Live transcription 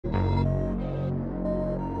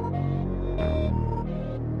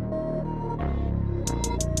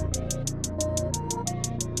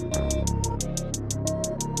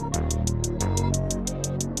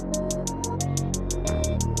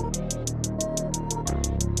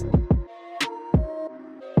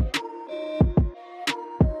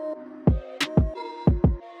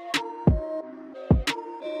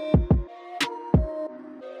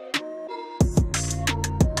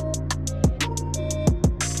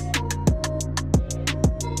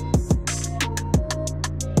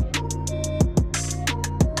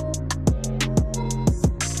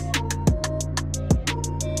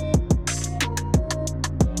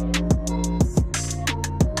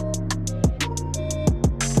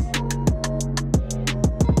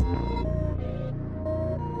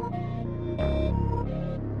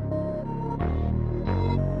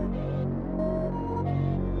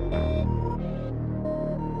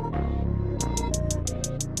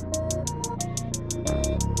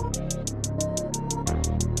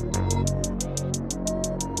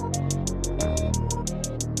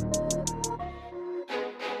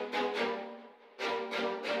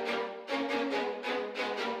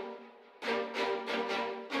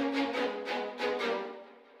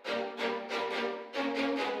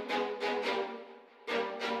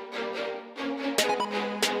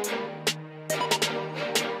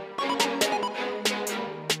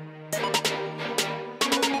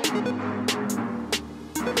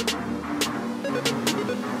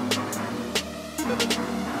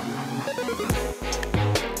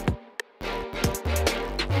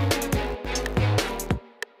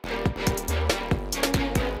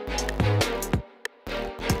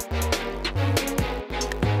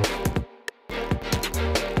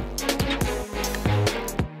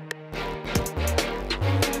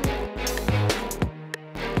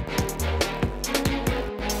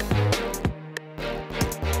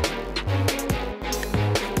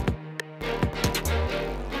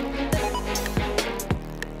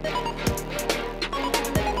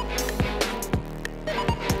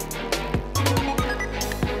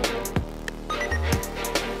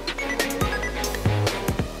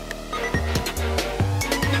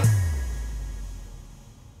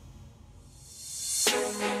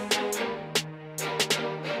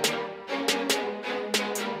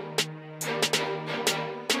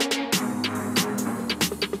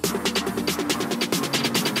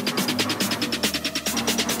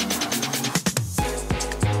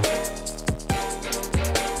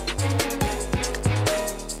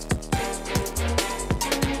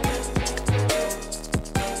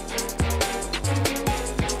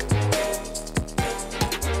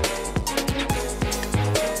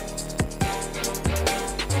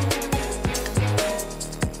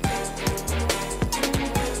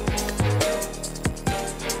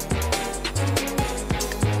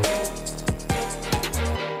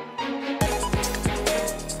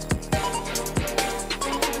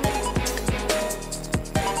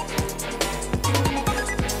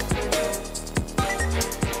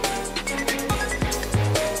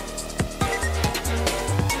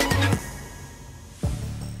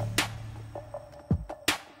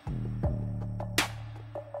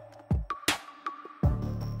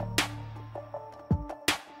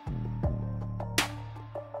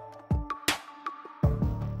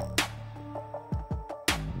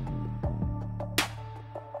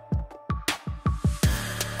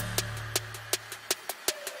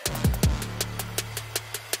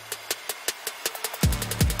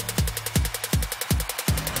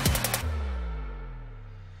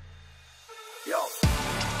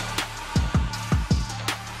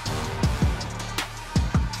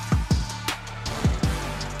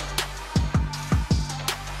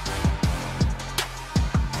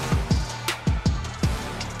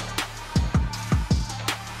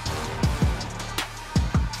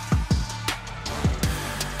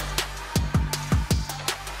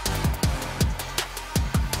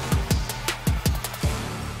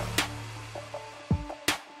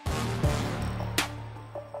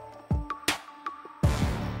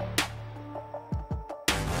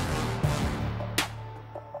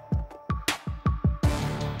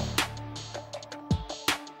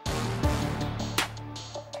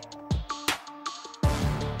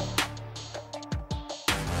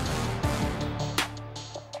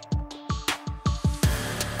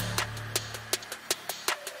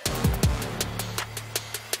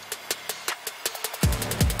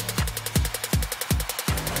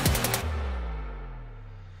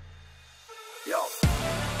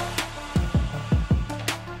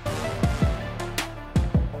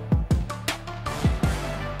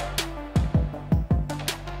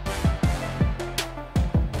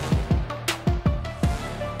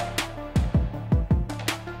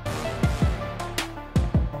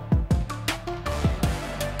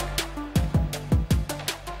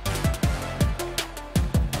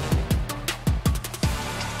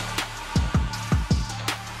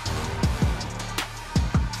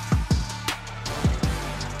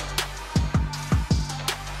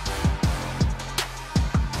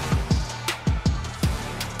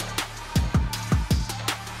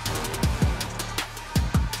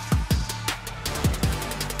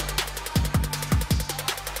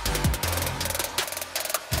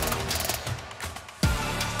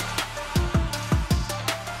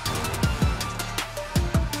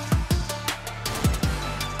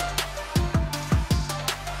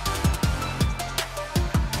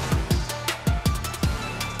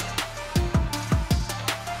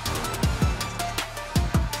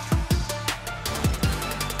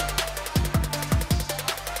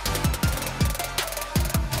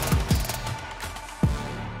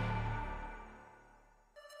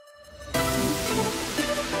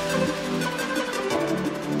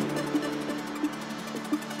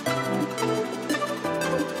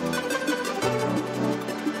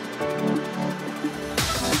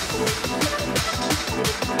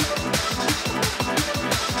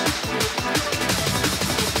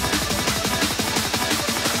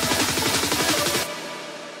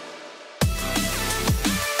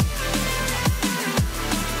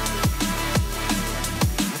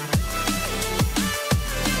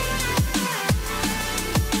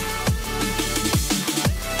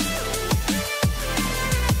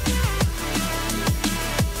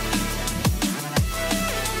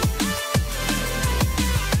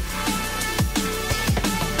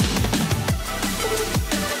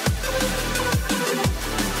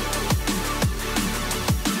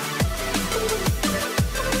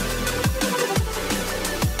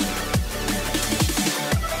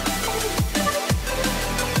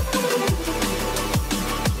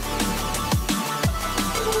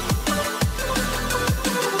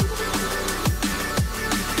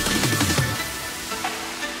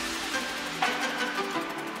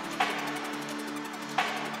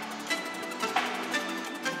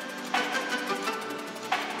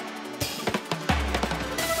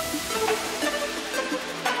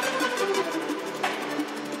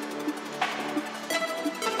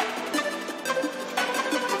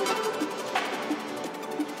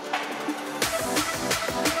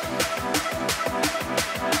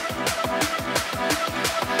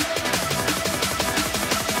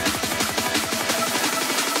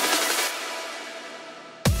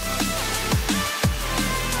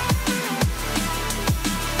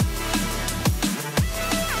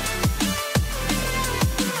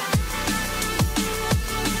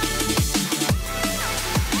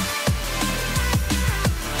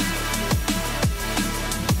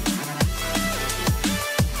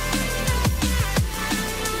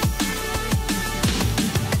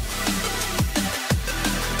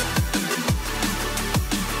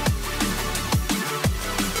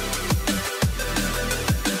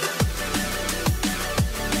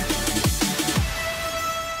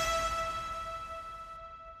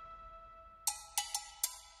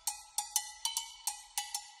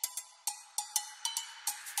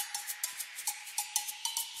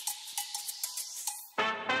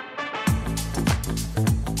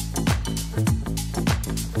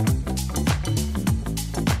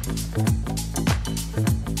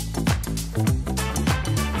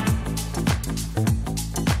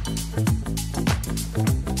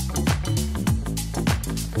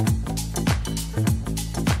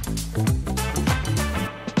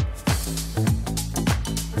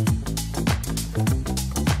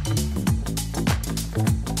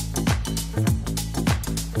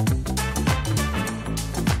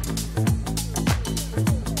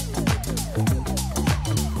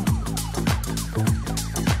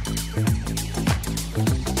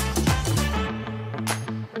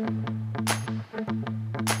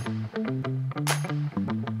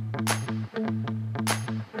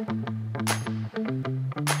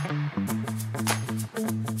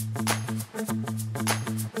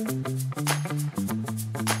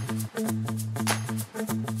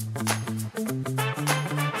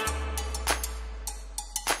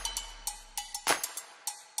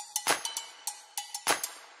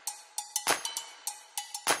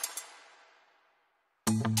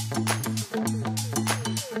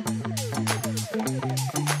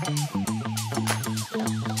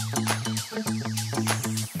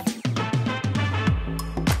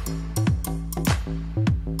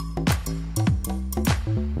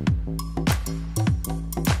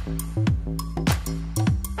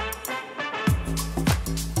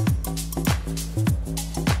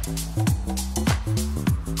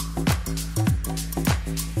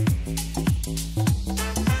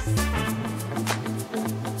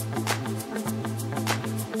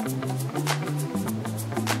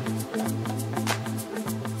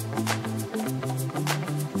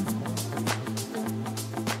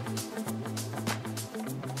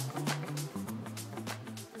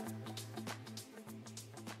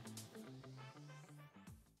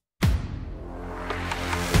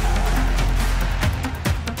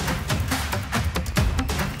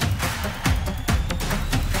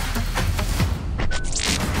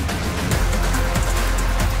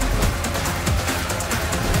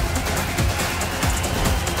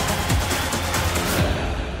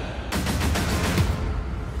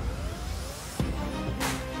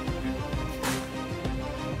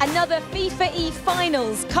Another FIFAe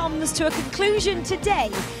Finals comes to a conclusion today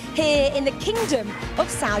here in the Kingdom of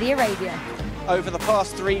Saudi Arabia. Over the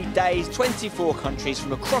past 3 days, 24 countries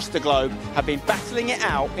from across the globe have been battling it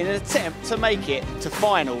out in an attempt to make it to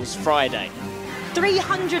finals Friday.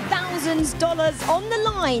 $300,000 on the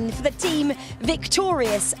line for the team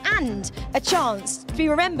victorious and a chance to be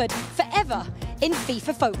remembered forever in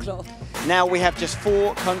FIFA folklore. Now we have just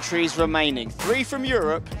 4 countries remaining, 3 from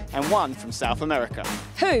Europe and 1 from South America.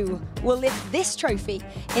 Who will lift this trophy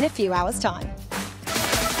in a few hours' time?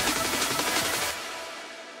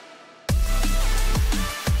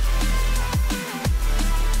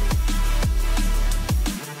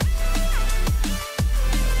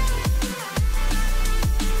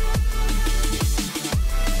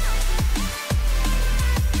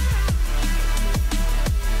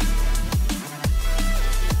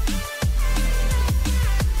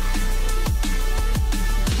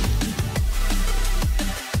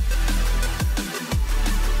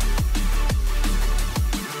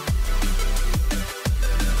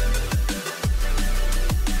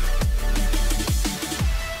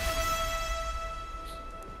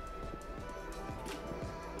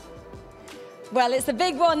 Well, it's the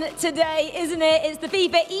big one today, isn't it? It's the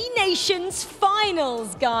FIFAe Nations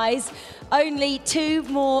Finals, guys. Only 2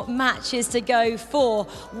 more matches to go for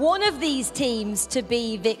one of these teams to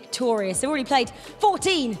be victorious. They've already played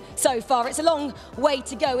 14 so far. It's a long way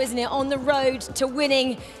to go, isn't it, on the road to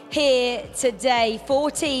winning here today. 4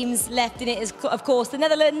 teams left in it, is, of course, the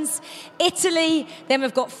Netherlands, Italy, then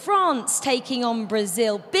we've got France taking on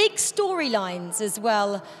Brazil. Big storylines as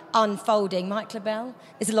well unfolding. Mike Lebel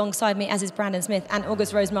is alongside me, as is Brandon Smith and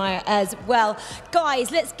August Rosemeyer as well.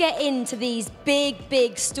 Guys, let's get into these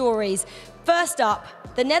big stories. First up,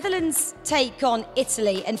 the Netherlands take on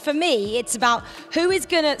Italy, and for me, it's about who is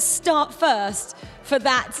going to start first for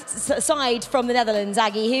that side from the Netherlands.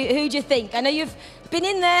 Aggie, who do you think? I know you've been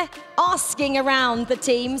in there asking around the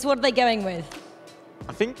teams. What are they going with?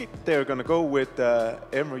 I think they're going to go with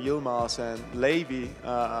Emre Yilmaz and Levy.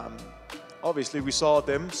 Obviously, we saw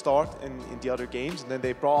them start in the other games, and then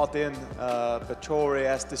they brought in Batori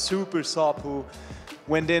as the super sub who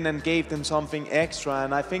went in and gave them something extra,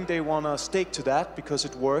 and I think they want to stick to that because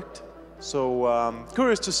it worked. So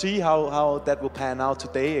curious to see how that will pan out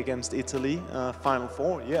today against Italy, Final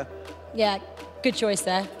 4, yeah. Yeah, good choice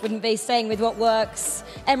there. Wouldn't be staying with what works.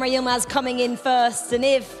 Emre Yilmaz coming in first, and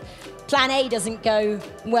if plan A doesn't go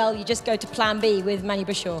well, you just go to plan B with Manu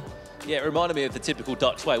Bashir. Yeah, it reminded me of the typical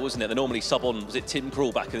Dutch way, wasn't it? They normally sub on, was it Tim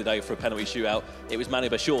Krul back in the day for a penalty shootout? It was Manu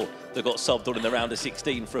Bashir that got subbed on in the round of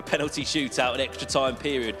 16 for a penalty shootout, an extra time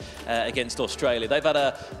period against Australia. They've had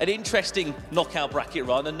an interesting knockout bracket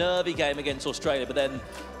run, a nervy game against Australia, but then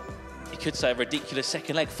you could say a ridiculous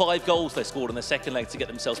second leg. 5 goals they scored in the second leg to get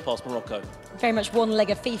themselves past Morocco. Very much one leg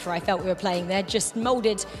of FIFA I felt we were playing there, just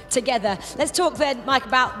moulded together. Let's talk then, Mike,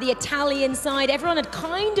 about the Italian side. Everyone had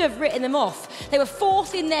kind of written them off. They were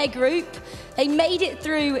 4th in their group. They made it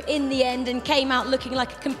through in the end and came out looking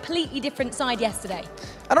like a completely different side yesterday.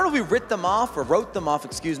 I don't know if we wrote them off,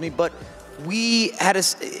 excuse me, but we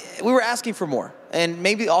were asking for more. And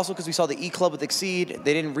maybe also because we saw the E-Club with Exceed,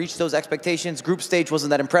 they didn't reach those expectations. Group stage wasn't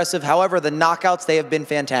that impressive. However, the knockouts, they have been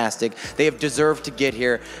fantastic. They have deserved to get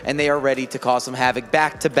here, and they are ready to cause some havoc.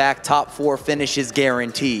 Back-to-back top 4 finishes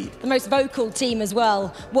guaranteed. The most vocal team as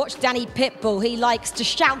well. Watch Danny Pitbull. He likes to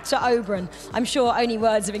shout to Oberon. I'm sure only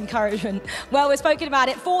words of encouragement. Well, we've spoken about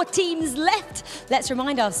it. 4 teams left. Let's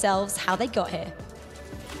remind ourselves how they got here.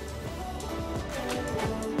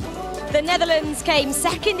 The Netherlands came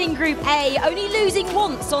second in Group A, only losing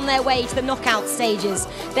once on their way to the knockout stages.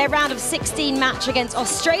 Their round of 16 match against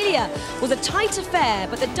Australia was a tight affair,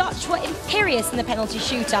 but the Dutch were imperious in the penalty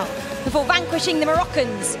shootout before vanquishing the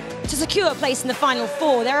Moroccans to secure a place in the Final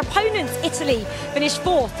 4. Their opponents, Italy, finished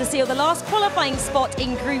 4th to seal the last qualifying spot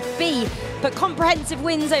in Group B. But comprehensive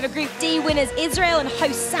wins over Group D winners Israel and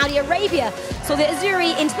host Saudi Arabia saw the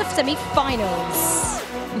Azzurri into the semi-finals.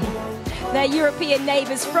 Their European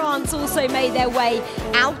neighbours, France, also made their way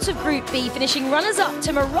out of Group B, finishing runners-up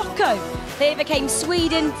to Morocco. They overcame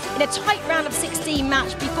Sweden in a tight round of 16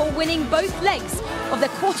 match before winning both legs of the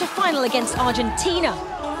quarter-final against Argentina.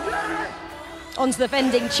 On to the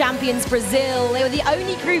defending champions, Brazil. They were the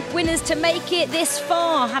only group winners to make it this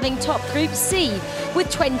far, having topped Group C with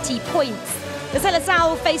 20 points. The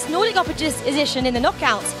Seleção faced Nordic opposition in the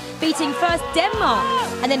knockouts, beating first Denmark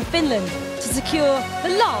and then Finland to secure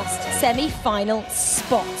the last semi-final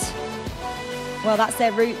spot. Well, that's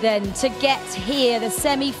their route then to get here, the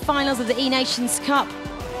semi-finals of the E-Nations Cup.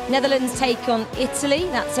 Netherlands take on Italy.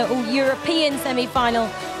 That's an all-European semi-final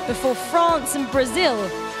before France and Brazil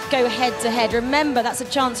go head-to-head. Remember, that's a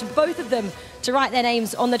chance for both of them to write their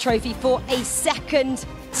names on the trophy for a second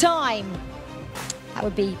time. That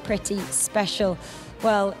would be pretty special.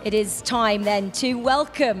 Well, it is time then to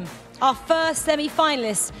welcome our first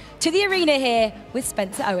semi-finalists to the arena here with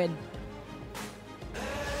Spencer Owen.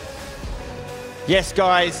 Yes,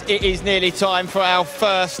 guys, it is nearly time for our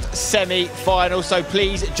first semi-final, so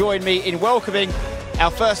please join me in welcoming our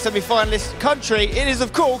first semi-finalist country. It is,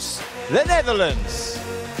 of course, the Netherlands.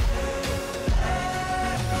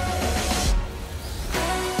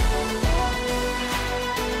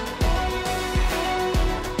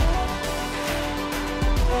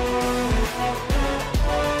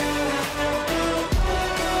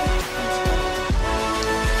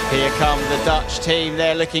 Here come the Dutch team.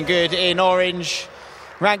 They're looking good in orange.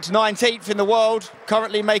 Ranked 19th in the world,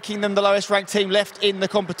 currently making them the lowest ranked team left in the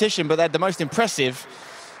competition, but they had the most impressive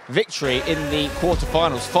victory in the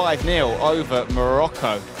quarterfinals, 5-0 over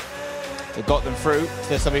Morocco. They got them through to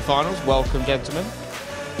the semi-finals. Welcome, gentlemen.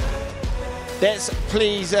 Let's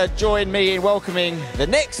please join me in welcoming the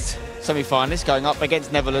next semi-finalist going up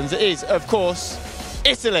against Netherlands. It is, of course,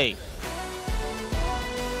 Italy.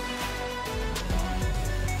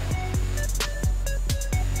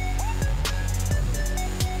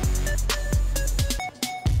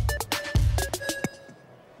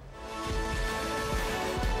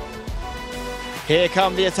 Here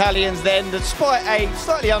come the Italians then. Despite a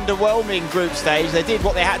slightly underwhelming group stage, they did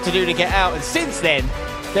what they had to do to get out, and since then,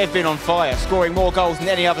 they've been on fire, scoring more goals than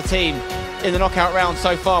any other team in the knockout round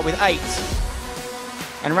so far with 8.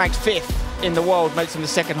 And ranked 5th in the world makes them the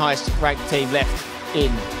second highest ranked team left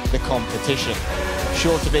in the competition.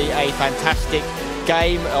 Sure to be a fantastic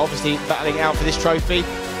game, obviously battling out for this trophy.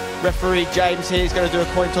 Referee James here is going to do a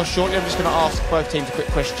coin toss shortly. I'm just going to ask both teams a quick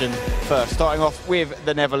question first. Starting off with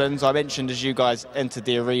the Netherlands, I mentioned as you guys entered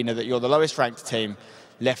the arena that you're the lowest ranked team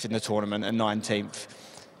left in the tournament and 19th.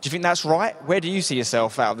 Do you think that's right? Where do you see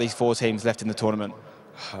yourself out of these 4 teams left in the tournament?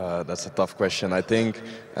 That's a tough question. I think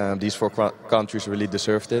these 4 countries really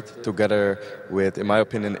deserved it, together with, in my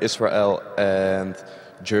opinion, Israel and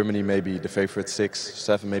Germany, maybe the favorite 6,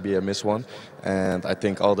 7, maybe a miss one. And I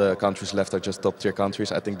think all the countries left are just top tier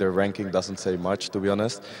countries. I think their ranking doesn't say much, to be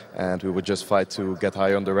honest. And we would just fight to get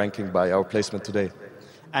higher on the ranking by our placement today.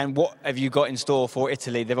 And what have you got in store for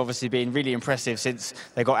Italy? They've obviously been really impressive since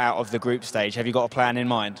they got out of the group stage. Have you got a plan in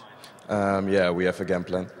mind? Yeah, we have a game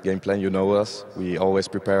plan. You know us. We always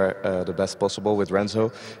prepare the best possible with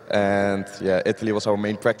Renzo. And yeah, Italy was our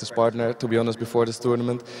main practice partner, to be honest, before this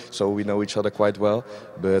tournament. So we know each other quite well.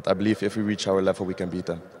 But I believe if we reach our level, we can beat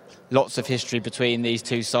them. Lots of history between these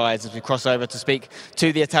two sides. As we cross over to speak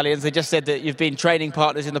to the Italians, they just said that you've been training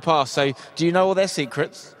partners in the past. So do you know all their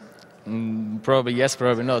secrets? Probably yes,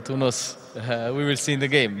 probably not. Who knows? We will see in the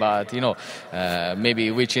game. But, you know, maybe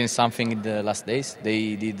we changed something in the last days.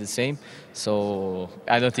 They did the same. So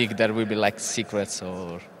I don't think there will be like secrets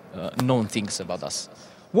or known things about us.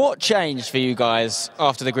 What changed for you guys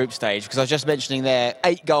after the group stage? Because I was just mentioning there,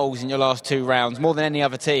 8 goals in your last 2 rounds, more than any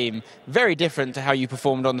other team. Very different to how you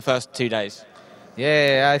performed on the first 2 days.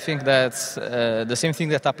 Yeah, I think that's the same thing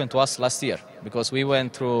that happened to us last year, because we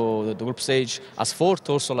went through the group stage as 4th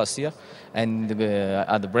also last year, and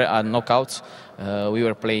at knockouts we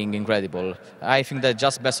were playing incredible. I think that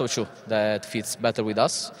just best of 2 that fits better with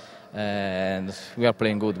us, and we are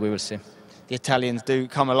playing good. We will see. The Italians do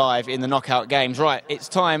come alive in the knockout games. Right, it's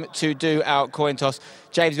time to do our coin toss.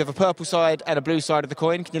 James, we have a purple side and a blue side of the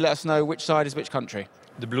coin. Can you let us know which side is which country?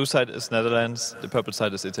 The blue side is Netherlands, the purple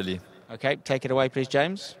side is Italy. Okay, take it away, please,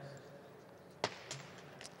 James.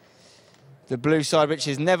 The blue side, which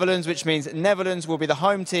is Netherlands, which means Netherlands will be the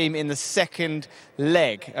home team in the second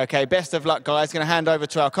leg. Okay, best of luck, guys. Going to hand over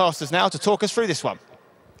to our casters now to talk us through this one.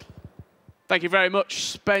 Thank you very much,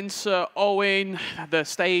 Spencer Owen. The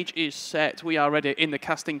stage is set. We are ready in the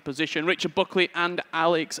casting position. Richard Buckley and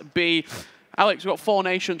Alex B. Alex, we've got 4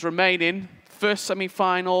 nations remaining. First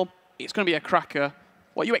semi-final. It's going to be a cracker.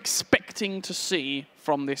 What are you expecting to see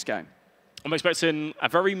from this game? I'm expecting a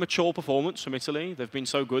very mature performance from Italy. They've been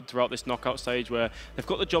so good throughout this knockout stage where they've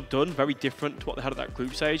got the job done, very different to what they had at that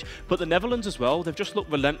group stage. But the Netherlands as well, they've just looked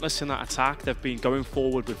relentless in that attack. They've been going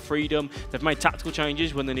forward with freedom. They've made tactical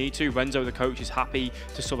changes when they need to. Renzo, the coach, is happy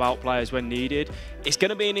to sub out players when needed. It's going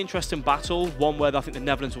to be an interesting battle, one where I think the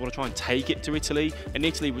Netherlands will want to try and take it to Italy, and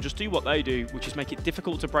Italy will just do what they do, which is make it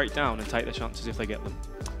difficult to break down and take their chances if they get them.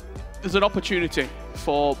 There's an opportunity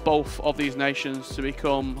for both of these nations to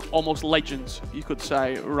become almost legends, you could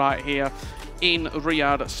say, right here in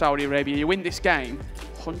Riyadh, Saudi Arabia. You win this game,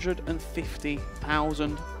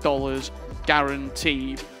 $150,000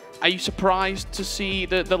 guaranteed. Are you surprised to see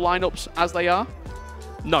the lineups as they are?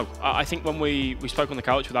 No, I think when we spoke on the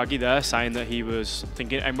couch with Aggie there, saying that he was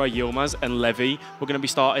thinking Emre Yilmaz and Levy were going to be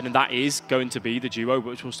starting, and that is going to be the duo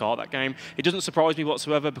which will start that game. It doesn't surprise me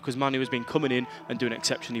whatsoever because Manu has been coming in and doing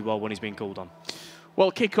exceptionally well when he's been called on.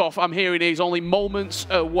 Well, kickoff, I'm hearing, is only moments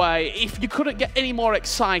away. If you couldn't get any more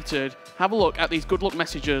excited, have a look at these good luck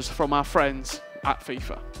messages from our friends at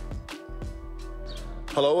FIFA.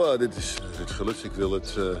 Hallo, dit is Ruud Gullit. Ik wil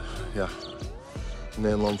het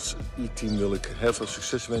Nederlands I-team wil ik heel veel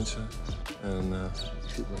succes wensen. En ik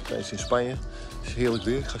zit nog steeds in Spanje. Het is heerlijk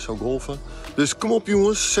weer, ik ga zo golfen. Dus kom op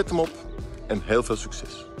jongens, zet hem op en heel veel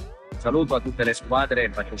succes. Saluto a tutte le squadre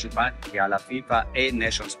partecipanti alla FIFAe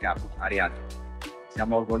Nations Cup a Riyadh.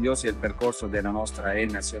 Siamo orgogliosi del percorso della nostra E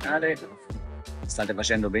nazionale. State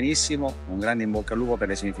facendo benissimo. Un grande in bocca al lupo per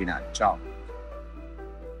le semifinali. Ciao.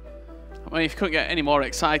 I mean, if you couldn't get any more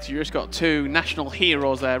excited, you just got two national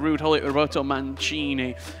heroes there, Ruud Gullit, Roberto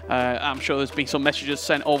Mancini. I'm sure there's been some messages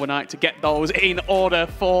sent overnight to get those in order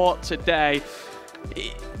for today.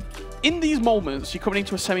 In these moments, you're coming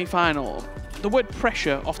into a semi-final, the word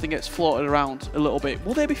pressure often gets floated around a little bit.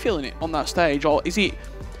 Will they be feeling it on that stage, or is it,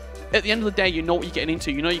 at the end of the day, you know what you're getting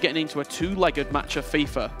into. You know you're getting into a two-legged match of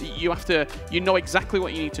FIFA. You know exactly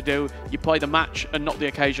what you need to do. You play the match and not the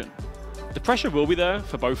occasion. The pressure will be there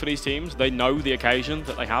for both of these teams. They know the occasion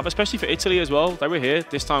that they have, especially for Italy as well. They were here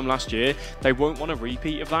this time last year. They won't want a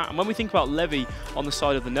repeat of that. And when we think about Levy on the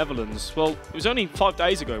side of the Netherlands, well, it was only 5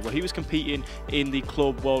 days ago where he was competing in the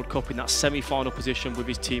Club World Cup in that semi-final position with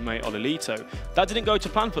his teammate Ololito. That didn't go to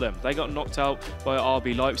plan for them. They got knocked out by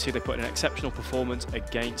RB Leipzig. They put in an exceptional performance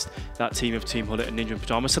against that team of Team Gullit and Ninja in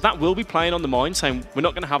Pyjamas. So that will be playing on the mind, saying we're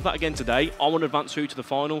not going to have that again today. I want to advance through to the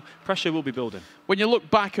final. Pressure will be building. When you look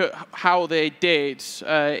back at how they did,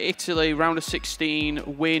 Italy round of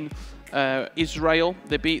 16 win Israel,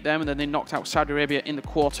 they beat them, and then they knocked out Saudi Arabia in the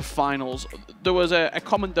quarterfinals. There was a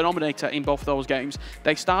common denominator in both of those games.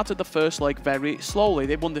 They started the first leg very slowly.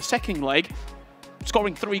 They won the second leg,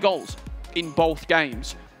 scoring 3 goals in both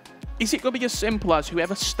games. Is it going to be as simple as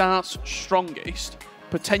whoever starts strongest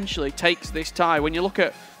potentially takes this tie? When you look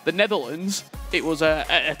at the Netherlands, it was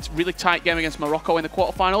a really tight game against Morocco in the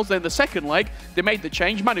quarterfinals. Then the second leg, they made the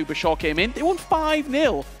change. Manu Bashar came in. They won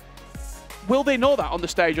 5-0. Will they know that on the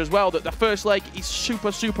stage as well, that the first leg is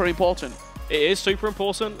super, super important? It is super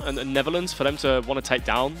important, and the Netherlands, for them to want to take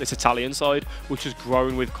down this Italian side, which has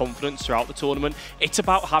grown with confidence throughout the tournament, it's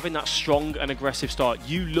about having that strong and aggressive start.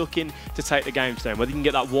 You looking to take the game to them, whether you can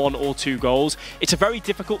get that 1 or 2 goals. It's a very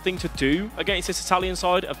difficult thing to do against this Italian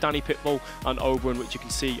side of Danny Pitbull and Oberon, which you can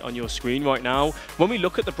see on your screen right now. When we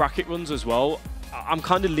look at the bracket runs as well, I'm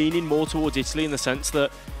kind of leaning more towards Italy in the sense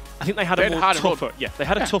that I think they had a tougher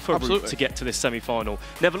route to get to this semi-final.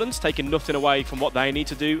 Netherlands taking nothing away from what they need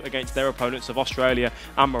to do against their opponents of Australia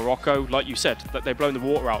and Morocco. Like you said, that they've blown the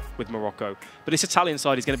water out with Morocco. But this Italian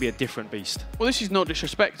side is going to be a different beast. Well, this is no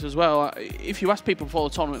disrespect as well. If you asked people before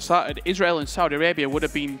the tournament started, Israel and Saudi Arabia would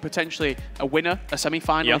have been potentially a winner, a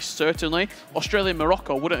semi-finalist, certainly. Australia and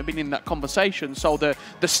Morocco wouldn't have been in that conversation. So the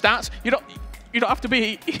stats, you don't have to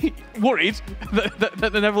be worried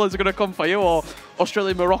that the Netherlands are going to come for you, or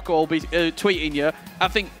Australia and Morocco will be tweeting you. I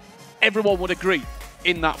think everyone would agree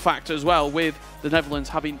in that fact as well, with the Netherlands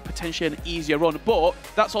having potentially an easier run. But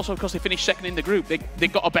that's also because they finished second in the group. They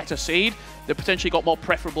got a better seed. They potentially got more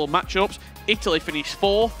preferable matchups. Italy finished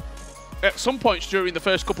 4th. At some points during the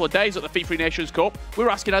first couple of days at the FIFAe Nations Cup, we were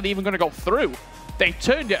asking, are they even going to go through? They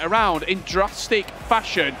turned it around in drastic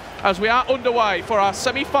fashion as we are underway for our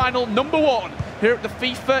semi-final #1 here at the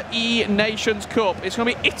FIFAe Nations Cup. It's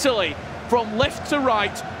going to be Italy from left to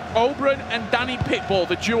right, Oberon and Danny Pitbull,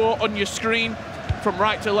 the duo on your screen. From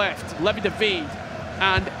right to left, Levy David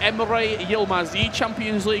and Emre Yilmaz, the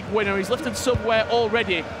Champions League winner. He's lifted somewhere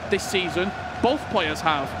already this season. Both players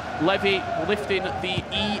have. Levy lifting the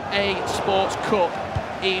EA Sports Cup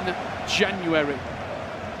in January.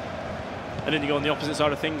 And then you go on the opposite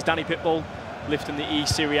side of things, Danny Pitbull lifting the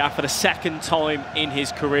E-Serie A for the 2nd time in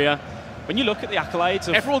his career. When you look at the accolades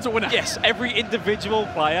of... Everyone's a winner. Yes, every individual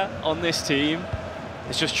player on this team.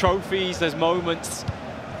 It's just trophies, there's moments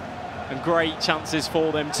and great chances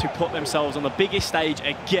for them to put themselves on the biggest stage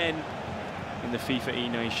again in the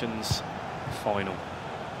FIFAe Nations final.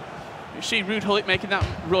 You see Ruud Gullit making that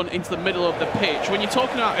run into the middle of the pitch. When you're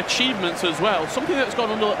talking about achievements as well, something that's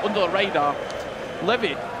gone under the radar,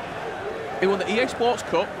 Levy, he won the EA Sports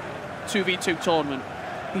Cup 2v2 tournament.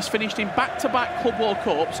 He's finished in back-to-back Club World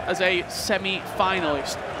Cups as a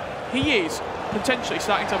semi-finalist. He is potentially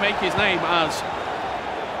starting to make his name as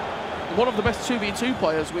one of the best 2v2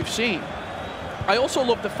 players we've seen. I also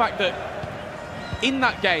love the fact that in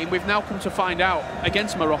that game, we've now come to find out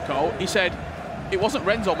against Morocco, he said it wasn't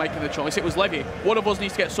Renzo making the choice, it was Levy. One of us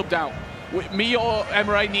needs to get subbed out. Me or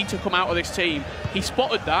Emre need to come out of this team. He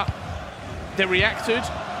spotted that, they reacted,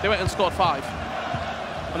 they went and scored 5.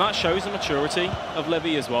 And that shows the maturity of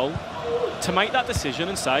Levy as well. To make that decision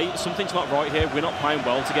and say, something's not right here, we're not playing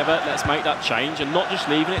well together, let's make that change, and not just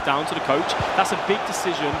leaving it down to the coach. That's a big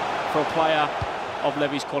decision for a player of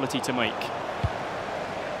Levy's quality to make.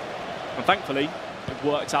 And thankfully, it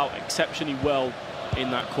worked out exceptionally well in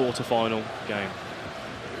that quarter-final game.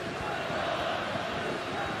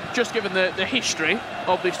 Just given the history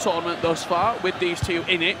of this tournament thus far, with these two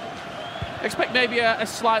in it, expect maybe a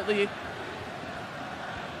slightly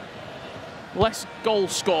less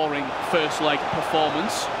goal-scoring first leg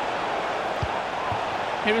performance.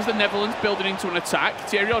 Here is the Netherlands building into an attack.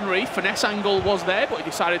 Thierry Henry, finesse angle was there, but he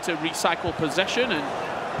decided to recycle possession, and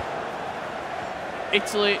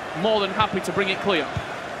Italy more than happy to bring it clear.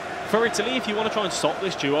 For Italy, if you want to try and stop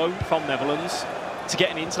this duo from Netherlands to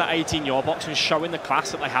getting into that 18-yard box and showing the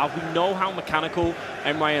class that they have, we know how mechanical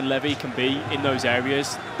Emre and Levy can be in those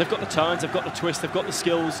areas. They've got the turns, they've got the twists, they've got the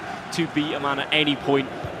skills to beat a man at any point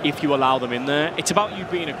if you allow them in there. It's about you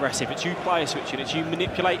being aggressive, it's you player switching, it's you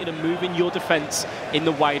manipulating and moving your defence in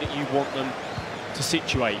the way that you want them to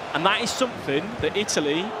situate. And that is something that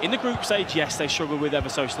Italy, in the group stage, yes, they struggle with ever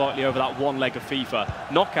so slightly over that one leg of FIFA.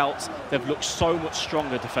 Knockouts, they've looked so much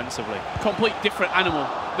stronger defensively. Complete different animal.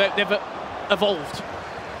 They've evolved.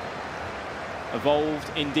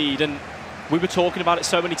 Evolved indeed. And we were talking about it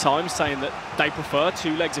so many times, saying that they prefer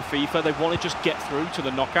 2 legs of FIFA. They want to just get through to the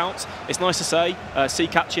knockouts. It's nice to say,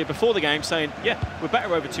 C-Catch here before the game saying, yeah, we're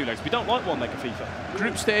better over 2 legs. We don't like 1 leg of FIFA.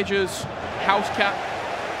 Group stages, house cat,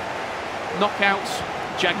 knockouts,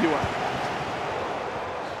 Jaguar.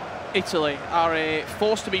 Italy are a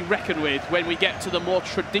force to be reckoned with when we get to the more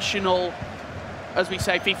traditional, as we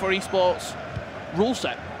say, FIFA esports rule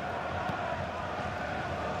set.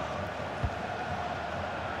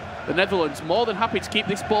 The Netherlands more than happy to keep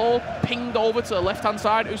this ball pinged over to the left-hand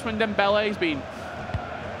side. Ousmane Dembele has been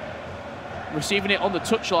receiving it on the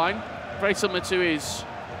touchline, very similar to his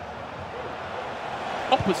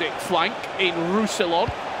opposite flank in Roussillon.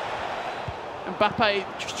 Mbappe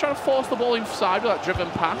just trying to force the ball inside with that driven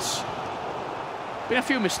pass. Been a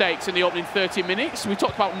few mistakes in the opening 30 minutes. We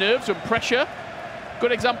talked about nerves and pressure.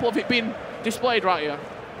 Good example of it being displayed right here.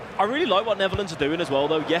 I really like what Netherlands are doing as well,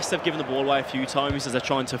 though. Yes, they've given the ball away a few times as they're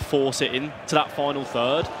trying to force it in to that final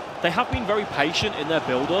third. They have been very patient in their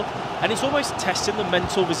build-up, and it's almost testing the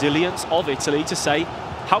mental resilience of Italy to say,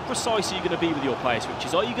 how precise are you going to be with your player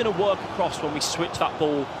switches? Are you going to work across when we switch that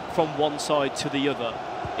ball from one side to the other?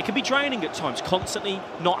 It can be draining at times, constantly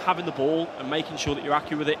not having the ball and making sure that you're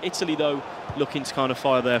accurate with it. Italy, though, looking to kind of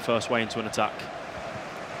fire their first way into an attack.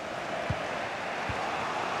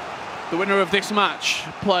 The winner of this match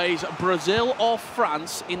plays Brazil or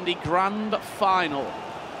France in the grand final.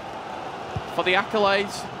 For the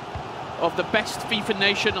accolades of the best FIFA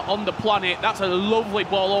nation on the planet, that's a lovely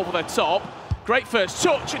ball over the top. Great first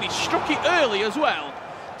touch, and he struck it early as well.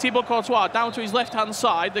 Thibaut Courtois down to his left-hand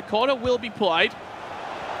side. The corner will be played.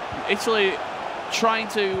 Italy trying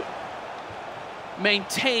to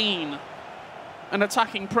maintain an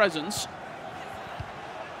attacking presence.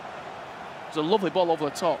 It's a lovely ball over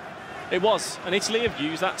the top. It was, and Italy have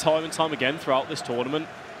used that time and time again throughout this tournament.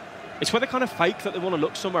 It's where they kind of fake that they want to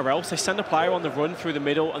look somewhere else. They send a player on the run through the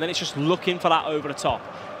middle, and then it's just looking for that over the top.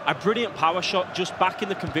 A brilliant power shot, just backing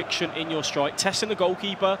the conviction in your strike, testing the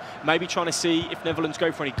goalkeeper, maybe trying to see if Netherlands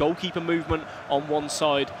go for any goalkeeper movement on one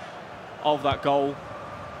side of that goal.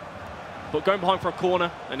 But going behind for a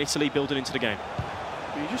corner, and Italy building into the game.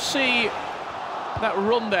 You just see that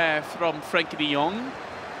run there from Frenkie de Jong.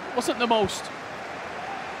 Wasn't the most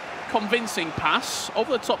convincing pass.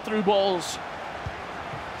 Over the top through balls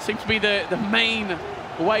seems to be the main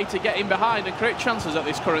way to get in behind and create chances at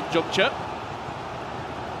this current juncture.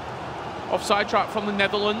 Offside trap from the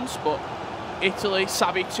Netherlands, but Italy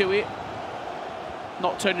savvy to it,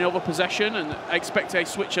 not turning over possession, and expect a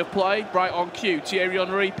switch of play right on cue. Thierry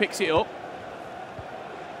Henry picks it up.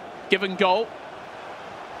 Give and go.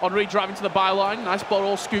 Henry driving to the byline. Nice ball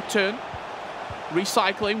roll, scoop turn.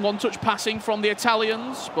 Recycling, one-touch passing from the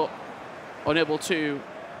Italians, but unable to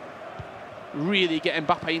really get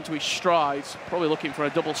Mbappe into his strides. Probably looking for a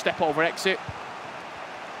double step-over exit.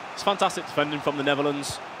 It's fantastic defending from the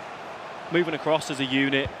Netherlands. Moving across as a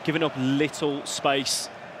unit, giving up little space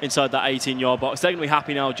inside that 18-yard box. They're going to be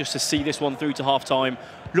happy now just to see this one through to half-time,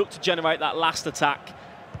 look to generate that last attack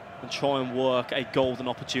and try and work a golden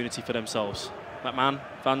opportunity for themselves. that man,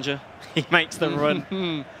 Vanja, he makes the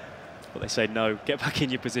run. But they say, no, get back in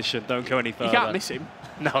your position, don't go any further. You can't miss him.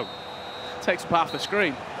 No. Takes up half the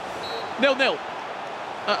screen. 0-0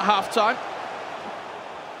 at half-time.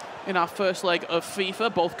 In our first leg of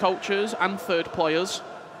FIFA, both coaches and third players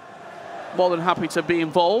more than happy to be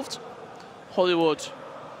involved. Hollywood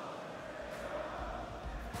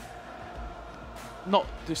not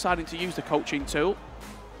deciding to use the coaching tool.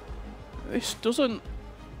 This doesn't...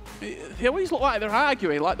 They always look like they're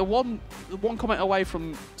arguing, like the one comment away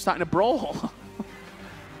from starting a brawl.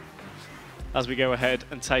 As we go ahead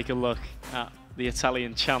and take a look at the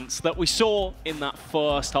Italian chance that we saw in that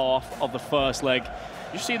first half of the first leg.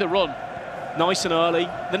 You see the run. Nice and early.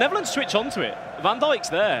 The Netherlands switch onto it. Van Dijk's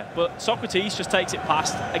there, but Socrates just takes it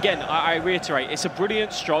past. Again, I reiterate, it's a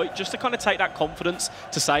brilliant strike just to kind of take that confidence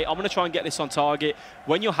to say, I'm going to try and get this on target.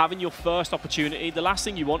 When you're having your first opportunity, the last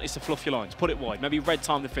thing you want is to fluff your lines, put it wide, maybe red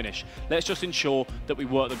time the finish. Let's just ensure that we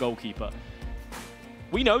work the goalkeeper.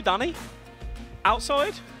 We know Danny.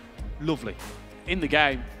 Outside, lovely. In the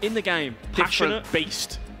game. In the game. Passionate.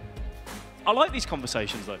 Beast. I like these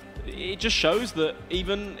conversations, though. It just shows that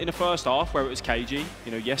even in the first half where it was cagey,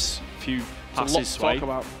 you know, yes, a few passes sway,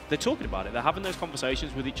 they're talking about it. They're having those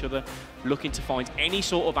conversations with each other, looking to find any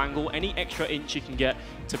sort of angle, any extra inch you can get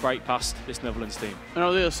to break past this Netherlands team. And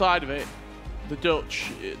on the other side of it, the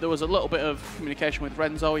Dutch, there was a little bit of communication with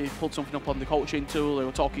Renzo. He pulled something up on the coaching tool. They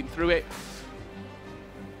were talking through it.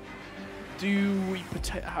 Do we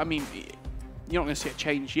I mean, you're not going to see a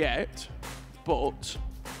change yet, but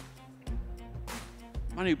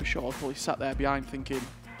Manu Bashar probably sat there behind thinking.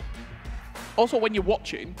 Also, when you're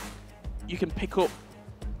watching, you can pick up,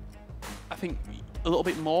 I think, a little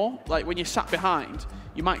bit more. Like when you're sat behind,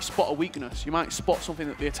 you might spot a weakness. You might spot something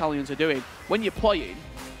that the Italians are doing. When you're playing,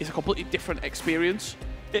 it's a completely different experience.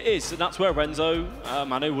 It is, and that's where Renzo,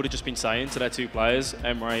 Manu would have just been saying to their two players,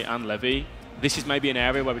 Emre and Levy, this is maybe an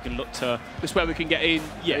area where we can look to... This is where we can get in.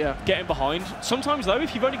 Yeah, get in behind. Sometimes, though,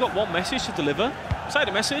 if you've only got one message to deliver, say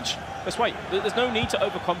the message. Let's wait. There's no need to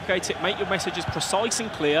overcomplicate it. Make your messages precise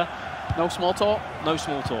and clear. No small talk? No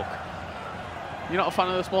small talk. You're not a fan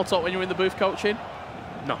of the small talk when you're in the booth coaching?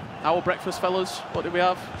 No. Our breakfast, fellas. What did we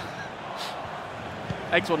have?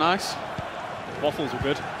 Eggs were nice. Waffles were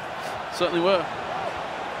good. Certainly were.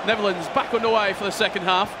 Netherlands back underway for the second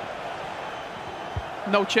half.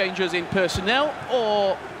 No changes in personnel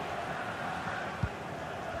or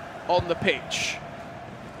on the pitch.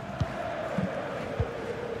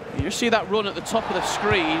 You see that run at the top of the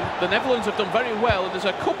screen. The Netherlands have done very well, and there's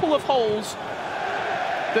a couple of holes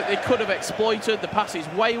that they could have exploited. The pass is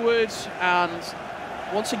wayward, and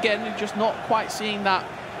once again, you're just not quite seeing that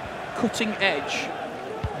cutting edge.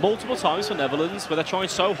 Multiple times for Netherlands where they're trying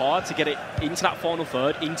so hard to get it into that final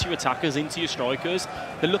third, into your attackers, into your strikers.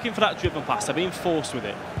 They're looking for that driven pass. They're being forced with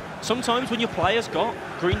it. Sometimes when your player's got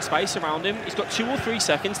green space around him, he's got 2 or 3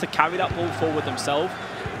 seconds to carry that ball forward themselves.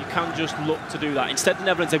 You can just look to do that. Instead, the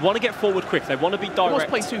Netherlands, they want to get forward quick. They want to be direct. Almost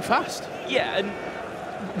play too fast. Yeah,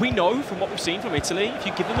 and we know from what we've seen from Italy, if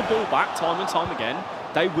you give them the ball back time and time again,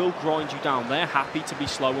 they will grind you down. They're happy to be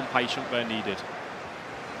slow and patient where needed.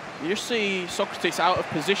 You see Socrates out of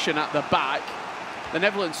position at the back. The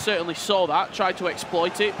Netherlands certainly saw that, tried to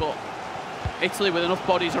exploit it, but Italy with enough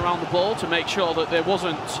bodies around the ball to make sure that there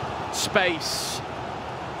wasn't space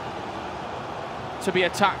to be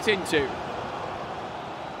attacked into.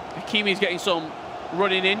 Hakimi's getting some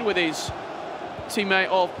running in with his teammate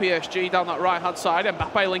of PSG down that right-hand side.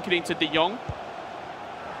 Mbappe linking into De Jong.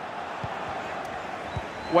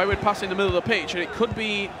 Wayward pass in the middle of the pitch, and it could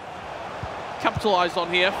be capitalised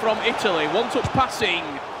on here from Italy. One-touch passing.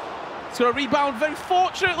 It's going to rebound very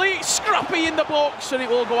fortunately. Scrappy in the box, and it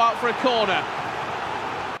will go out for a corner.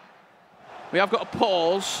 We have got a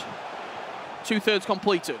pause. 2/3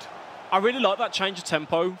 completed. I really like that change of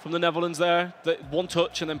tempo from the Netherlands there. That one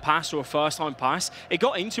touch and then pass, or a first-time pass. It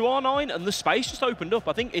got into R9 and the space just opened up.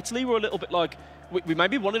 I think Italy were a little bit like, we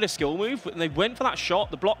maybe wanted a skill move, and they went for that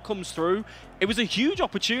shot. The block comes through. It was a huge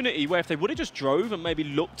opportunity where if they would have just drove and maybe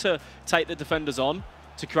looked to take the defenders on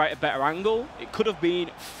to create a better angle, it could have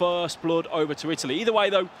been first blood over to Italy. Either way,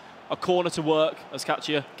 though, a corner to work as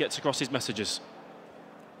Katja gets across his messages.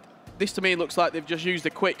 This, to me, looks like they've just used a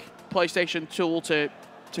quick PlayStation tool to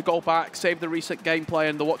go back, save the recent gameplay,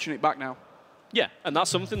 and they're watching it back now. Yeah, and that's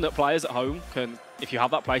something that players at home can, if you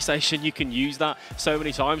have that PlayStation, you can use that so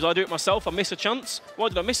many times. I do it myself. I miss a chance. Why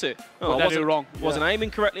did I miss it? Oh, I wasn't wrong. Wasn't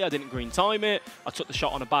aiming correctly. I didn't green time it. I took the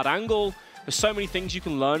shot on a bad angle. There's so many things you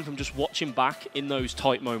can learn from just watching back in those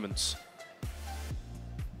tight moments.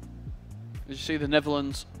 As you see, the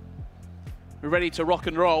Netherlands are ready to rock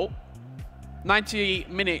and roll. 90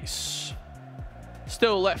 minutes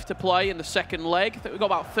still left to play in the second leg. I think we've got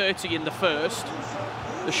about 30 in the first.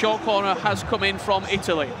 The short corner has come in from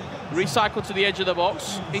Italy. Recycled to the edge of the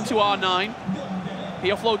box, into R9. He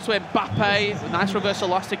offloads to Mbappe, a nice reverse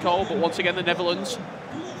elastico, but once again the Netherlands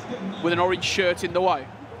with an orange shirt in the way.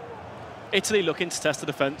 Italy looking to test the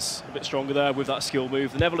defence a bit stronger there with that skill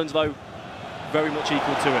move. The Netherlands, though, very much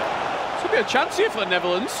equal to it. It's going to be a chance here for the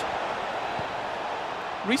Netherlands.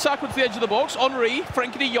 Recycled to the edge of the box. Henry,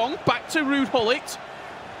 Frenkie de Jong, back to Ruud Gullit.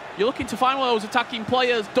 You're looking to find one of those attacking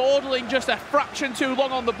players, dawdling just a fraction too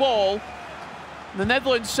long on the ball. The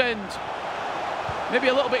Netherlands send maybe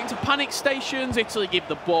a little bit into panic stations. Italy give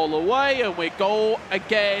the ball away, and we go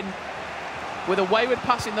again with a wayward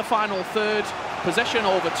pass in the final third. Possession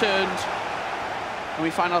overturned, and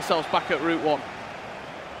we find ourselves back at Route 1.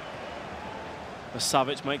 As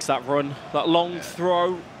Savic makes that run, that long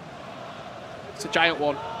throw. It's a giant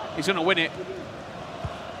one. He's going to win it.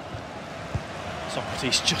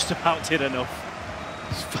 Socrates just about did enough.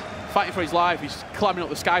 He's fighting for his life. He's climbing up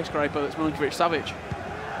the skyscraper that's Milinkovic Savic.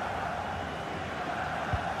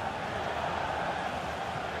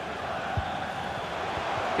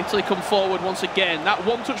 Italy come forward once again. That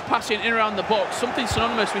one-touch passing in around the box, something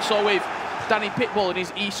synonymous we saw with Danny Pitbull in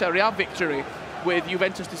his Riyadh victory with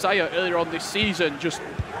Juventus Desire earlier on this season. Just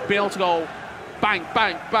being able to go bang,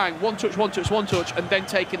 bang, bang, one touch, one touch, one touch, and then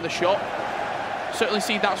taking the shot. Certainly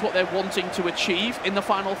see that's what they're wanting to achieve in the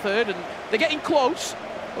final third, and they're getting close,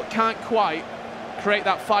 but can't quite create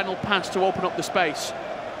that final pass to open up the space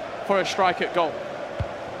for a strike at goal.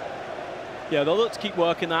 Yeah, they'll look to keep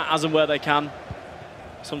working that as and where they can.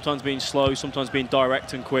 Sometimes being slow, sometimes being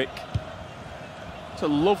direct and quick. It's a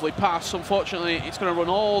lovely pass. Unfortunately, it's going to run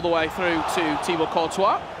all the way through to Thibaut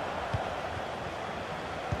Courtois.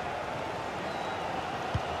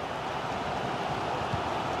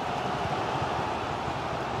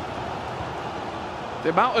 The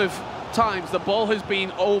amount of times the ball has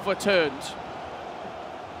been overturned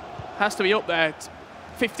has to be up there,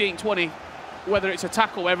 15, 20, whether it's a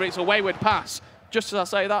tackle, whether it's a wayward pass. Just as I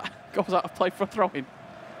say that, goes out of play for a throw-in.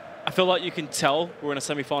 I feel like you can tell we're in a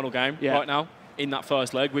semi-final game right now in that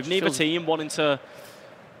first leg, with neither team wanting to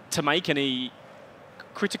make any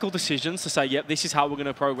critical decisions to say, yep, this is how we're going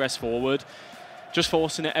to progress forward. Just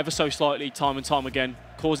forcing it ever so slightly time and time again,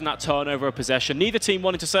 causing that turnover of possession. Neither team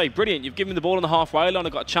wanted to say, brilliant, you've given me the ball on the halfway line,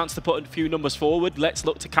 I've got a chance to put a few numbers forward, let's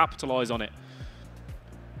look to capitalise on it.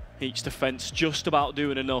 Each defence just about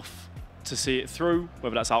doing enough to see it through,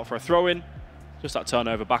 whether that's out for a throw-in, just that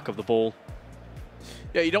turnover back of the ball.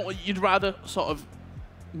 Yeah, you'd rather sort of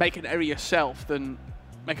make an error yourself than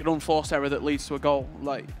make an unforced error that leads to a goal.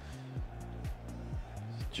 Like,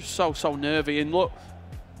 just so nervy. And look,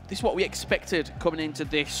 this is what we expected coming into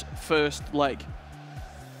this first leg.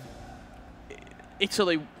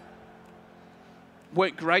 Italy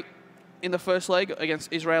weren't great in the first leg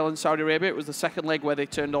against Israel and Saudi Arabia. It was the second leg where they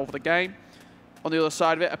turned over the game. On the other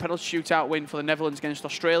side of it, a penalty shootout win for the Netherlands against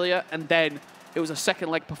Australia, and then it was a second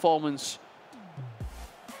leg performance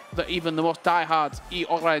that even the most diehard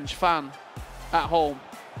E-Orange fan at home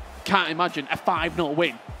can't imagine a 5-0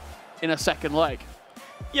 win in a second leg.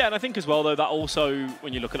 Yeah, and I think as well, though, that also,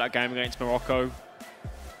 when you look at that game against Morocco,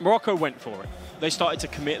 Morocco went for it. They started to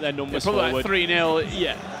commit their numbers probably forward. Like 3-0.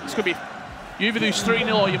 Yeah, it's going to be, you either lose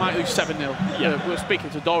 3-0 or you might lose 7-0. Yeah. We were speaking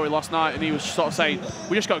to Dory last night, and he was sort of saying,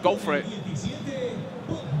 we just got to go for it.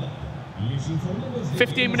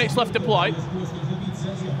 15 minutes left to play.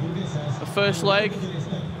 The first leg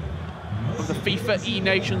of the FIFAe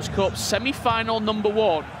Nations Cup semi-final number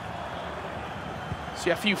 1. See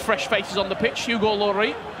a few fresh faces on the pitch. Hugo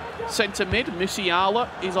Lloris, centre mid. Musiala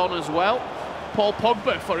is on as well. Paul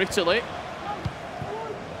Pogba for Italy,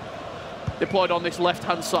 deployed on this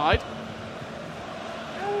left-hand side.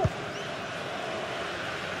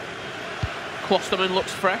 Klosterman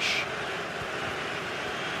looks fresh.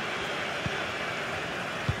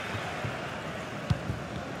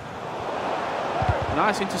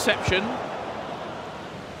 Nice interception.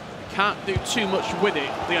 Can't do too much with it,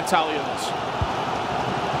 the Italians.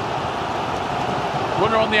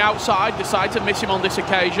 Runner on the outside, decide to miss him on this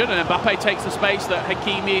occasion, and Mbappe takes the space that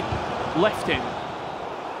Hakimi left him.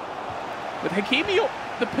 With Hakimi up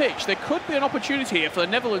the pitch, there could be an opportunity here for the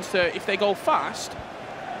Netherlands to, if they go fast,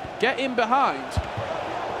 get in behind.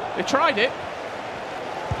 They tried it.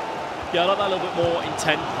 Yeah, I like that a little bit more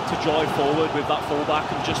intent to drive forward with that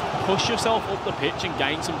fullback and just push yourself up the pitch and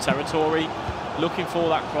gain some territory, looking for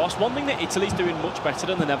that cross. One thing that Italy's doing much better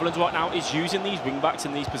than the Netherlands right now is using these wing-backs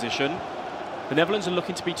in these positions. The Netherlands are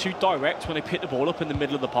looking to be too direct when they pick the ball up in the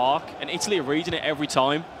middle of the park, and Italy are reading it every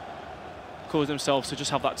time, causing themselves to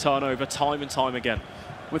just have that turnover time and time again.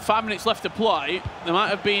 With 5 minutes left to play, there might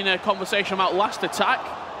have been a conversation about last attack.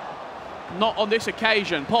 Not on this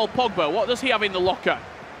occasion. Paul Pogba, what does he have in the locker?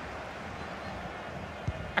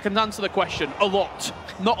 I can answer the question. A lot.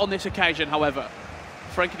 Not on this occasion, however.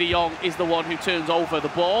 Frenkie de Jong is the one who turns over the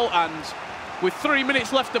ball, and with 3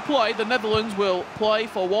 minutes left to play, the Netherlands will play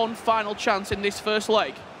for one final chance in this first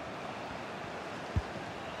leg.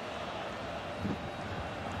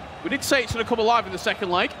 We did say it's going to come alive in the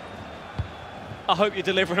second leg. I hope you're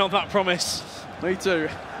delivering on that promise. Me too.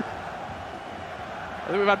 I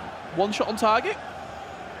think we've had one shot on target.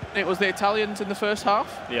 It was the Italians in the first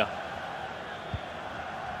half. Yeah.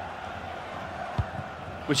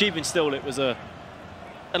 Which even still, it was a...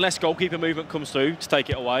 Unless goalkeeper movement comes through to take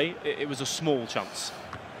it away, it was a small chance.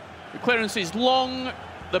 The clearance is long.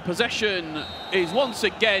 The possession is once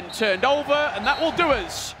again turned over, and that will do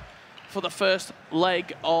us for the first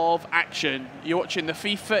leg of action. You're watching the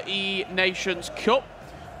FIFAe Nations Cup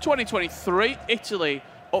 2023. Italy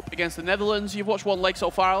up against the Netherlands. You've watched one leg so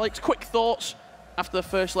far, Alex. Quick thoughts after the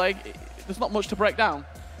first leg. There's not much to break down.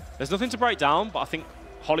 There's nothing to break down, but I think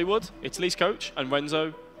Hollywood, Italy's coach, and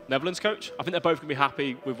Renzo, Netherlands coach, I think they're both going to be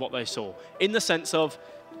happy with what they saw. In the sense of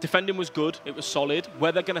defending was good, it was solid.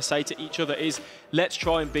 Where they're going to say to each other is, let's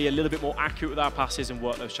try and be a little bit more accurate with our passes and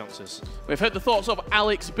work those chances. We've heard the thoughts of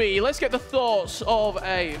Alex B. Let's get the thoughts of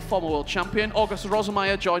a former world champion, August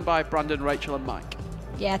Rosemeyer, joined by Brandon, Rachel and Mike.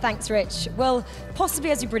 Yeah, thanks, Rich. Well,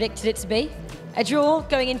 possibly as we predicted it to be. A draw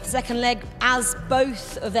going into the second leg, as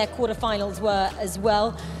both of their quarterfinals were as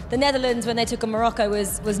well. The Netherlands, when they took on Morocco,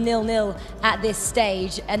 was 0-0 at this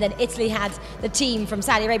stage. And then Italy had the team from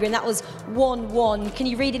Saudi Arabia, and that was 1-1. Can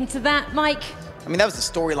you read into that, Mike? I mean, that was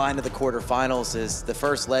the storyline of the quarterfinals. Is the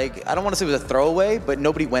first leg, I don't want to say it was a throwaway, but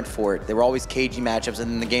nobody went for it. There were always cagey matchups,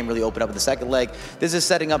 and then the game really opened up in the second leg. This is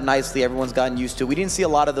setting up nicely. Everyone's gotten used to it. We didn't see a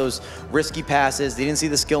lot of those risky passes. You didn't see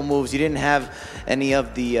the skill moves. You didn't have any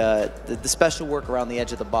of the special work around the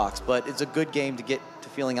edge of the box. But it's a good game to get to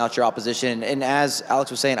feeling out your opposition. And as Alex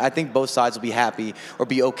was saying, I think both sides will be happy or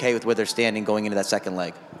be okay with where they're standing going into that second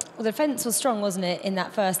leg. Well, the defence was strong, wasn't it, in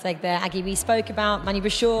that first leg there, Aggie? We spoke about Manu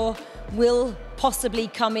Bashir will possibly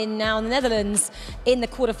come in now. And the Netherlands in the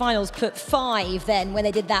quarterfinals put 5 then when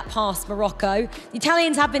they did that past Morocco. The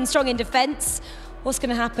Italians have been strong in defence. What's going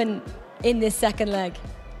to happen in this second leg?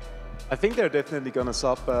 I think they're definitely going to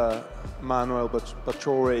sub Manuel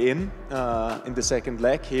Bachore in the second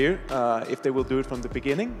leg here. If they will do it from the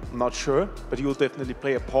beginning, I'm not sure, but he will definitely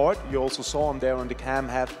play a part. You also saw him there on the cam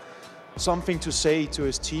have something to say to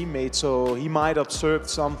his teammates, so he might observe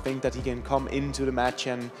something that he can come into the match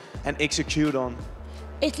and execute on.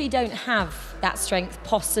 Italy don't have that strength,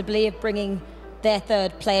 possibly, of bringing their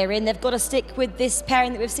third player in. They've got to stick with this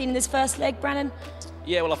pairing that we've seen in this first leg, Brandon.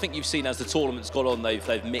 Yeah, well, I think you've seen as the tournament's gone on,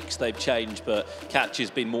 they've mixed, they've changed, but Catch has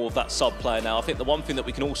been more of that sub player now. I think the one thing that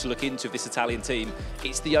we can also look into with this Italian team,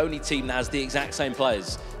 it's the only team that has the exact same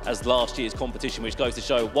players as last year's competition, which goes to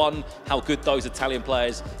show, one, how good those Italian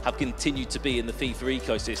players have continued to be in the FIFA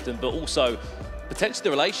ecosystem, but also potentially the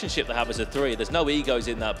relationship they have as a three. There's no egos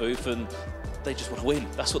in that booth, and they just want to win.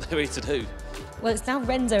 That's what they're here to do. Well, it's now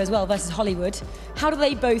Renzo as well versus Hollywood. How do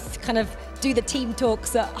they both kind of do the team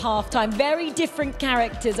talks at halftime? Very different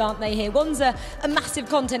characters, aren't they, here? One's a massive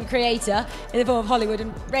content creator in the form of Hollywood,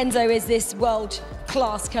 and Renzo is this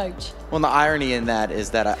world-class coach. Well, the irony in that is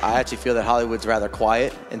that I actually feel that Hollywood's rather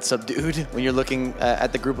quiet and subdued when you're looking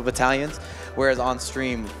at the group of Italians. Whereas on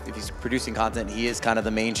stream, if he's producing content, he is kind of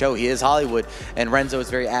the main show. He is Hollywood, and Renzo is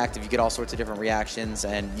very active. You get all sorts of different reactions,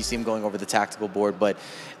 and you see him going over the tactical board. But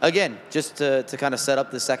again, just to kind of set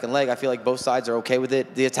up the second leg, I feel like both sides are okay with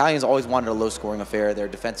it. The Italians always wanted a low-scoring affair. They're a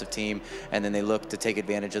defensive team, and then they look to take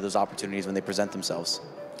advantage of those opportunities when they present themselves.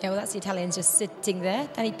 Yeah, well, that's the Italians just sitting there.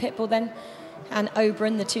 Danny Pitbull then and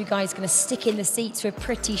Oberon, the two guys going to stick in the seats, we're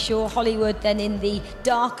pretty sure. Hollywood then in the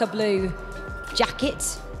darker blue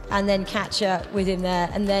jacket, and then Catcher with him there.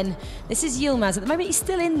 And then this is Yilmaz. At the moment, he's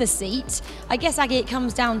still in the seat. I guess, Aggie, it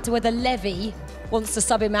comes down to whether Levy wants to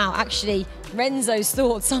sub him out. Actually, Renzo's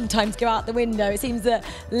thoughts sometimes go out the window. It seems that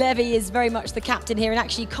Levy is very much the captain here, and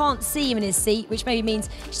actually you can't see him in his seat, which maybe means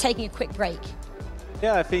he's taking a quick break.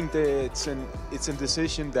 Yeah, I think that it's a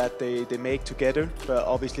decision that they make together. But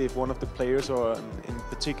obviously, if one of the players, or in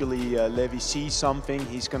particularly Levy, sees something,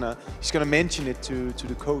 he's gonna mention it to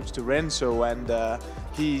the coach, to Renzo, and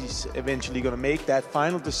he's eventually gonna make that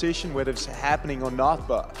final decision whether it's happening or not.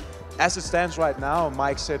 But as it stands right now,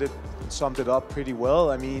 Mike summed it up pretty well.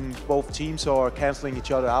 I mean, both teams are cancelling each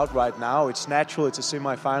other out right now. It's natural. It's a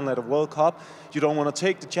semi-final at a World Cup. You don't want to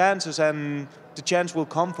take the chances, and the chance will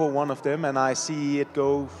come for one of them, and I see it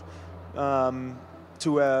go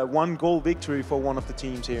to a 1-goal victory for one of the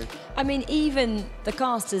teams here. I mean, even the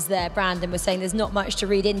casters there, Brandon, were saying there's not much to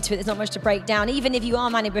read into it, there's not much to break down. Even if you are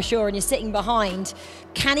Manny Bashir and you're sitting behind,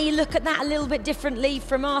 can he look at that a little bit differently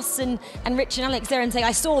from us and Rich and Alex there and say,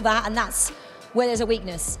 I saw that, and that's where there's a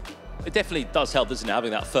weakness? It definitely does help, doesn't it, having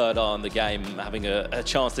that third eye on the game, having a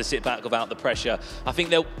chance to sit back without the pressure. I think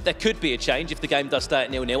there could be a change if the game does stay at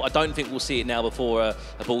 0-0. I don't think we'll see it now before a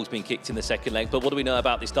ball's been kicked in the second leg. But what do we know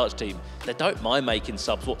about this Dutch team? They don't mind making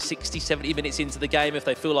subs, what, 60, 70 minutes into the game. If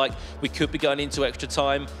they feel like we could be going into extra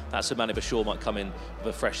time, that's when Manny Bashir might come in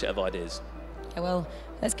with a fresh set of ideas. Yeah, well,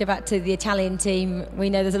 let's go back to the Italian team. We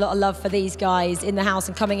know there's a lot of love for these guys in the house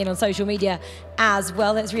and coming in on social media as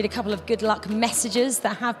well. Let's read a couple of good luck messages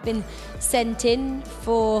that have been sent in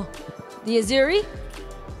for the Azzurri.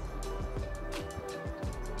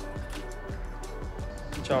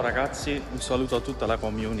 Ciao ragazzi, un saluto a tutta la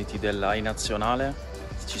community della Nazionale.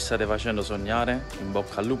 Ci state facendo sognare, in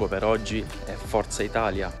bocca al lupo per oggi e forza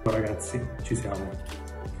Italia. Ciao ragazzi, ci siamo.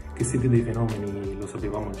 Che siete dei fenomeni lo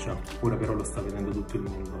sapevamo già, ora però lo sta vedendo tutto il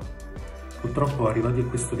mondo. Purtroppo arrivati a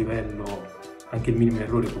questo livello anche il minimo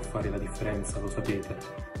errore può fare la differenza, lo sapete,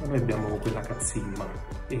 ma noi abbiamo quella cazzimma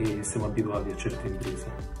e siamo abituati a certe imprese.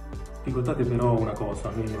 Ricordate però una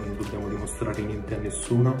cosa, noi non dobbiamo dimostrare niente a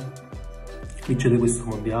nessuno, vincete questo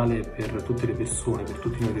mondiale per tutte le persone, per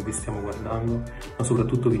tutti noi che vi stiamo guardando, ma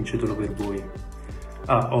soprattutto vincetelo per voi.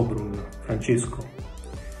 Ah, Obrun, Francesco,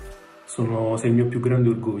 sei il mio più grande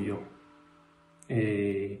orgoglio,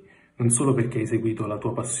 e non solo perché hai seguito la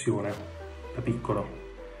tua passione da piccolo,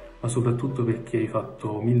 ma soprattutto perché hai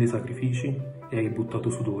fatto 1000 sacrifici e hai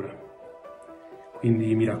buttato sudore.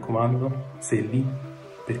 Quindi mi raccomando, sei lì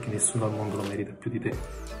perché nessuno al mondo lo merita più di te.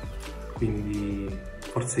 Quindi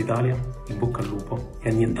forza Italia, in bocca al lupo e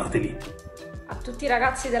annientateli. A tutti i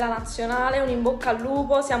ragazzi della Nazionale un in bocca al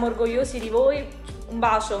lupo, siamo orgogliosi di voi, un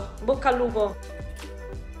bacio, in bocca al lupo.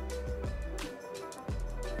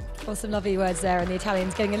 Some lovely words there, and the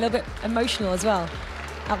Italians getting a little bit emotional as well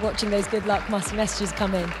at watching those good luck messages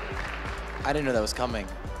come in. I didn't know that was coming.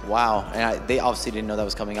 Wow, and they obviously didn't know that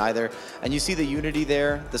was coming either. And you see the unity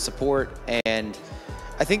there, the support, and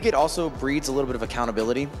I think it also breeds a little bit of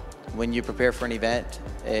accountability. When you prepare for an event,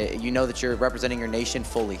 you know that you're representing your nation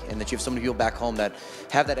fully and that you have so many people back home that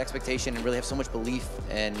have that expectation and really have so much belief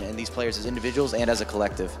in these players as individuals and as a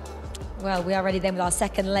collective. Well, we are ready then with our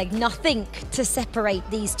second leg. Nothing to separate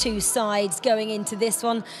these two sides going into this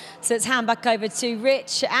one. So let's hand back over to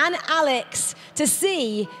Rich and Alex to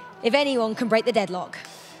see if anyone can break the deadlock.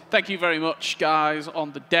 Thank you very much, guys,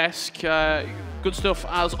 on the desk. Good stuff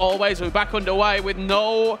as always. We're back underway with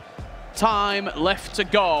no time left to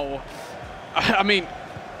go. I mean,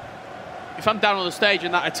 if I'm down on the stage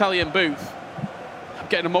in that Italian booth, I'm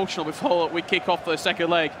getting emotional before we kick off the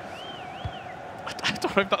second leg. I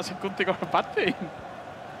don't know if that's a good thing or a bad thing.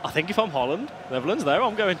 I think if I'm Holland, Netherlands, there,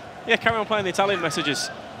 I'm going, yeah, carry on playing the Italian messages.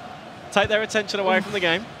 Take their attention away from the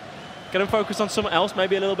game. Get them focused on something else,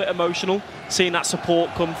 maybe a little bit emotional, seeing that support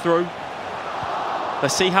come through.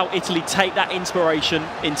 Let's see how Italy take that inspiration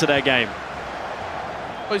into their game.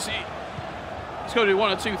 Well, it's got to do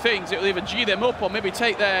one or two things. It'll either G them up or maybe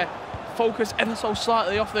take their focus ever so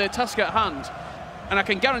slightly off their task at hand. And I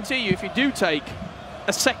can guarantee you, if you do take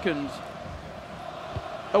a second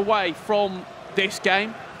away from this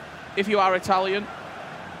game, if you are Italian,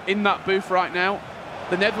 in that booth right now,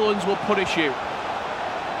 the Netherlands will punish you.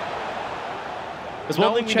 There's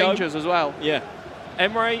no one thing changes as well. Yeah.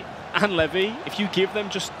 Emre and Levy, if you give them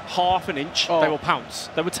just half an inch, they will pounce.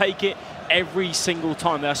 They will take it every single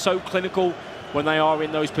time. They're so clinical when they are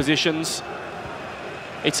in those positions.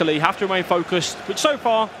 Italy have to remain focused, which so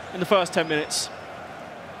far, in the first 10 minutes,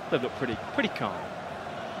 they've looked pretty calm.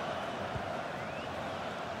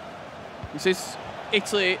 This is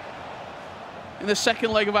Italy in the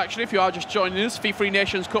second leg of action. If you are just joining us, FIFAe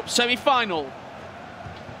Nations Cup semi-final.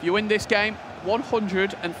 If you win this game,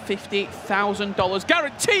 $150,000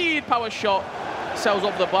 guaranteed. Power shot sails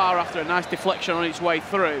off the bar after a nice deflection on its way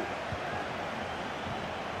through.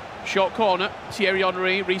 Short corner, Thierry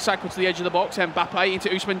Henry recycled to the edge of the box. Mbappe into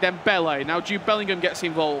Ousmane Dembele. Now Jude Bellingham gets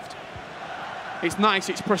involved. It's nice,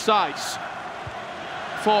 it's precise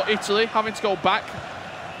for Italy, having to go back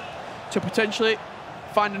to potentially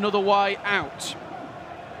find another way out.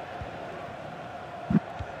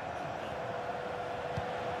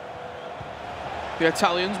 The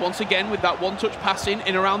Italians, once again, with that one-touch passing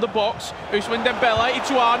in around the box. Ousmane Dembele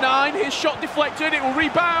into R9. His shot deflected. It will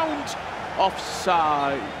rebound.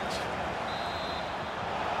 Offside.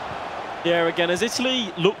 Yeah, again, as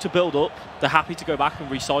Italy look to build up, they're happy to go back and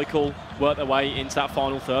recycle, work their way into that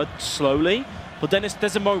final third slowly. But then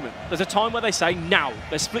there's a moment, there's a time where they say, now,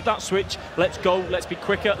 let's flip that switch, let's go, let's be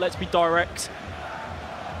quicker, let's be direct.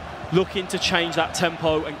 Looking to change that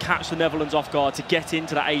tempo and catch the Netherlands off guard to get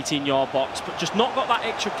into that 18-yard box, but just not got that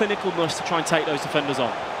extra clinicalness to try and take those defenders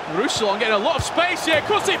on. Roussillon getting a lot of space here,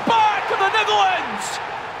 cuts it back, and the Netherlands!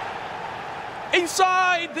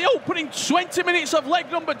 Inside the opening 20 minutes of leg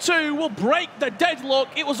number 2 will break the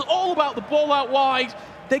deadlock. It was all about the ball out wide.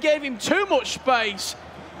 They gave him too much space.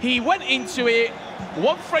 He went into it,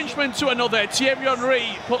 one Frenchman to another. Thierry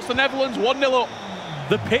Henry puts the Netherlands 1-0 up.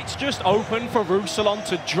 The pitch just opened for Roussillon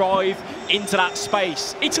to drive into that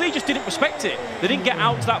space. Italy just didn't respect it. They didn't get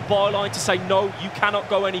out to that byline to say, no, you cannot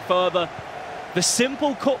go any further. The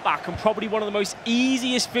simple cutback and probably one of the most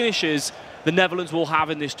easiest finishes the Netherlands will have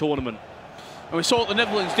in this tournament. And we saw what the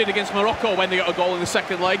Netherlands did against Morocco when they got a goal in the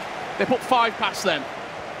second leg. They put 5 past them.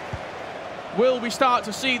 Will we start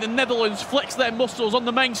to see the Netherlands flex their muscles on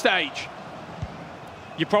the main stage?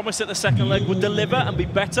 You promised that the second leg would deliver and be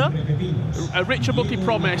better? A Richard Buckley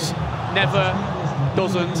promise never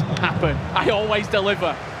doesn't happen. I always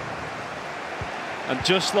deliver. And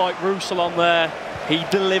just like Roussillon there, he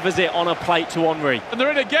delivers it on a plate to Henry. And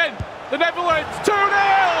they're in again. The Netherlands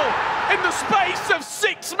 2-0 in the space of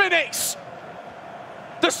 6 minutes.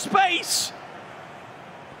 The space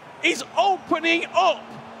is opening up.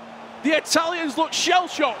 The Italians look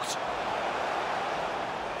shell-shocked.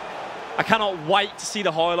 I cannot wait to see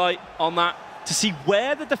the highlight on that, to see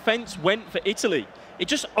where the defence went for Italy. It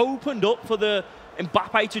just opened up for the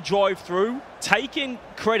Mbappe to drive through, taking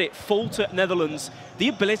credit full to Netherlands. The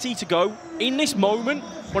ability to go in this moment,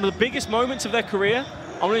 one of the biggest moments of their career.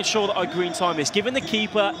 I'm going to ensure that I green time this, giving the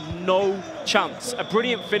keeper no chance. A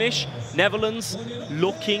brilliant finish. Netherlands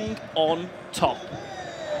looking on top.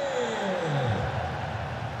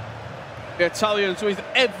 The Italians with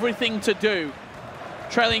everything to do.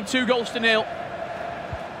 Trailing 2-0.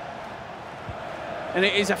 And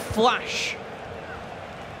it is a flash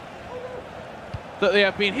that they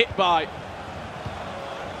have been hit by.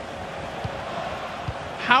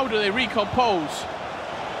 How do they recompose?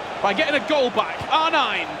 By getting a goal back.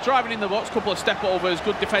 R9 driving in the box, couple of step overs,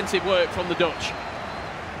 good defensive work from the Dutch.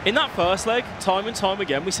 In that first leg, time and time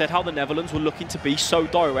again, we said how the Netherlands were looking to be so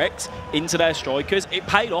direct into their strikers. It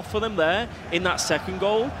paid off for them there in that second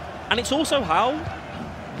goal. And it's also how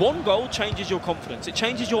one goal changes your confidence. It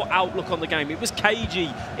changes your outlook on the game. It was cagey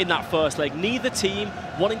in that first leg. Neither team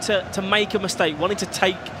wanting to make a mistake, wanting to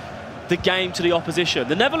take the game to the opposition.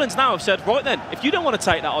 The Netherlands now have said, right then, if you don't want to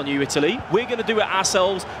take that on you, Italy, we're going to do it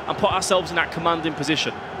ourselves and put ourselves in that commanding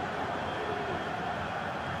position.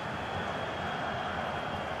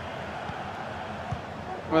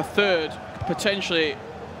 A third, potentially,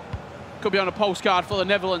 could be on a postcard for the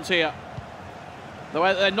Netherlands here. The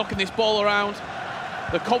way that they're knocking this ball around,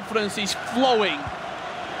 the confidence is flowing.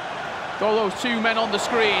 All those 2 men on the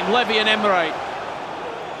screen, Levy and Emre.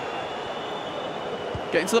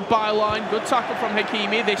 Getting to the byline, good tackle from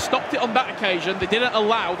Hakimi. They stopped it on that occasion. They didn't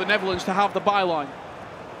allow the Netherlands to have the byline.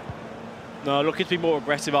 No, looking to be more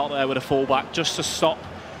aggressive out there with a fullback, just to stop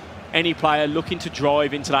any player looking to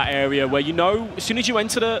drive into that area where, you know, as soon as you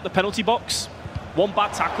enter the penalty box, one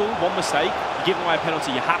bad tackle, one mistake, you're giving away a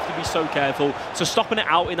penalty. You have to be so careful. So stopping it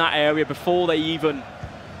out in that area before they even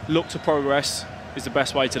look to progress is the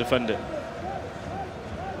best way to defend it.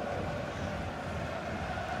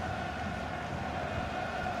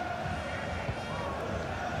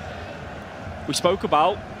 We spoke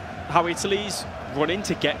about how Italy's running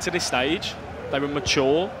to get to this stage. They were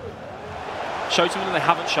mature. Showed something they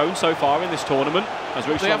haven't shown so far in this tournament as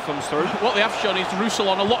Roussillon comes through. What they have shown is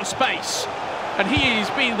Roussillon a lot of space. And he is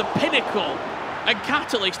being the pinnacle and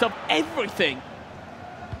catalyst of everything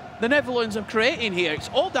the Netherlands are creating here. It's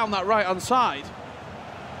all down that right-hand side.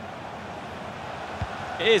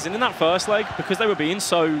 It is, and in that first leg, because they were being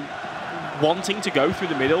so wanting to go through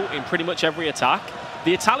the middle in pretty much every attack,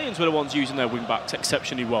 the Italians were the ones using their wing-backs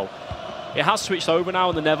exceptionally well. It has switched over now,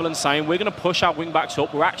 and the Netherlands saying, we're going to push our wing-backs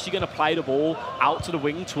up. We're actually going to play the ball out to the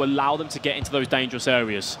wing to allow them to get into those dangerous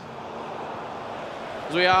areas.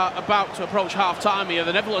 As we are about to approach half-time here,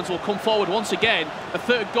 the Netherlands will come forward once again. A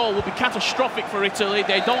third goal will be catastrophic for Italy.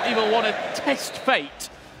 They don't even want to test fate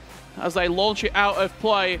as they launch it out of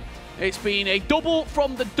play. It's been a double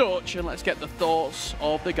from the Dutch, and let's get the thoughts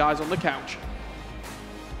of the guys on the couch.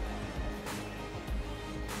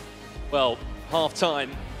 Well,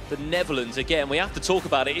 half-time, the Netherlands, again, we have to talk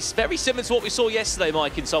about it. It's very similar to what we saw yesterday,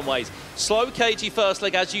 Mike, in some ways. Slow, cagey first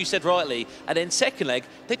leg, as you said rightly, and then second leg,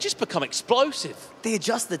 they just become explosive. They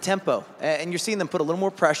adjust the tempo, and you're seeing them put a little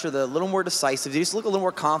more pressure, a little more decisive. They just look a little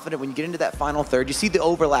more confident when you get into that final third. You see the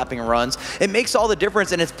overlapping runs. It makes all the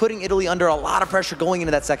difference, and it's putting Italy under a lot of pressure going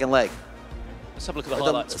into that second leg. Let's have a look at the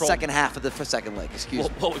highlights. The second half of the second leg, excuse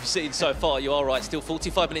me. What we've seen so far, you are right, still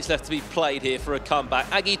 45 minutes left to be played here for a comeback.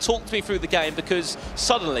 Aggie, talk to me through the game, because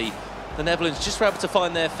suddenly the Netherlands just were able to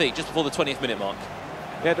find their feet just before the 20th minute mark.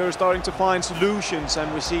 Yeah, they're starting to find solutions,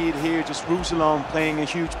 and we see it here, just Ruslan playing a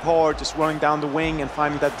huge part, just running down the wing and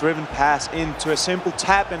finding that driven pass into a simple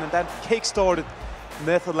tap-in, and that kick-started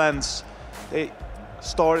Netherlands. They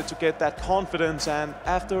started to get that confidence, and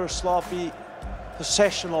after a sloppy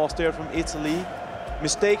possession loss there from Italy,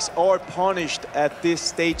 mistakes are punished at this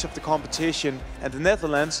stage of the competition, and the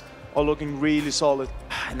Netherlands are looking really solid.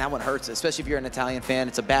 And that one hurts, especially if you're an Italian fan.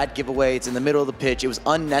 It's a bad giveaway. It's in the middle of the pitch. It was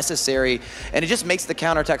unnecessary, and it just makes the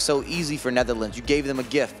counterattack so easy for Netherlands. You gave them a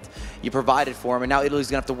gift. You provided for them, and now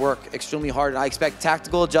Italy's going to have to work extremely hard. And I expect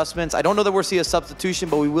tactical adjustments. I don't know that we'll see a substitution,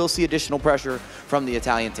 but we will see additional pressure from the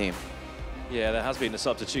Italian team. Yeah, there has been a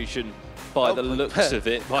substitution by the looks of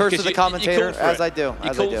it. Curse of the commentator, as I do.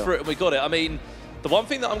 You called for it, and we got it. I mean, the one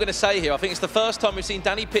thing that I'm going to say here, I think it's the first time we've seen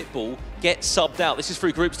Danny Pitbull get subbed out. This is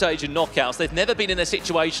through group stage and knockouts. They've never been in a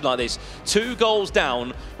situation like this. 2 goals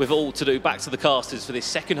down with all to do. Back to the casters for this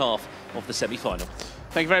second half of the semi-final.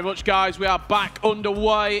 Thank you very much, guys. We are back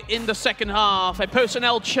underway in the second half. A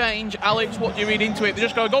personnel change. Alex, what do you read into it? They're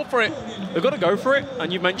just going to go for it. They've got to go for it,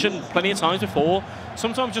 and you've mentioned plenty of times before,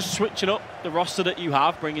 sometimes just switching up the roster that you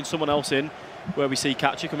have, bringing someone else in, where we see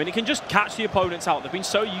Katja come in. It can just catch the opponents out. They've been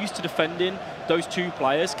so used to defending those 2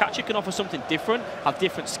 players. Katja can offer something different, have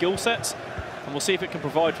different skill sets, and we'll see if it can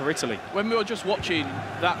provide for Italy. When we were just watching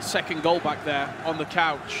that second goal back there on the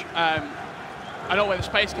couch, I know where the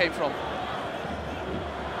space came from.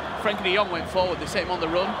 Frankie de Jong went forward, they set him on the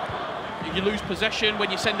run. You lose possession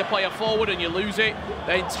when you send a player forward and you lose it.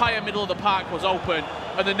 The entire middle of the park was open,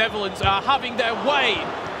 and the Netherlands are having their way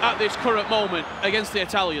at this current moment against the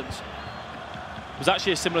Italians. It was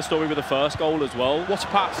actually a similar story with the first goal as well. What a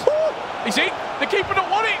pass. Is it? The keeper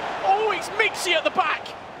don't want it. Oh, it's Mixie at the back.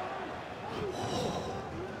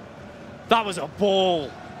 That was a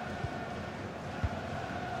ball.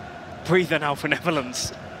 Breather now for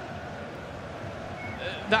Netherlands.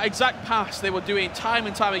 That exact pass they were doing time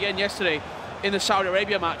and time again yesterday in the Saudi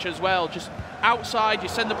Arabia match as well. Just outside, you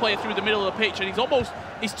send the player through the middle of the pitch, and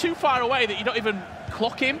he's too far away that you don't even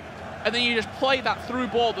clock him, and then you just play that through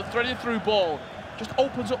ball, the threaded through ball, just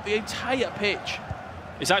opens up the entire pitch.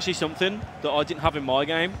 It's actually something that I didn't have in my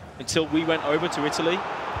game until we went over to Italy,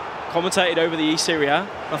 commentated over the Serie A.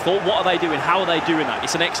 I thought, what are they doing? How are they doing that?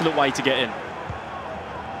 It's an excellent way to get in.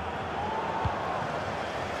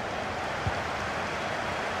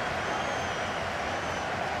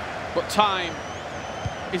 But time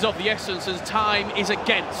is of the essence, as time is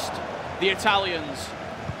against the Italians.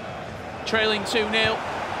 Trailing 2-0.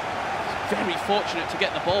 Very fortunate to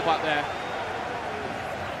get the ball back there.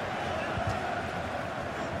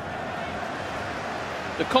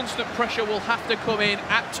 The constant pressure will have to come in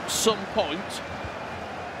at some point.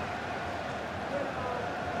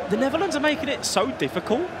 The Netherlands are making it so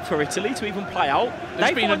difficult for Italy to even play out.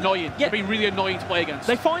 They've been annoying. They've been really annoying to play against.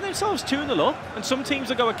 They find themselves 2-0 up, and some teams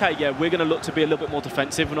will go, okay, yeah, we're going to look to be a little bit more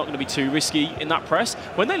defensive. We're not going to be too risky in that press.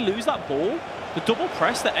 When they lose that ball, the double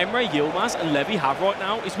press that Emre Yilmaz and Levy have right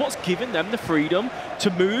now is what's giving them the freedom to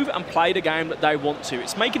move and play the game that they want to.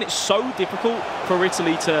 It's making it so difficult for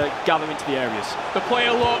Italy to gather into the areas. The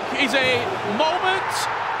player look is a moment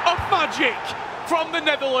of magic from the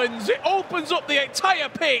Netherlands. It opens up the entire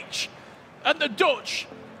pitch, and the Dutch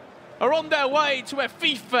are on their way to a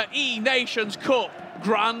FIFAe Nations Cup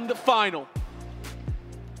Grand Final.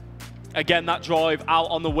 Again, that drive out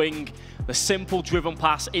on the wing, the simple driven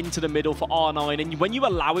pass into the middle for R9, and when you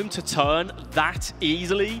allow him to turn that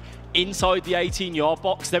easily inside the 18-yard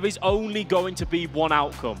box, there is only going to be one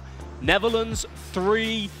outcome. Netherlands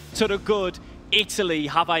 3 to the good. Italy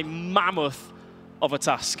have a mammoth of a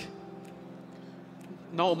task.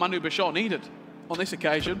 No Manu Bachar needed on this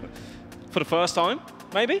occasion. For the first time,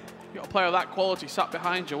 maybe? You've got a player of that quality sat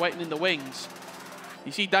behind you, waiting in the wings.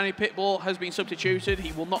 You see Danny Pitbull has been substituted.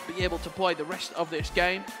 He will not be able to play the rest of this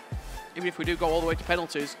game. Even if we do go all the way to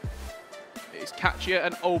penalties, it's Katja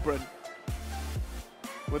and Obrun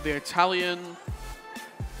with the Italian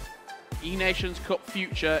E-Nations Cup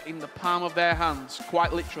future in the palm of their hands,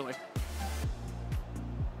 quite literally.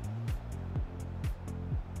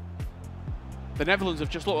 The Netherlands have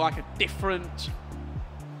just looked like a different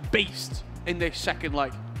beast in this second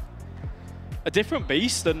leg. a different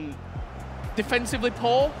beast. And defensively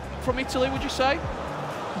poor from Italy, would you say?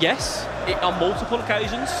 Yes, on multiple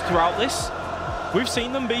occasions throughout this. We've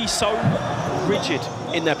seen them be so rigid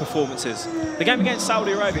in their performances. The game against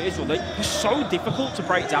Saudi Arabia, Israel, they were so difficult to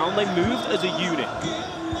break down. They moved as a unit.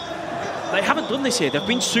 They haven't done this here. They've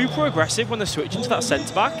been super aggressive when they're switching to that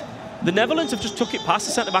centre-back. The Netherlands have just took it past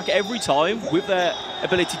the centre-back every time with their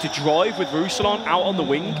ability to drive with Ruslan out on the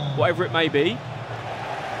wing, whatever it may be.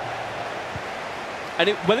 And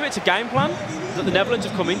whether it's a game plan that the Netherlands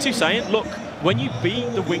have come into saying, look, when you beat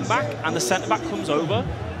the wing-back and the centre-back comes over,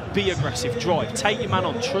 be aggressive, drive, take your man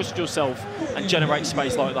on, trust yourself, and generate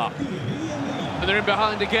space like that. And they're in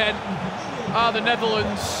behind again. The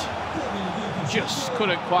Netherlands just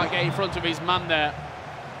couldn't quite get in front of his man there.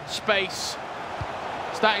 Space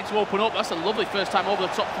starting to open up. That's a lovely first time over the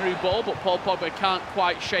top through ball, but Paul Pogba can't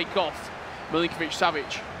quite shake off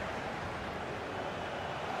Milinkovic-Savic.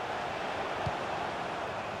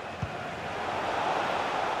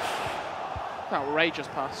 Outrageous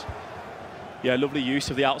pass. Yeah, lovely use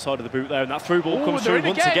of the outside of the boot there, and that through ball comes through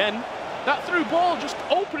once again. That through ball just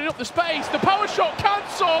opening up the space. The power shot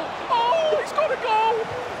cancel. Oh, he's got to go.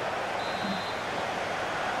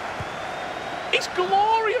 It's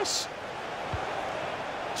glorious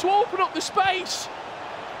to open up the space,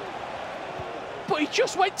 but he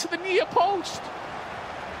just went to the near post,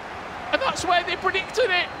 and that's where they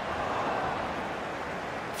predicted it.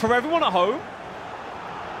 For everyone at home,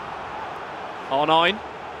 R9,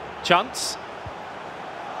 chance.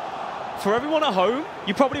 For everyone at home,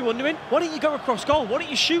 you're probably wondering, why don't you go across goal? Why don't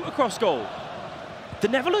you shoot across goal? The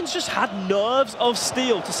Netherlands just had nerves of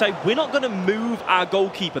steel to say, we're not going to move our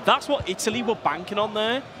goalkeeper. That's what Italy were banking on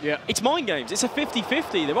there. Yeah. It's mind games. It's a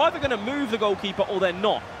 50-50. They're either going to move the goalkeeper or they're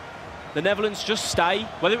not. The Netherlands just stay.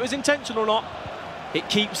 Whether it was intentional or not, it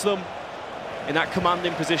keeps them in that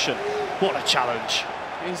commanding position. What a challenge.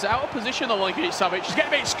 He's out of position, though, Milinkovic-Savic. He's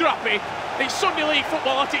getting a bit scrappy. It's Sunday League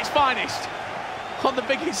football at its finest on the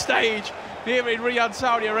biggest stage here in Riyadh,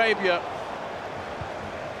 Saudi Arabia.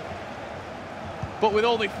 But with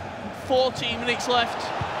only 14 minutes left,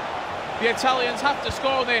 the Italians have to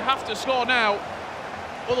score, and they have to score now.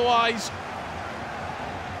 Otherwise,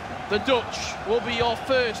 the Dutch will be your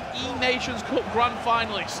first Nations Cup Grand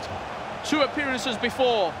Finalist. 2 appearances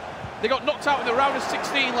before. They got knocked out in the round of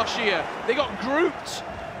 16 last year. They got grouped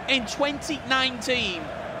in 2019.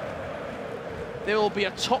 There will be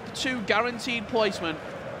a top 2 guaranteed placement,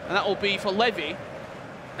 and that will be for Levy,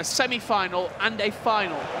 a semi-final and a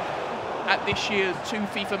final at this year's 2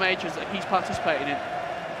 FIFA majors that he's participating in.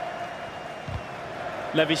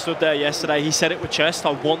 Levy stood there yesterday. He said it with chest.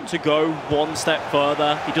 I want to go one step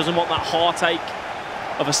further. He doesn't want that heartache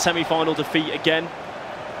of a semi-final defeat again.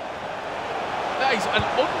 That is an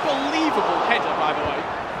unbelievable header, by the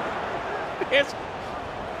way. It's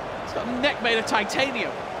got a neck made of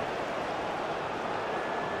titanium.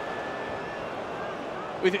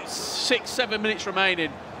 With 6-7 minutes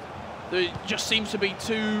remaining, there just seems to be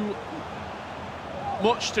too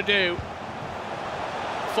much to do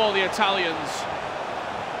for the Italians.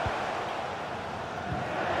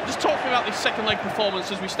 Just talking about this second leg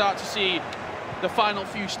performance as we start to see the final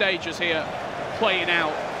few stages here playing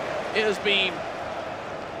out. It has been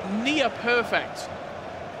near perfect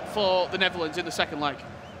for the Netherlands in the second leg.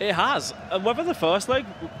 It has. And whether the first leg,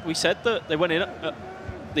 we said that they went in at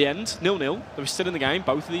the end, 0-0. They were still in the game,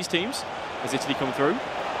 both of these teams, as Italy come through.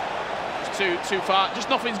 It's too far. Just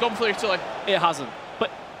nothing's gone for Italy. It hasn't. But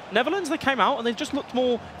Netherlands, they came out and they've just looked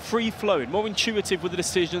more free-flowing, more intuitive with the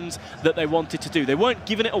decisions that they wanted to do. They weren't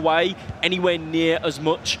giving it away anywhere near as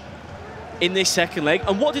much in this second leg.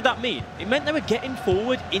 And what did that mean? It meant they were getting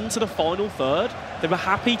forward into the final third. They were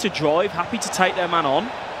happy to drive, happy to take their man on.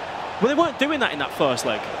 Well, they weren't doing that in that first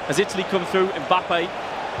leg. As Italy come through, Mbappe,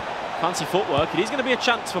 fancy footwork. It is going to be a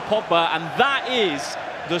chance for Pogba, and that is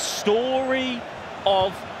the story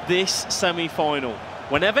of this semi-final.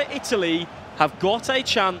 Whenever Italy have got a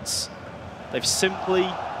chance, they've simply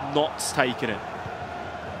not taken it.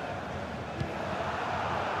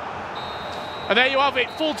 And there you have it,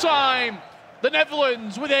 full time. The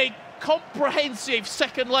Netherlands with a comprehensive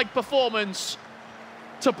second leg performance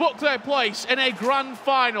to book their place in a grand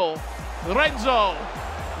final. Renzo,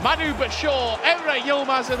 Manu Bashir, Emre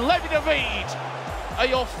Yilmaz and Levi David are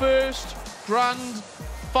your first grand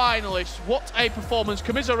finalists. What a performance.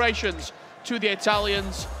 Commiserations to the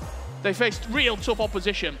Italians. They faced real tough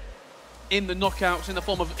opposition in the knockouts in the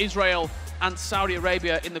form of Israel and Saudi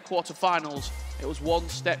Arabia in the quarterfinals. It was one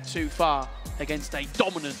step too far against a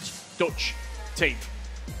dominant Dutch team.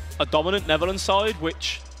 A dominant Netherlands side,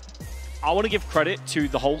 which I want to give credit to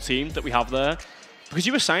the whole team that we have there. Because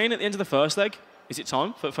you were saying at the end of the first leg, is it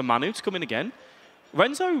time for Manu to come in again?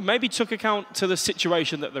 Renzo maybe took account to the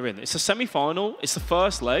situation that they're in. It's a semi-final, it's the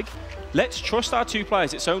first leg. Let's trust our two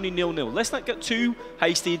players, it's only 0-0. Let's not get too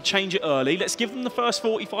hasty, change it early. Let's give them the first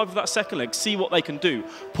 45 of that second leg, see what they can do.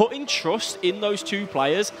 Putting trust in those two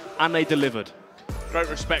players, and they delivered. Great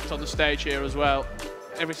respect on the stage here as well.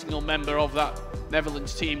 Every single member of that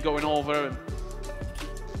Netherlands team going over and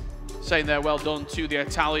saying they're well done to the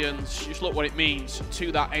Italians. Just look what it means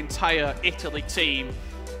to that entire Italy team.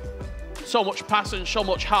 So much passion, so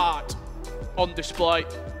much heart on display.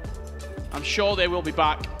 I'm sure they will be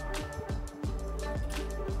back.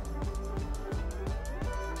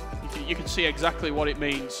 You can see exactly what it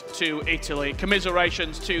means to Italy.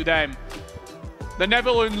 Commiserations to them. The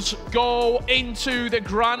Netherlands go into the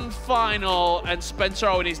grand final, and Spencer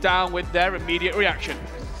Owen is down with their immediate reaction.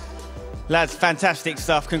 Lads, fantastic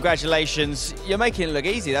stuff. Congratulations. You're making it look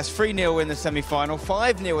easy. That's 3-0 in the semi-final,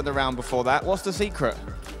 5-0 in the round before that. What's the secret?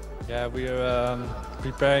 Yeah, we are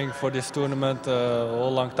preparing for this tournament a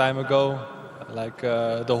whole long time ago. Like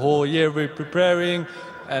the whole year we're preparing,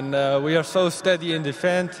 and we are so steady in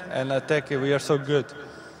defense and attack. We are so good.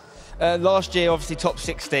 Last year, obviously top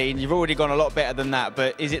 16. You've already gone a lot better than that,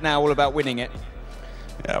 but is it now all about winning it?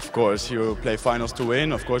 Yeah, of course, you play finals to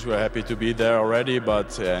win. Of course, we're happy to be there already,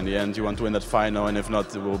 but in the end, you want to win that final, and if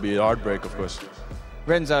not, it will be a heartbreak, of course.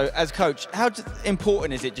 Renzo, as coach, how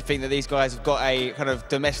important is it, do you think, that these guys have got a kind of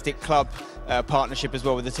domestic club partnership as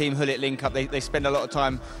well with the Team Hullet link up? They spend a lot of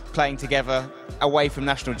time playing together away from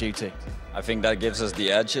national duty. I think that gives us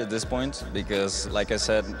the edge at this point because, like I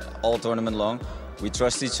said, all tournament long, we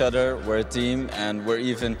trust each other, we're a team, and we're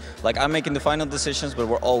even, like, I'm making the final decisions, but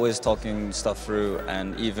we're always talking stuff through.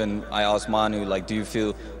 And even I asked Manu, like, do you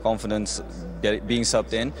feel confident being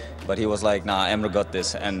subbed in? But he was like, nah, Emre got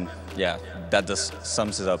this. And yeah, that just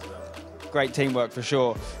sums it up. Great teamwork for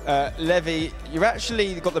sure. Levi, you've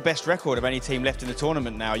actually got the best record of any team left in the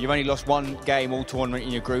tournament now. You've only lost one game all tournament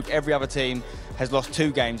in your group. Every other team has lost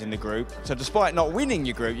 2 games in the group. So despite not winning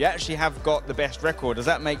your group, you actually have got the best record. Does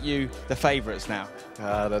that make you the favourites now?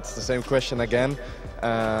 That's the same question again.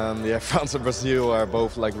 Yeah, France and Brazil are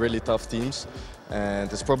both like really tough teams.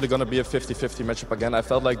 And it's probably going to be a 50-50 matchup again. I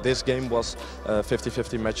felt like this game was a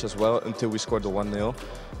 50-50 match as well until we scored the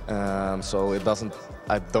 1-0. So it doesn't,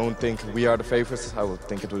 I don't think we are the favourites. I would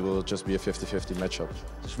think it will just be a 50-50 matchup.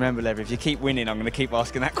 Just remember, Levi, if you keep winning, I'm going to keep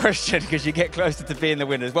asking that question because you get closer to being the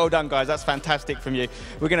winners. Well done, guys. That's fantastic from you.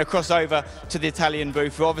 We're going to cross over to the Italian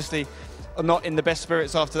booth, who obviously are not in the best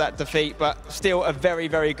spirits after that defeat, but still a very,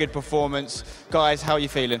 very good performance. Guys, how are you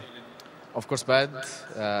feeling? Of course bad.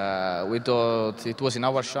 We thought it was in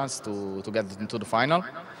our chance to get into the final.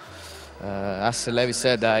 As Levi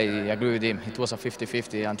said, I agree with him. It was a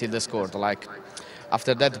 50-50 until they scored. Like,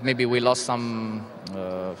 after that, maybe we lost some,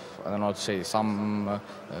 I don't know how to say, some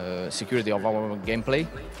security of our gameplay.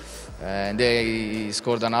 And they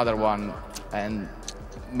scored another one. And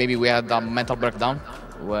maybe we had a mental breakdown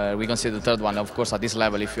where we conceded the third one. Of course, at this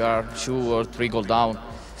level, if you are 2 or 3 goals down,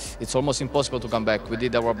 it's almost impossible to come back. We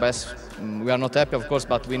did our best. We are not happy, of course,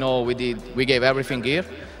 but we know we gave everything here.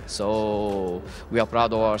 So we are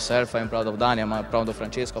proud of ourselves. I'm proud of Dani. I'm proud of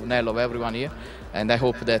Francesco, of Nello, of everyone here. And I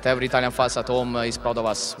hope that every Italian fans at home is proud of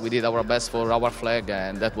us. We did our best for our flag,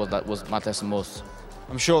 and that was matters the most.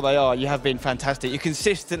 I'm sure they are. You have been fantastic. You're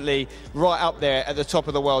consistently right up there at the top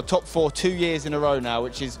of the world. Top 4 2 years in a row now,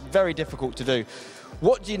 which is very difficult to do.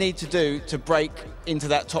 What do you need to do to break into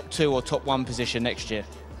that top 2 or top 1 position next year?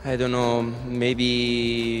 I don't know,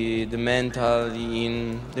 maybe the mentality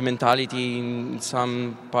in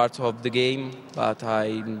some parts of the game, but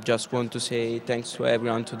I just want to say thanks to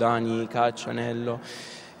everyone, to Dani, Caccia, Anello,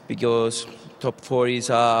 because top 4 is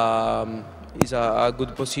a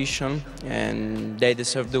good position and they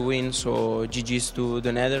deserve the win, so GG's to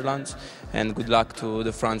the Netherlands and good luck to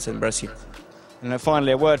the France and Brazil. And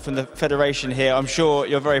finally, a word from the Federation here. I'm sure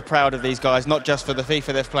you're very proud of these guys, not just for the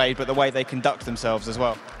FIFA they've played, but the way they conduct themselves as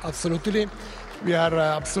well. Absolutely. We are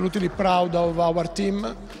absolutely proud of our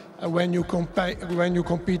team. When you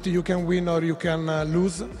compete, you can win or you can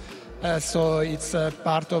lose. So it's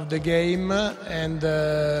part of the game. And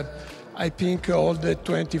I think all the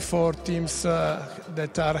 24 teams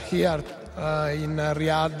that are here in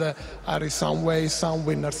Riyadh are in some way some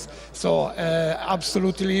winners. So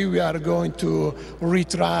absolutely we are going to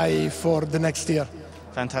retry for the next year.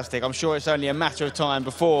 Fantastic. I'm sure it's only a matter of time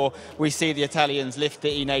before we see the Italians lift the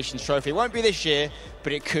E-Nations trophy. It won't be this year,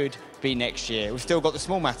 but it could be next year. We've still got the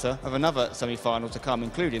small matter of another semi-final to come,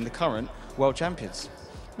 including the current world champions.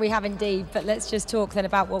 We have indeed, but let's just talk then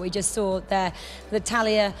about what we just saw there.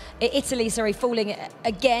 Italy, falling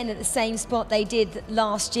again at the same spot they did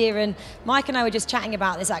last year. And Mike and I were just chatting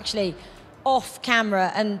about this actually off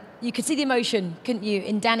camera, and you could see the emotion, couldn't you,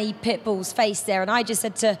 in Danny Pitbull's face there. And I just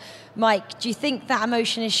said to Mike, do you think that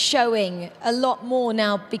emotion is showing a lot more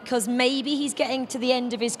now because maybe he's getting to the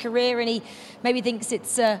end of his career and he maybe thinks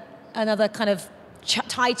it's another kind of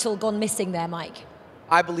title gone missing there, Mike?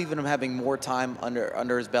 I believe in him having more time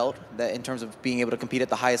under his belt that in terms of being able to compete at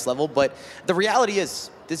the highest level. But the reality is,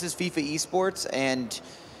 this is FIFA esports, and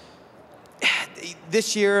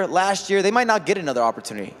this year, last year, they might not get another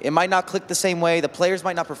opportunity. It might not click the same way. The players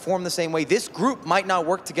might not perform the same way. This group might not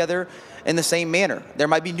work together in the same manner. There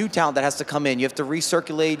might be new talent that has to come in. You have to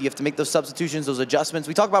recirculate. You have to make those substitutions, those adjustments.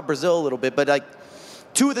 We talk about Brazil a little bit, but like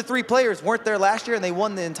 2 of the 3 players weren't there last year, and they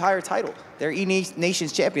won the entire title. They're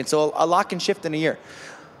Nations Champion, so a lot can shift in a year.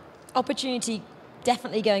 Opportunity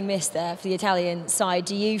definitely going missed there for the Italian side.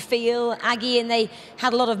 Do you feel, Aggie, and they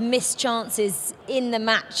had a lot of missed chances in the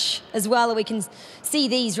match as well? We can see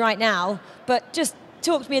these right now, but just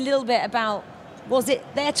talk to me a little bit about, was it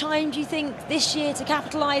their time, do you think, this year to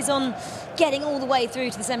capitalise on getting all the way through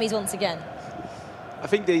to the semis once again? I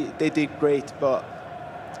think they did great, but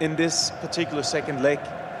in this particular second leg,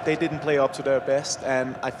 they didn't play up to their best,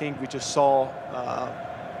 and I think we just saw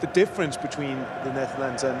the difference between the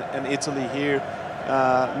Netherlands and Italy here.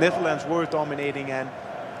 Netherlands were dominating, and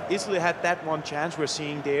Italy had that one chance we're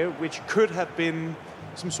seeing there, which could have been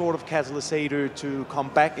some sort of catalysator to come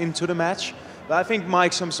back into the match. But I think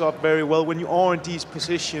Mike sums up very well. When you are in these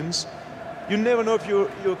positions, you never know if you're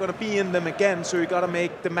going to be in them again, so you got to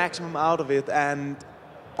make the maximum out of it. And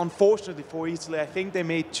unfortunately for Italy, I think they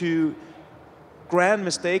made 2 grand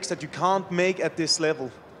mistakes that you can't make at this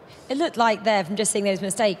level. It looked like there, from just seeing those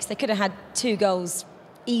mistakes, they could have had 2 goals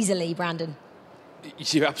easily, Brandon.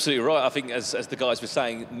 You're absolutely right. I think, as the guys were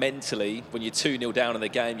saying, mentally, when you're 2-0 down in the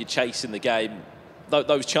game, you're chasing the game,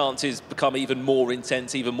 those chances become even more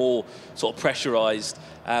intense, even more sort of pressurised.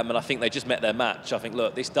 And I think they just met their match. I think,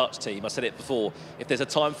 look, this Dutch team, I said it before, if there's a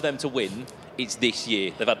time for them to win, it's this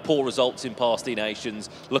year. They've had poor results in past Nations.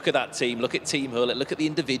 Look at that team. Look at Team Hullet. Look at the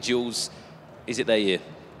individuals. Is it their year?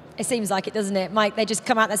 It seems like it, doesn't it, Mike? They just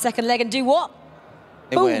come out in the second leg and do what?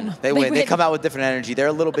 They win. They win. They come out with different energy. They're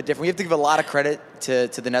a little bit different. We have to give a lot of credit to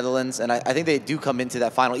the Netherlands, and I think they do come into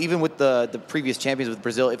that final, even with the previous champions with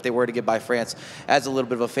Brazil, if they were to get by France, as a little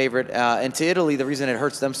bit of a favorite. And to Italy, the reason it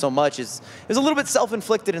hurts them so much is it was a little bit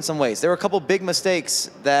self-inflicted in some ways. There were a couple big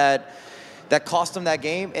mistakes that cost them that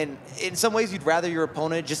game, and in some ways you'd rather your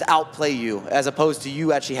opponent just outplay you as opposed to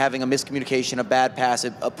you actually having a miscommunication, a bad pass,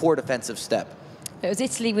 a poor defensive step. It was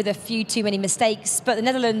Italy with a few too many mistakes, but the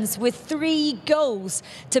Netherlands with 3 goals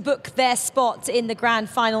to book their spot in the grand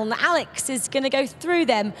final. And Alex is going to go through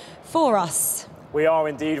them for us. We are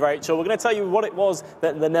indeed, Rachel. We're going to tell you what it was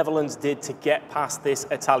that the Netherlands did to get past this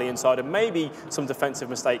Italian side, and maybe some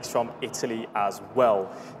defensive mistakes from Italy as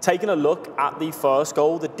well. Taking a look at the first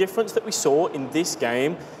goal, the difference that we saw in this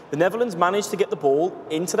game, the Netherlands managed to get the ball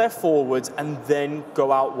into their forwards and then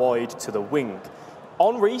go out wide to the wing.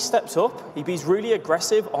 Henry steps up, he's really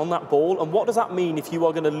aggressive on that ball, and what does that mean if you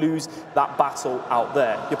are going to lose that battle out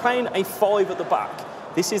there? You're playing a 5 at the back.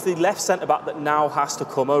 This is the left centre-back that now has to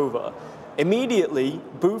come over. Immediately,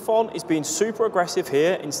 Buffon is being super aggressive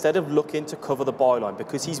here instead of looking to cover the byline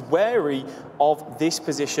because he's wary of this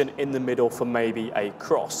position in the middle for maybe a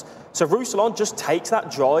cross. So Roussillon just takes that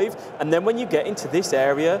drive, and then when you get into this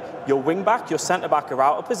area, your wing-back, your centre-back are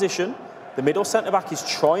out of position. The middle centre-back is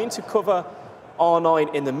trying to cover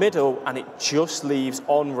R9 in the middle, and it just leaves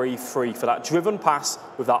Henry free for that driven pass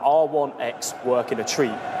with that R1X working a treat.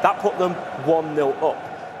 That put them 1-0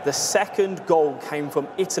 up. The second goal came from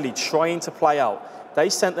Italy trying to play out. They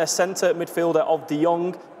sent their centre midfielder of De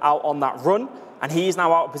Jong out on that run, and he is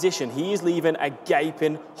now out of position. He is leaving a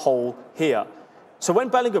gaping hole here. So when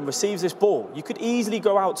Bellingham receives this ball, you could easily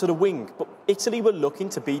go out to the wing, but Italy were looking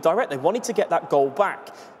to be direct. They wanted to get that goal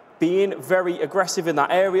back. Being very aggressive in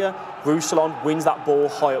that area, Roussillon wins that ball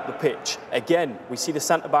high up the pitch. Again, we see the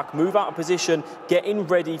centre-back move out of position, getting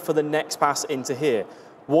ready for the next pass into here.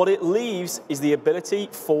 What it leaves is the ability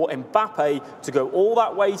for Mbappe to go all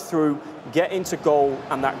that way through, get into goal,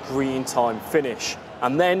 and that green time finish.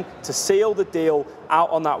 And then to seal the deal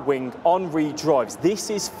out on that wing, Henry drives.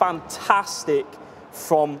 This is fantastic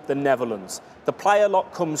from the Netherlands. The player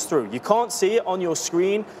lock comes through. You can't see it on your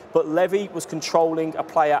screen, but Levy was controlling a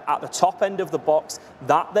player at the top end of the box.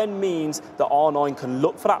 That then means that R9 can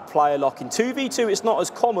look for that player lock. In 2v2, it's not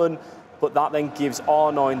as common, but that then gives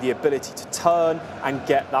R9 the ability to turn and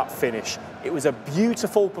get that finish. It was a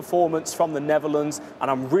beautiful performance from the Netherlands, and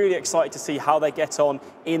I'm really excited to see how they get on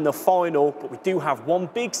in the final. But we do have one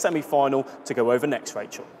big semi-final to go over next,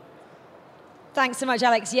 Rachel. Thanks so much,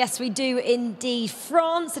 Alex. Yes, we do indeed.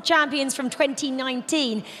 France, the champions from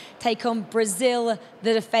 2019, take on Brazil,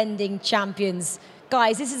 the defending champions.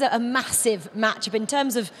 Guys, this is a massive matchup in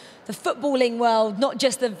terms of the footballing world, not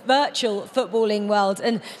just the virtual footballing world.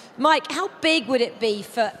 And Mike, how big would it be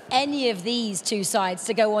for any of these two sides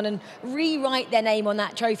to go on and rewrite their name on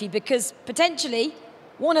that trophy? Because potentially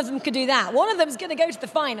one of them could do that. One of them is going to go to the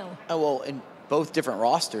final. Oh, well, and both different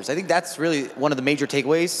rosters. I think that's really one of the major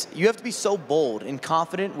takeaways. You have to be so bold and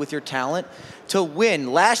confident with your talent to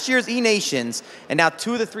win last year's E-Nations, and now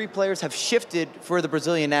 2 of the 3 players have shifted for the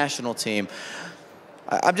Brazilian national team.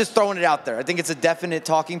 I'm just throwing it out there. I think it's a definite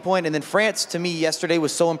talking point. And then France, to me, yesterday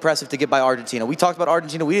was so impressive to get by Argentina. We talked about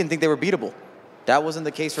Argentina. We didn't think they were beatable. That wasn't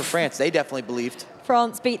the case for France. They definitely believed.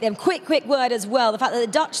 France beat them. Quick word as well. The fact that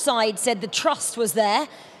the Dutch side said the trust was there.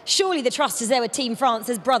 Surely the trust is there with Team France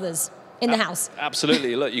as brothers in the house.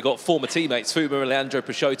 Absolutely. Look, you've got former teammates. Fuma and Leandro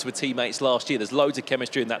Peixoto were teammates last year. There's loads of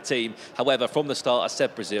chemistry in that team. However, from the start, I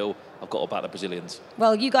said Brazil. I've got about the Brazilians.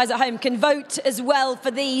 Well, you guys at home can vote as well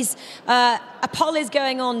for these. A poll is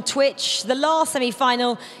going on Twitch. The last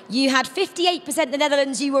semi-final, you had 58% the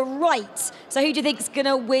Netherlands. You were right. So who do you think is going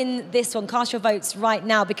to win this one? Cast your votes right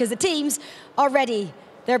now because the teams are ready.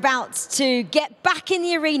 They're about to get back in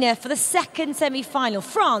the arena for the second semi-final.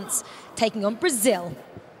 France taking on Brazil.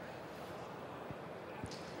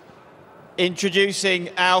 Introducing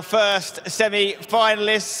our first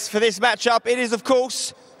semi-finalists for this matchup. It is, of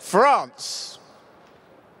course, France.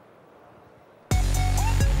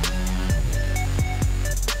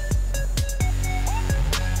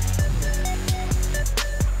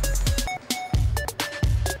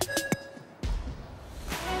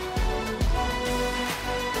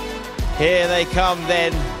 Here they come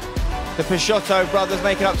then. The Peixoto brothers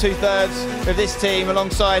making up 2/3 of this team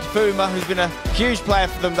alongside Fuma, who's been a huge player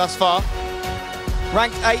for them thus far.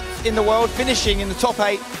 Ranked 8th in the world, finishing in the top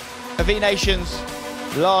 8 of E-Nations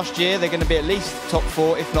last year. They're going to be at least top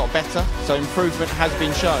 4, if not better. So improvement has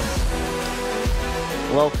been shown.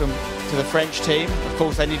 Welcome to the French team. Of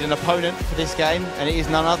course, they need an opponent for this game, and it is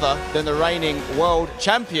none other than the reigning world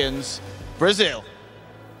champions, Brazil.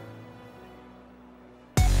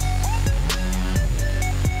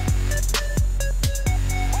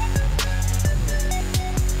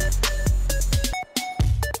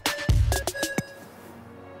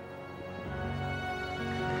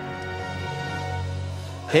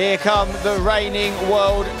 Here come the reigning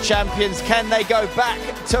world champions. Can they go back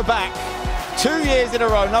to back? 2 years in a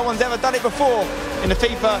row. No one's ever done it before in the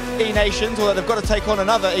FIFA E-Nations, although they've got to take on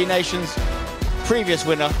another E-Nations previous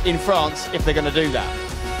winner in France if they're going to do that.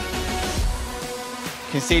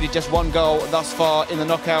 Conceded just 1 goal thus far in the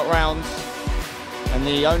knockout rounds. And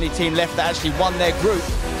the only team left that actually won their group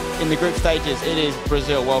in the group stages, it is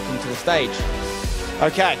Brazil. Welcome to the stage.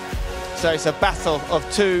 Okay, so it's a battle of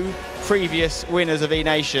 2 previous winners of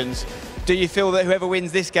E-Nations. Do you feel that whoever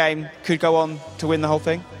wins this game could go on to win the whole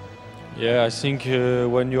thing? Yeah, I think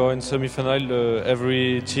when you are in semi-final,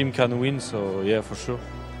 every team can win, so yeah, for sure.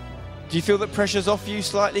 Do you feel that pressure's off you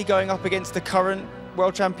slightly going up against the current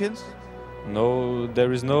world champions? No,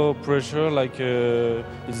 there is no pressure, like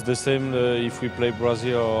it's the same if we play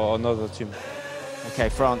Brazil or another team. Okay,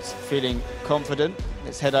 France feeling confident.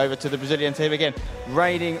 Let's head over to the Brazilian team again.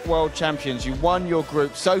 Reigning world champions, you won your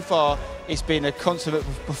group. So far, it's been a consummate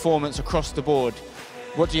performance across the board.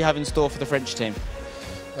 What do you have in store for the French team?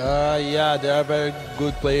 Yeah, they are very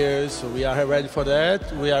good players. We are ready for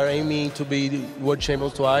that. We are aiming to be world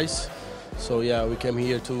champions twice. So yeah, we came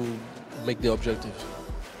here to make the objective.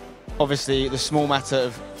 Obviously, the small matter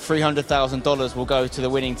of $300,000 will go to the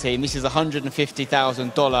winning team. This is a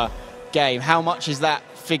 $150,000 game. How much is that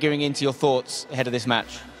figuring into your thoughts ahead of this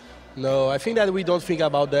match? No, I think that we don't think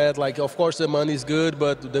about that. Like, of course, the money is good,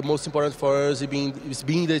 but the most important for us is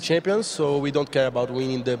being the champions. So we don't care about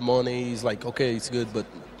winning. The money is like, okay, it's good, but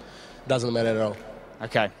doesn't matter at all.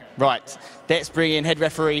 Okay, right. Let's bring in head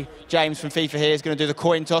referee James from FIFA here. He's going to do the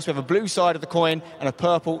coin toss. We have a blue side of the coin and a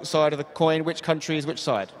purple side of the coin. Which country is which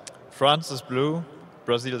side? France is blue,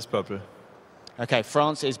 Brazil is purple. Okay,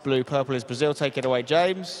 France is blue, purple is Brazil. Take it away,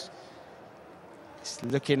 James. It's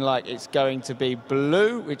looking like it's going to be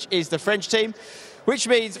blue, which is the French team, which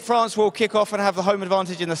means France will kick off and have the home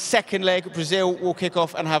advantage in the second leg. Brazil will kick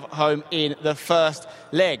off and have home in the first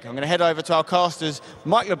leg. I'm going to head over to our casters,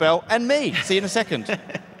 Mike LaBelle and me. See you in a second.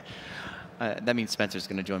 That means Spencer's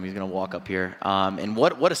going to join me. He's going to walk up here. And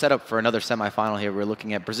what a setup for another semifinal here. We're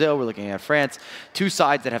looking at Brazil. We're looking at France. Two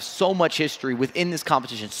sides that have so much history within this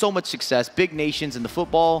competition, so much success, big nations in the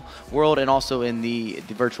football world and also in the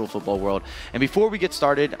virtual football world. And before we get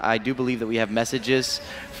started, I do believe that we have messages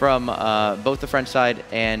from both the French side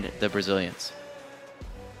and the Brazilians.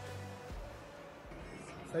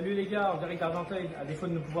 Salut les gars, Derek d'Argenteuil, à défaut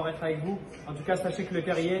de ne pouvoir être avec vous, en tout cas sachez que le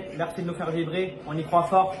cœur y est, l'art c'est de nous faire vibrer, on y croit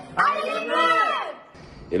fort.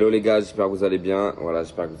 Hello les gars, j'espère que vous allez bien, voilà,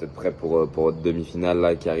 j'espère que vous êtes prêts pour votre demi-finale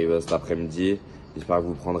là, qui arrive cet après-midi. J'espère que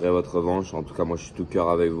vous prendrez votre revanche, en tout cas moi je suis tout cœur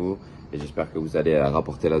avec vous et j'espère que vous allez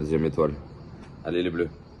rapporter la deuxième étoile. Allez les bleus.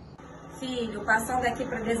 Filho, passando aqui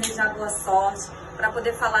para desejar boa sorte, para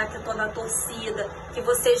poder falar que eu tô na torcida, que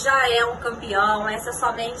você já é um campeão, essa é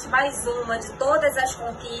somente mais uma de todas as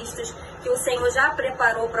conquistas que o Senhor já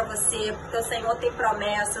preparou para você, porque o Senhor tem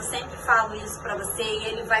promessa, eu sempre falo isso para você e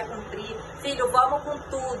Ele vai cumprir. Filho, vamos com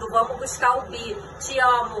tudo, vamos buscar o bi, te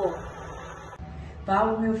amo.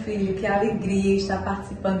 Paulo, meu filho, que alegria estar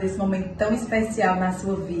participando desse momento tão especial na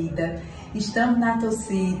sua vida. Estamos na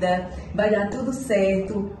torcida, vai dar tudo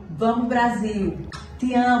certo. Vamos Brasil,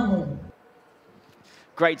 te amo.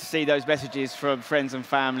 Great to see those messages from friends and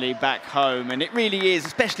family back home, and it really is,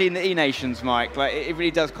 especially in the E-Nations, Mike, like it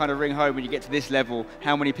really does kind of ring home when you get to this level,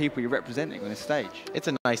 how many people you're representing on this stage. It's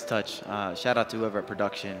a nice touch. Shout out to whoever at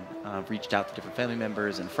production reached out to different family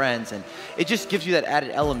members and friends, and it just gives you that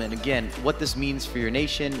added element, again, what this means for your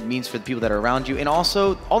nation, means for the people that are around you, and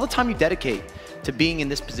also all the time you dedicate to being in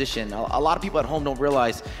this position. A lot of people at home don't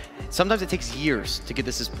realize sometimes it takes years to get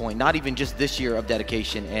to this point, not even just this year of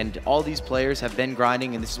dedication, and all these players have been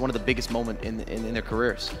grinding, and this is one of the biggest moments in their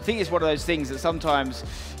careers. I think it's one of those things that sometimes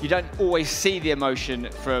you don't always see the emotion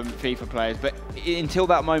from FIFA players, but until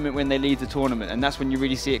that moment when they leave the tournament, and that's when you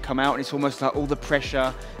really see it come out, and it's almost like all the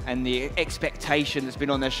pressure and the expectation that's been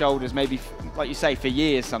on their shoulders, maybe, like you say, for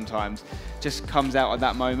years sometimes, just comes out at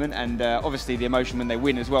that moment, and obviously the emotion when they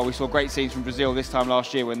win as well. We saw great scenes from Brazil this time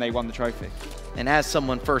last year when they won the trophy. And as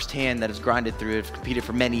someone firsthand that has grinded through it, competed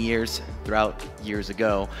for many years, throughout years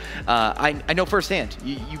ago, I know firsthand,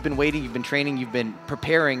 you've been waiting, you've been training, you've been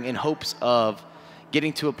preparing in hopes of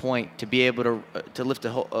getting to a point to be able to lift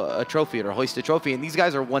a trophy or hoist a trophy, and these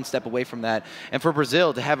guys are one step away from that. And for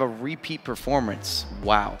Brazil to have a repeat performance,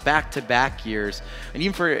 wow, back-to-back years, and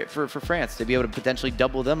even for France to be able to potentially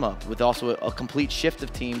double them up with also a complete shift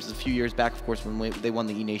of teams a few years back, of course, when they won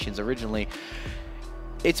the E-Nations originally.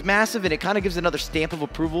 It's massive, and it kind of gives another stamp of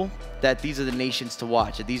approval that these are the nations to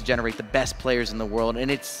watch, that these generate the best players in the world,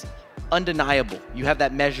 and it's undeniable. You have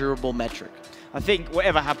that measurable metric. I think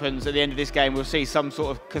whatever happens at the end of this game, we'll see some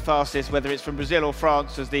sort of catharsis, whether it's from Brazil or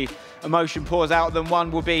France, as the emotion pours out of them.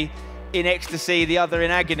 One will be in ecstasy, the other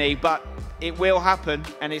in agony, but it will happen,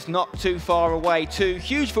 and it's not too far away. Two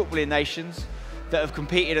huge footballing nations that have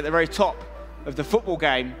competed at the very top of the football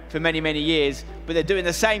game for many, many years, but they're doing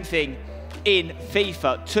the same thing in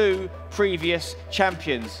FIFA. Two previous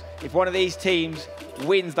champions. If one of these teams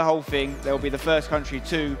wins the whole thing, they'll be the first country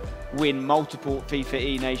to win multiple FIFA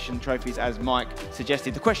E-Nation trophies, as Mike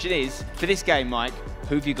suggested. The question is, for this game, Mike,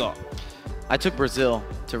 who have you got? I took Brazil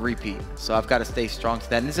to repeat, so I've got to stay strong to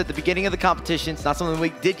that. And this is at the beginning of the competition. It's not something we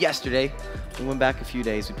did yesterday. We went back a few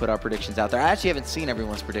days. We put our predictions out there. I actually haven't seen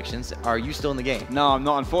everyone's predictions. Are you still in the game? No, I'm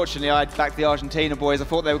not. Unfortunately, I backed the Argentina boys. I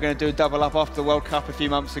thought they were going to do a double up after the World Cup a few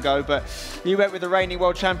months ago, but you went with the reigning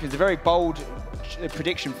world champions. A very bold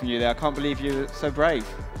prediction from you there. I can't believe you're so brave.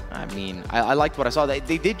 I mean, I liked what I saw.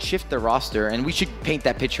 They did shift their roster, and we should paint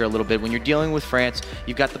that picture a little bit. When you're dealing with France,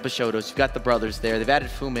 you've got the Bachotos, you've got the brothers there. They've added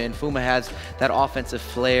Fuma in. Fuma has that offensive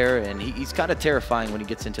flair, and he's kind of terrifying when he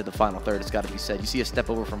gets into the final third, it's got to be said. You see a step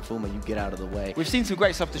over from Fuma, you get out of the way. We've seen some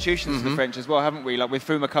great substitutions for the French as well, haven't we? Like with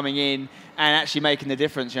Fuma coming in and actually making the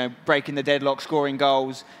difference, you know, breaking the deadlock, scoring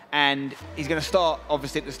goals, and he's going to start,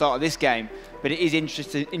 obviously, at the start of this game, but it is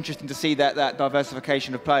interesting to see that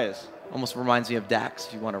diversification of players. Almost reminds me of Dax,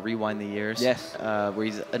 if you want to rewind the years. Yes. Where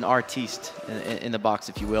he's an artiste in the box,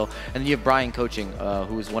 if you will. And then you have Brian coaching,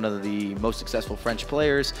 who is one of the most successful French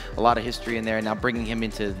players, a lot of history in there, and now bringing him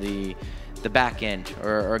into the back end,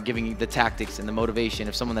 or giving you the tactics and the motivation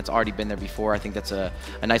of someone that's already been there before. I think that's a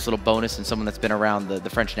nice little bonus, and someone that's been around the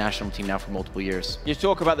French national team now for multiple years. You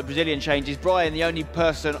talk about the Brazilian changes. Brian, the only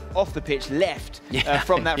person off the pitch left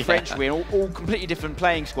from that French win, all completely different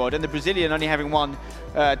playing squad, and the Brazilian only having one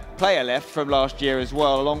player left from last year as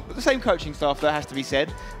well, along with the same coaching staff, that has to be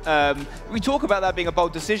said. We talk about that being a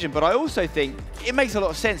bold decision, but I also think it makes a lot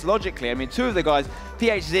of sense logically. I mean, two of the guys,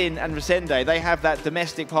 PH Zin and Resende, they have that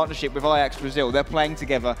domestic partnership with Ajax Brazil. They're playing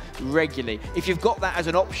together regularly. If you've got that as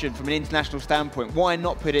an option from an international standpoint, why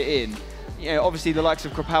not put it in? you know, obviously the likes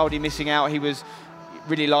of Crapaldi missing out. He was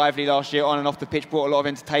really lively last year on and off the pitch, brought a lot of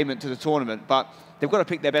entertainment to the tournament. But they've got to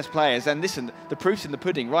pick their best players. And listen, the proof's in the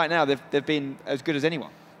pudding. Right now, they've been as good as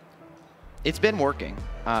anyone. It's been working.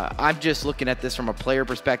 I'm just looking at this from a player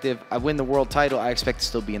perspective. I win the world title, I expect to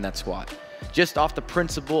still be in that squad. Just off the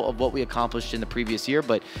principle of what we accomplished in the previous year,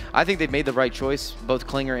 but I think they've made the right choice. Both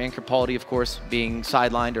Klinger and Crapaldi, of course, being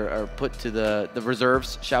sidelined or put to the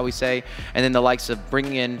reserves, shall we say, and then the likes of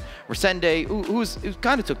bringing in Resende, who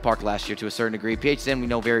kind of took part last year to a certain degree. PHN we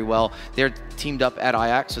know very well. They're teamed up at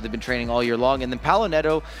Ajax, so they've been training all year long. And then Paulo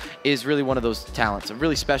Neto is really one of those talents, a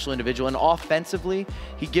really special individual. And offensively,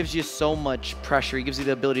 he gives you so much pressure. He gives you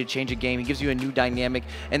the ability to change a game. He gives you a new dynamic,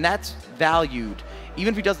 and that's valued.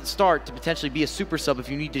 Even if he doesn't start, to potentially be a super sub if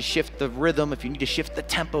you need to shift the rhythm, if you need to shift the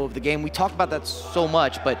tempo of the game. We talk about that so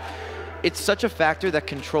much, but it's such a factor that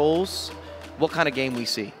controls what kind of game we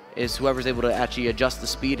see, is whoever's able to actually adjust the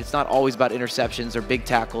speed. It's not always about interceptions or big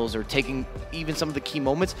tackles or taking even some of the key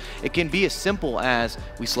moments. It can be as simple as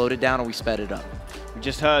we slowed it down or we sped it up. We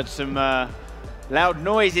just heard some loud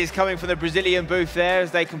noises coming from the Brazilian booth there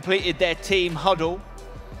as they completed their team huddle.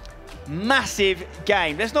 Massive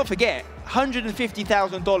game. Let's not forget,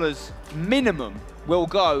 $150,000 minimum will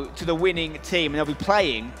go to the winning team, and they'll be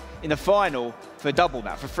playing in the final for double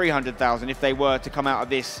that, for $300,000 if they were to come out of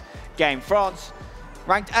this game. France,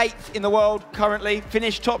 ranked 8th in the world currently,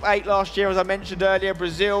 finished top 8 last year, as I mentioned earlier.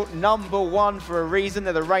 Brazil, #1 for a reason.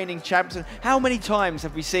 They're the reigning champions. How many times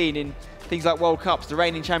have we seen in things like World Cups the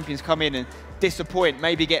reigning champions come in and disappoint,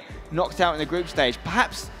 maybe get knocked out in the group stage?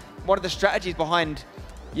 Perhaps one of the strategies behind,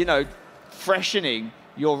 you know, freshening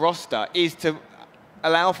your roster is to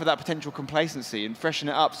allow for that potential complacency and freshen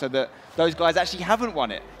it up so that those guys actually haven't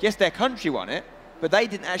won it. Yes, their country won it, but they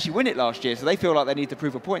didn't actually win it last year, so they feel like they need to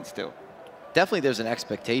prove a point still. Definitely there's an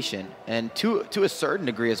expectation, and to a certain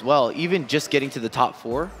degree as well, even just getting to the top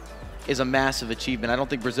 4 is a massive achievement. I don't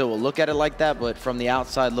think Brazil will look at it like that, but from the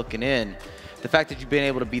outside looking in, the fact that you've been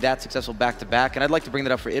able to be that successful back-to-back, and I'd like to bring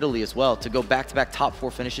that up for Italy as well, to go back-to-back top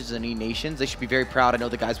 4 finishes in E Nations. They should be very proud. I know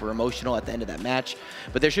the guys were emotional at the end of that match,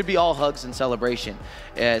 but there should be all hugs and celebration.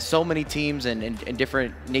 So many teams and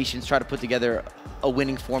different nations try to put together a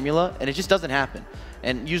winning formula, and it just doesn't happen.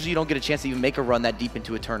 And usually you don't get a chance to even make a run that deep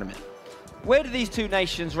into a tournament. Where do these two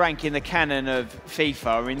nations rank in the canon of FIFA?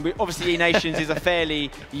 I mean, obviously E Nations is a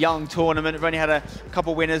fairly young tournament. We've only had a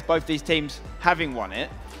couple winners, both these teams having won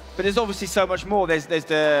it. But there's obviously so much more. There's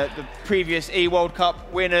the previous E-World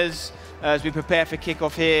Cup winners as we prepare for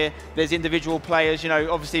kickoff here. There's individual players. You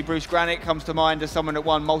know, obviously Bruce Granick comes to mind as someone that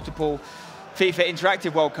won multiple FIFA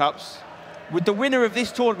Interactive World Cups. Would the winner of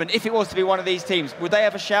this tournament, if it was to be one of these teams, would they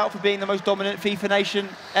have a shout for being the most dominant FIFA nation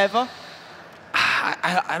ever?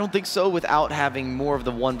 I don't think so, without having more of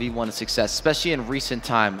the 1v1 success, especially in recent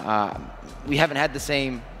time. We haven't had the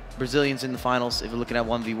same Brazilians in the finals, if you're looking at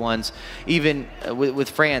 1v1s. Even with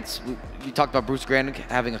France, we talked about Bruce Granick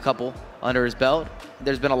having a couple under his belt.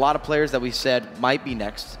 There's been a lot of players that we said might be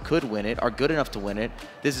next, could win it, are good enough to win it.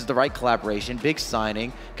 This is the right collaboration, big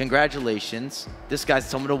signing, congratulations. This guy's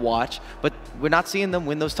someone to watch, but we're not seeing them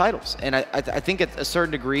win those titles. And I think at a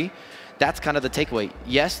certain degree, that's kind of the takeaway.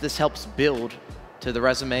 Yes, this helps build to the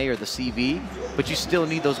resume or the CV, but you still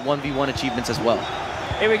need those 1v1 achievements as well.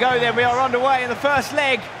 Here we go then, we are underway in the first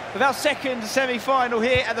leg of our second semi-final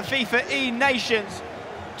here at the FIFA E Nations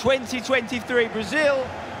 2023. Brazil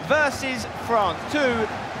versus France, two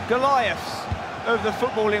Goliaths of the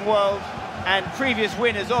footballing world and previous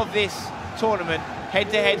winners of this tournament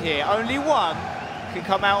head-to-head here. Only one can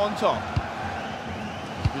come out on top.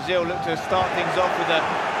 Brazil look to start things off with a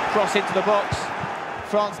cross into the box.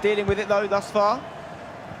 France dealing with it though thus far.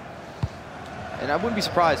 And I wouldn't be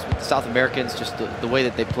surprised with the South Americans, just the way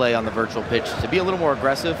that they play on the virtual pitch, to be a little more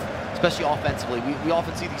aggressive, especially offensively. We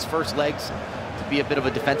often see these first legs to be a bit of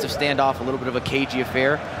a defensive standoff, a little bit of a cagey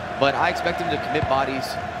affair, but I expect them to commit bodies,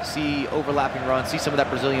 see overlapping runs, see some of that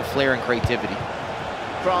Brazilian flair and creativity.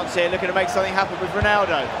 France here looking to make something happen with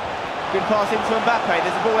Ronaldo. Good pass into Mbappe,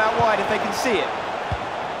 there's a ball out wide if they can see it.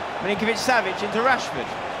 Milinkovic-Savic into Rashford.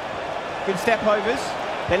 Good step overs.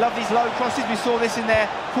 They love these low crosses. We saw this in their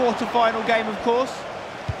quarter-final game, of course.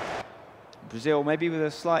 Brazil maybe with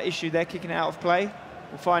a slight issue there, kicking it out of play.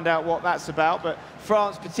 We'll find out what that's about. But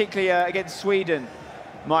France, particularly against Sweden,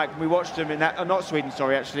 Mike, we watched them in that, not Sweden,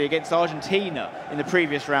 sorry, actually, against Argentina in the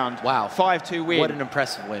previous round. Wow. 5-2 win. What an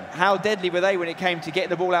impressive win. How deadly were they when it came to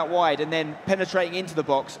getting the ball out wide and then penetrating into the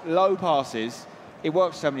box, low passes? It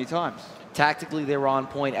worked so many times. Tactically, they were on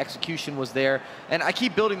point. Execution was there. And I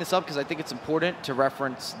keep building this up because I think it's important to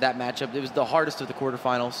reference that matchup. It was the hardest of the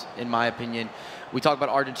quarterfinals, in my opinion. We talk about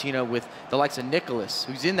Argentina with the likes of Nicolas,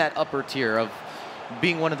 who's in that upper tier of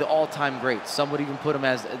being one of the all-time greats. Some would even put him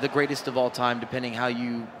as the greatest of all time, depending how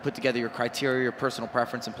you put together your criteria, your personal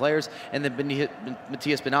preference in players, and then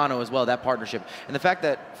Matias Benano as well, that partnership. And the fact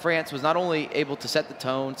that France was not only able to set the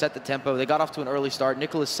tone, set the tempo, they got off to an early start.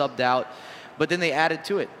 Nicolas subbed out, but then they added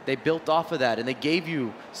to it. They built off of that, and they gave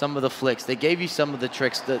you some of the flicks. They gave you some of the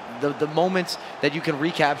tricks, the moments that you can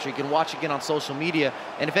recapture, you can watch again on social media.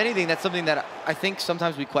 And if anything, that's something that I think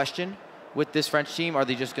sometimes we question with this French team. Are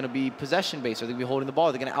they just going to be possession-based? Are they going to be holding the ball?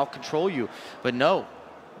 Are they going to out-control you? But no,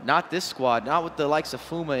 not this squad, not with the likes of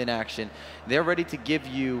Fuma in action. They're ready to give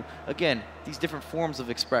you, again, these different forms of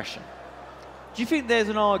expression. Do you think there's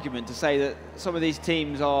an argument to say that some of these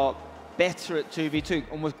teams are better at 2v2,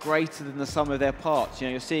 almost greater than the sum of their parts? You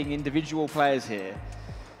know, you're seeing individual players here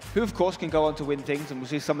who, of course, can go on to win things, and we'll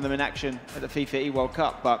see some of them in action at the FIFA World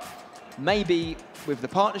Cup, but maybe with the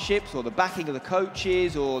partnerships or the backing of the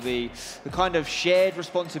coaches or the kind of shared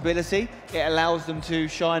responsibility, it allows them to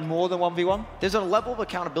shine more than 1v1? There's a level of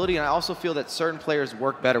accountability, and I also feel that certain players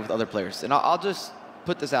work better with other players. And I'll just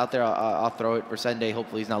put this out there. I'll throw it. Resende,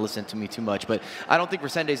 hopefully he's not listening to me too much, but I don't think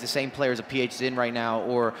Resende is the same player as a PH Zin right now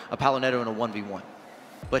or a Palonetto in a 1v1.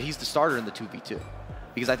 But he's the starter in the 2v2.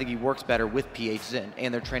 Because I think he works better with PH Zin,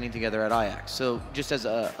 and they're training together at Ajax. So just as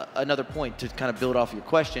another point to kind of build off your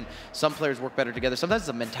question, some players work better together. Sometimes it's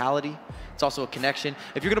a mentality. It's also a connection.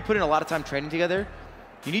 If you're going to put in a lot of time training together,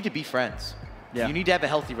 you need to be friends. Yeah. You need to have a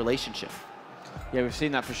healthy relationship. Yeah, we've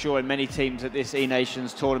seen that for sure in many teams at this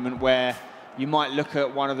E-Nations tournament, where you might look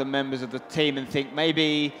at one of the members of the team and think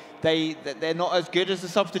maybe they're not as good as the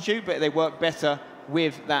substitute, but they work better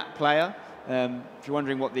with that player. If you're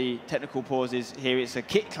wondering what the technical pause is here, it's a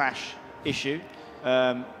kit clash issue.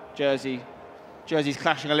 Jersey's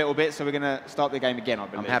clashing a little bit, so we're going to start the game again, I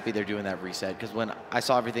believe. I'm happy they're doing that reset, because when I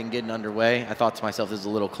saw everything getting underway, I thought to myself, this is a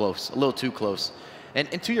little close, a little too close. And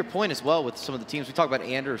to your point as well, with some of the teams, we talk about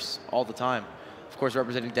Anders all the time. Of course,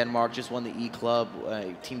 representing Denmark, just won the E Club,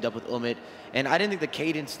 teamed up with Umit. And I didn't think the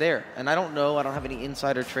cadence there. And I don't know, I don't have any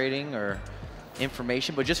insider trading or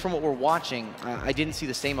information, but just from what we're watching, I didn't see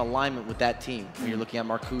the same alignment with that team. When you're looking at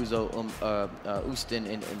Marcuso,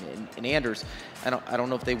 Oostin, and Anders, I don't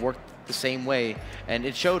know if they worked the same way, and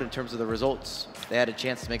it showed in terms of the results. They had a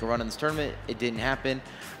chance to make a run in this tournament. It didn't happen.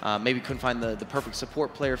 Maybe couldn't find the perfect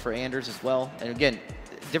support player for Anders as well. And again,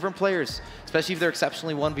 different players, especially if they're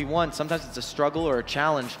exceptionally 1v1, sometimes it's a struggle or a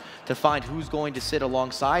challenge to find who's going to sit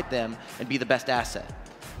alongside them and be the best asset.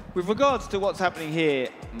 With regards to what's happening here,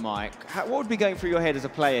 Mike, what would be going through your head as a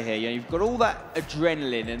player here? You know, you've got all that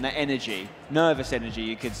adrenaline and that energy, nervous energy,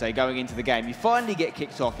 you could say, going into the game. You finally get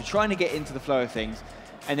kicked off. You're trying to get into the flow of things.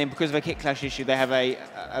 And then because of a kick clash issue, they have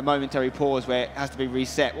a momentary pause where it has to be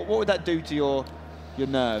reset. What would that do to your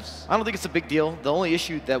nerves? I don't think it's a big deal. The only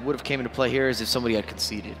issue that would have came into play here is if somebody had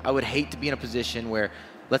conceded. I would hate to be in a position where,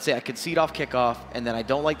 let's say I concede off kickoff, and then I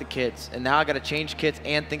don't like the kits, and now I got to change kits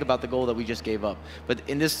and think about the goal that we just gave up. But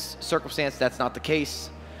in this circumstance, that's not the case.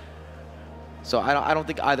 So I don't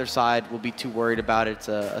think either side will be too worried about it. It's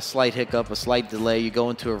a slight hiccup, a slight delay. You go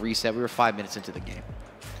into a reset. We were 5 minutes into the game.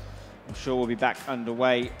 I'm sure we'll be back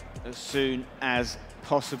underway as soon as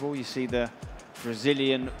possible. You see the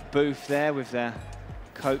Brazilian booth there with their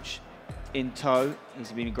coach in tow.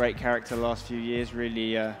 He's been a great character the last few years,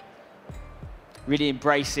 really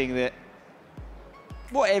embracing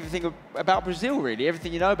everything about Brazil, really.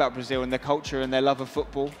 Everything you know about Brazil and their culture and their love of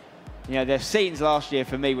football. You know, their scenes last year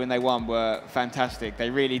for me when they won were fantastic. They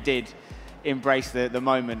really did embrace the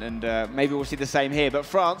moment, and maybe we'll see the same here. But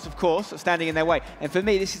France, of course, are standing in their way. And for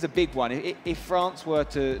me, this is a big one. If France were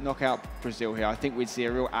to knock out Brazil here, I think we'd see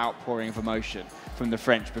a real outpouring of emotion from the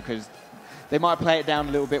French, because they might play it down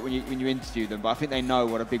a little bit when you interview them, but I think they know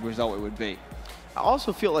what a big result it would be. I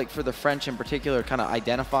also feel like for the French in particular, it kind of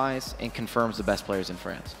identifies and confirms the best players in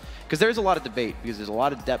France. Because there's a lot of debate, because there's a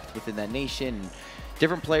lot of depth within that nation.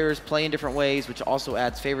 Different players play in different ways, which also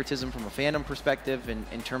adds favoritism from a fandom perspective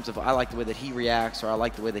in terms of, I like the way that he reacts, or I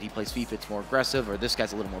like the way that he plays FIFA, it's more aggressive, or this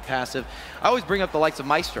guy's a little more passive. I always bring up the likes of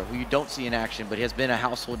Maestro, who you don't see in action, but he has been a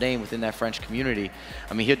household name within that French community.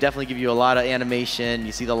 I mean, he'll definitely give you a lot of animation.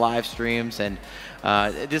 You see the live streams, and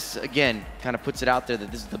this, again, kind of puts it out there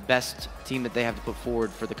that this is the best team that they have to put forward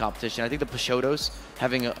for the competition. I think the Peixotos,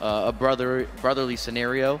 having a brotherly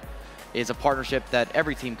scenario, is a partnership that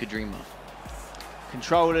every team could dream of.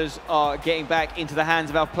 Controllers are getting back into the hands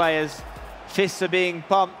of our players. Fists are being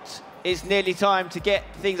pumped. It's nearly time to get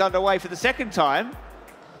things underway for the second time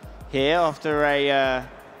here after a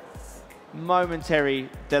momentary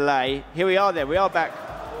delay. Here we are then, we are back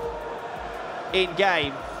in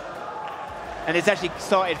game. And it's actually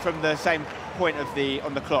started from the same point of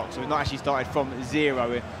on the clock, so we've not actually started from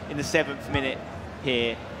 0 in the 7th minute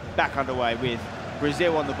here. Back underway with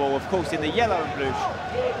Brazil on the ball, of course, in the yellow and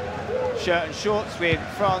blue shirt and shorts, with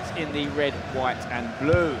France in the red, white and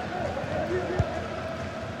blue.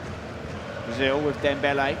 Brazil with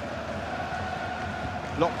Dembele.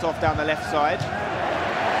 Locked off down the left side.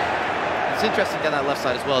 It's interesting down that left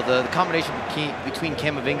side as well. The combination between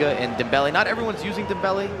Camavinga and Dembele. Not everyone's using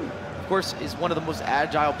Dembele. Of course, is one of the most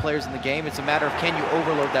agile players in the game. It's a matter of can you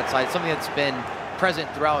overload that side. Something that's been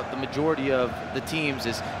present throughout the majority of the teams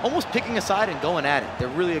is almost picking a side and going at it. They're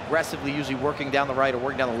really aggressively usually working down the right or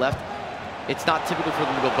working down the left. It's not typical for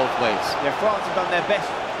them to go both ways. Yeah, France have done their best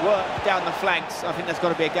work down the flanks. I think that's got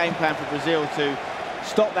to be a game plan for Brazil to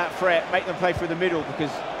stop that threat, make them play through the middle,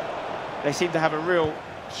 because they seem to have a real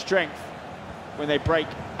strength when they break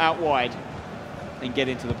out wide and get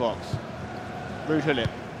into the box. Ruud Gullit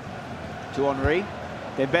to Henry.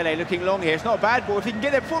 Dembele looking long here. It's not a bad ball if he can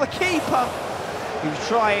get there before the keeper. He was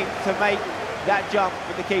trying to make that jump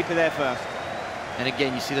with the keeper there first. And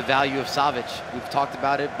again, you see the value of Savic. We've talked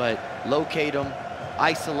about it, but locate him,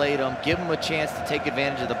 isolate him, give him a chance to take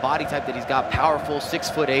advantage of the body type that he's got. Powerful,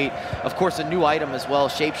 6'8". Of course, a new item as well,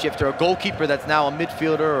 shapeshifter, a goalkeeper that's now a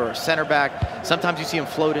midfielder or a center back. Sometimes you see him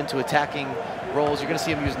float into attacking roles. You're going to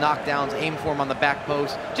see him use knockdowns, aim for him on the back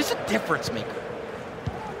post. Just a difference maker.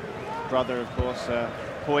 Brother, of course,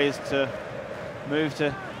 poised to move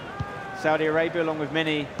to Saudi Arabia, along with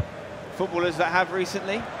many footballers that have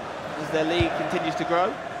recently, as their league continues to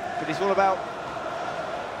grow. But it's all about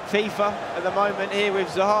FIFA at the moment here, with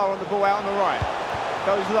Zaha on the ball out on the right.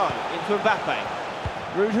 Goes low into Mbappe.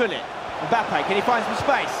 Ruud Gullit. Mbappe, can he find some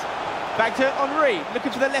space? Back to Henry,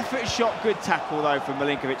 looking for the left-footed shot. Good tackle, though, from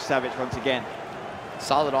Milinkovic-Savic once again.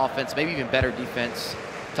 Solid offense, maybe even better defense.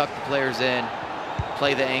 Tuck the players in,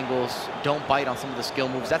 play the angles, don't bite on some of the skill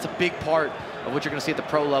moves. That's a big part of what you're going to see at the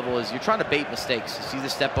pro level, is you're trying to bait mistakes. You see the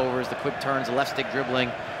step overs, the quick turns, the left stick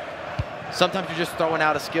dribbling. Sometimes you're just throwing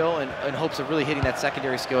out a skill in hopes of really hitting that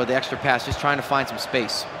secondary skill or the extra pass, just trying to find some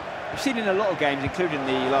space. We've seen in a lot of games, including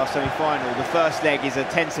the last semi-final, the first leg is a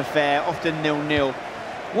tense affair, often 0-0.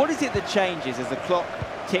 What is it that changes as the clock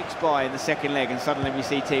ticks by in the second leg and suddenly we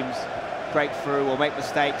see teams break through or make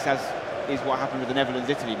mistakes, as is what happened with the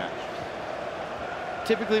Netherlands-Italy match?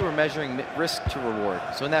 Typically, we're measuring risk to reward.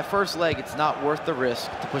 So in that first leg, it's not worth the risk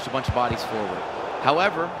to push a bunch of bodies forward.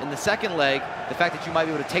 However, in the second leg, the fact that you might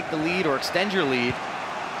be able to take the lead or extend your lead,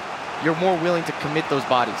 you're more willing to commit those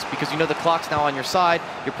bodies because you know the clock's now on your side.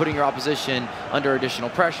 You're putting your opposition under additional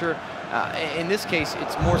pressure. In this case,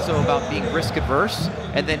 it's more so about being risk adverse.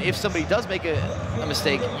 And then if somebody does make a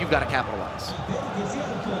mistake, you've got to capitalize.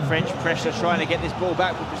 French pressure trying to get this ball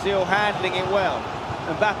back, with Brazil handling it well.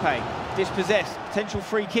 Mbappe dispossessed, potential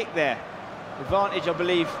free kick there. Advantage, I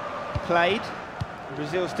believe, played.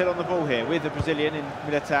 Brazil still on the ball here with the Brazilian in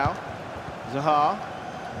Militao. Zaha.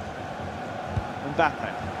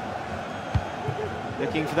 Mbappe.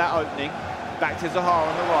 Looking for that opening. Back to Zaha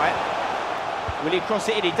on the right. Will he cross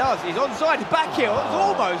it in? He does. He's onside. Back heel. That's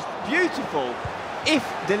almost beautiful. If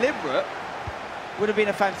deliberate, would have been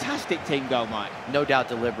a fantastic team goal, Mike. No doubt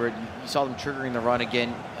deliberate. You saw them triggering the run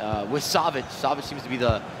again with Savic. Savic seems to be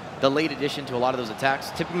the late addition to a lot of those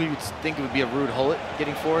attacks. Typically, you would think it would be a Ruud Gullit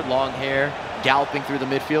getting forward, long hair, galloping through the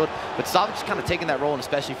midfield. But Savic is kind of taking that role, and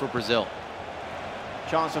especially for Brazil.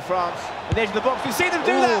 Chance for France. And there's the box. We've seen them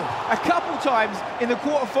do that a couple times in the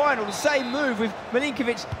quarter-final. The same move with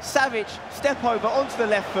Milinkovic-Savic, step over onto the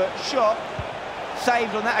left foot, shot,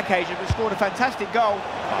 saved on that occasion, but scored a fantastic goal.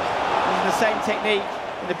 Using the same technique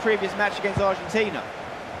in the previous match against Argentina.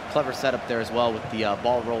 Clever setup there as well with the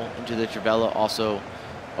ball roll into the Trivela. Also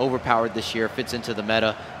overpowered this year, fits into the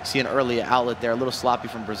meta. You see an early outlet there, a little sloppy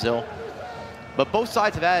from Brazil. But both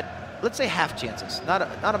sides have had, let's say, half chances. Not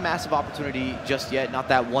a massive opportunity just yet, not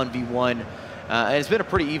that 1v1. And it's been a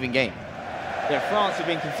pretty even game. Yeah, France have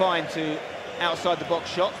been confined to outside the box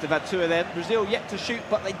shots. They've had 2 of them. Brazil yet to shoot,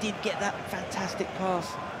 but they did get that fantastic pass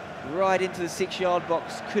right into the 6-yard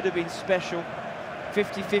box. Could have been special.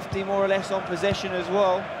 50-50 more or less on possession as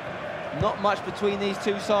well. Not much between these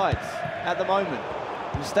two sides at the moment.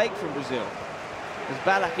 Mistake from Brazil as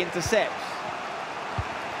Ballack intercepts.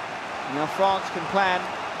 Now France can plan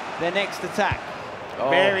their next attack.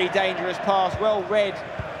 Very dangerous pass, well read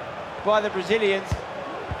by the Brazilians.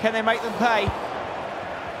 Can they make them pay?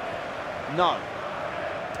 No.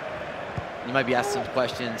 You might be asking some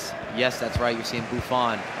questions. Yes, that's right. You're seeing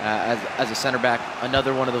Buffon as a center back.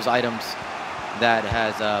 Another one of those items that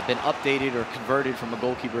has been updated or converted from a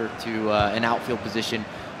goalkeeper to an outfield position.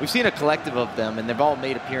 We've seen a collective of them, and they've all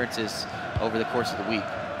made appearances over the course of the week.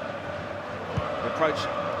 We approach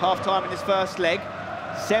half-time in this first leg.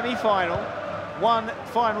 Semi-final. One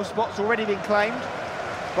final spot's already been claimed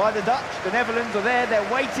by the Dutch. The Netherlands are there.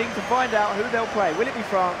 They're waiting to find out who they'll play. Will it be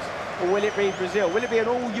France or will it be Brazil? Will it be an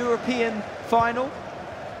all-European final?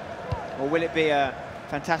 Or will it be a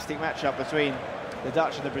fantastic matchup between the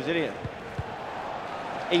Dutch and the Brazilian?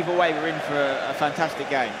 Either way, we're in for a fantastic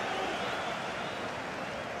game.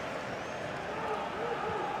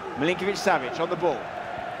 Milinkovic-Savic on the ball.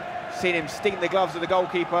 Seen him sting the gloves of the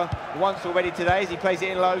goalkeeper once already today as he plays it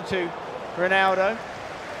in low to Ronaldo.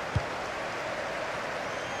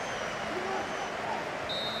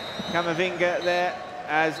 Camavinga there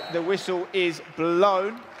as the whistle is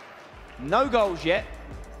blown. No goals yet.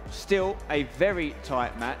 Still a very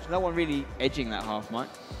tight match. No one really edging that half, Mike.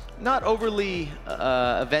 Not overly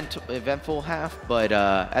eventful half, but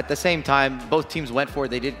at the same time, both teams went for it.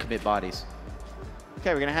 They did commit bodies.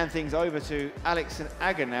 Okay, we're going to hand things over to Alex and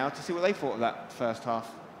Aga now to see what they thought of that first half.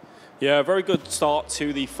 Yeah, very good start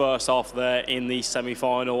to the first half there in the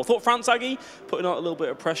semi-final. I thought France, Aggie, putting out a little bit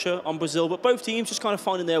of pressure on Brazil, but both teams just kind of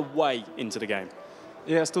finding their way into the game.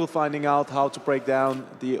 Yeah, still finding out how to break down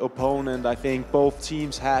the opponent. I think both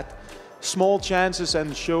teams had small chances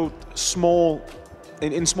and showed small,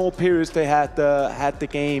 in small periods they had the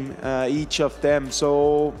game, each of them.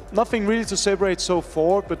 So nothing really to separate so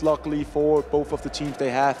far, but luckily for both of the teams they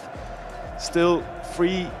have still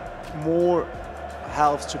 3 more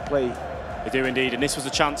halves to play. They do indeed, and this was a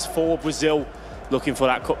chance for Brazil looking for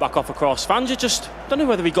that cutback off across. Fanja just, don't know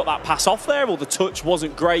whether he got that pass off there or the touch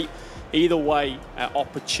wasn't great. Either way,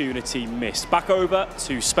 opportunity missed. Back over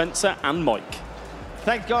to Spencer and Mike.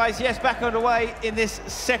 Thanks, guys. Yes, back underway in this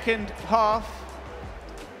second half.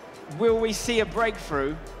 Will we see a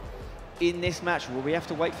breakthrough in this match? Will we have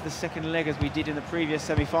to wait for the second leg as we did in the previous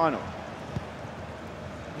semi-final?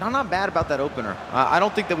 Not bad about that opener. I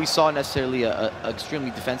don't think that we saw necessarily an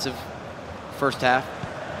extremely defensive first half.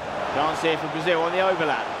 Chance here for Brazil on the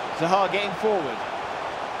overlap. Zaha getting forward.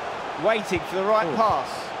 Waiting for the right pass.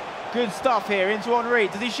 Good stuff here into Henry.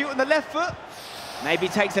 Does he shoot on the left foot? Maybe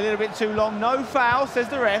takes a little bit too long. No foul, says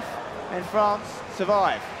the ref. And France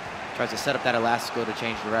survive. Tries to set up that elastico to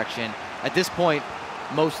change direction. At this point,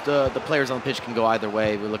 most the players on the pitch can go either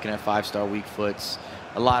way. We're looking at 5-star weak foots,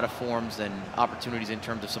 a lot of forms and opportunities in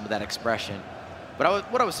terms of some of that expression.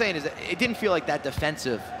 But what I was saying is that it didn't feel like that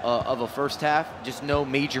defensive of a first half. Just no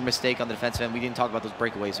major mistake on the defensive end. We didn't talk about those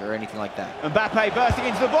breakaways or anything like that. Mbappe bursting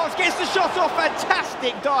into the box, gets the shot off.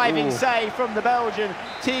 Fantastic diving save from the Belgian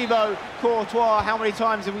Thibaut Courtois. How many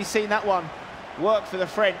times have we seen that one work for the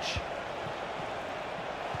French?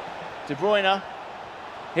 De Bruyne.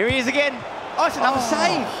 Here he is again. Oh, it's another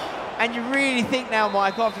save. And you really think now,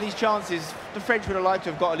 Mike, after these chances, the French would have liked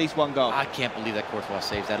to have got at least 1 goal. I can't believe that Courtois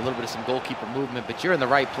saves that. A little bit of some goalkeeper movement, but you're in the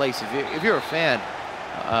right place. If you're a fan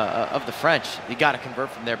of the French, you got to convert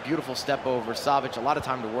from there. Beautiful step over. Savic, a lot of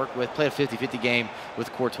time to work with. Played a 50-50 game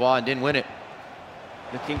with Courtois and didn't win it.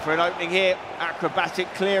 Looking for an opening here.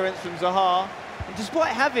 Acrobatic clearance from Zaha. And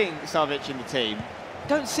despite having Savic in the team,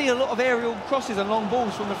 don't see a lot of aerial crosses and long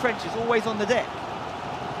balls from the French. It's always on the deck.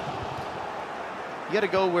 You got to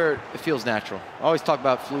go where it feels natural. I always talk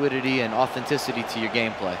about fluidity and authenticity to your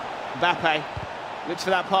gameplay. Mbappe looks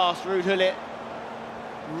for that pass. Ruud Gullit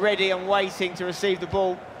ready and waiting to receive the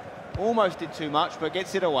ball. Almost did too much, but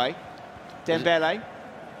gets it away. Dembele.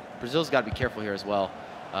 Brazil's got to be careful here as well.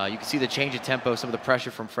 You can see the change of tempo, some of the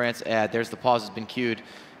pressure from France. There's the pause has been cued.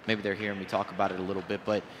 Maybe they're hearing me talk about it a little bit,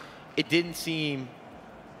 but it didn't seem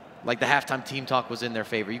like the halftime team talk was in their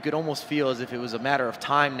favor. You could almost feel as if it was a matter of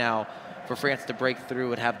time now for France to break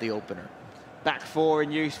through and have the opener. Back 4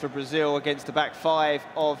 in use for Brazil against the back 5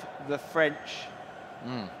 of the French.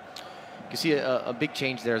 You can see a big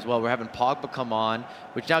change there as well. We're having Pogba come on,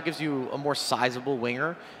 which now gives you a more sizable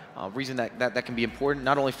winger. Reason that can be important.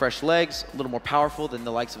 Not only fresh legs, a little more powerful than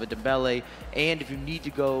the likes of a Dembele, and if you need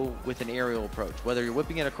to go with an aerial approach, whether you're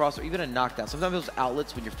whipping it across or even a knockdown. Sometimes those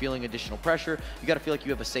outlets, when you're feeling additional pressure, you got to feel like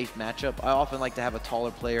you have a safe matchup. I often like to have a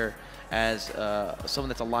taller player as someone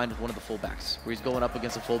that's aligned with one of the fullbacks, where he's going up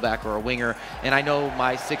against a fullback or a winger, and I know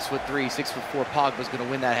my 6'3", 6'4" Pogba is going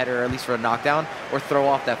to win that header, at least for a knockdown, or throw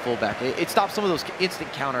off that fullback. It stops some of those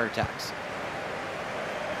instant counterattacks.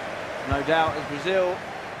 No doubt, as Brazil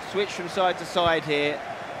switch from side to side here,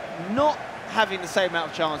 not having the same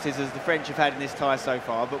amount of chances as the French have had in this tie so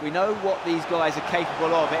far, but we know what these guys are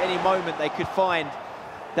capable of. At any moment they could find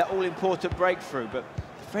that all-important breakthrough, but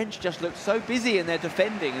the French just look so busy in their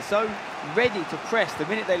defending and so ready to press the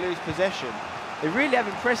minute they lose possession. They really have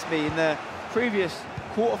impressed me in the previous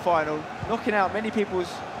quarter-final, knocking out many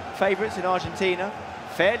people's favourites in Argentina,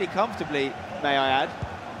 fairly comfortably, may I add.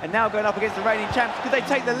 And now going up against the reigning champs. Could they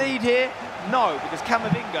take the lead here? No, because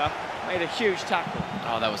Camavinga made a huge tackle.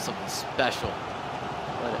 Oh, that was something special.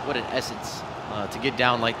 What an essence to get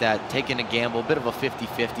down like that, taking a gamble, a bit of a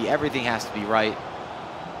 50-50. Everything has to be right.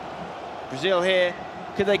 Brazil here.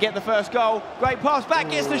 Could they get the first goal? Great pass back,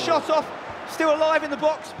 gets the shot off. Still alive in the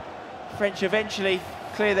box. French eventually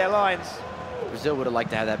clear their lines. Brazil would have liked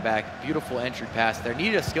to have that back. Beautiful entry pass there.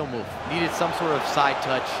 Needed a skill move. Needed some sort of side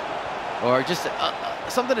touch or just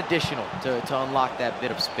something additional to unlock that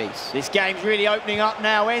bit of space. This game's really opening up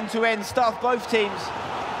now. End-to-end stuff. Both teams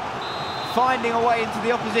finding a way into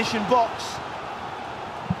the opposition box.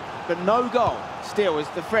 But no goal still as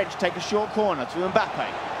the French take a short corner to Mbappe.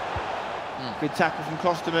 Good tackle from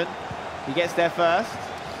Klosterman. He gets there first.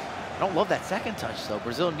 I don't love that second touch, though.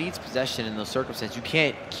 Brazil needs possession in those circumstances. You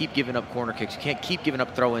can't keep giving up corner kicks. You can't keep giving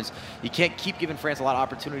up throw-ins. You can't keep giving France a lot of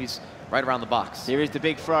opportunities right around the box. Here is the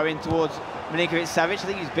big throw-in towards Milinkovic-Savic. I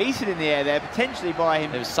think he's beaten in the air there, potentially by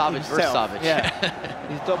him. It was Savic versus Savic. Yeah,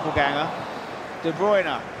 his doppelganger. De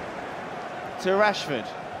Bruyne to Rashford.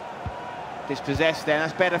 Dispossessed then.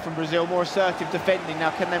 That's better from Brazil. More assertive defending. Now,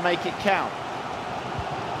 can they make it count?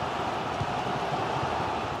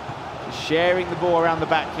 Sharing the ball around the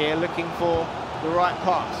back here, looking for the right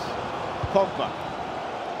pass. Pogba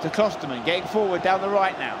to Klosterman, getting forward down the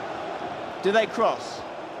right now. Do they cross?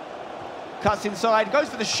 Cuts inside, goes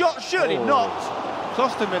for the shot, surely not.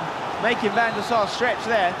 Klosterman making Van der Sar stretch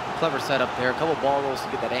there. Clever setup there, a couple ball rolls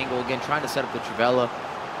to get that angle again, trying to set up the Trivela.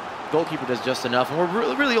 Goalkeeper does just enough, and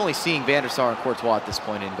we're really only seeing Van der Sar and Courtois at this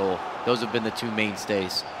point in goal. Those have been the two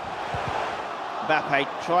mainstays. Mbappe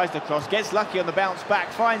tries the cross, gets lucky on the bounce back,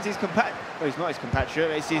 finds his compatriot. Well, he's not his compatriot,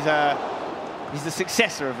 it's his, he's the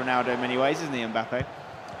successor of Ronaldo in many ways, isn't he, Mbappe?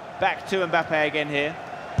 Back to Mbappe again here.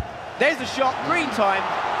 There's the shot, green time.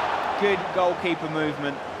 Good goalkeeper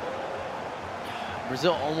movement.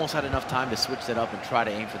 Brazil almost had enough time to switch that up and try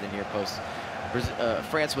to aim for the near post.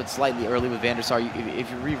 France went slightly early with Van der Sar. If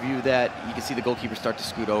you review that, you can see the goalkeeper start to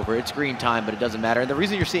scoot over. It's green time, but it doesn't matter. And the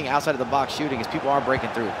reason you're seeing outside of the box shooting is people aren't breaking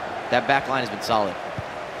through. That back line has been solid.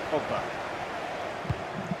 Pogba.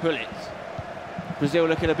 Bullet. Brazil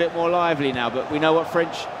looking a bit more lively now, but we know what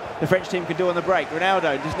the French team can do on the break.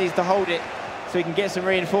 Ronaldo just needs to hold it so he can get some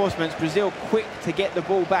reinforcements. Brazil quick to get the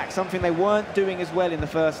ball back, something they weren't doing as well in the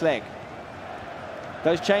first leg.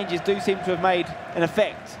 Those changes do seem to have made an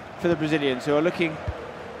effect for the Brazilians, who are looking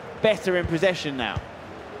better in possession now.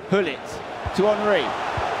 Hullet to Henry,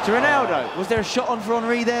 to Ronaldo. Was there a shot on for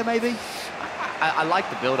Henry there, maybe? I like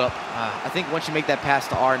the build-up. I think once you make that pass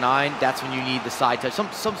to R9, that's when you need the side touch.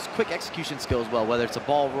 Some quick execution skill as well, whether it's a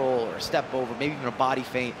ball roll or a step over, maybe even a body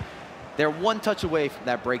feint. They're one touch away from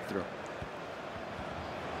that breakthrough.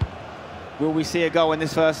 Will we see a goal in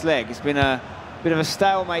this first leg? It's been a bit of a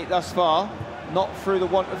stalemate thus far, not through the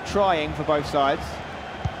want of trying for both sides.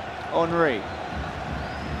 Henry.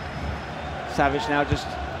 Savic now just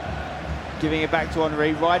giving it back to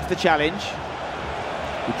Henry, rides the challenge.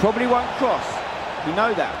 He probably won't cross. You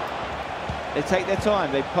know that. They take their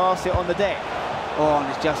time, they pass it on the deck. Oh,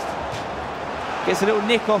 and it's just gets a little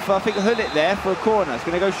nick off, I think, Hullet there for a corner. It's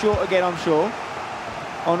going to go short again, I'm sure.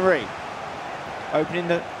 Henry opening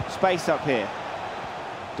the space up here.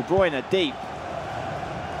 De Bruyne deep.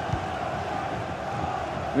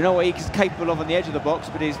 We know what he's capable of on the edge of the box,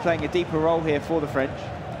 but he's playing a deeper role here for the French.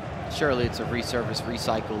 Surely it's a resurface,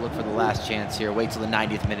 recycle, look for the last chance here, wait till the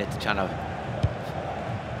 90th minute to try to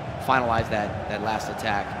finalize that last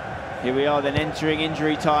attack. Here we are then entering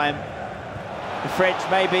injury time. The French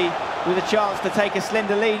maybe with a chance to take a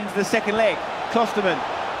slender lead into the second leg. Klosterman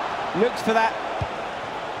looks for that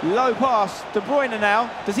low pass. De Bruyne now,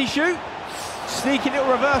 does he shoot? Sneaky little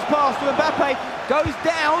reverse pass to Mbappe, goes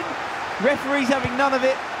down. Referee's having none of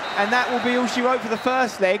it, and that will be all she wrote for the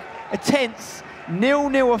first leg. A tense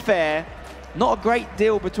 0-0 affair. Not a great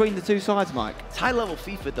deal between the two sides, Mike. It's high-level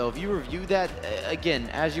FIFA, though. If you review that, again,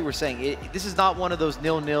 as you were saying, this is not one of those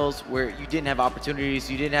 0-0s where you didn't have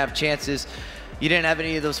opportunities, you didn't have chances, you didn't have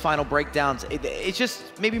any of those final breakdowns. It's just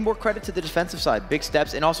maybe more credit to the defensive side. Big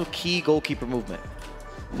steps and also key goalkeeper movement.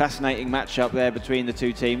 Fascinating matchup there between the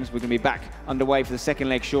two teams. We're going to be back underway for the second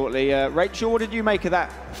leg shortly. Rachel, what did you make of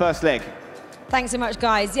that first leg? Thanks so much,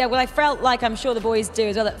 guys. Yeah, well, I felt like, I'm sure the boys do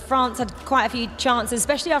as well, that France had quite a few chances,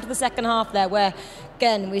 especially after the second half there, where,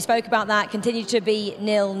 again, we spoke about that, continued to be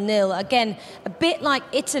 0-0. Again, a bit like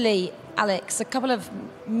Italy, Alex, a couple of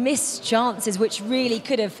missed chances which really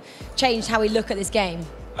could have changed how we look at this game.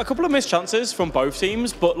 A couple of missed chances from both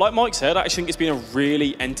teams, but like Mike said, I actually think it's been a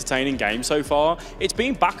really entertaining game so far. It's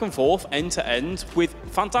been back and forth, end to end, with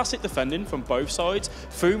fantastic defending from both sides.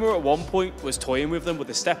 Fuma at one point was toying with them with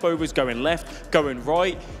the step-overs, going left, going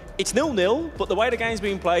right. It's 0-0, but the way the game's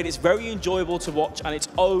being played, it's very enjoyable to watch, and it's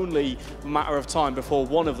only a matter of time before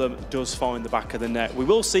one of them does find the back of the net. We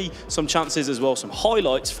will see some chances as well, some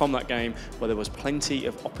highlights from that game where there was plenty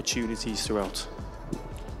of opportunities throughout.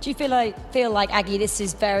 Do you feel like Aggie, this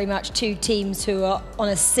is very much two teams who are on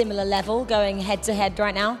a similar level going head-to-head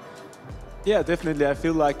right now? Yeah, definitely. I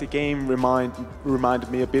feel like the game reminded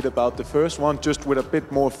me a bit about the first one, just with a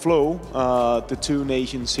bit more flow. The two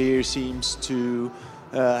nations here seems to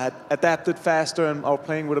had adapted faster and are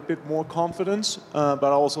playing with a bit more confidence, but I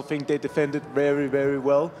also think they defended very, very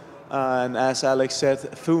well. And as Alex said,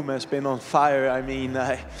 Fuma has been on fire. I mean,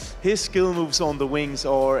 his skill moves on the wings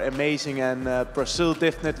are amazing, and Brazil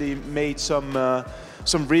definitely made some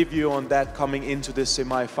review on that coming into this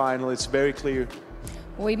semi-final. It's very clear.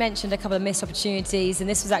 We mentioned a couple of missed opportunities, and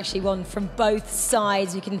this was actually one from both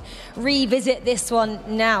sides. We can revisit this one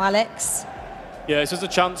now, Alex. Yeah, this was a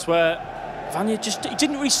chance where Vanya he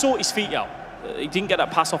didn't really sort his feet out. He didn't get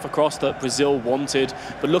that pass off across that Brazil wanted,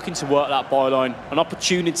 but looking to work that byline, an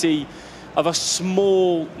opportunity of a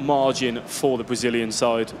small margin for the Brazilian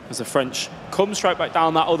side as the French come straight back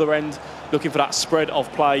down that other end, looking for that spread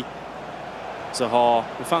of play. Zaha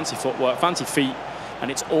with fancy footwork, fancy feet,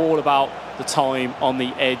 and it's all about the time on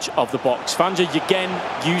the edge of the box. Vanja again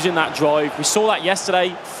using that drive. We saw that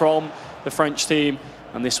yesterday from the French team,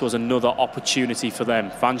 and this was another opportunity for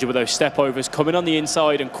them. Vanja with those step-overs coming on the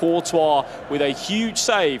inside, and Courtois with a huge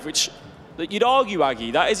save, which you'd argue,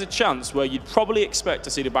 Aggie, that is a chance where you'd probably expect to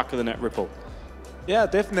see the back of the net ripple. Yeah,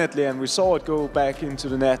 definitely, and we saw it go back into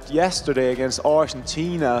the net yesterday against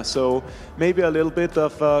Argentina, so maybe a little bit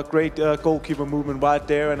of great goalkeeper movement right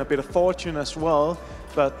there and a bit of fortune as well.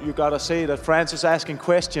 But you gotta say that France is asking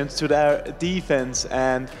questions to their defense,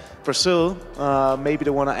 and Brazil, maybe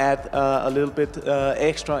they want to add a little bit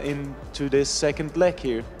extra into this second leg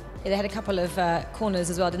here. Yeah, they had a couple of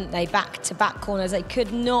corners as well, didn't they? Back-to-back corners. They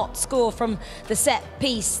could not score from the set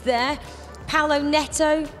piece there. Paulo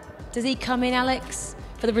Neto, does he come in, Alex,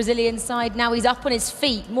 for the Brazilian side? Now he's up on his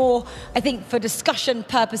feet, more, I think, for discussion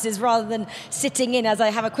purposes rather than sitting in. As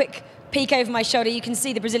I have a quick peek over my shoulder, you can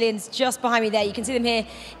see the Brazilians just behind me there. You can see them here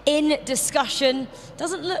in discussion.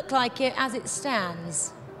 Doesn't look like it as it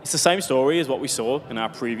stands. It's the same story as what we saw in our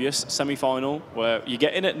previous semi-final, where you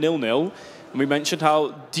get in at 0-0, and we mentioned how,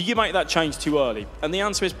 do you make that change too early? And the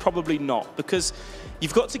answer is probably not, because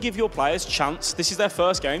you've got to give your players chance. This is their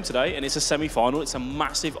first game today, and it's a semi-final. It's a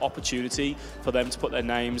massive opportunity for them to put their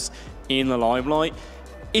names in the limelight.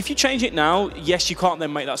 If you change it now, yes, you can't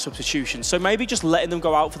then make that substitution. So maybe just letting them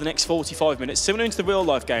go out for the next 45 minutes, similar to the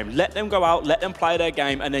real-life game. Let them go out, let them play their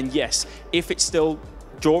game, and then, yes, if it's still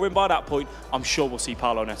drawing by that point, I'm sure we'll see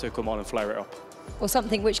Paulo Neto come on and flare it up. Or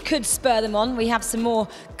something which could spur them on. We have some more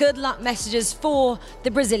good luck messages for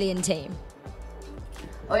the Brazilian team.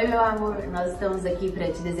 Oi, meu amor, nós estamos aqui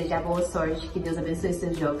para te desejar boa sorte, que Deus abençoe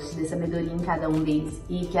seus jogos, te dê sabedoria em cada deles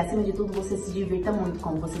e que, acima de tudo, você se divirta muito,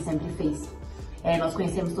 como você sempre fez. Nós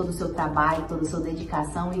conhecemos todo o seu trabalho, toda a sua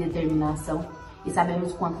dedicação e determinação e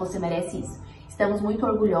sabemos o quanto você merece isso. Estamos muito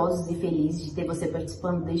orgulhosos e felizes de ter você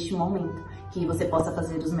participando deste momento, que você possa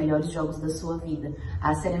fazer os melhores jogos da sua vida.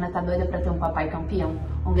 A Serena tá doida para ter um papai campeão.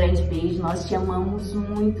 Um grande beijo, nós te amamos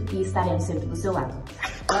muito e estaremos sempre do seu lado.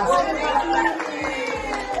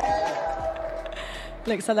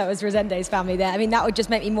 Looks like that was Resende's family there. I mean, that would just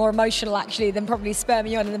make me more emotional, actually, than probably spur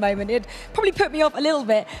me on in the moment. It'd probably put me off a little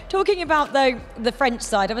bit. Talking about, though, the French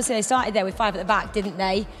side, obviously they started there with 5 at the back, didn't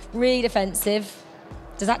they? Really defensive.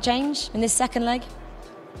 Does that change in this second leg?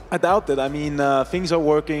 I doubt it. I mean, things are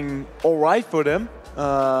working all right for them.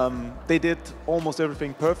 They did almost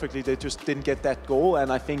everything perfectly. They just didn't get that goal,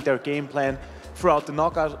 and I think their game plan throughout the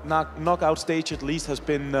knockout stage at least has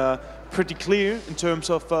been pretty clear in terms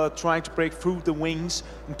of trying to break through the wings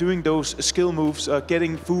and doing those skill moves,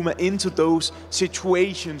 getting Fuma into those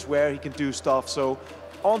situations where he can do stuff. So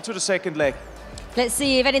on to the second leg. Let's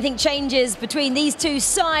see if anything changes between these two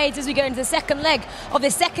sides as we go into the second leg of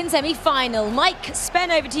the second semi-final. Mike,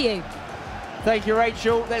 Spen, over to you. Thank you,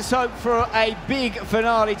 Rachel. Let's hope for a big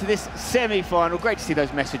finale to this semi-final. Great to see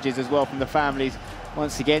those messages as well from the families.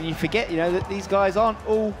 Once again, you forget, you know, that these guys aren't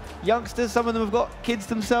all youngsters. Some of them have got kids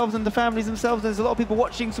themselves and the families themselves. There's a lot of people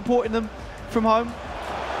watching, supporting them from home.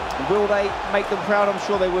 Will they make them proud? I'm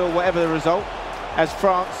sure they will, whatever the result, as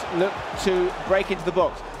France look to break into the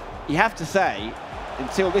box. You have to say,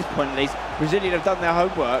 until this point at least, Brazilian have done their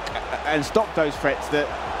homework and stopped those threats that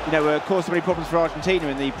you know, caused so many problems for Argentina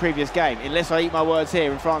in the previous game. Unless I eat my words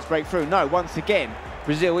here and France break through. No, once again,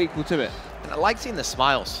 Brazil equal to it. And I like seeing the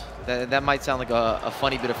smiles. That might sound like a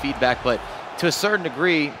funny bit of feedback, but to a certain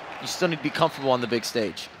degree, you still need to be comfortable on the big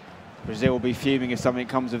stage. Brazil will be fuming if something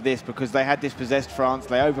comes of this because they had dispossessed France.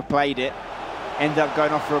 They overplayed it. Ended up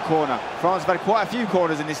going off for a corner. France have had quite a few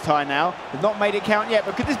corners in this tie now. They've not made it count yet,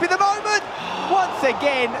 but could this be the moment? Once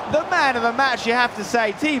again, the man of the match, you have to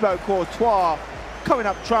say, Thibaut Courtois, coming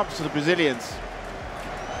up trumps for the Brazilians.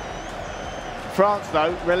 France,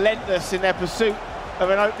 though, relentless in their pursuit of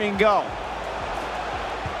an opening goal.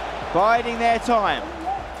 Biding their time.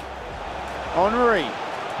 Henry,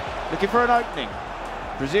 looking for an opening.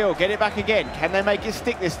 Brazil get it back again. Can they make it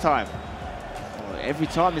stick this time? Every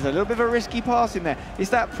time there's a little bit of a risky pass in there.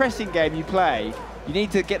 It's that pressing game you play. You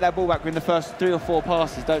need to get that ball back within the first 3 or 4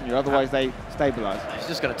 passes, don't you? Otherwise they stabilise. I was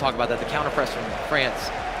just going to talk about that. The counter press from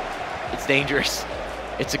France, it's dangerous.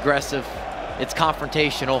 It's aggressive. It's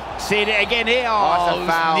confrontational. Seeing it again here. Oh, it's a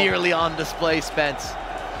foul. Nearly on display, Spence.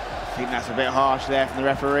 I think that's a bit harsh there from the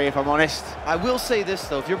referee, if I'm honest. I will say this,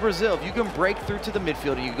 though. If you're Brazil, if you can break through to the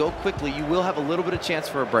midfield and you go quickly, you will have a little bit of chance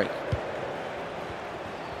for a break.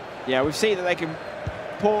 Yeah, we've seen that they can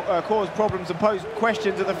cause problems and pose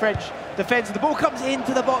questions at the French defence. The ball comes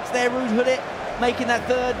into the box there, Ruud Gullit, making that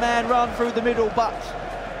third man run through the middle, but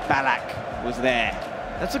Ballack was there.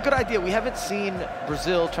 That's a good idea. We haven't seen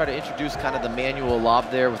Brazil try to introduce kind of the manual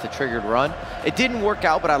lob there with a triggered run. It didn't work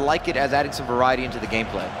out, but I like it as adding some variety into the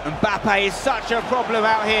gameplay. Mbappe is such a problem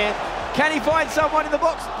out here. Can he find someone in the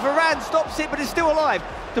box? Varane stops it, but is still alive.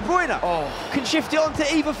 De Bruyne can shift it onto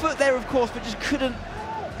either foot there, of course, but just couldn't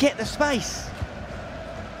get the space.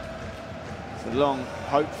 It's a long,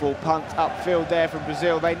 hopeful punt upfield there from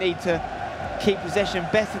Brazil. They need to keep possession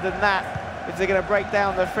better than that if they're going to break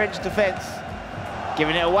down the French defence.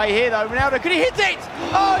 Giving it away here, though. Ronaldo, could he hit it?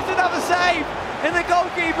 Oh, it's another save. And the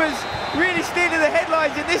goalkeeper's really stealing the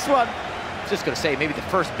headlines in this one. Just going to say, maybe the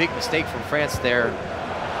first big mistake from France there.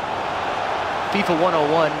 FIFA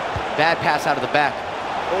 101, bad pass out of the back.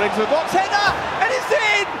 All into the box, header, and it's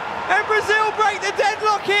in! And Brazil break the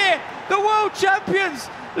deadlock here. The world champions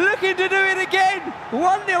looking to do it again.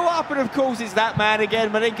 1-0 up, and of course it's that man again,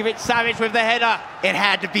 Milinkovic-Savic with the header. It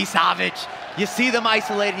had to be Savic. You see them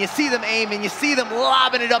isolating, you see them aiming, you see them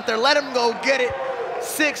lobbing it up there. Let him go get it.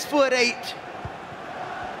 6'8".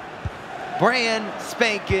 Brand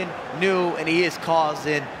spanking new, and he is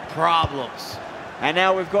causing problems. And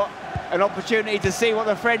now we've got an opportunity to see what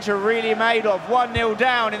the French are really made of. 1-0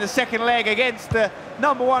 down in the second leg against the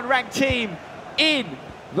 #1 ranked team in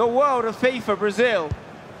the world of FIFA, Brazil.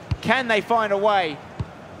 Can they find a way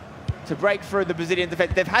to break through the Brazilian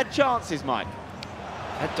defence? They've had chances, Mike.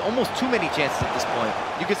 Had almost too many chances at this point.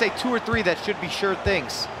 You could say 2 or 3 that should be sure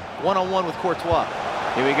things. 1-on-1 with Courtois.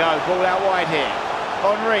 Here we go, ball out wide here.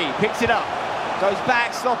 Henry picks it up, goes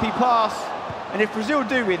back, sloppy pass. And if Brazil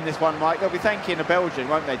do win this one, Mike, they'll be thanking a Belgian,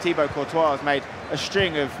 won't they? Thibaut Courtois has made a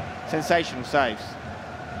string of sensational saves.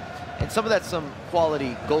 And some of that's some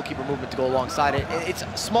quality goalkeeper movement to go alongside it. It's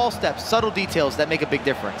small steps, subtle details that make a big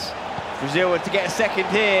difference. Brazil to get a second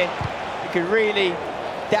here, it could really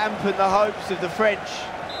dampen the hopes of the French.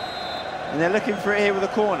 And they're looking for it here with a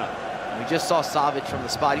corner. We just saw Savic from the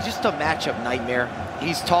spot. He's just a matchup nightmare.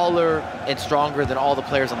 He's taller and stronger than all the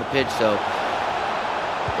players on the pitch, so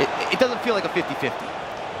it doesn't feel like a 50-50.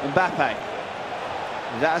 Mbappe.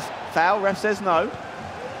 Is that a foul? Ref says no.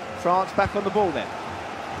 France back on the ball then.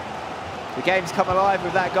 The game's come alive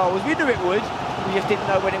with that goal, as we knew it would. We just didn't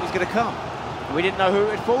know when it was going to come. We didn't know who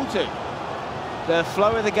it would fall to. The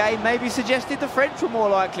flow of the game maybe suggested the French were more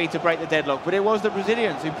likely to break the deadlock, but it was the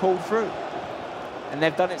Brazilians who pulled through. And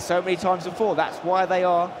they've done it so many times before. That's why they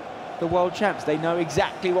are the world champs. They know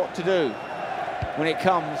exactly what to do when it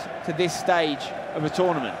comes to this stage of a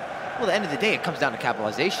tournament. Well, at the end of the day, it comes down to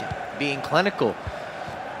capitalization, being clinical.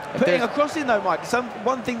 Putting a cross in, though, Mike,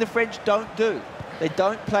 one thing the French don't do. They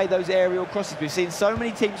don't play those aerial crosses. We've seen so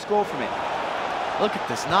many teams score from it. Look at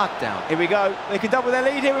this knockdown. Here we go. They could double their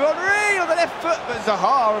lead here with Henry on the left foot, but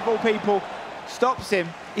Zaha, of all people, stops him.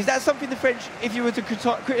 Is that something the French, if you were to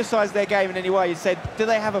criticise their game in any way, you said, do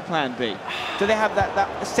they have a plan B? Do they have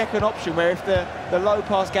that second option where if the low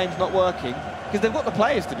pass game's not working, because they've got the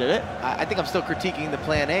players to do it? I think I'm still critiquing the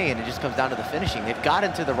plan A, and it just comes down to the finishing. They've got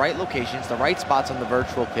into the right locations, the right spots on the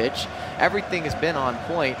virtual pitch. Everything has been on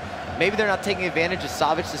point. Maybe they're not taking advantage of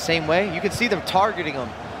Savic the same way. You can see them targeting him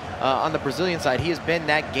on the Brazilian side. He has been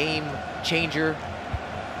that game changer.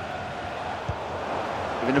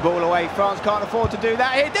 Giving the ball away, France can't afford to do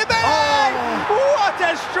that here. What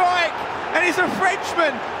a strike! And it's a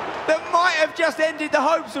Frenchman that might have just ended the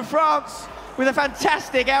hopes of France with a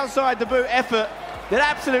fantastic outside the boot effort that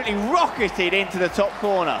absolutely rocketed into the top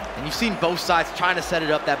corner. And you've seen both sides trying to set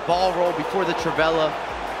it up. That ball roll before the Trivela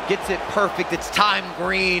gets it perfect. It's time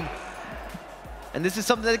green. And this is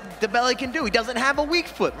something that Dembele can do. He doesn't have a weak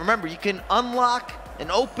foot. Remember, you can unlock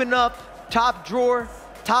and open up top drawer,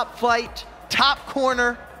 top flight, top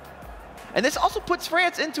corner. And this also puts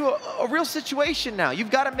France into a real situation now.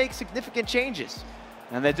 You've got to make significant changes.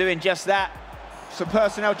 And they're doing just that. Some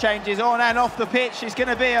personnel changes on and off the pitch. It's going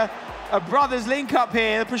to be a brothers link up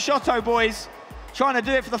here. The Peixoto boys trying to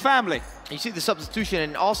do it for the family. You see the substitution,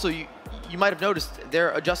 and also you might have noticed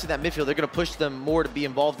they're adjusting that midfield. They're going to push them more to be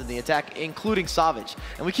involved in the attack, including Savic.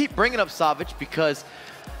 And we keep bringing up Savic because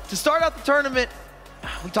to start out the tournament,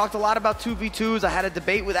 we talked a lot about 2v2s. I had a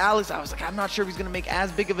debate with Alex. I was like, I'm not sure if he's going to make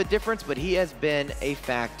as big of a difference, but he has been a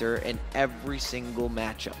factor in every single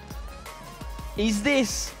matchup. Is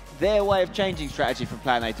this their way of changing strategy from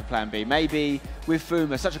plan A to plan B? Maybe with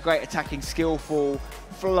Fuma, such a great attacking, skillful,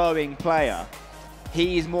 flowing player,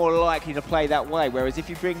 he is more likely to play that way. Whereas if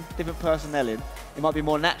you bring different personnel in, it might be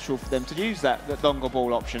more natural for them to use that longer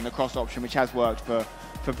ball option, the cross option, which has worked for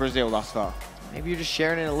Brazil thus far. Maybe you're just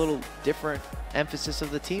sharing in a little different emphasis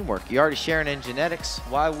of the teamwork. You're already sharing in genetics.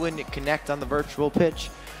 Why wouldn't it connect on the virtual pitch?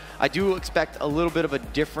 I do expect a little bit of a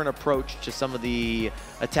different approach to some of the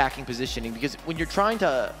attacking positioning, because when you're trying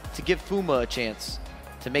to give Fuma a chance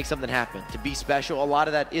to make something happen, to be special, a lot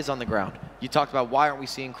of that is on the ground. You talked about why aren't we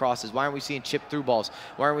seeing crosses? Why aren't we seeing chip through balls?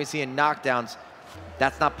 Why aren't we seeing knockdowns?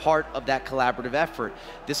 That's not part of that collaborative effort.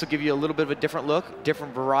 This will give you a little bit of a different look,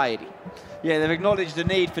 different variety. Yeah, they've acknowledged the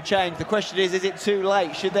need for change. The question is it too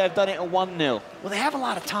late? Should they have done it at 1-0? Well, they have a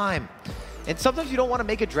lot of time. And sometimes you don't want to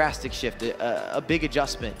make a drastic shift, a big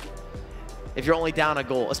adjustment, if you're only down a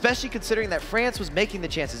goal, especially considering that France was making the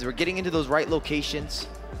chances. They were getting into those right locations.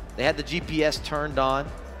 They had the GPS turned on.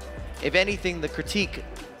 If anything, the critique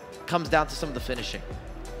comes down to some of the finishing.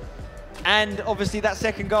 And obviously that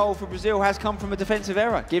second goal for Brazil has come from a defensive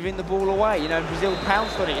error, giving the ball away. You know, Brazil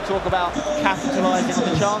pounced on it. You talk about capitalising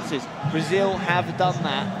on the chances. Brazil have done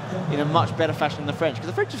that in a much better fashion than the French, because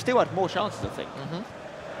the French have still had more chances, I think.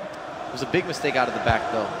 It was a big mistake out of the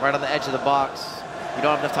back, though. Right on the edge of the box. You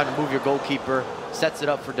don't have enough time to move your goalkeeper. Sets it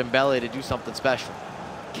up for Dembele to do something special.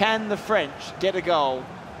 Can the French get a goal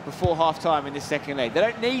before half-time in this second leg? They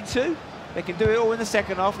don't need to. They can do it all in the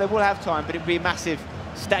second half. They will have time, but it would be a massive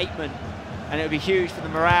statement. And it would be huge for the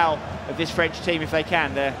morale of this French team if they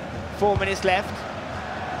can. There are 4 minutes left.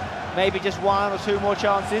 Maybe just 1 or 2 more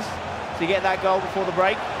chances to get that goal before the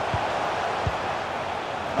break.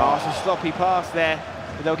 Oh, some sloppy pass there,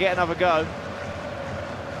 but they'll get another go.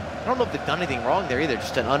 I don't know if they've done anything wrong there either,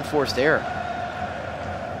 just an unforced error.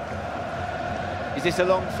 Is this a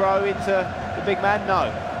long throw into the big man?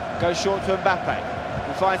 No. Goes short to Mbappe,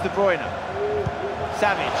 who finds De Bruyne.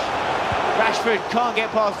 Savage. Rashford can't get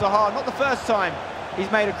past Zaha. Not the first time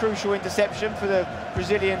he's made a crucial interception for the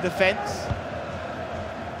Brazilian defence.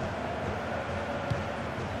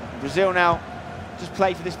 Brazil now just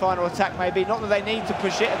play for this final attack maybe. Not that they need to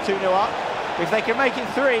push it at 2-0 up. If they can make it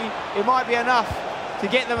 3, it might be enough to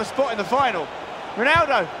get them a spot in the final.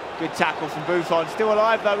 Ronaldo, good tackle from Buffon. Still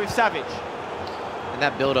alive though with Savage. And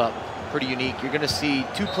that build-up, pretty unique. You're going to see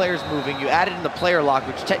 2 players moving. You added in the player lock,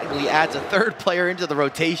 which technically adds a 3rd player into the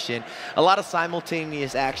rotation. A lot of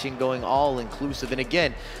simultaneous action going all-inclusive. And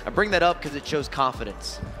again, I bring that up because it shows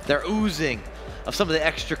confidence. They're oozing of some of the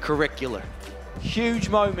extracurricular. Huge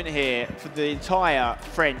moment here for the entire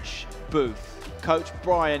French booth, Coach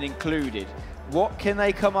Brian included. What can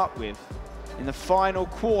they come up with in the final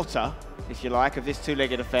quarter, if you like, of this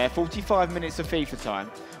 2-legged affair? 45 minutes of FIFA time.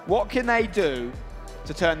 What can they do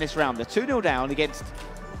to turn this round? They're 2-0 down against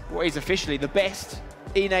what is officially the best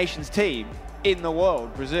E-Nations team in the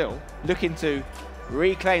world, Brazil, looking to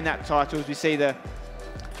reclaim that title as we see the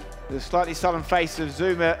slightly sullen face of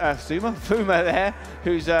Fuma there,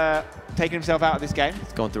 who's taking himself out of this game.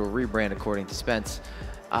 It's going through a rebrand according to Spence.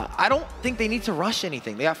 I don't think they need to rush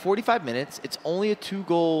anything. They got 45 minutes. It's only a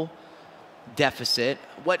 2-goal deficit.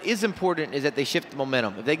 What is important is that they shift the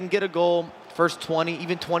momentum. If they can get a goal first 20,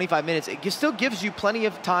 even 25 minutes, it still gives you plenty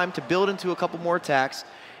of time to build into a couple more attacks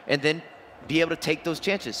and then be able to take those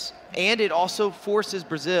chances. And it also forces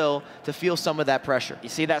Brazil to feel some of that pressure. You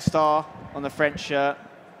see that star on the French shirt?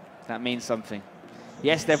 That means something.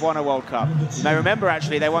 Yes, they've won a World Cup. You may remember,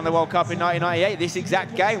 actually, they won the World Cup in 1998. This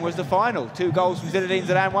exact game was the final. 2 goals from Zinedine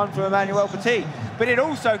Zidane, 1 from Emmanuel Petit. But it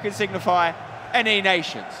also can signify an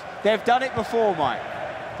E-Nations. They've done it before, Mike.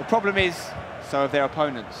 The problem is, so have their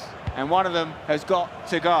opponents. And one of them has got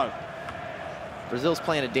to go. Brazil's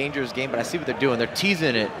playing a dangerous game, but I see what they're doing. They're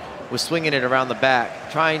teasing it was swinging it around the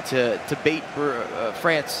back, trying to bait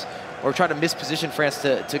France, or try to misposition France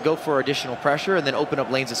to go for additional pressure and then open up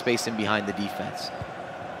lanes of space in behind the defense.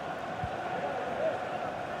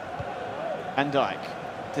 Van Dijk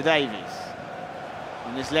to Davies.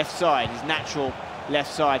 On this left side, his natural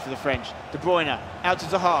left side for the French. De Bruyne out to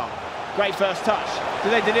Zaha. Great first touch. Do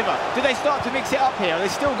they deliver? Do they start to mix it up here? Are they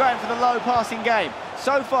still going for the low passing game?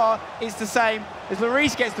 So far, it's the same as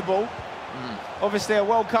Lloris gets the ball. Obviously a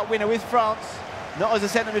World Cup winner with France. Not as a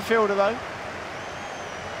centre midfielder though.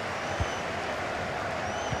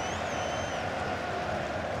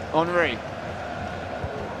 Henry.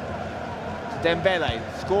 Dembele,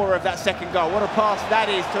 scorer of that second goal. What a pass that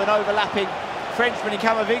is to an overlapping Frenchman in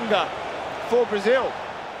Camavinga for Brazil.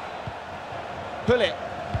 Bullet,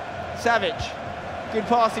 Savage, good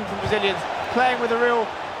passing from Brazilians, playing with a real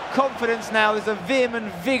confidence now. There's a vim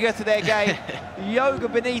and vigour to their game. Yoga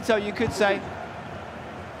Benito, you could say.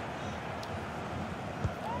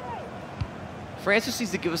 France just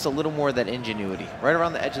needs to give us a little more of that ingenuity, right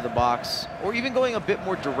around the edge of the box, or even going a bit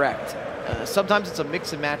more direct. Sometimes it's a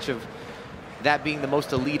mix and match of that being the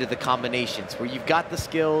most elite of the combinations, where you've got the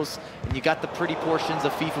skills and you got the pretty portions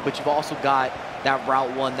of FIFA, but you've also got that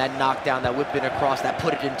route one, that knockdown, that whip in across, that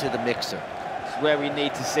put it into the mixer. It's where we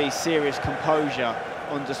need to see serious composure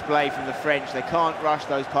on display from the French. They can't rush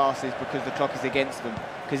those passes because the clock is against them,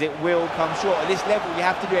 because it will come short. At this level, you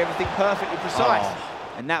have to do everything perfectly precise.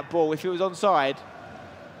 And that ball, if it was onside,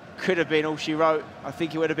 could have been all she wrote. I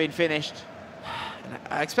think it would have been finished. And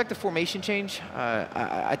I expect a formation change.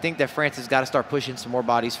 I think that France has got to start pushing some more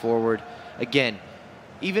bodies forward. Again,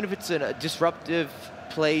 even if it's a disruptive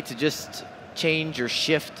play to just change or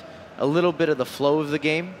shift a little bit of the flow of the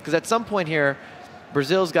game. Because at some point here,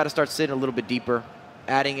 Brazil's got to start sitting a little bit deeper,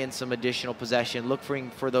 adding in some additional possession,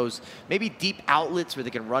 looking for those maybe deep outlets where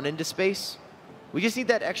they can run into space. We just need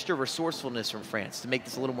that extra resourcefulness from France to make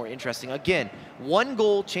this a little more interesting. Again, one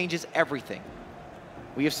goal changes everything.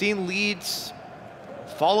 We have seen leads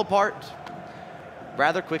fall apart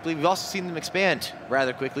rather quickly. We've also seen them expand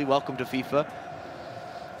rather quickly. Welcome to FIFA.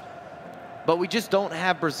 But we just don't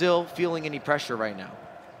have Brazil feeling any pressure right now.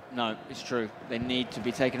 No, it's true. They need to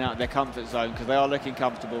be taken out of their comfort zone because they are looking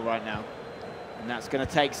comfortable right now. And that's going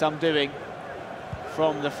to take some doing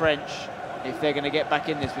from the French if they're going to get back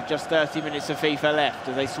in this with just 30 minutes of FIFA left,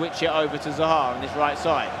 as they switch it over to Zaha on this right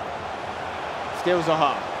side. Still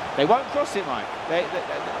Zaha. They won't cross it, Mike.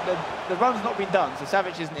 The run's not been done, so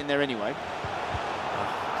Savage isn't in there anyway.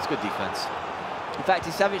 It's good defense. In fact,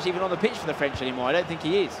 is Savage even on the pitch for the French anymore? I don't think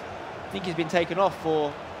he is. I think he's been taken off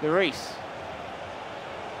for Lloris.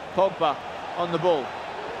 Pogba on the ball.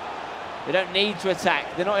 They don't need to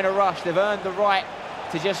attack. They're not in a rush. They've earned the right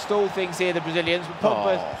to just stall things here, the Brazilians. With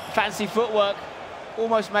Pogba's fancy footwork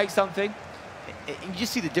almost makes something. You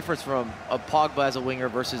just see the difference from a Pogba as a winger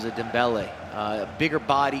versus a Dembele. A bigger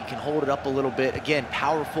body, can hold it up a little bit. Again,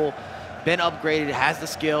 powerful, been upgraded, has the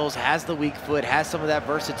skills, has the weak foot, has some of that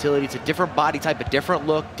versatility. It's a different body type, a different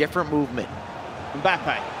look, different movement.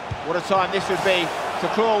 Mbappe, what a time this would be to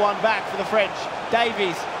claw one back for the French.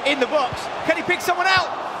 Davies in the box. Can he pick someone out?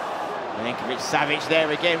 Milinkovic Savage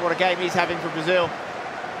there again. What a game he's having for Brazil.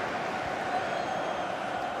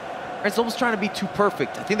 It's almost trying to be too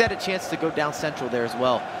perfect. I think they had a chance to go down central there as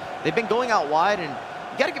well. They've been going out wide, and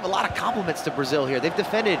you got to give a lot of compliments to Brazil here. They've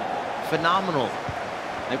defended phenomenal.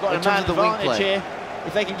 They've got a man advantage here.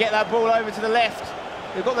 If they can get that ball over to the left,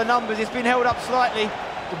 they've got the numbers. It's been held up slightly.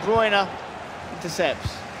 De Bruyne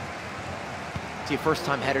intercepts. See a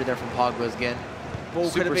first-time header there from Pogba again. Ball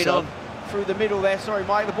could have been on through the middle there. Sorry,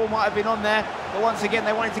 Mike, the ball might have been on there. But once again,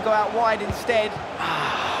 they wanted to go out wide instead.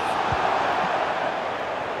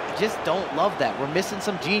 Just don't love that. We're missing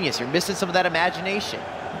some genius. You're missing some of that imagination.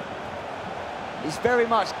 It's very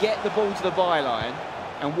much get the ball to the byline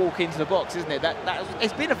and walk into the box, isn't it?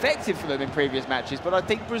 It's been effective for them in previous matches, but I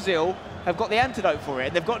think Brazil have got the antidote for it.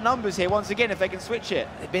 And they've got numbers here once again if they can switch it.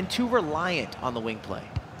 They've been too reliant on the wing play.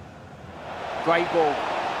 Great ball.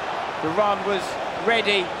 The run was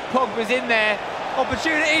ready. Pogba's in there.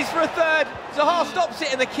 Opportunities for a third. Zaha stops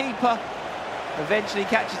it and the keeper eventually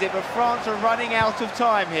catches it, but France are running out of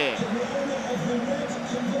time here.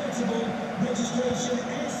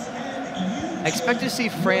 I expect to see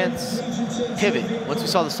France pivot once we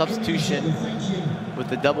saw the substitution with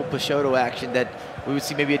the double Peixoto action, that we would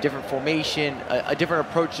see maybe a different formation, a different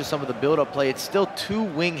approach to some of the build-up play. It's still too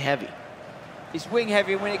wing heavy. It's wing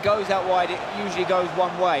heavy, and when it goes out wide, it usually goes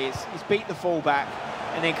one way. It's beat the fullback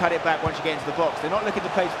and then cut it back once you get into the box. They're not looking to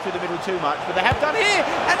play through the middle too much, but they have done here.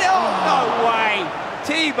 And oh, no way!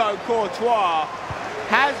 Thibaut Courtois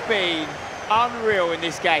has been unreal in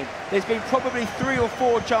this game. There's been probably 3 or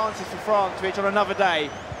 4 chances for France, which on another day,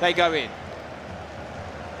 they go in.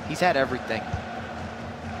 He's had everything.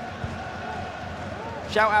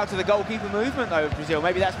 Shout out to the goalkeeper movement, though, of Brazil.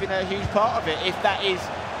 Maybe that's been a huge part of it, if that is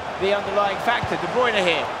the underlying factor. De Bruyne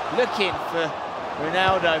here, looking for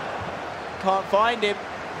Ronaldo. Can't find him.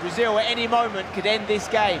 Brazil at any moment could end this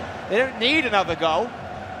game. They don't need another goal,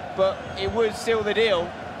 but it would seal the deal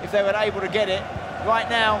if they were able to get it. Right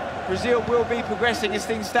now, Brazil will be progressing as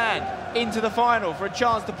things stand into the final for a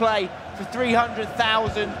chance to play for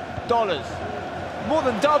 $300,000. More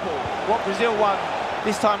than double what Brazil won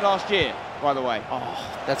this time last year, by the way. Oh,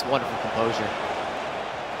 that's wonderful composure.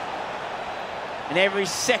 And every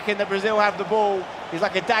second that Brazil have the ball is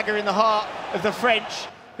like a dagger in the heart of the French,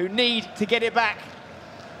 who need to get it back.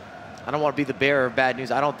 I don't want to be the bearer of bad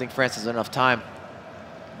news. I don't think France has enough time.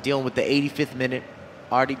 Dealing with the 85th minute,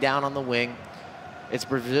 already down on the wing. It's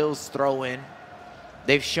Brazil's throw-in.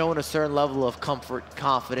 They've shown a certain level of comfort,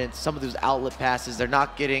 confidence. Some of those outlet passes, they're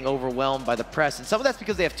not getting overwhelmed by the press. And some of that's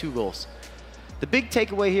because they have 2 goals. The big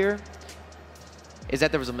takeaway here is that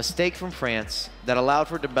there was a mistake from France that allowed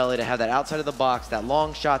for Dembele to have that outside of the box, that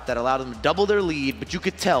long shot that allowed them to double their lead. But you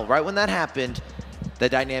could tell right when that happened, the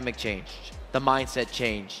dynamic changed. The mindset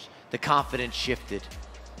changed. The confidence shifted.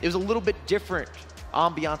 It was a little bit different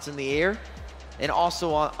ambiance in the air and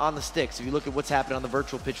also on the sticks. If you look at what's happened on the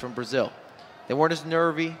virtual pitch from Brazil, they weren't as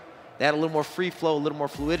nervy. They had a little more free flow, a little more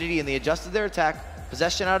fluidity, and they adjusted their attack,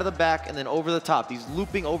 possession out of the back, and then over the top. These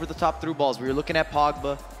looping over the top through balls where you're looking at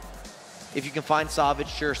Pogba. If you can find Savic,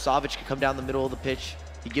 sure, Savic can come down the middle of the pitch.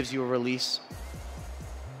 He gives you a release.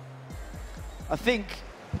 I think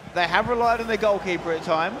they have relied on their goalkeeper at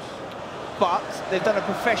times, but they've done a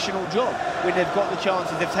professional job when they've got the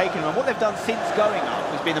chances they've taken them. And what they've done since going up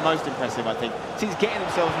has been the most impressive, I think. Since getting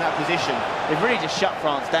themselves in that position, they've really just shut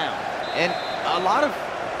France down. And a lot of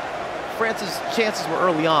France's chances were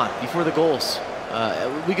early on, before the goals.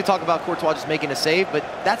 We could talk about Courtois just making a save, but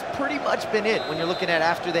that's pretty much been it. When you're looking at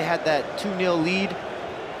after they had that 2-0 lead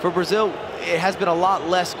for Brazil, it has been a lot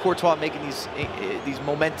less Courtois making these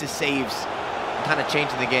momentous saves, kind of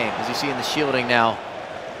changing the game, as you see in the shielding now.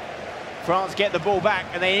 France get the ball back,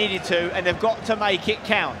 and they needed to, and they've got to make it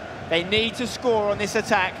count. They need to score on this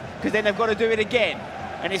attack, because then they've got to do it again.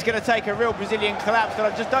 And it's going to take a real Brazilian collapse that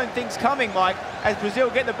I just don't think's coming, Mike, as Brazil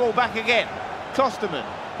get the ball back again. Klosterman,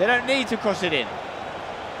 they don't need to cross it in,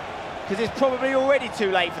 because it's probably already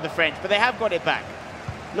too late for the French, but they have got it back.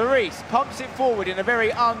 Lloris pumps it forward in a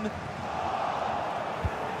very un-French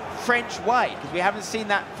way, because we haven't seen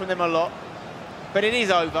that from them a lot. But it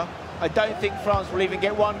is over. I don't think France will even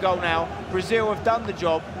get 1 goal now. Brazil have done the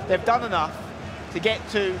job. They've done enough to get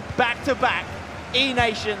to back-to-back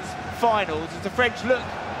E-Nations finals, as the French look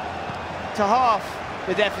to half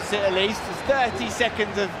the deficit at least. There's 30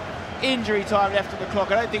 seconds of injury time left on the clock.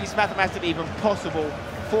 I don't think it's mathematically even possible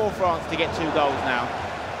for France to get 2 goals now.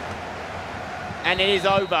 And it is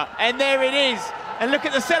over. And there it is. And look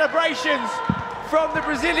at the celebrations from the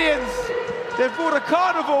Brazilians. They've brought a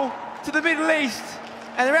carnival to the Middle East,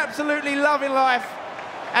 and they're absolutely loving life.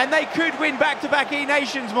 And they could win back-to-back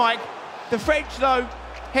E-Nations, Mike. The French, though,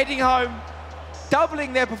 heading home,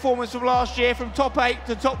 doubling their performance from last year, from top 8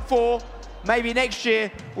 to top 4. Maybe next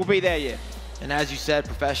year will be their year. And as you said,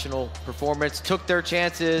 professional performance, took their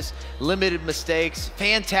chances, limited mistakes,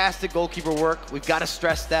 fantastic goalkeeper work. We've got to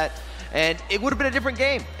stress that. And it would have been a different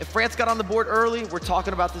game. If France got on the board early, we're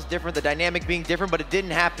talking about this different, the dynamic being different, but it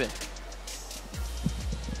didn't happen.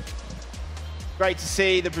 Great to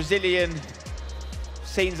see the Brazilian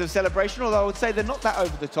scenes of celebration, although I would say they're not that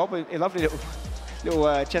over the top. A lovely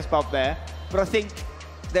little chest bump there. But I think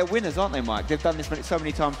they're winners, aren't they, Mike? They've done this so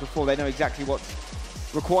many times before. They know exactly what's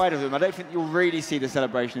required of them. I don't think you'll really see the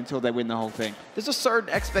celebration until they win the whole thing. There's a certain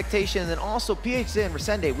expectation, and then also PHZ and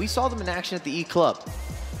Resende, we saw them in action at the E Club.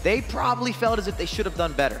 They probably felt as if they should have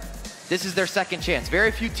done better. This is their second chance.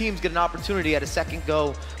 Very few teams get an opportunity at a second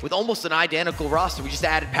go with almost an identical roster. We just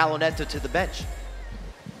added Palonetto to the bench.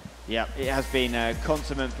 Yeah, it has been a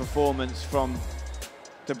consummate performance from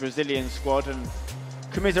the Brazilian squad, and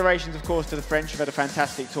commiserations, of course, to the French who've had a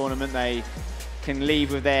fantastic tournament. They can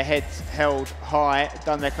leave with their heads held high,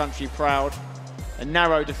 done their country proud. A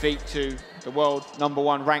narrow defeat to the world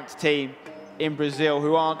 #1 ranked team in Brazil,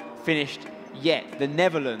 who aren't finished yet. The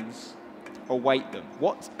Netherlands await them.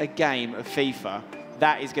 What a game of FIFA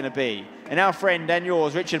that is going to be. And our friend and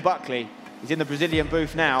yours, Richard Buckley, is in the Brazilian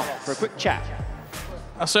booth now for a quick chat.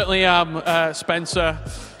 I certainly am, Spencer.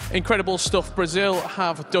 Incredible stuff. Brazil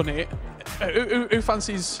have done it. Who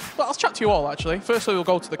fancies... Well, I'll chat to you all, actually. Firstly, we'll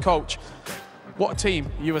go to the coach. What a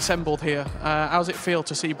team you've assembled here. How does it feel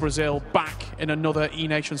to see Brazil back in another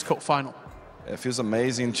E-Nations Cup final? It feels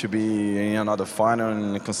amazing to be in another final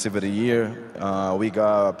in a consecutive year. We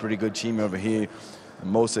got a pretty good team over here,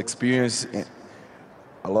 most experience,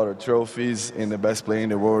 a lot of trophies, and the best player in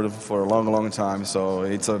the world for a long, long time. So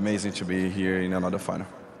it's amazing to be here in another final.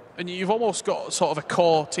 And you've almost got sort of a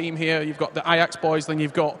core team here. You've got the Ajax boys, then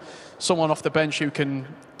you've got someone off the bench who can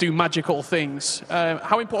do magical things.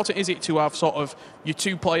 How important is it to have sort of your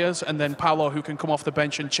two players and then Paulo who can come off the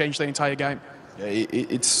bench and change the entire game? Yeah,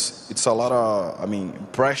 it's a lot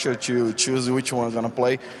of, pressure to choose which one is going to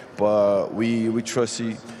play, but we trust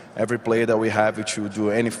every player that we have to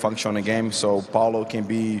do any function in the game. So Paulo can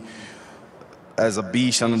be as a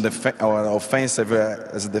beast on the offensive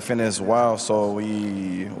as a defender as well. So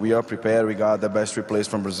we are prepared. We got the best three players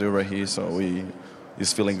from Brazil right here, so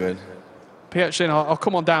it's feeling good. PH, I'll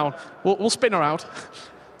come on down. We'll spin around.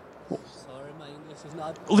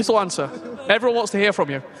 Little answer. Everyone wants to hear from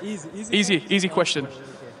you. Easy question.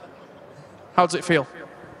 How does it feel?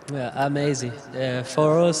 Yeah, amazing.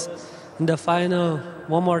 For us, in the final,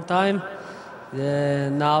 one more time.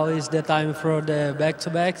 Now is the time for the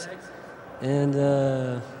back-to-backs, and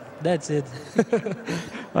that's it.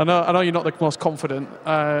 I know you're not the most confident.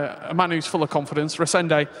 A man who's full of confidence.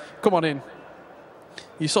 Resende, come on in.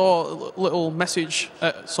 You saw a little message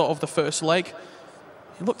at sort of the first leg.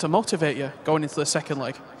 It looked to motivate you going into the second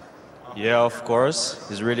leg. Yeah, of course.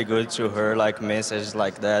 It's really good to hear messages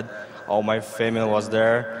like that. All my family was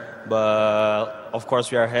there, but of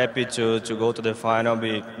course we are happy to go to the final.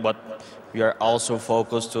 But we are also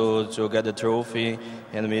focused to get the trophy,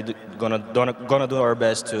 and we're gonna do our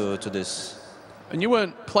best to this. And you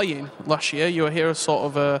weren't playing last year. You were here as sort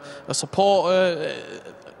of a supporter,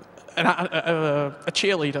 a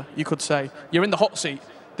cheerleader, you could say. You're in the hot seat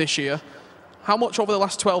this year. How much over the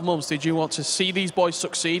last 12 months did you want to see these boys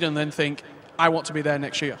succeed and then think, I want to be there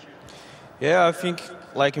next year? Yeah, I think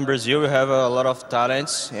in Brazil we have a lot of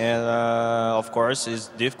talents, and of course it's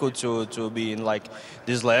difficult to be in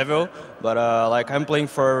this level. But I'm playing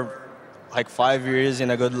for 5 years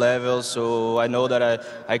in a good level, so I know that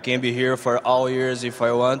I can be here for all years if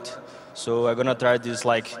I want. So I'm gonna try this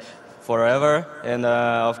forever, and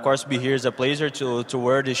of course be here is a pleasure to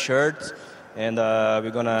wear this shirt, and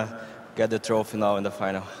we're gonna get the trophy now in the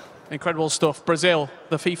final. Incredible stuff. Brazil,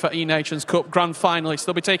 the FIFA E-Nations Cup grand finalists.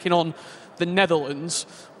 They'll be taking on the Netherlands.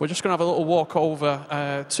 We're just going to have a little walk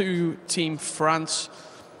over to Team France.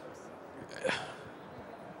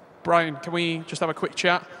 Brian, can we just have a quick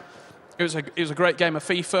chat? It was a great game of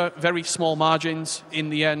FIFA, very small margins in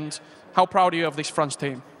the end. How proud are you of this France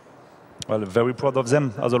team? Well, very proud of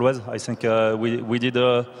them, as always. I think we did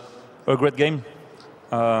a great game.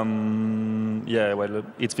 Yeah, well,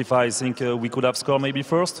 it's FIFA. I think we could have scored maybe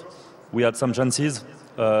first. We had some chances.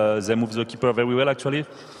 They moved the keeper very well, actually.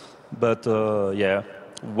 But yeah,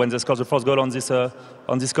 when they scored the first goal on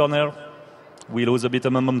this corner, we lose a bit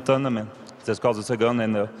of momentum. They scored the second,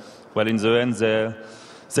 and well, in the end,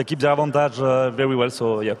 they keep their advantage very well.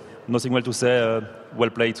 So yeah, nothing well to say. Well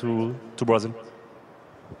played to Brazil.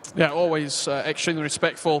 Yeah, always extremely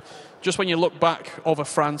respectful. Just when you look back over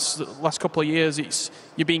France, the last couple of years,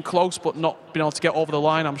 you've been close but not been able to get over the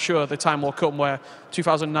line. I'm sure the time will come where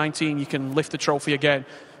 2019 you can lift the trophy again.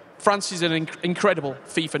 France is an incredible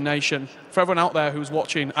FIFA nation. For everyone out there who's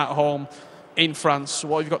watching at home in France,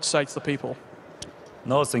 what have you got to say to the people?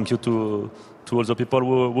 No, thank you to all the people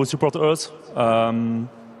who support us.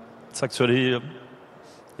 It's actually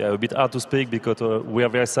a bit hard to speak because we are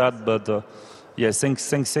very sad, but yeah, thanks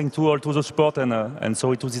to all to the support, and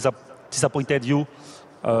sorry to disappointed you.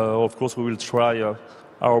 Of course, we will try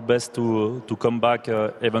our best to come back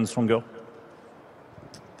even stronger.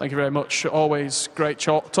 Thank you very much. Always great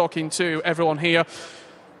talking to everyone here.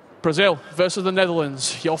 Brazil versus the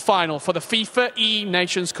Netherlands, your final for the FIFA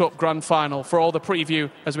E-Nations Cup Grand Final. For all the preview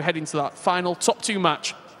as we head into that final top two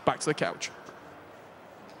match, back to the couch.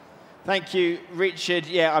 Thank you, Richard.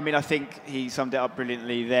 Yeah, I mean, I think he summed it up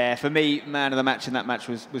brilliantly there. For me, man of the match in that match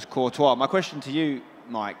was Courtois. My question to you,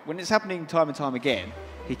 Mike, when it's happening time and time again,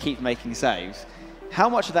 he keeps making saves. How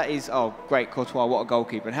much of that is, oh, great, Courtois, what a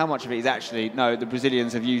goalkeeper, and how much of it is actually, no, the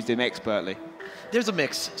Brazilians have used him expertly? There's a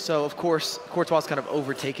mix. So, of course, Courtois kind of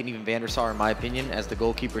overtaken even Van der Sar, in my opinion, as the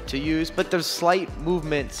goalkeeper to use. But there's slight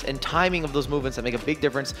movements and timing of those movements that make a big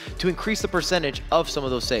difference to increase the percentage of some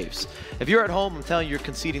of those saves. If you're at home, I'm telling you, you're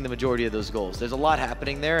conceding the majority of those goals. There's a lot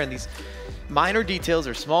happening there, and minor details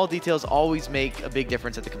or small details always make a big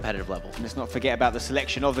difference at the competitive level. And let's not forget about the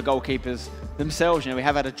selection of the goalkeepers themselves. You know, we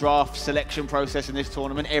have had a draft selection process in this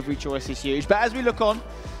tournament. Every choice is huge. But as we look on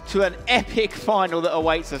to an epic final that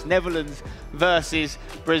awaits us, Netherlands versus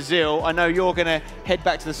Brazil. I know you're going to head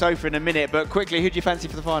back to the sofa in a minute, but quickly, who do you fancy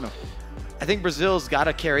for the final? I think Brazil's got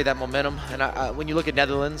to carry that momentum. And when you look at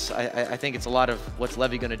Netherlands, I think it's a lot of what's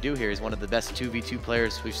Levy going to do here. He's one of the best 2v2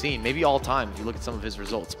 players we've seen, maybe all time if you look at some of his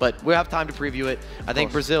results. But we'll have time to preview it. I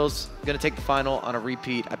think Brazil's going to take the final on a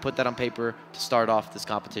repeat. I put that on paper to start off this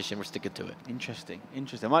competition. We're sticking to it. Interesting,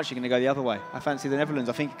 interesting. I'm actually going to go the other way. I fancy the Netherlands.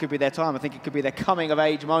 I think it could be their time. I think it could be their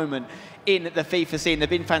coming-of-age moment in the FIFA scene. They've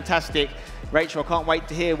been fantastic. Rachel, I can't wait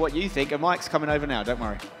to hear what you think. And Mike's coming over now, don't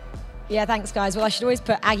worry. Yeah, thanks, guys. Well, I should always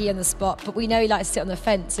put Aggie on the spot, but we know you like to sit on the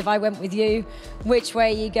fence. If I went with you, which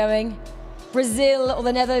way are you going? Brazil or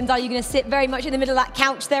the Netherlands? Are you going to sit very much in the middle of that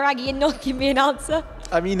couch there, Aggie, and not give me an answer?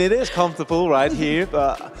 I mean, it is comfortable right here,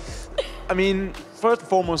 but I mean, first and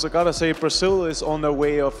foremost, I gotta say Brazil is on their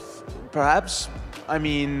way of perhaps, I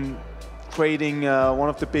mean, creating one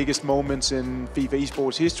of the biggest moments in FIFA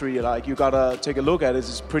esports history. Like, you gotta take a look at it.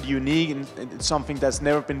 It's pretty unique and it's something that's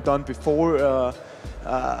never been done before.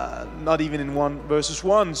 Not even in 1 versus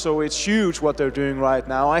 1, so it's huge what they're doing right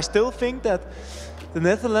now. I still think that the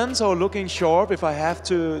Netherlands are looking sharp if I have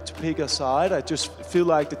to pick a side. I just feel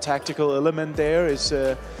like the tactical element there is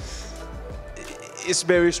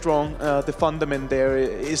very strong. The fundament there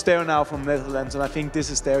is there now from Netherlands, and I think this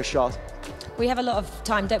is their shot. We have a lot of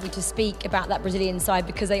time, don't we, to speak about that Brazilian side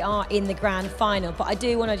because they are in the grand final. But I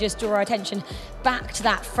do want to just draw our attention back to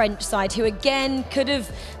that French side, who again could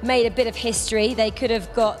have made a bit of history. They could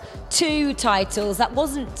have got 2 titles. That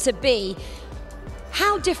wasn't to be.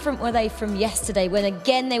 How different were they from yesterday when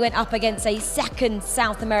again they went up against a second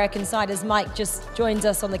South American side, as Mike just joins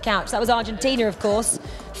us on the couch? That was Argentina, of course.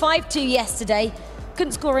 5-2 yesterday.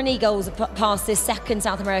 Couldn't score any goals past this second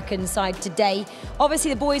South American side today. Obviously,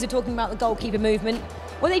 the boys are talking about the goalkeeper movement.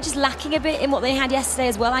 Were they just lacking a bit in what they had yesterday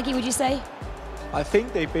as well, Aggie, would you say? I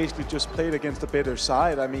think they basically just played against a better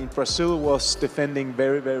side. I mean, Brazil was defending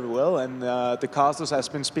very, very well, and the casters has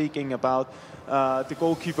been speaking about the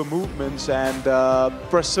goalkeeper movements, and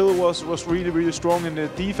Brazil was really, really strong in the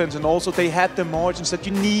defense, and also they had the margins that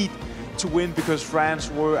you need to win because France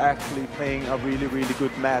were actually playing a really, really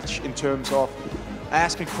good match in terms of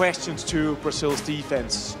asking questions to Brazil's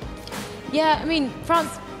defense. Yeah, I mean, France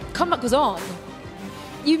comeback was on.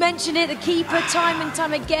 You mentioned it, the keeper, time and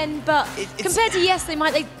time again, but compared to yesterday,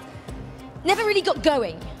 they never really got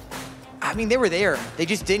going. I mean, they were there. They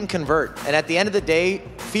just didn't convert. And at the end of the day,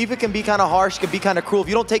 FIFA can be kind of harsh, can be kind of cruel. If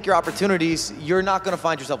you don't take your opportunities, you're not going to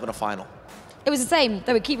find yourself in a final. It was the same.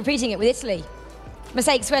 They would keep repeating it with Italy.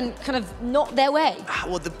 Mistakes went kind of not their way.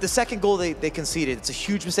 Well, the second goal they conceded, it's a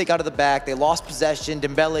huge mistake out of the back. They lost possession.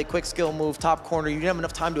 Dembele, quick skill move, top corner. You didn't have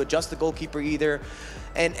enough time to adjust the goalkeeper either.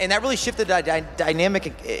 And that really shifted the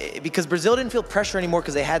dynamic because Brazil didn't feel pressure anymore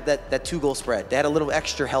because they had that 2-goal spread. They had a little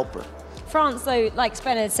extra helper. France, though, like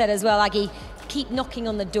Sven had said as well, Aggie, keep knocking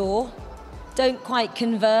on the door. Don't quite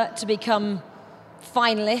convert to become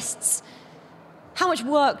finalists. How much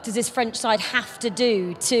work does this French side have to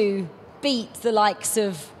do to beat the likes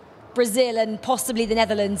of Brazil and possibly the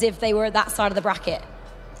Netherlands if they were at that side of the bracket?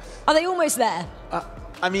 Are they almost there?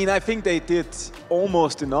 I mean, I think they did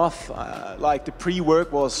almost enough. Like, the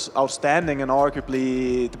pre-work was outstanding and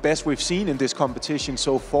arguably the best we've seen in this competition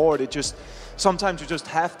so far. Sometimes you just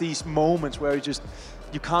have these moments where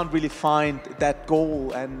you can't really find that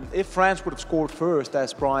goal. And if France would have scored first,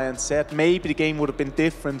 as Brian said, maybe the game would have been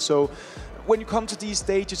different. So when you come to these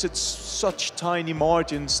stages, it's such tiny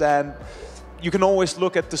margins, and you can always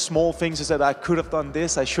look at the small things and say, I could have done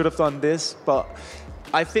this, I should have done this, but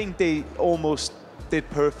I think they almost did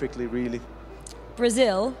perfectly, really.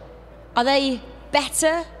 Brazil, are they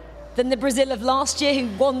better than the Brazil of last year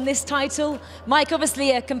who won this title? Mike,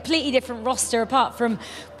 obviously a completely different roster apart from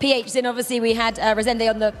PH. Then obviously we had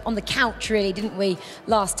Rezende on the couch, really, didn't we,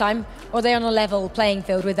 last time? Or are they on a level playing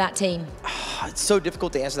field with that team? It's so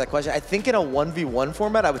difficult to answer that question. I think in a 1v1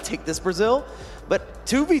 format, I would take this Brazil. But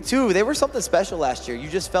 2v2, they were something special last year. You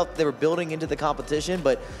just felt they were building into the competition.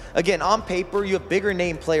 But again, on paper, you have bigger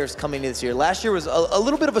name players coming in this year. Last year was a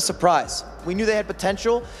little bit of a surprise. We knew they had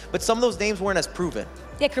potential, but some of those names weren't as proven.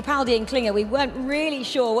 Yeah, Crepaldi and Klinger, we weren't really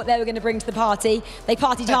sure what they were going to bring to the party. They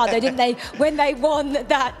partied hard, though, didn't they, when they won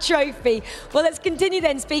that trophy? Well, let's continue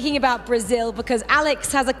then speaking about Brazil, because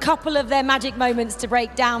Alex has a couple of their magic moments to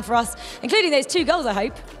break down for us, including those 2 goals, I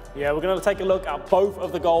hope. Yeah, we're going to take a look at both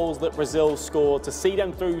of the goals that Brazil scored to see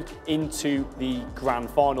them through into the grand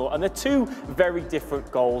final. And they're two very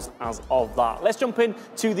different goals as of that. Let's jump in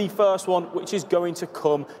to the first one, which is going to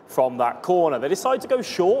come from that corner. They decide to go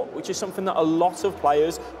short, which is something that a lot of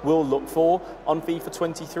players will look for on FIFA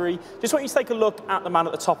 23. Just want you to take a look at the man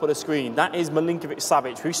at the top of the screen. That is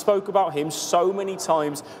Milinkovic-Savic. We spoke about him so many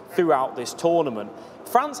times throughout this tournament.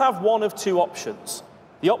 France have one of two options.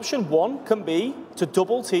 The option one can be to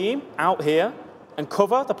double team out here and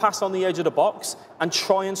cover the pass on the edge of the box and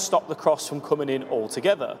try and stop the cross from coming in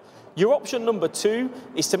altogether. Your option number two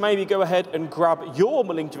is to maybe go ahead and grab your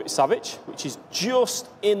Milinkovic-Savic, which is just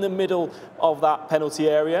in the middle of that penalty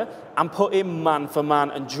area, and put him man for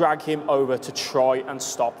man and drag him over to try and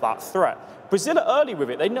stop that threat. Brazil are early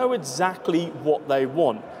with it. They know exactly what they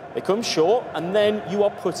want. They come short, and then you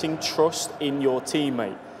are putting trust in your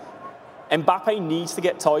teammate. Mbappe needs to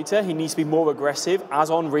get tighter, he needs to be more aggressive, as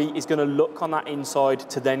Henry is going to look on that inside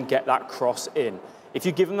to then get that cross in. If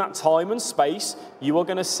you give him that time and space, you are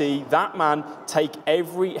going to see that man take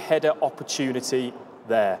every header opportunity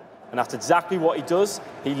there. And that's exactly what he does.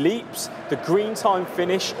 He leaps, the green time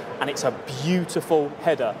finish, and it's a beautiful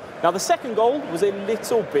header. Now, the second goal was a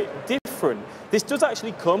little bit different. This does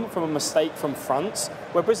actually come from a mistake from France,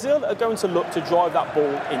 where Brazil are going to look to drive that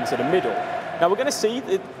ball into the middle. Now, we're going to see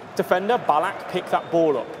the defender, Ballack, pick that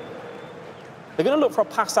ball up. They're going to look for a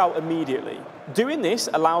pass out immediately. Doing this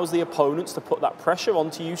allows the opponents to put that pressure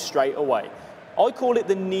onto you straight away. I call it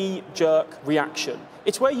the knee-jerk reaction.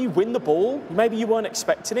 It's where you win the ball, maybe you weren't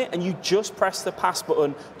expecting it, and you just press the pass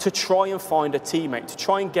button to try and find a teammate, to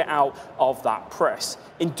try and get out of that press.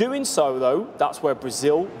 In doing so, though, that's where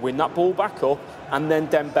Brazil win that ball back up, and then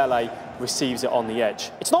Dembele receives it on the edge.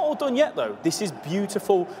 It's not all done yet, though. This is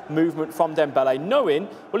beautiful movement from Dembele, knowing,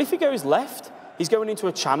 well, if he goes left, he's going into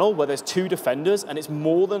a channel where there's two defenders, and it's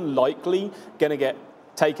more than likely going to get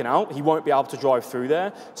taken out. He won't be able to drive through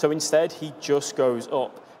there, so instead, he just goes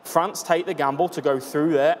up. France take the gamble to go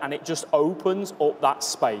through there, and it just opens up that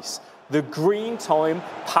space. The green time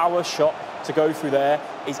power shot to go through there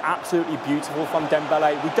is absolutely beautiful from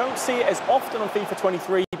Dembele. We don't see it as often on FIFA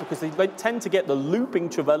 23 because they tend to get the looping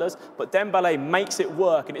Trivellas, but Dembele makes it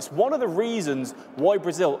work, and it's one of the reasons why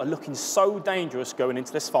Brazil are looking so dangerous going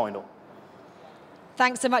into this final.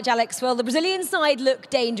 Thanks so much, Alex. Well, the Brazilian side looked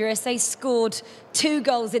dangerous. They scored 2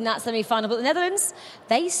 goals in that semi-final, but the Netherlands,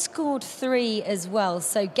 they scored 3 as well.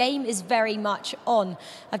 So game is very much on.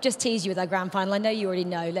 I've just teased you with our grand final. I know you already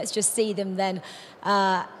know. Let's just see them then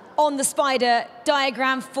on the spider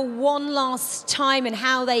diagram for one last time and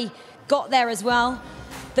how they got there as well.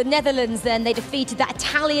 The Netherlands then, they defeated that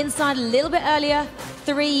Italian side a little bit earlier,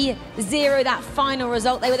 3-0 that final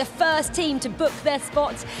result. They were the first team to book their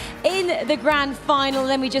spot in the grand final.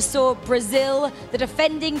 Then we just saw Brazil, the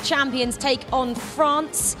defending champions, take on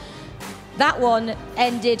France. That one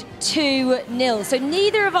ended 2-0. So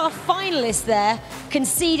neither of our finalists there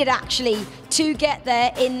conceded actually to get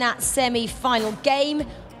there in that semi-final game.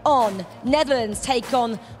 On. Netherlands take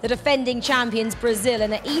on the defending champions Brazil in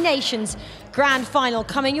the E-Nations Grand Final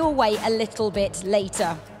coming your way a little bit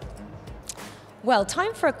later. Well,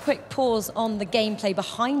 time for a quick pause on the gameplay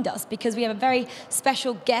behind us because we have a very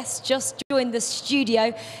special guest just joined the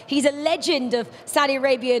studio. He's a legend of Saudi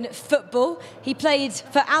Arabian football. He played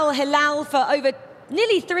for Al Hilal for over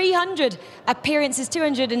nearly 300 appearances,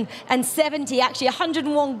 270, actually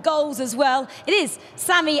 101 goals as well. It is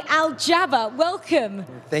Sami Al-Jabbar. Welcome.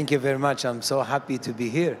 Thank you very much. I'm so happy to be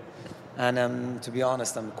here. And to be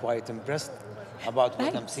honest, I'm quite impressed about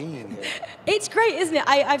what I'm seeing here. It's great, isn't it?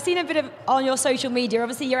 I've seen a bit of on your social media.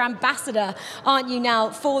 Obviously, you're ambassador, aren't you, now,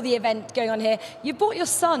 for the event going on here. You brought your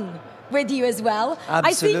son with you as well.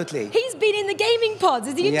 Absolutely. I see he's been in the gaming pods.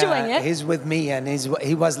 Is he enjoying it? He's with me, and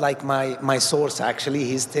he was like my source, actually.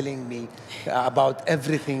 He's telling me about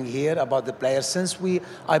everything here, about the players. Since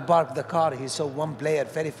I parked the car, he saw one player,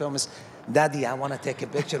 very famous, Daddy, I want to take a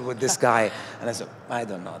picture with this guy. And I said, I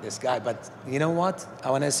don't know this guy, but you know what?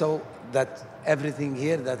 When I saw that everything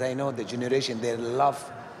here that I know, the generation, they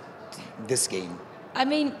love this game. I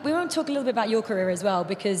mean, we want to talk a little bit about your career as well,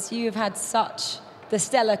 because you have had such the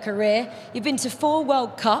stellar career. You've been to 4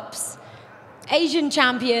 World Cups, Asian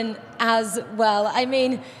champion as well. I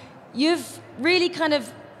mean, you've really kind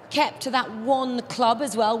of kept to that one club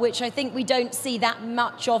as well, which I think we don't see that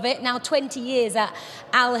much of it. Now 20 years at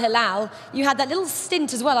Al Hilal. You had that little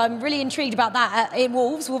stint as well. I'm really intrigued about that in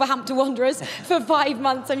Wolverhampton Wanderers for 5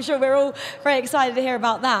 months. I'm sure we're all very excited to hear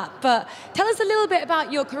about that. But tell us a little bit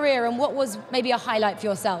about your career and what was maybe a highlight for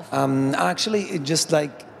yourself. Actually, just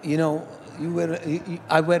like, you know,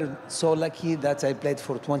 I were so lucky that I played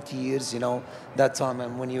for 20 years, you know, that time.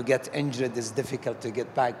 And when you get injured, it's difficult to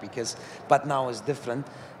get back but now it's different.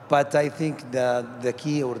 But I think the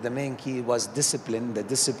key or the main key was discipline. The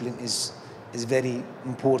discipline is very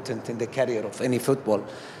important in the career of any football.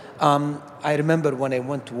 I remember when I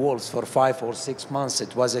went to Wolves for 5 or 6 months,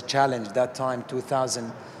 it was a challenge. That time,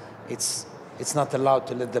 2000, it's not allowed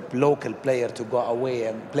to let the local player to go away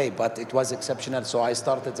and play, but it was exceptional. So I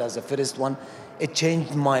started as the first one. It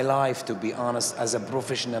changed my life, to be honest, as a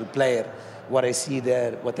professional player. What I see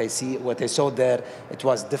there, what I saw there, it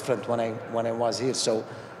was different when I was here. So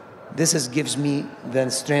this gives me the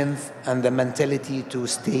strength and the mentality to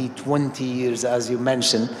stay 20 years, as you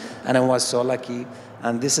mentioned, and I was so lucky.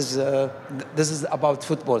 And this is about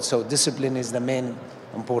football, so discipline is the main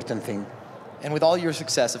important thing. And with all your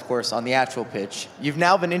success, of course, on the actual pitch, you've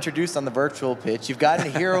now been introduced on the virtual pitch. You've gotten a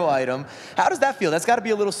hero item. How does that feel? That's got to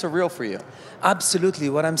be a little surreal for you. Absolutely.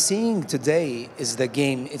 What I'm seeing today is the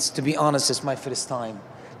game. It's, to be honest, it's my first time.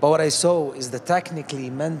 But what I saw is that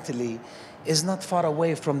technically, mentally, is not far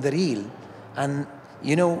away from the real. And,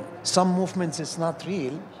 you know, some movements it's not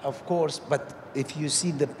real, of course, but if you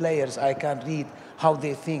see the players, I can read how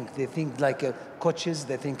they think. They think like coaches,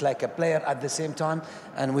 they think like a player at the same time,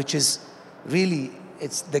 and which is really,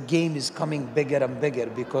 the game is coming bigger and bigger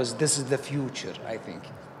because this is the future, I think.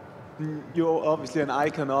 You're obviously an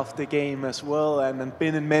icon of the game as well, and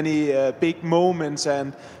been in many big moments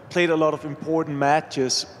and played a lot of important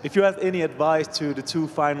matches. If you have any advice to the 2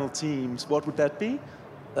 final teams, what would that be?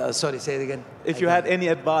 Sorry, say it again. If you had any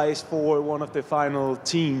advice for one of the final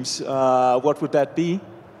teams, what would that be?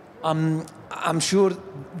 I'm sure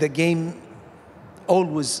the game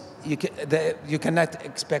always, you cannot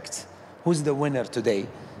expect who's the winner today.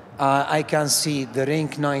 I can see the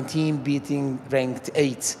ranked 19 beating ranked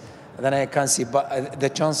 8. Then I can see, but the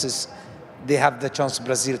chances, they have the chance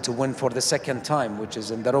Brazil to win for the second time, which is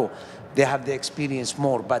in the row. They have the experience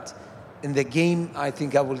more, but in the game, I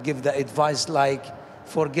think I will give the advice like,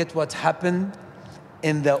 forget what happened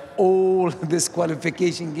in all this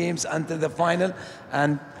qualification games until the final,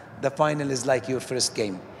 and the final is like your first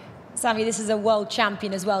game. Sami, this is a world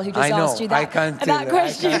champion as well who just asked you that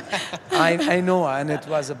question. I know, and it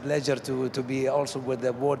was a pleasure to be also with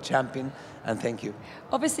the world champion, and thank you.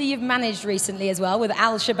 Obviously, you've managed recently as well with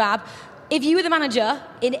Al Shabab. If you were the manager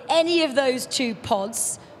in any of those 2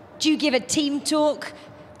 pods, do you give a team talk?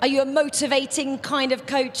 Are you a motivating kind of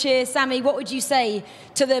coach here? Sami, what would you say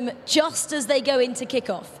to them just as they go into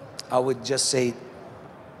kickoff? I would just say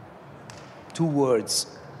 2 words,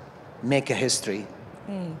 make a history.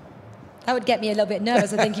 That would get me a little bit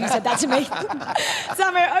nervous, I think, if you said that to me.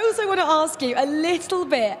 Samir, I also want to ask you a little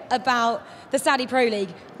bit about the Saudi Pro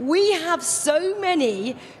League. We have so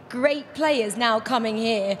many great players now coming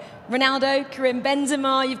here. Ronaldo, Karim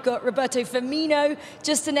Benzema, you've got Roberto Firmino,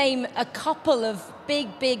 just to name a couple of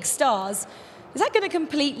big stars. Is that going to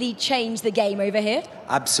completely change the game over here?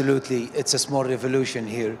 Absolutely. It's a small revolution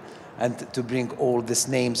here. And to bring all these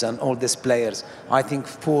names and all these players. I think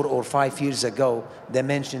 4 or 5 years ago, they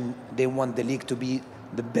mentioned they want the league to be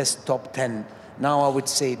the best top 10. Now I would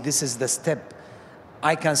say this is the step.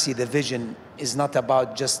 I can see the vision is not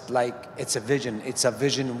about just like it's a vision. It's a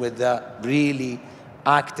vision with really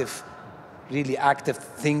active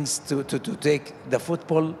things to take the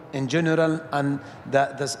football in general and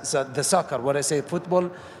the soccer. What I say football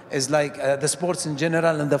is like the sports in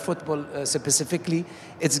general and the football specifically,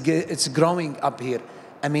 it's growing up here.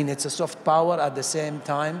 I mean, it's a soft power at the same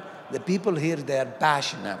time. The people here, they are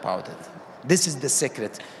passionate about it. This is the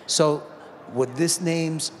secret. So with these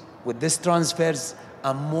names, with these transfers,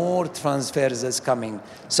 and more transfers is coming.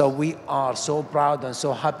 So we are so proud and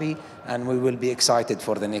so happy, and we will be excited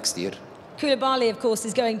for the next year. Koulibaly, of course,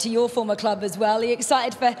 is going to your former club as well. Are you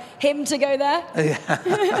excited for him to go there?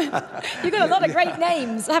 Yeah. You've got a lot of great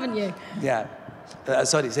names, haven't you? Yeah.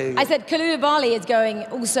 Sorry, say again. I said Koulibaly is going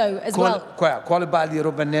also as well. Koulibaly,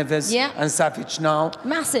 Ruben Neves, yeah, and Savic now.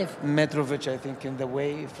 Massive. Mitrovic, I think, in the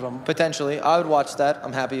way from... Potentially. I would watch that.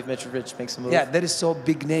 I'm happy if Mitrovic makes a move. Yeah, there is so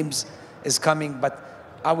big names is coming, but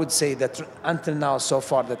I would say that until now, so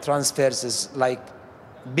far, the transfers is like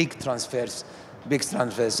big transfers.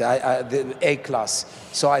 The A-class.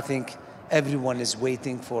 So I think everyone is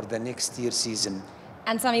waiting for the next year season.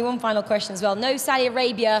 And Sami, one final question as well. No Saudi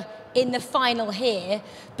Arabia in the final here,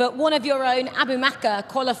 but one of your own, Abu Maka,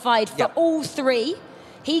 qualified for all 3.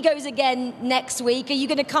 He goes again next week. Are you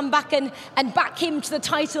going to come back and back him to the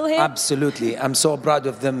title here? Absolutely. I'm so proud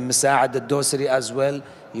of them. Saad al-Dosri as well.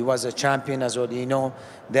 He was a champion as well. You know,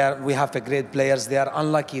 we have great players. They are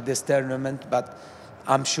unlucky this tournament, but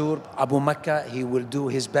I'm sure Abu Makka, he will do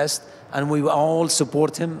his best, and we will all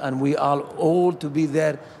support him, and we are all to be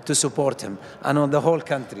there to support him, and on the whole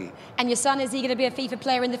country. And your son, is he going to be a FIFA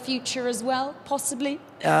player in the future as well, possibly?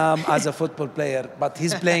 As a football player, but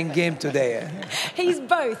he's playing game today. He's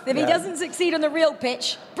both. If he doesn't succeed on the real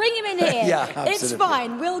pitch, bring him in here. Yeah, absolutely. It's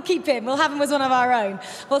fine. We'll keep him. We'll have him as one of our own.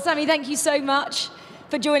 Well, Sammy, thank you so much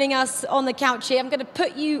for joining us on the couch here. I'm going to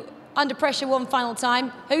put you under pressure one final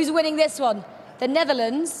time. Who's winning this one? The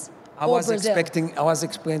Netherlands or Brazil? I was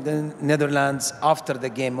expecting the Netherlands after the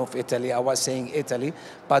game of Italy. I was saying Italy,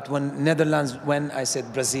 but when Netherlands win, I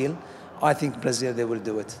said Brazil. I think Brazil, they will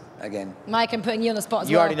do it again. Mike, I'm putting you on the spot as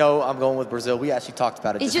you well. You already know I'm going with Brazil. We actually talked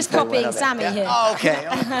about it. He's just copying Sammy here. Oh,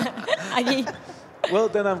 okay. Well,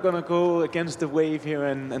 then I'm going to go against the wave here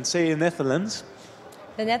and say Netherlands.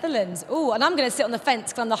 The Netherlands. Oh, and I'm going to sit on the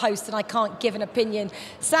fence because I'm the host and I can't give an opinion.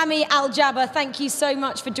 Sami Al-Jaber, thank you so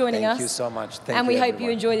much for joining us. Thank you so much. Thank you, and we hope everyone.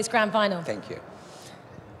 you enjoy this grand final. Thank you.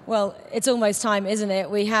 Well, it's almost time, isn't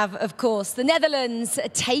it? We have, of course, the Netherlands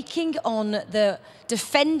taking on the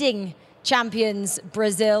defending champions,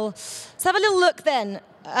 Brazil. Let's have a little look then.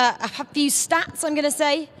 A few stats, I'm going to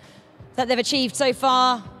say, that they've achieved so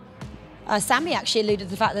far. Sammy actually alluded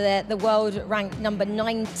to the fact that they're the world ranked number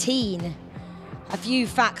 19. A few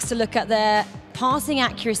facts to look at there. Passing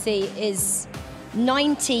accuracy is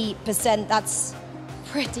 90%. That's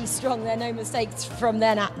pretty strong there. No mistakes from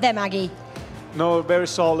them, Aggie. No, very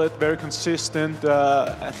solid, very consistent.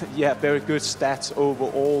 Yeah, very good stats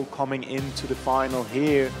overall coming into the final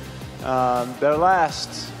here. Their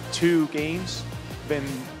last 2 games been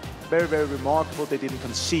very, very remarkable. They didn't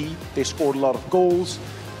concede. They scored a lot of goals.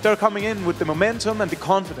 They're coming in with the momentum and the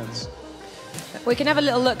confidence. We can have a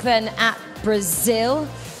little look then at Brazil.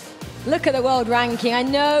 Look at the world ranking. I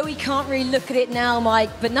know we can't really look at it now, Mike,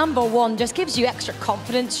 but number 1 just gives you extra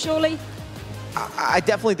confidence, surely? I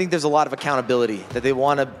definitely think there's a lot of accountability that they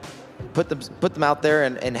want to put them out there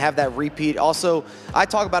and have that repeat. Also, I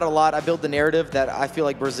talk about it a lot. I build the narrative that I feel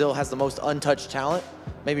like Brazil has the most untouched talent,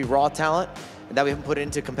 maybe raw talent, that we haven't put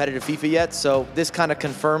into competitive FIFA yet. So this kind of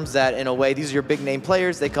confirms that in a way. These are your big name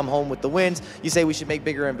players. They come home with the wins. You say we should make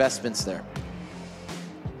bigger investments there.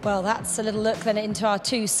 Well, that's a little look then into our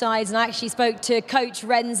 2 sides. And I actually spoke to Coach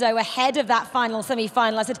Renzo ahead of that final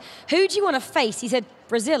semi-final. I said, who do you want to face? He said,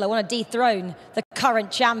 Brazil. I want to dethrone the current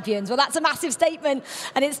champions. Well, that's a massive statement.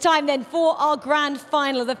 And it's time then for our grand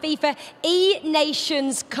final of the FIFAe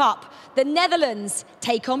Nations Cup. The Netherlands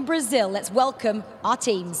take on Brazil. Let's welcome our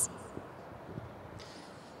teams.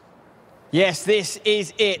 Yes, this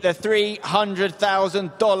is it. The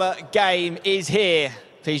 $300,000 game is here.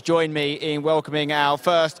 Please join me in welcoming our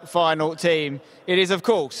first final team. It is, of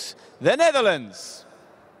course, the Netherlands.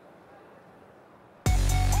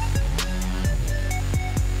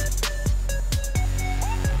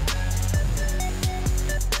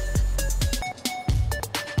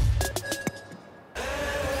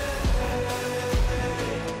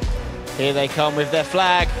 Here they come with their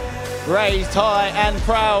flag raised high and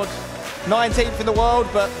proud. 19th in the world,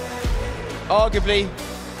 but arguably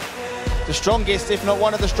the strongest, if not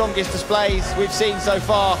one of the strongest displays we've seen so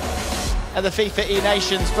far at the FIFAe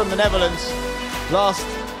Nations from the Netherlands. Last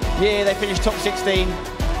year they finished top 16.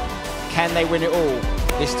 Can they win it all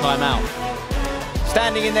this time out?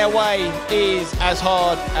 Standing in their way is as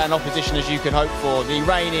hard an opposition as you can hope for. The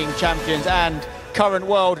reigning champions and current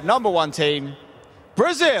world #1 team,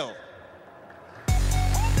 Brazil.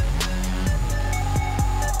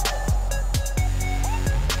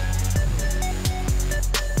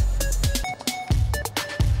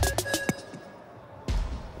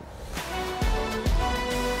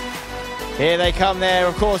 Here they come there,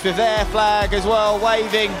 of course, with their flag as well,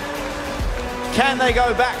 waving. Can they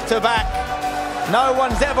go back to back? No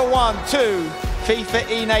one's ever won 2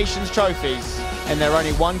 FIFAe Nations trophies, and they're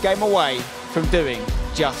only 1 game away from doing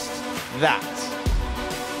just that.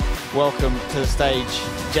 Welcome to the stage,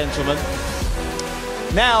 gentlemen.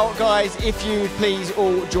 Now, guys, if you'd please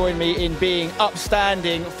all join me in being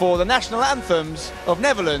upstanding for the national anthems of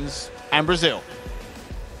Netherlands and Brazil.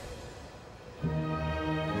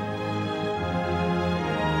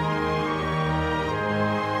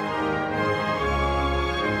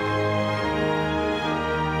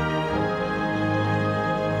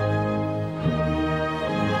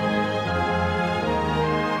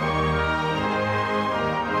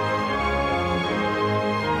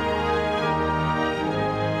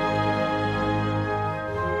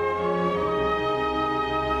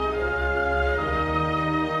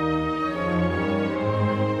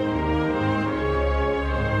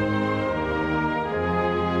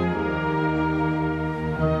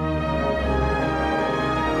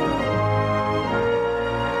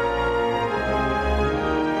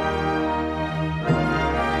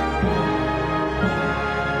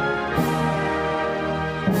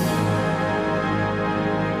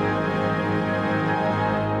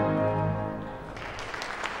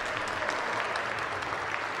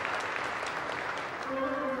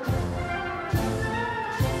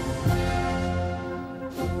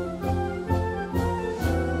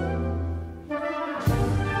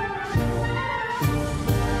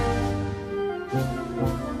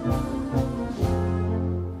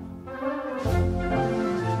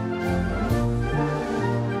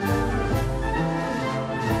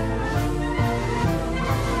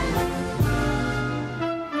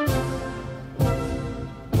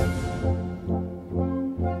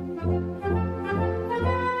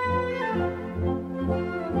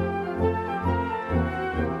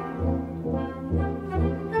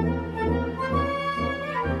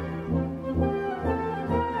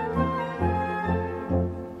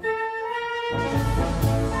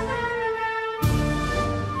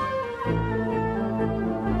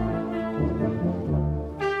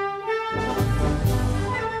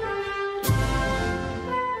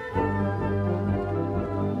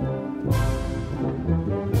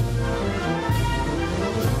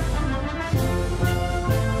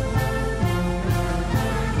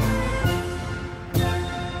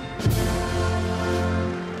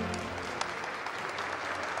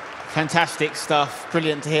 Fantastic stuff.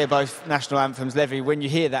 Brilliant to hear both national anthems. Levy, when you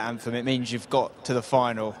hear that anthem, it means you've got to the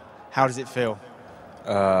final. How does it feel?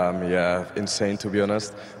 Yeah, insane, to be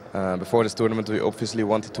honest. Before this tournament, we obviously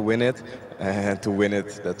wanted to win it. And to win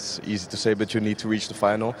it, that's easy to say, but you need to reach the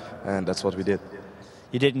final. And that's what we did.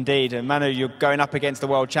 You did indeed. And Manu, you're going up against the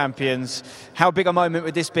world champions. How big a moment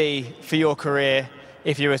would this be for your career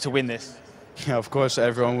if you were to win this? Yeah, of course,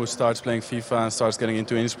 everyone who starts playing FIFA and starts getting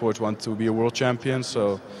into any sports wants to be a world champion.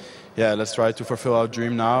 So, yeah, let's try to fulfill our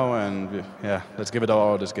dream now, and yeah, let's give it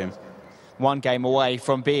all this game. One game away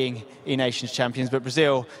from being E-Nations champions, but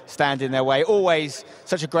Brazil stand in their way. Always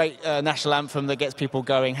such a great national anthem that gets people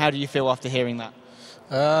going. How do you feel after hearing that?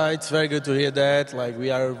 It's very good to hear that. Like, we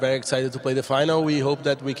are very excited to play the final. We hope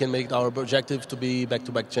that we can make our objective to be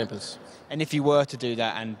back-to-back champions. And if you were to do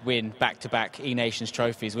that and win back-to-back E-Nations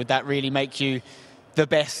trophies, would that really make you the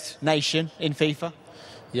best nation in FIFA?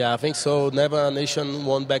 Yeah, I think so. Never a nation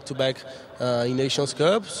won back-to-back in Nations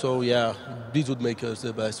Cup. So, yeah, this would make us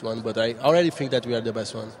the best one. But I already think that we are the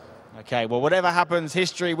best one. OK, well, whatever happens,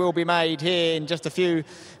 history will be made here in just a few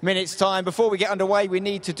minutes' time. Before we get underway, we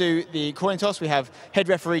need to do the coin toss. We have head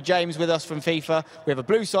referee James with us from FIFA. We have a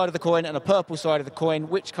blue side of the coin and a purple side of the coin.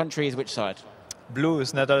 Which country is which side? Blue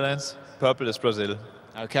is Netherlands, purple is Brazil.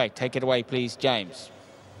 OK, take it away, please, James.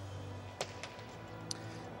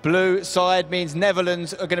 Blue side means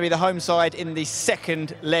Netherlands are going to be the home side in the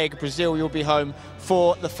second leg. Brazil, you'll be home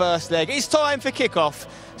for the first leg. It's time for kickoff.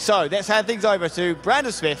 So let's hand things over to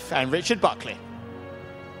Brandon Smith and Richard Buckley.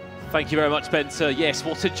 Thank you very much, Spencer. Yes,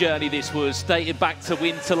 what a journey this was, dating back to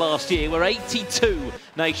winter last year, where 82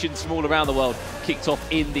 nations from all around the world kicked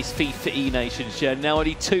off in this FIFA E-Nations journey. Now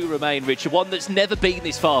only 2 remain, Richard, one that's never been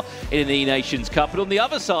this far in an E-Nations Cup. But on the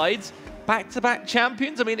other side, back-to-back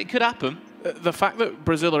champions, I mean, it could happen. The fact that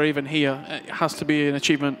Brazil are even here has to be an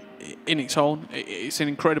achievement in its own. It's an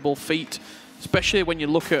incredible feat, especially when you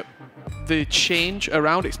look at the change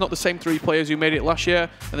around. It's not the same 3 players who made it last year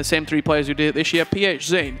and the same 3 players who did it this year. PH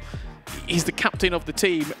Zane, he's the captain of the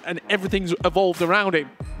team and everything's evolved around him.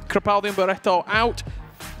 Crepaldi and Barreto out,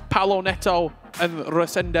 Paulo Neto and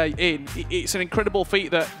Resende in. It's an incredible feat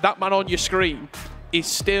that that man on your screen is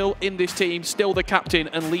still in this team, still the captain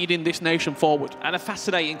and leading this nation forward. And a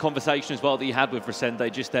fascinating conversation as well that you had with Resende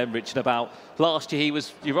just then, Richard, about last year he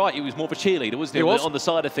was, you're right, he was more of a cheerleader, wasn't he? He was. On the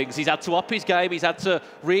side of things. He's had to up his game, he's had to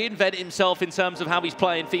reinvent himself in terms of how he's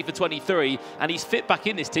playing FIFA 23, and he's fit back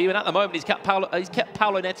in this team, and at the moment he's kept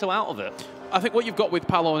Paulo Neto out of it. I think what you've got with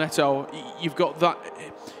Paulo Neto, you've got that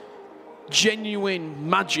genuine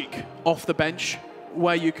magic off the bench,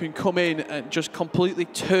 where you can come in and just completely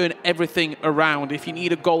turn everything around. If you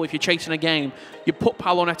need a goal, if you're chasing a game, you put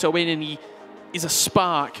Paulo Neto in and he is a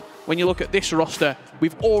spark. When you look at this roster,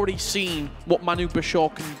 we've already seen what Manu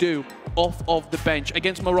Bachar can do off of the bench.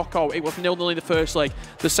 Against Morocco, it was 0-0 in the first leg.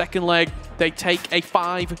 The second leg, they take a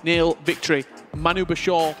 5-0 victory. Manu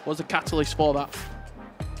Bachar was the catalyst for that.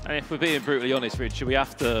 And if we're being brutally honest, Richard, we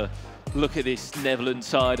have to look at this Netherlands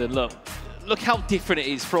side and look how different it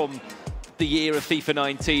is from the year of FIFA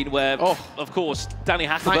 19, where, of course, Danny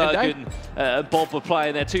Hakkeberg and Bob were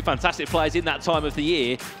playing. They're 2 fantastic players in that time of the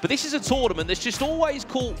year. But this is a tournament that's just always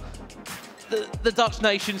caught the Dutch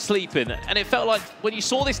nation sleeping. And it felt like when you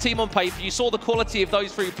saw this team on paper, you saw the quality of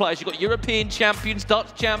those 3 players. You've got European champions,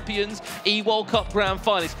 Dutch champions, E-World Cup grand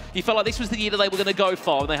finalists. You felt like this was the year that they were going to go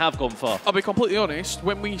far, and they have gone far. I'll be completely honest,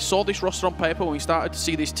 when we saw this roster on paper, when we started to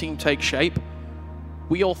see this team take shape,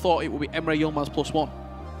 we all thought it would be Emre Yilmaz +1.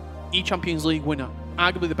 E-Champions League winner,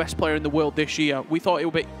 arguably the best player in the world this year. We thought it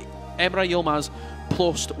would be Emre Yilmaz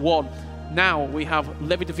 +1. Now we have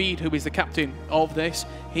Levi David, who is the captain of this.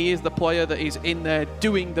 He is the player that is in there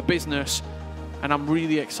doing the business. And I'm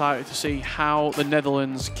really excited to see how the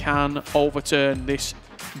Netherlands can overturn this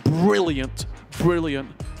brilliant, brilliant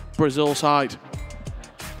Brazil side.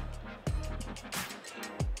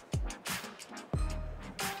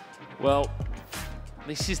 Well,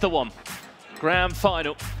 this is the one. Grand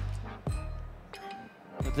final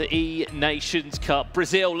of the E-Nations Cup.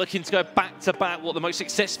 Brazil looking to go back-to-back, what the most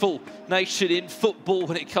successful nation in football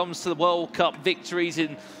when it comes to the World Cup victories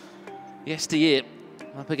in yesteryear.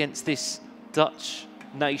 Up against this Dutch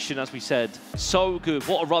nation, as we said. So good.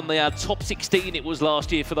 What a run they had. Top 16 it was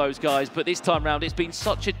last year for those guys, but this time round it's been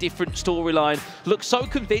such a different storyline. Looks so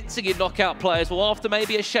convincing in knockout players. Well, after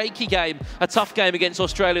maybe a shaky game, a tough game against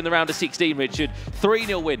Australia in the round of 16, Richard,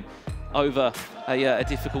 3-0 win over a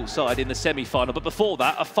difficult side in the semi-final. But before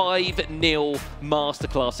that, a 5-0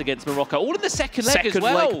 masterclass against Morocco. All in the second leg as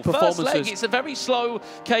well. First leg, it's a very slow,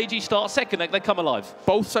 cagey start. Second leg, they come alive.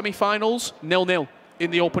 Both semi-finals, 0-0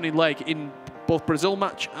 in the opening leg in both Brazil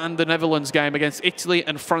match and the Netherlands game against Italy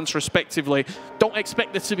and France respectively. Don't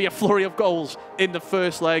expect there to be a flurry of goals in the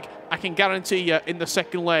first leg. I can guarantee you in the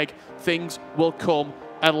second leg, things will come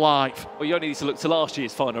alive. Well, you only need to look to last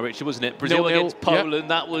year's final, Richard, wasn't it? Brazil 0-0, against Poland, yep.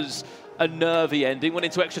 That was a nervy ending. Went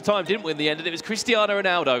into extra time, didn't we, in the end? And it was Cristiano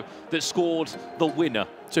Ronaldo that scored the winner.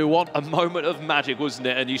 2-1. A moment of magic, wasn't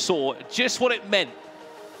it? And you saw just what it meant.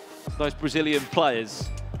 Those Brazilian players,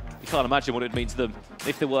 you can't imagine what it means to them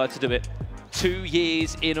if they were to do it 2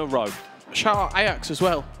 years in a row. Shout out Ajax as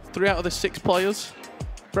well. 3 out of the 6 players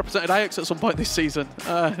represented Ajax at some point this season.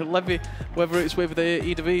 Levy, whether it's with the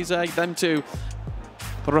Eredivisie, them two,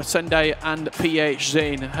 Rosende and PH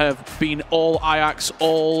Zane have been all Ajax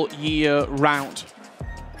all year round.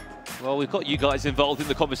 Well, we've got you guys involved in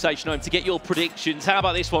the conversation home to get your predictions. How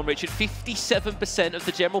about this one, Richard? 57% of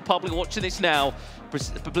the general public watching this now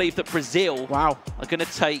believe that Brazil are going to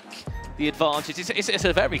take the advantage. It's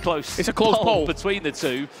a very close, poll between the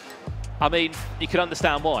two. I mean, you can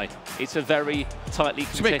understand why. It's a very tightly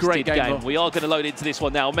contested game. We are going to load into this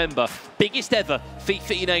one now. Remember, biggest ever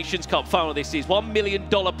FIFAe Nations Cup final this is. $1 million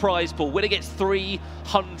prize pool. Winner gets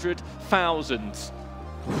 $300,000.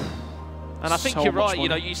 And I think you're right. You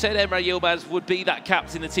know, you said Emre Yilmaz would be that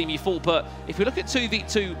captain, the team you thought. But if we look at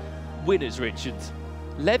 2v2 winners, Richard,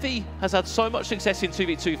 Levy has had so much success in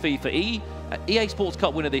 2v2 FIFA. EA Sports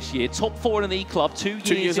Cup winner this year, top 4 in an E Club, 2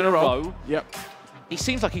 years in a row. Yep. He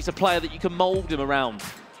seems like he's a player that you can mould him around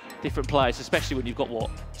different players, especially when you've got, what,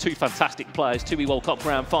 2 fantastic players, 2 World Cup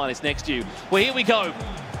Grand Finalists next to you. Well, here we go.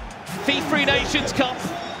 FIFAe Nations Cup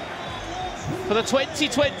for the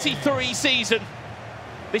 2023 season.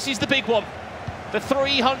 This is the big one. The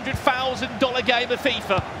 $300,000 game of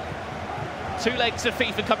FIFA. 2 legs of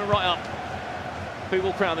FIFA coming right up. Who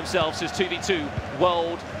will crown themselves as 2v2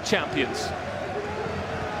 world champions?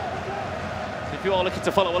 If you are looking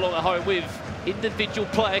to follow along at home with individual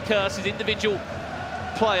player curses, individual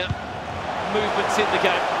player movements in the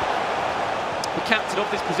game. The captain of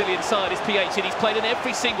this Brazilian side is PH, and he's played in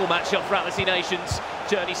every single matchup throughout the Nations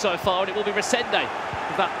journey so far, and it will be Rosende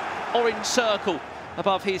with that orange circle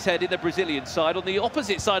above his head in the Brazilian side. On the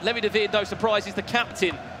opposite side, Levy de Veer, no surprise, is the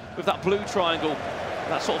captain with that blue triangle.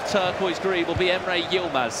 That sort of turquoise green will be Emre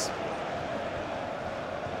Yilmaz.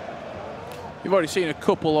 You've already seen a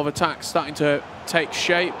couple of attacks starting to take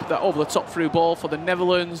shape. That over-the-top through ball for the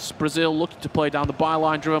Netherlands. Brazil looking to play down the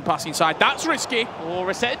byline, driven pass inside. That's risky. Oh,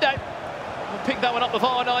 Rosende picked that one up with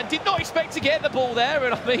R9. Did not expect to get the ball there,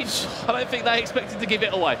 and I mean, I don't think they expected to give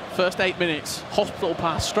it away. First 8 minutes, hospital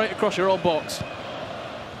pass straight across your own box.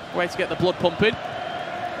 Way to get the blood pumping.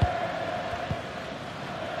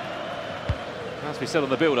 As we said on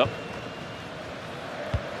the build-up,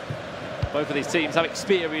 both of these teams have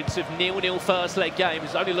experience of 0-0 first leg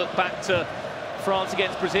games. Only look back to France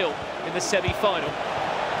against Brazil in the semi-final.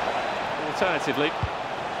 Alternatively,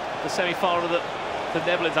 the semi-final that the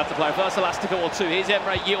Netherlands have to play. First Elastico or 2. Here's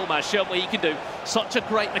Emre Yilmaz showing what he can do. Such a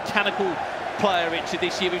great mechanical player, Richard,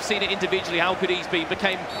 this year. We've seen it individually, how good he's been.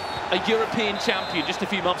 Became a European champion just a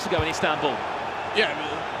few months ago in Istanbul. Yeah,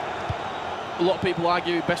 a lot of people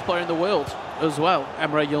argue best player in the world as well,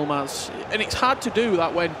 Emre Yilmaz. And it's hard to do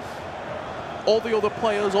that when all the other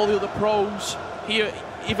players, all the other pros here,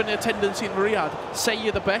 even in attendance in Riyadh, say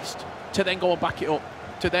you're the best, to then go and back it up,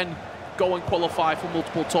 to then go and qualify for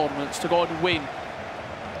multiple tournaments, to go and win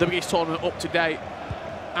the biggest tournament up to date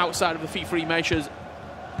outside of the FIFAe Nations.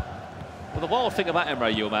 Well, the wild thing about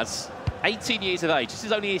Emre Yilmaz, 18 years of age, this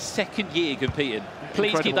is only his 2nd year competing.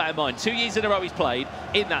 Please keep that in mind. 2 years in a row he's played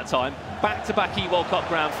in that time, back-to-back E-World Cup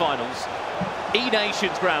Grand Finals.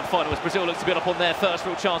 E-Nations Grand Final as Brazil looks to build up on their first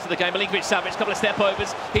real chance of the game. Milinkovic-Savic, couple of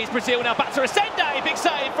step-overs. Here's Brazil now back to Rosende. Big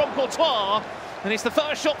save from Courtois. And it's the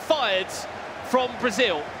first shot fired from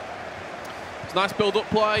Brazil. It's a nice build-up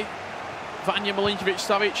play. Vanja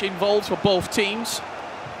Milinkovic-Savic involved for both teams.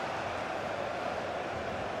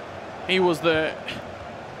 He was the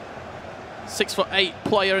 6'8"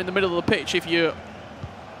 player in the middle of the pitch, if you're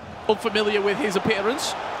unfamiliar with his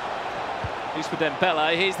appearance. Here's for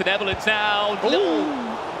Dembele. Here's the Netherlands now. Little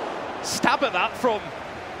stab at that from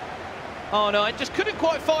R9. Just couldn't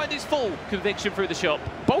quite find his full conviction through the shot.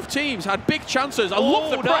 Both teams had big chances. I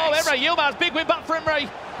love the press. No, Emre Yilmaz, big win back for Emre.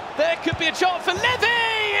 There could be a chance for Levy.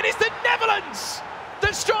 It is the Netherlands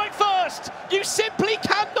that strike first. You simply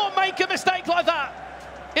cannot make a mistake like that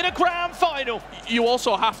in a grand final. You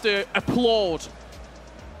also have to applaud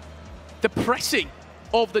the pressing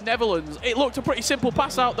of the Netherlands. It looked a pretty simple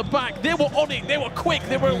pass out the back. They were on it, they were quick,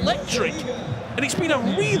 they were electric. And it's been a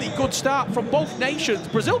really good start from both nations.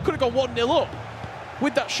 Brazil could have gone 1-0 up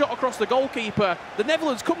with that shot across the goalkeeper. The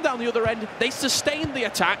Netherlands come down the other end, they sustain the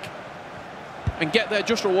attack. and get their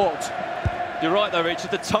just rewards. You're right though,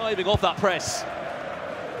 Richard, the timing of that press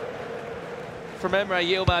from Emre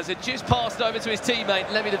Yilmaz. It just passed over to his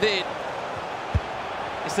teammate, Lemmy de Veer.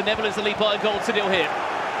 It's the Netherlands that lead by a goal to 0 here.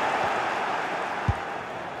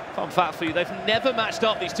 Fun fact for you, they've never matched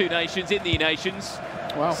up, these two nations, in the Nations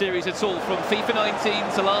series at all, from FIFA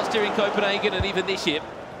 19 to last year in Copenhagen and even this year.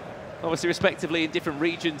 Obviously, respectively, in different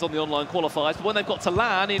regions on the online qualifiers. But when they've got to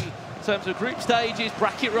LAN in terms of group stages,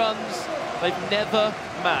 bracket runs, they've never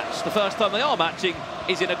matched. The first time they are matching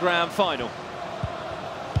is in a grand final.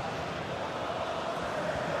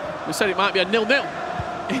 We said it might be a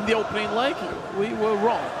 0-0 in the opening leg. We were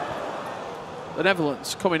wrong. The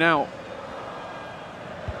Netherlands coming out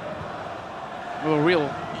with a real,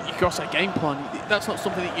 you got to say, game plan. That's not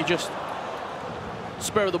something that you just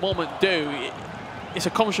spur of the moment do. It's a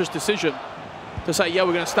conscious decision to say, yeah,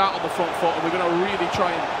 we're going to start on the front foot and we're going to really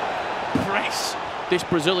try and press this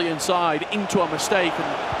Brazilian side into a mistake,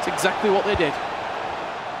 and it's exactly what they did.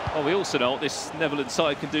 Well, we also know what this Netherlands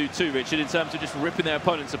side can do too, Richard, in terms of just ripping their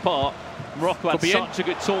opponents apart. Morocco had such a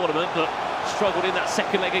good tournament, but struggled in that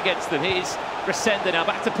second leg against them. Here's Resenda now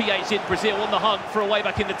back to PH in Brazil on the hunt for a way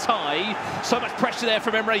back in the tie. So much pressure there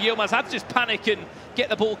from Emre Yilmaz. Had to just panic and get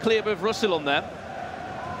the ball clear with Russell on there.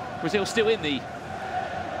 Brazil still in the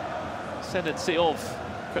ascendancy of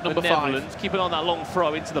the Netherlands. Keeping on that long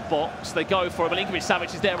throw into the box. They go for it.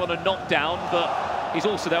 Milinkovic-Savic is there on a knockdown, but he's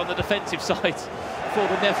also there on the defensive side for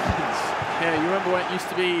the Netherlands. Yeah, you remember when it used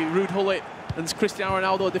to be Ruud Gullit and Cristiano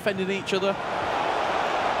Ronaldo defending each other?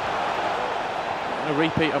 And a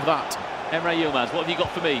repeat of that. Emre Yilmaz, what have you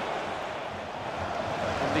got for me?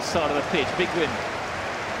 On this side of the pitch, big win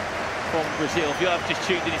from Brazil. If you have just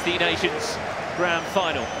tuned in, it's the Nations Grand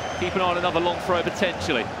Final. Keep an eye on another long throw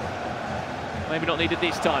potentially. Maybe not needed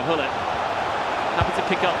this time. Gullit happy to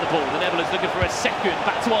pick up the ball. The Netherlands looking for a second.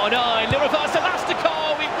 Back to R9. Little reverse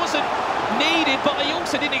Elasticov. It wasn't needed, but he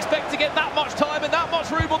also didn't expect to get that much time and that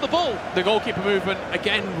much room on the ball. The goalkeeper movement,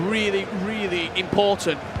 again, really, really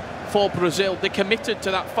important for Brazil. They committed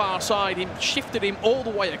to that far side. He shifted him all the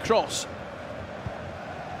way across.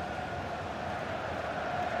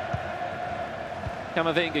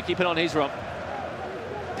 Camavinga keeping on his run.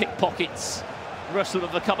 Pickpockets. Russell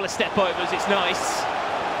with a couple of step overs. It's nice.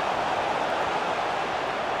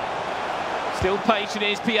 Still patient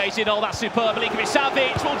is PH in. Oh, that's superb.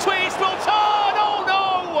 Milinkovic-Savic will twist, will turn. Oh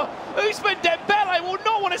no! Ousmane Dembele will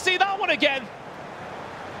not want to see that one again.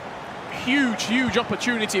 Huge, huge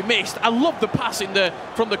opportunity missed. I love the pass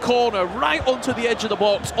from the corner right onto the edge of the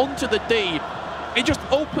box, onto the D. It just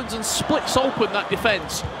opens and splits open that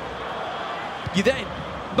defence. You then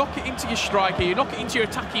knock it into your striker, you knock it into your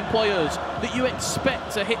attacking players that you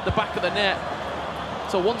expect to hit the back of the net.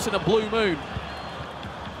 So once in a blue moon.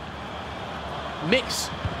 Miss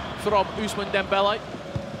from Ousmane Dembele.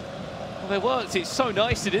 Well, they worked it so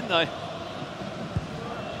nicely, didn't they?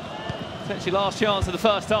 Essentially last chance of the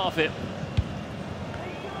first half it.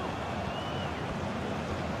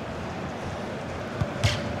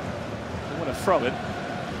 They want to throw it.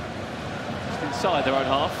 Just inside their own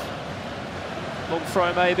half. Long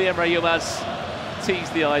throw maybe. Emre Yilmaz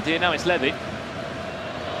teased the idea. Now it's Levy.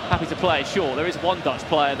 Happy to play, sure. There is one Dutch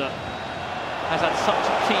player that has had such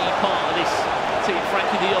a key part of this team.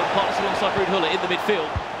 Frankie de Jong partners alongside Ruud Gullit in the midfield.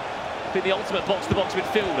 Been the ultimate box-to-box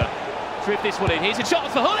midfielder. Drip this one in. Here's a shot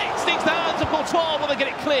for Gullit. Sticks the hands of Courtois. Will they get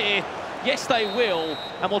it clear? Yes, they will.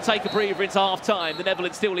 And we'll take a breather into half-time. The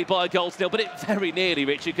Netherlands still lead by a goal to 0, but it very nearly,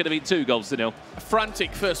 Richard, could have been 2 goals to 0. A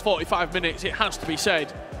frantic first 45 minutes, it has to be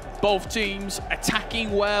said. Both teams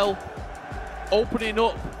attacking well, opening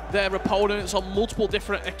up their opponents on multiple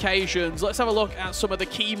different occasions. Let's have a look at some of the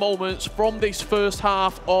key moments from this first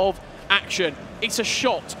half of action. It's a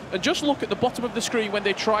shot, and just look at the bottom of the screen when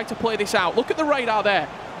they try to play this out. Look at the radar there.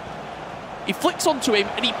 He flicks onto him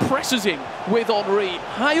and he presses him with Henry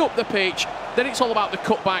high up the pitch. Then it's all about the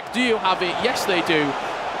cutback. Do you have it? Yes, they do.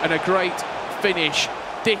 And a great finish.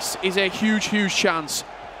 This is a huge, huge chance.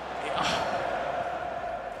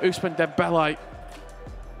 Ousmane Dembele.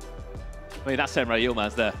 I mean, that's Emre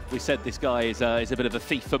Yilmaz there. We said this guy is a bit of a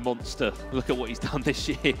FIFA monster. Look at what he's done this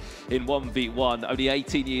year in 1v1. Only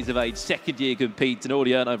 18 years of age, second year competes, and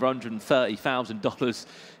already earned over $130,000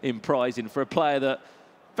 in prizing for a player that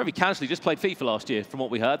very casually just played FIFA last year, from what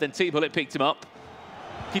we heard. Then Team Gullit picked him up,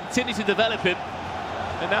 continued to develop him,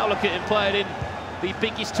 and now look at him playing in the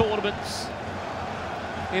biggest tournaments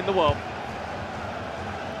in the world.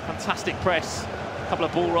 Fantastic press. Couple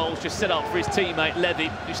of ball rolls just set up for his teammate Levy,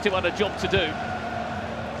 who still had a job to do,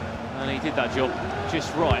 and he did that job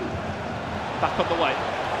just right. Back on the way,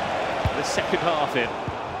 the second half here.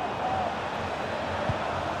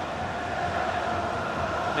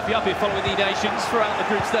 If you have been following the nations throughout the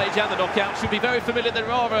group stage and the knockouts, you'll be very familiar. There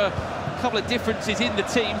are a couple of differences in the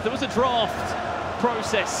teams. There was a draft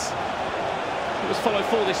process that was followed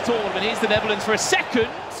for this tournament. Here's the Netherlands for a second.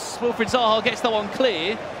 Wilfried Zaha gets that one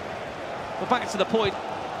clear. But back to the point,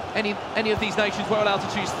 any of these nations were allowed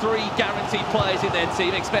to choose 3 guaranteed players in their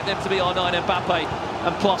team. Expect them to be R9 Mbappe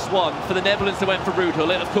and +1. For the Netherlands, they went for Ruud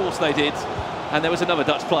Gullit, of course they did. And there was another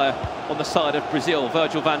Dutch player on the side of Brazil,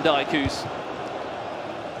 Virgil van Dijk, who's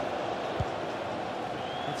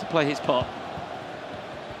had to play his part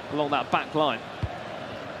along that back line.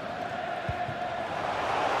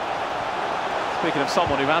 Speaking of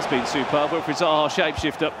someone who has been superb, Wilfried Zaha,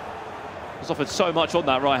 shapeshifter, has offered so much on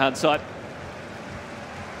that right-hand side.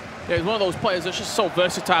 Yeah, he's one of those players that's just so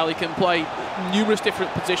versatile. He can play numerous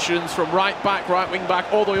different positions, from right back, right wing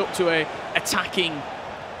back, all the way up to a attacking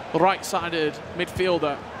right-sided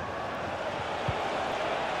midfielder.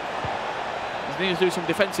 He needs to do some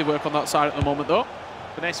defensive work on that side at the moment, though.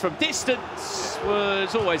 Finesse from distance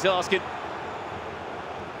was always asking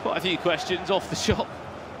quite a few questions off the shot.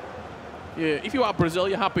 Yeah, if you are Brazil,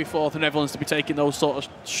 you're happy for the Netherlands to be taking those sort of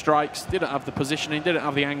strikes. Didn't have the positioning, didn't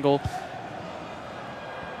have the angle.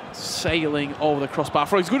 Sailing over the crossbar.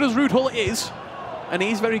 For as good as Ruud Gullit is, and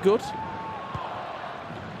he's very good,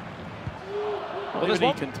 well,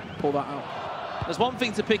 he can pull that out. There's one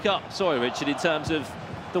thing to pick up, sorry Richard, in terms of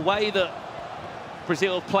the way that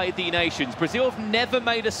Brazil have played the nations. Brazil have never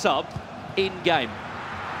made a sub in-game.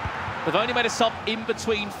 They've only made a sub in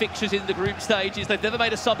between fixtures in the group stages. They've never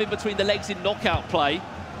made a sub in between the legs in knockout play.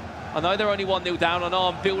 I know they're only 1-0 down. I know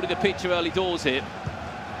I'm building a picture early doors here.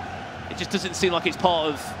 It just doesn't seem like it's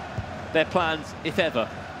part of their plans, if ever.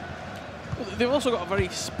 Well, they've also got a very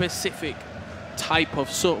specific type of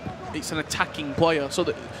sub. It's an attacking player, so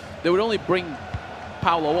that they would only bring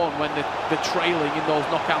Paulo on when they're trailing in those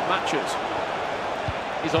knockout matches.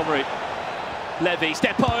 He's Omri. Levy,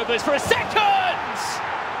 step overs for a second!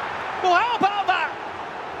 Well, how about that?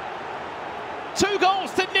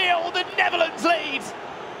 2-0, the Netherlands lead.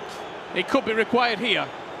 It could be required here.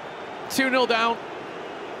 2-0 down.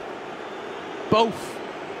 Both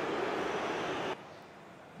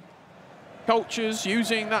coaches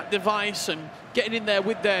using that device and getting in there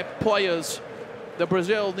with their players. The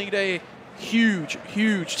Brazil need a huge,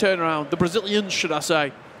 huge turnaround. The Brazilians, should I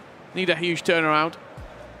say, need a huge turnaround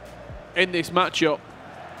in this matchup.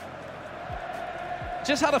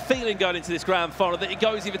 Just had a feeling going into this grand final that it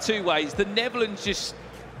goes either 2 ways. The Netherlands just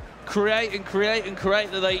create and create and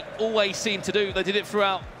create that they always seem to do. They did it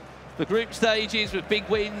throughout the group stages with big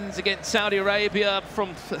wins against Saudi Arabia,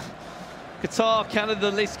 from Qatar, Canada,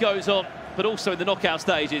 the list goes on, but also in the knockout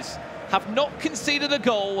stages. Have not conceded a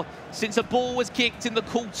goal since a ball was kicked in the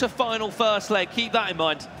quarter-final first leg. Keep that in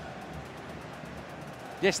mind.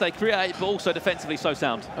 Yes, they create, but also defensively so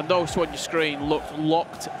sound. And those two on your screen look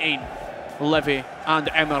locked in, Levy and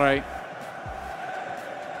Emre.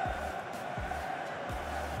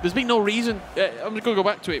 There's been no reason, I'm just going to go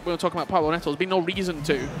back to it when we're talking about Paulo Neto, there's been no reason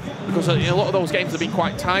to, because a lot of those games have been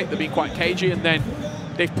quite tight, they've been quite cagey, and then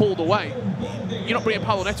they've pulled away. You're not bringing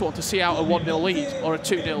Paulo Neto on to see out a 1-0 lead or a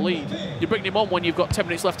 2-0 lead. You're bringing him on when you've got 10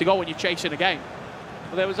 minutes left to go and you're chasing a game.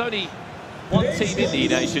 Well, there was only one team in the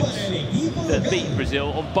nations that beat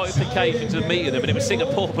Brazil on both occasions of meeting them, and it was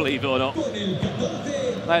Singapore, believe it or not.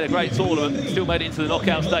 They had a great tournament, still made it into the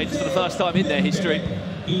knockout stages for the first time in their history.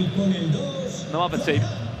 No other team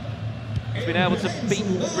has been able to beat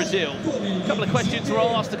Brazil. A couple of questions were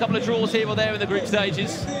asked, a couple of draws here or there in the group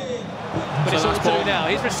stages. But it's all to do now.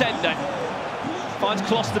 Here's Resende. Finds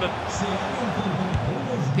Klosterman.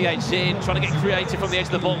 PH in, trying to get creative from the edge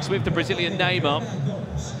of the box with the Brazilian Neymar.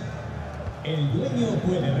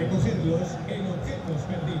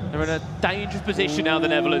 They're in a dangerous position now, the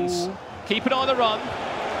Netherlands. Keep an eye on the run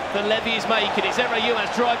that Levy is making. It's Emre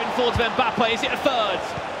Yilmaz driving forwards of Mbappe. Is it a third?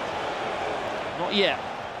 Not yet.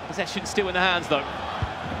 Possession still in the hands, though.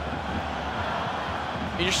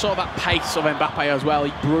 You just saw that pace of Mbappe as well.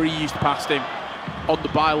 He breezed past him on the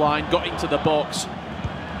byline, got into the box.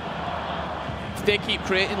 If they keep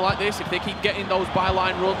creating like this, if they keep getting those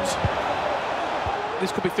byline runs,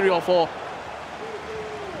 this could be 3 or 4.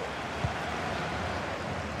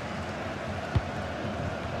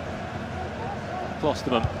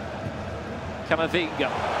 Klosterman. Camavinga.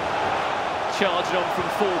 Charging on from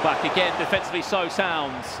fullback again, defensively so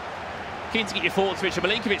sound. Keen to get your thoughts, Richard.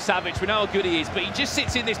 Milinkovic-Savic, we know how good he is, but he just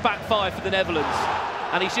sits in this back 5 for the Netherlands,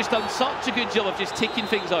 and he's just done such a good job of just ticking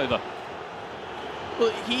things over.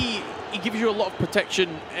 Well, he gives you a lot of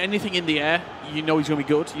protection. Anything in the air, you know he's going to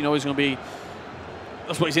be good. You know he's going to be...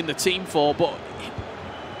 That's what he's in the team for, but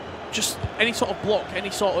just any sort of block, any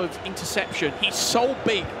sort of interception. He's so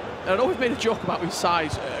big. I know we've made a joke about his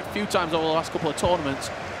size a few times over the last couple of tournaments,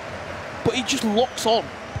 but he just locks on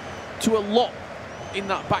to a lot in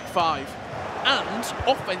that back five. And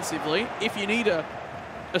offensively, if you need a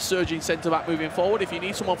surging centre-back moving forward, if you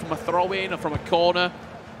need someone from a throw-in or from a corner,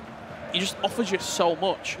 he just offers you so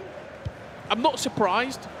much. I'm not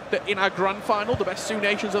surprised that in our grand final, the best two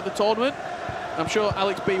nations of the tournament, I'm sure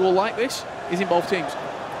Alex B will like this, is in both teams.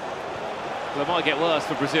 Well, it might get worse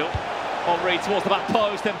for Brazil. Henry towards the back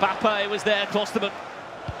post, Mbappe was there, Klosterman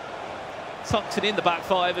tucks it in the back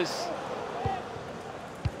five as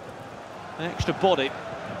an extra body.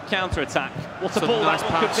 Counter-attack. What a ball nice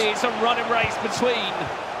that one pass. could be. It's a running race between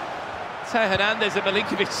Teo Hernandez and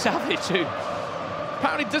Milinkovic-Savic, who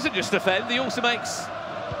apparently doesn't just defend, he also makes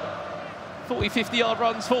 40, 50-yard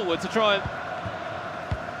runs forward to try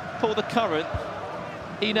and pull the current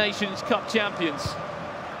Nations Cup champions.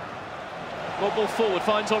 One ball forward,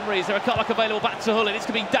 finds Henry. Is there a cut-back available back to Hullen? It's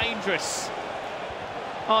going to be dangerous.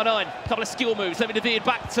 R9, couple of skill moves. Let me David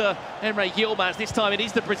back to Emre Yilmaz. This time it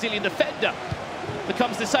is the Brazilian defender that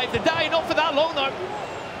comes to save the day. Not for that long, though.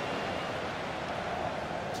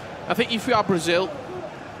 I think if you are Brazil,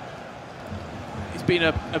 it's been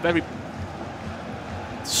a very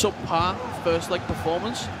subpar first leg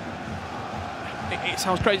performance. It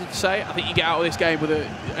sounds crazy to say. I think you get out of this game with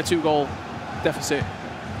a two-goal deficit.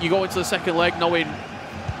 You go into the second leg knowing,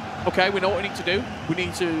 okay, we know what we need to do. We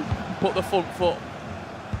need to put the front foot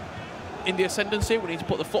in the ascendancy. We need to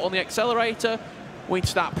put the foot on the accelerator. We need to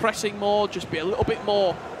start pressing more, just be a little bit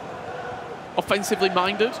more offensively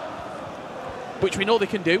minded, which we know they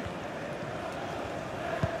can do.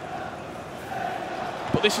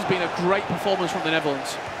 But this has been a great performance from the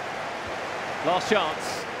Netherlands. Last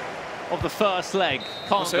chance of the first leg.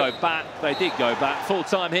 Can't go back. They did go back. Full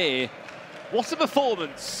time here. What a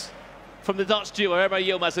performance from the Dutch duo, Emre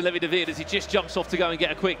Yilmaz and Levi de Veer, as he just jumps off to go and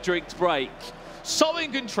get a quick drink break. So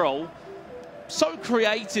in control, so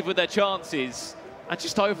creative with their chances, and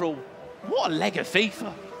just overall, what a leg of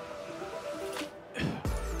FIFA.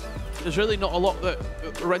 There's really not a lot that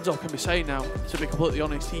Renzo can be saying now, to be completely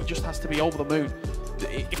honest. He just has to be over the moon.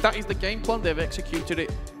 If that is the game plan, they've executed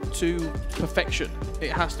it to perfection.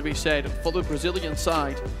 It has to be said. For the Brazilian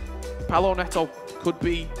side, Paulo Neto could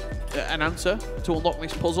be an answer to unlock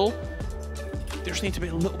this puzzle. They just need to be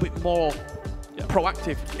a little bit more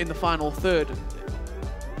proactive in the final third.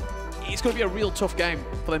 It's going to be a real tough game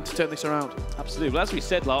for them to turn this around. Absolutely. Well, as we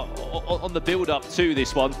said, like, on the build-up to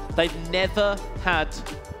this one, they've never had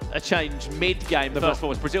a change mid-game. First of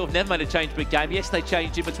all, Brazil have never made a change mid-game. Yes, they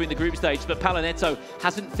changed in between the group stages, but Paulo Neto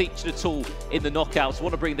hasn't featured at all in the knockouts. I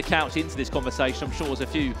want to bring the couch into this conversation. I'm sure there's a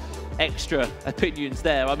few extra opinions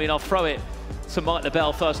there. I mean, I'll throw it to Mike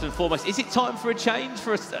LaBelle first and foremost. Is it time for a change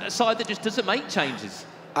for a side that just doesn't make changes?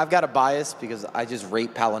 I've got a bias because I just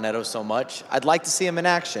rate Paulo Neto so much. I'd like to see him in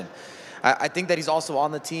action. I think that he's also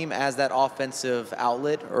on the team as that offensive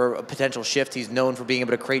outlet or a potential shift. He's known for being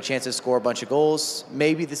able to create chances, score a bunch of goals.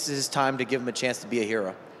 Maybe this is his time to give him a chance to be a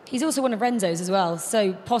hero. He's also one of Renzo's as well,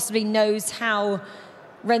 so possibly knows how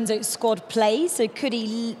Renzo's squad plays. So could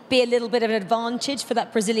he be a little bit of an advantage for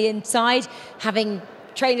that Brazilian side, having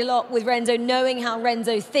trained a lot with Renzo, knowing how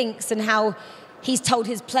Renzo thinks and how he's told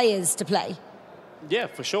his players to play? Yeah,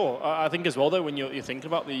 for sure. I think as well, though, when you're thinking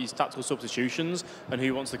about these tactical substitutions and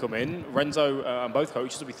who wants to come in, Renzo and both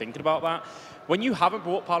coaches will be thinking about that. When you haven't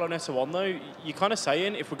brought Paulo Neto on, though, you're kind of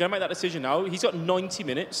saying, if we're going to make that decision now, he's got 90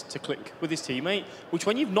 minutes to click with his teammate, which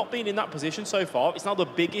when you've not been in that position so far, it's now the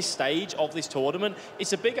biggest stage of this tournament.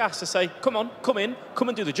 It's a big ask to say, come on, come in, come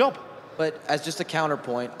and do the job. But as just a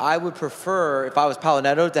counterpoint, I would prefer, if I was Paulo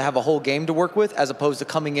Neto, to have a whole game to work with as opposed to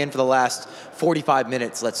coming in for the last 45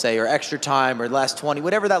 minutes, let's say, or extra time, or the last 20,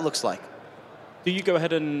 whatever that looks like. Do you go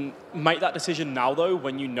ahead and make that decision now, though,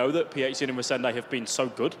 when you know that PHC and Resende have been so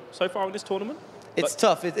good so far in this tournament? It's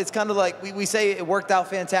tough. It's kind of like we say it worked out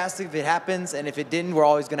fantastic if it happens, and if it didn't, we're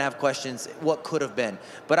always going to have questions, what could have been.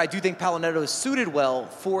 But I do think Paulo Neto is suited well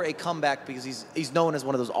for a comeback because he's known as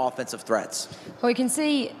one of those offensive threats. Well, we can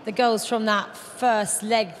see the goals from that first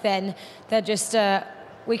leg then. They're just,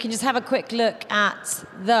 we can just have a quick look at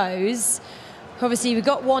those. Obviously, we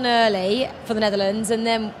got one early for the Netherlands, and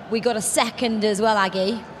then we got a second as well,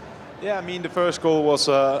 Aggie. Yeah, I mean, the first goal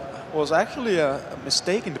was actually a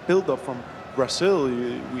mistake in the build-up from Brazil.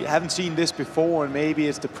 We haven't seen this before, and maybe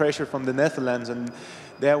it's the pressure from the Netherlands, and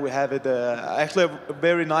there we have it. Actually, a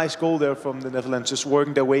very nice goal there from the Netherlands, just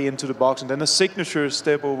working their way into the box, and then a signature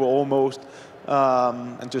step over almost,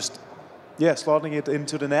 and just, yeah, slotting it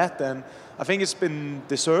into the net. And I think it's been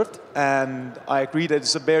deserved, and I agree that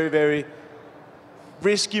it's a very, very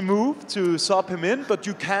risky move to sub him in, but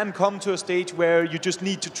you can come to a stage where you just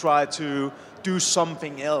need to try to do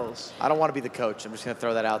something else. I don't want to be the coach. I'm just going to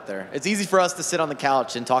throw that out there. It's easy for us to sit on the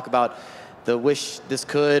couch and talk about the wish this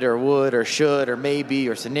could or would or should or maybe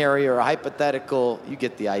or scenario or hypothetical. You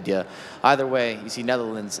get the idea. Either way, you see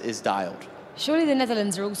Netherlands is dialed. Surely the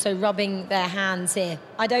Netherlands are also rubbing their hands here.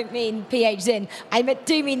 I don't mean PH Zin. I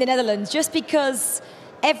do mean the Netherlands, just because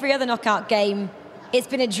every other knockout game, it's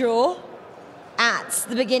been a draw at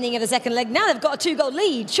the beginning of the second leg. Now they've got a 2-goal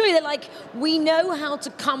lead. Surely they're like, we know how to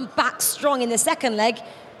come back strong in the second leg,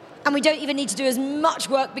 and we don't even need to do as much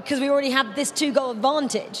work because we already have this 2-goal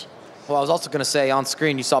advantage. Well, I was also going to say, on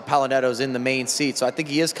screen, you saw Palinetto's in the main seat, so I think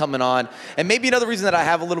he is coming on. And maybe another reason that I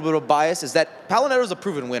have a little bit of bias is that Palinetto's a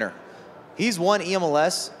proven winner. He's won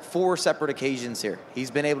EMLS 4 separate occasions here. He's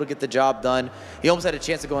been able to get the job done. He almost had a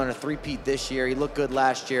chance to go on a 3-peat this year. He looked good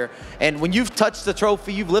last year. And when you've touched the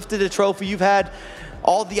trophy, you've lifted a trophy, you've had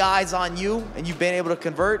all the eyes on you, and you've been able to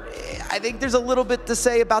convert, I think there's a little bit to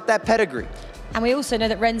say about that pedigree. And we also know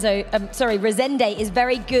that Rezende is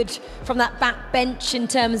very good from that back bench in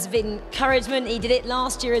terms of encouragement. He did it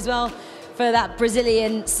last year as well for that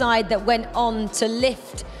Brazilian side that went on to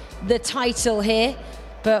lift the title here.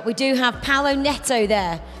 But we do have Paulo Neto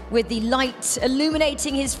there with the light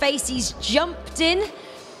illuminating his face. He's jumped in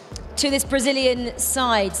to this Brazilian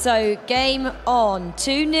side. So game on,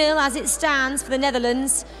 2-0 as it stands for the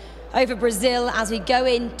Netherlands over Brazil as we go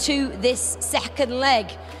into this second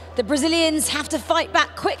leg. The Brazilians have to fight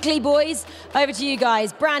back quickly, boys. Over to you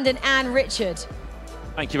guys, Brandon and Richard.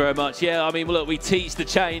 Thank you very much. Yeah, I mean, look, we teased the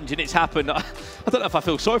change and it's happened. I don't know if I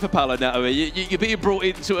feel sorry for Paulo Neto. You're being brought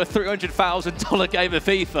into a $300,000 game of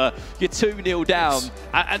FIFA. You're 2-0 down.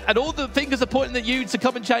 And all the fingers are pointing at you to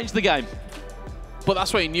come and change the game. But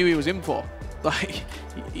that's what he knew he was in for. Like,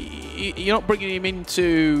 you're not bringing him in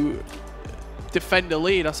to defend a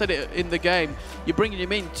lead. I said it in the game. You're bringing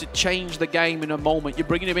him in to change the game in a moment. You're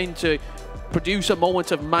bringing him in to produce a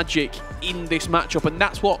moment of magic in this matchup, and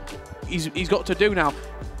that's what he's got to do now.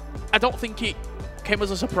 I don't think it came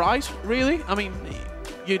as a surprise, really. I mean,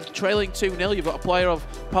 you're trailing 2-0. You've got a player of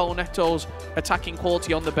Paulo Neto's attacking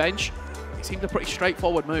quality on the bench. It seemed a pretty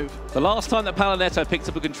straightforward move. The last time that Paulo Neto picked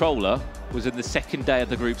up a controller was in the second day of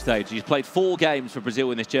the group stage. He's played 4 games for Brazil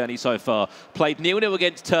in this journey so far. Played 0-0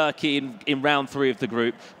 against Turkey in round 3 of the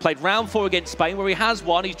group. Played round 4 against Spain, where he has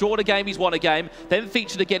won. He's drawn a game, he's won a game. Then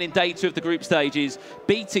featured again in day 2 of the group stages,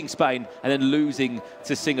 beating Spain and then losing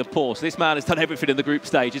to Singapore. So this man has done everything in the group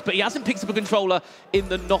stages, but he hasn't picked up a controller in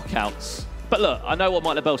the knockouts. But look, I know what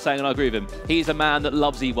Mike LaBelle's saying, and I agree with him. He's a man that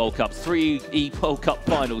loves E-World Cups, 3 E-World Cup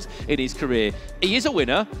finals in his career. He is a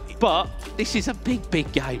winner, but this is a big,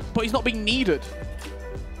 big game. But he's not being needed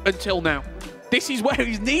until now. This is where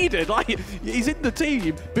he's needed. Like, he's in the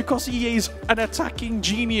team because he is an attacking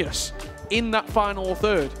genius in that final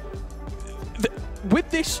third.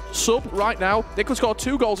 With this sub right now, they could score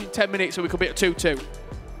 2 goals in 10 minutes and we could be at 2-2.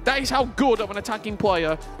 That is how good of an attacking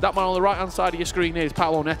player that man on the right-hand side of your screen is,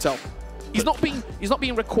 Paulo Neto. He's not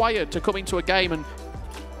being required to come into a game and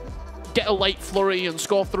get a late flurry and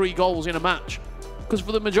score 3 goals in a match. Because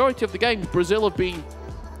for the majority of the games, Brazil have been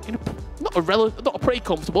in not a pretty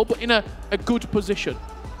comfortable, but in a good position.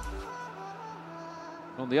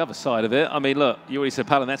 On the other side of it, I mean, look, you already said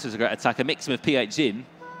Paulo Neto's a great attacker. Mix him with PH Zin,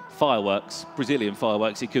 fireworks, Brazilian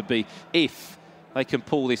fireworks it could be, if they can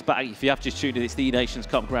pull this back. If you have just tuned in, it's the Nations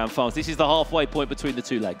Cup Grand Finals. This is the halfway point between the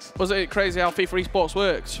 2 legs. Was it crazy how FIFA Esports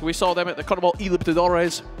works? We saw them at the Conmebol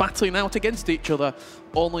Libertadores battling out against each other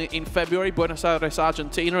only in February, Buenos Aires,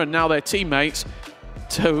 Argentina, and now they're teammates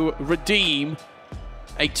to redeem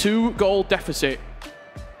a 2-goal deficit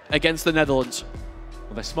against the Netherlands.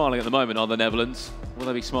 Well, they're smiling at the moment, aren't the Netherlands? Will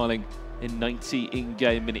they be smiling in 90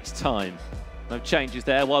 in-game minutes time? No changes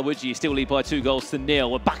there. Why would you? You still lead by 2-0.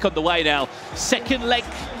 We're back on the way now. Second leg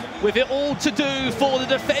with it all to do for the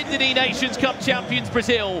defending Nations Cup champions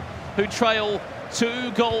Brazil, who trail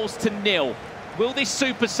 2-0. Will this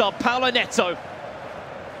super sub, Paulo Neto,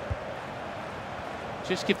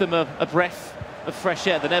 just give them a breath of fresh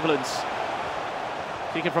air? The Netherlands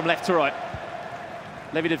kicking from left to right.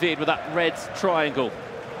 Levy David with that red triangle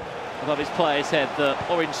above his player's head. The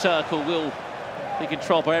orange circle will be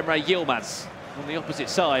controlled by Emre Yilmaz. On the opposite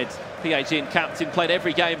side, PH Zin, captain, played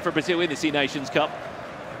every game for Brazil in the Nations Cup.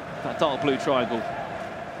 That dark blue triangle.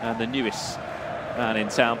 And the newest man in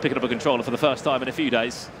town, picking up a controller for the first time in a few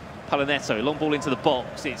days. Paulo Neto, long ball into the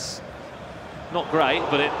box. It's not great,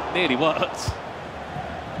 but it nearly worked.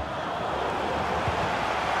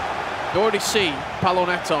 You already see Paulo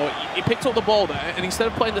Neto, he picked up the ball there, and instead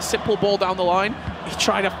of playing the simple ball down the line, he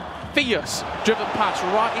tried a fierce driven pass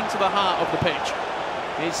right into the heart of the pitch.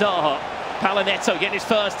 Here's Zaha. Palinetto getting his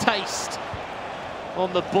first taste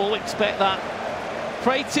on the ball. Expect that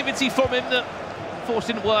creativity from him that, of course,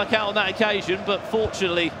 didn't work out on that occasion, but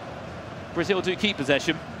fortunately, Brazil do keep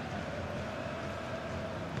possession.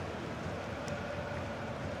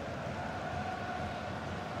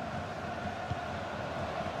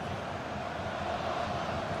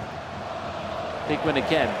 Big win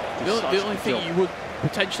again. The only thing you would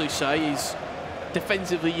potentially say is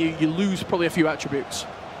defensively you lose probably a few attributes.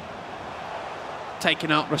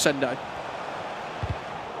 Taking out Rosendo.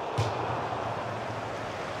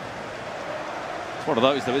 It's one of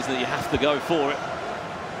those, though, isn't it? You have to go for it.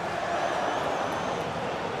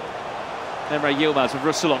 Emre Yilmaz with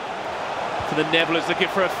Russelon for the Netherlands, looking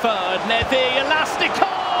for a third. Levy, elastic.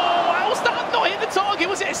 Oh, how's that not hit the target?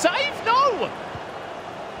 Was it a save? No.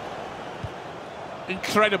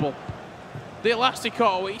 Incredible. The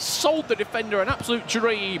Elastico, he sold the defender an absolute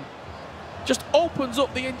dream. Just opens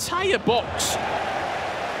up the entire box.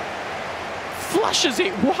 Flashes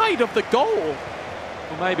it wide of the goal.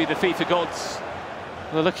 Well, maybe the FIFA gods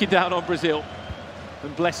are looking down on Brazil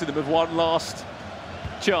and blessing them with one last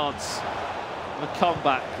chance. A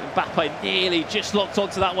comeback. Mbappe nearly just locked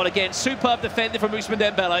onto that one again. Superb defender from Ousmane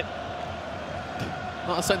Dembele.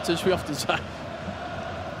 Not a sentence we often say.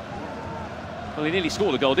 Well, he nearly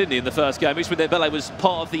scored a goal, didn't he, in the first game? Ousmane Dembele was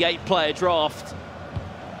part of the 8-player draft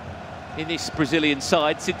in this Brazilian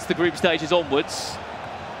side since the group stages onwards.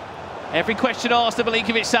 Every question asked of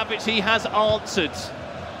Milinkovic-Savic, he has answered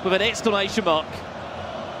with an exclamation mark.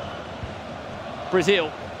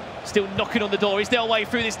 Brazil still knocking on the door. He's their way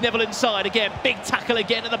through this Netherlands side again. Big tackle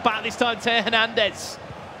again at the back, this time Theo Hernandez.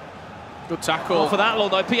 Good tackle. Not for that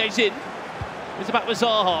long though. Pié's in. It's back with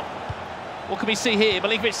Zaha. What can we see here?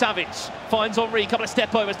 Milinkovic-Savic finds Henry, couple of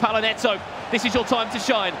step overs. Palinetto, this is your time to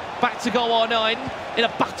shine. Back to goal R9 in a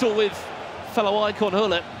battle with fellow icon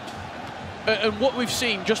Hullet. And what we've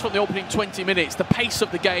seen just from the opening 20 minutes, the pace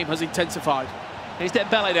of the game has intensified. Here's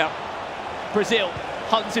Dembele now. Brazil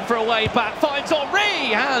hunting for a way back, finds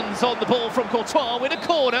Henry, hands on the ball from Courtois with a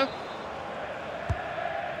corner.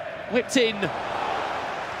 Whipped in to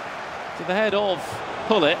the head of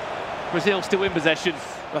Hullet. Brazil still in possession.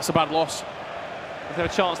 That's a bad loss. Is there a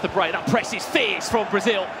chance to break? That press is fierce from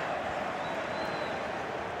Brazil.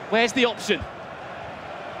 Where's the option?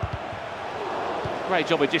 Great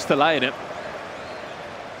job of just delaying it.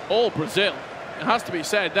 Oh, Brazil. It has to be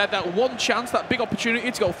said, that one chance, that big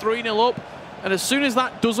opportunity to go 3-0 up, and as soon as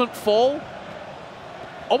that doesn't fall,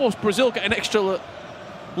 almost Brazil get an extra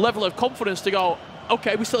level of confidence to go,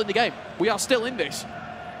 okay, we're still in the game. We are still in this.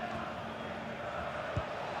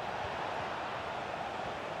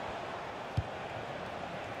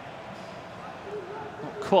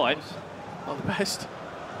 Not quite. Not the best.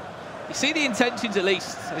 You see the intentions at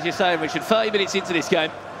least, as you're saying, Richard. 30 minutes into this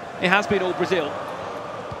game, it has been all Brazil.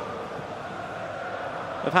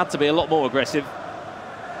 They've had to be a lot more aggressive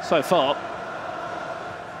so far.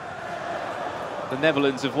 The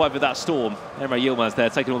Netherlands have weathered that storm. Emre Yilmaz there,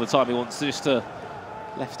 taking all the time he wants to just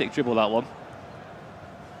left stick dribble that one.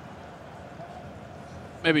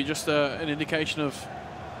 Maybe just an indication of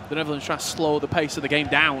the Netherlands trying to slow the pace of the game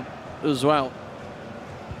down as well.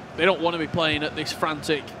 They don't want to be playing at this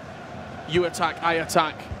frantic you attack, I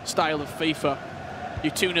attack style of FIFA.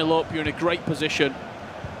 You're 2-0 up, you're in a great position.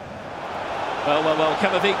 Well,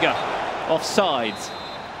 Camavinga offside.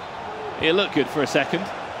 It looked good for a second.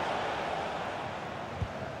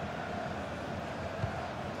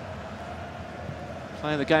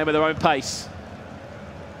 Playing the game at their own pace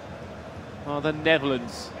are the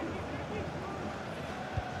Netherlands.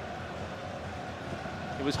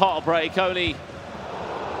 It was heartbreak only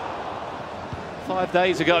 5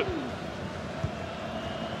 days ago.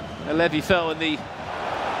 Levy fell in the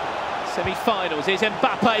semi-finals. Here's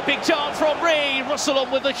Mbappe, big chance from Henry.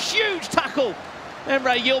 Russelon with a huge tackle.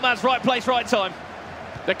 Emre Yilmaz, right place, right time.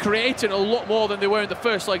 They're creating a lot more than they were in the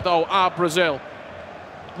first leg, though, Brazil.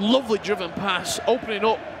 Lovely driven pass, opening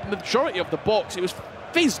up the majority of the box. It was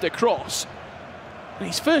fizzed across. And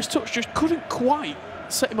his first touch just couldn't quite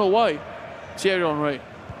set him away. Thierry Henry.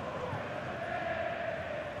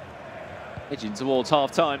 Edging towards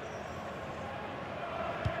half-time.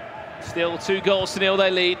 Still 2-0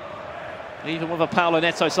 they lead. Even with a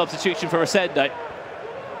Palinetto substitution for Rosendo.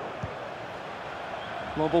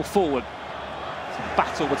 Long ball forward. It's a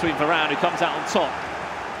battle between Varane, who comes out on top.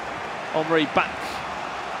 Henry back,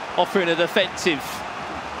 offering a defensive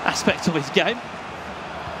aspect of his game.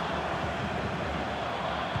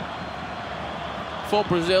 For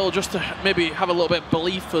Brazil, just to maybe have a little bit of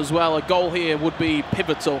belief as well, a goal here would be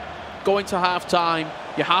pivotal. Going to half-time,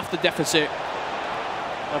 you half the deficit.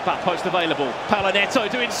 A back post available. Paulo Neto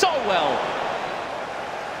doing so well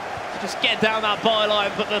to just get down that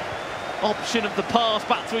byline, but the option of the pass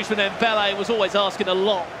back to Ousmane Dembele was always asking a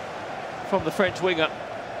lot from the French winger.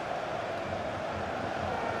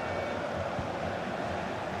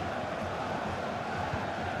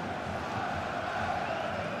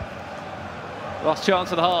 Last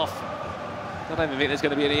chance of the half. I don't even think there's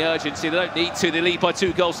going to be any urgency. They don't need to. They lead by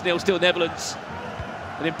 2-0 still Netherlands.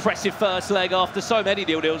 An impressive first leg after so many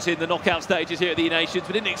 0-0s in the knockout stages here at the Nations.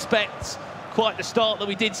 We didn't expect quite the start that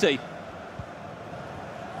we did see.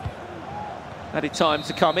 Added time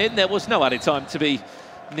to come in. There was no added time to be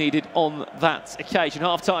needed on that occasion.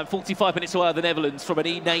 Half-time, 45 minutes away of the Netherlands from an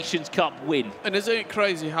E-Nations Cup win. And isn't it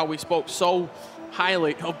crazy how we spoke so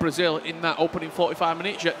highly of Brazil in that opening 45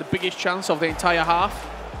 minutes, yet the biggest chance of the entire half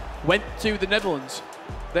went to the Netherlands.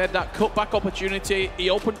 They had that cutback opportunity. He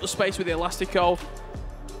opened the space with the Elastico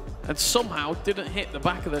and somehow didn't hit the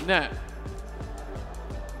back of the net.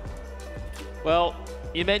 Well,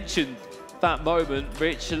 you mentioned that moment,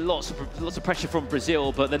 Rich, lots of pressure from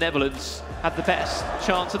Brazil, but the Netherlands had the best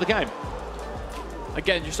chance of the game.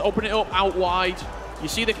 Again, just open it up out wide. You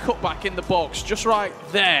see the cutback in the box, just right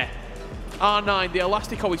there. R9, the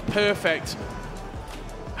Elastico is perfect.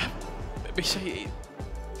 We say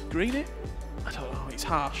green it? I don't know, it's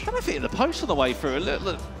harsh. I don't think the post on the way through.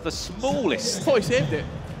 Look, the smallest. I thought he saved it.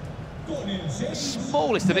 The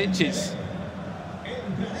smallest of inches.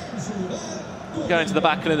 Going to the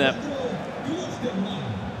back of the net.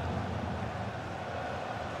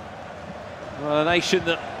 Well, a nation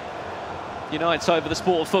that unites over the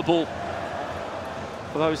sport of football.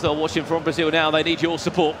 For those that are watching from Brazil now, they need your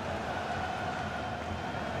support.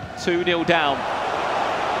 2-0 down.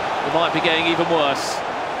 It might be getting even worse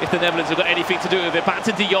if the Netherlands have got anything to do with it. Back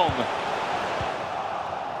to De Jong.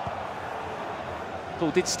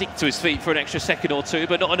 Ball did stick to his feet for an extra second or two,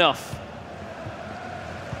 but not enough.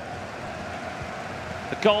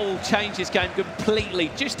 The goal changed his game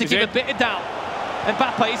completely, just to give a bit of doubt.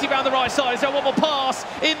 Mbappe, is he round the right side? Is there one more pass?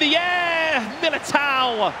 In the air!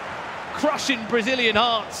 Militao! Crushing Brazilian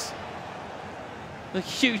hearts. A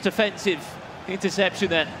huge defensive interception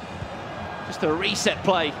then. Just a reset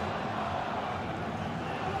play.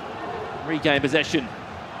 Regain possession.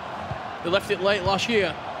 They left it late last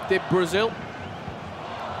year, did Brazil.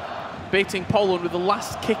 Beating Poland with the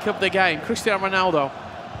last kick of the game, Cristiano Ronaldo.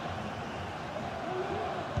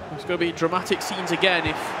 It's going to be dramatic scenes again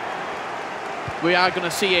if we are going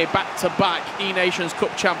to see a back-to-back E-Nations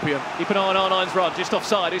Cup champion. Keep an eye on R9's run, just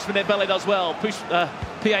offside. Ousmane Dembele does well.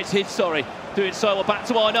 PH hit, sorry. Doing so well. Back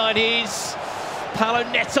to R9. Here's Paulo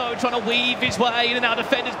Neto trying to weave his way in and out.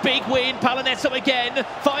 Defenders, big win. Paulo Neto again.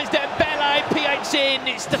 Finds Dembele. PH in.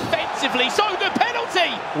 It's defensively so good.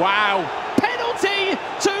 Penalty! Wow. Penalty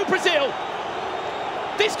to Brazil.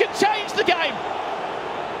 This could change the game.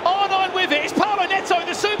 R9 with it. It's Paulo Neto,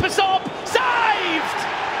 the super sub. Saved!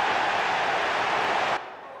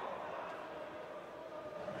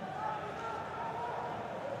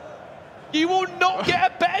 You will not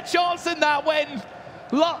get a better chance than that when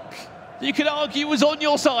luck, you could argue, was on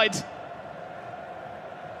your side.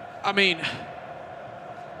 I mean,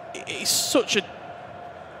 it's such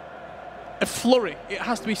a flurry, it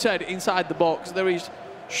has to be said, inside the box. There is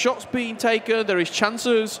shots being taken, there is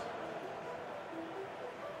chances.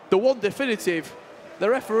 The one definitive, the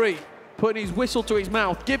referee putting his whistle to his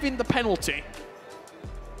mouth, giving the penalty.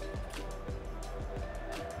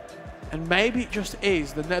 And maybe it just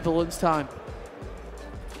is the Netherlands' time.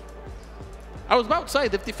 I was about to say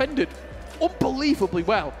they've defended unbelievably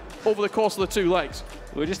well over the course of the two legs.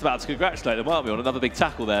 We were just about to congratulate them, aren't we, on another big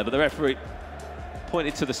tackle there, but the referee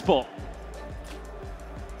pointed to the spot.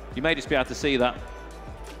 You may just be able to see that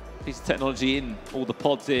piece of technology in all the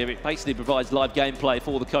pods here. It basically provides live gameplay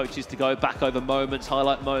for the coaches to go back over moments,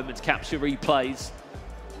 highlight moments, capture replays.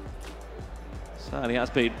 Certainly has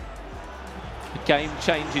been a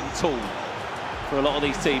game-changing tool for a lot of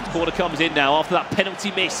these teams. Quarter comes in now after that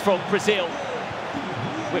penalty miss from Brazil.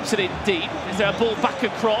 Whips it in deep. Is there a ball back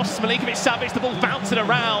across? Milinkovic-Savic, the ball bouncing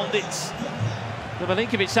around. It's the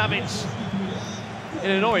Milinkovic-Savic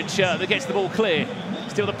in an orange shirt that gets the ball clear.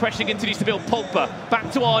 Still the pressure continues to build. Pogba back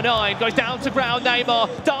to R9, goes down to ground.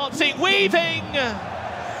 Neymar dancing, weaving,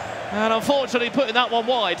 and unfortunately putting that one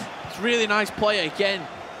wide. It's really nice play again.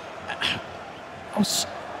 I was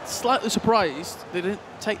slightly surprised they didn't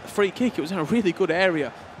take the free kick. It was in a really good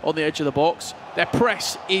area on the edge of the box. Their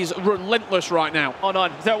press is relentless right now.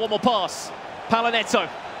 R9, is there one more pass? Paulo Neto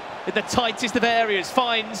in the tightest of areas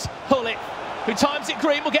finds Hullet, who times it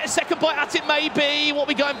green, will get a second bite at it maybe. What are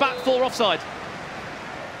we going back for? Offside.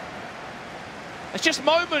 It's just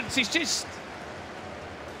moments, it's just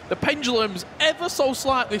the pendulum's ever so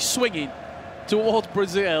slightly swinging towards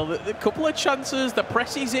Brazil. A couple of chances, the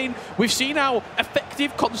press is in. We've seen how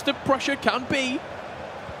effective constant pressure can be.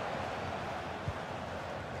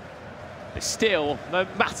 But still, no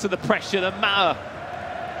matter the pressure, no matter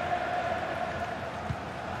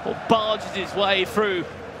what barges its way through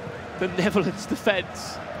the Netherlands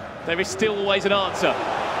defence, there is still always an answer.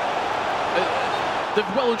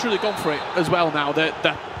 They've well and truly gone for it as well now.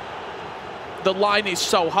 The line is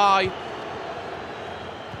so high.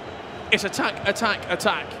 It's attack, attack,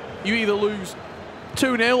 attack. You either lose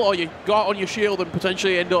 2-0 or you go out on your shield and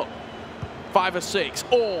potentially end up 5 or 6,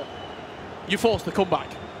 or you force the comeback.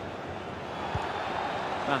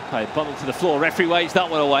 Okay, bundled to the floor. Referee waves that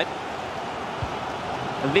one away.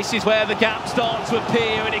 And this is where the gap starts to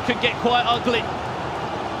appear, and it could get quite ugly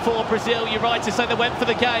for Brazil. You're right to say they went for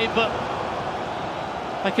the game, but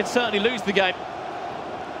they can certainly lose the game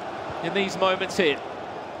in these moments here.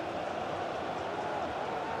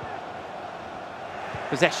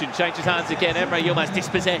 Possession changes hands again. Emre Yilmaz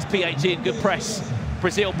dispossessed. PHG in good press.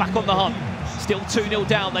 Brazil back on the hunt. Still 2-0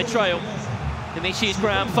 down. They trail in this year's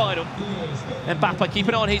grand final. Mbappe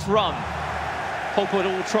keeping on his run. Pogba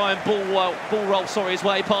will try and ball roll his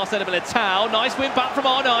way past Edmund Letao. Nice win back from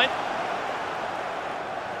R9.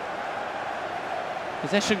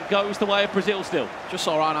 Possession goes the way of Brazil still. Just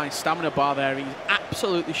saw R9's stamina bar there. He's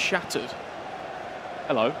absolutely shattered.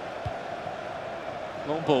 Hello.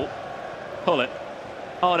 Long ball. Pull it.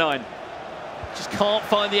 R9. Just can't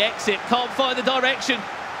find the exit. Can't find the direction.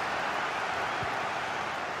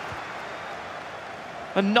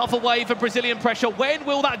 Another wave of Brazilian pressure. When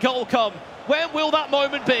will that goal come? When will that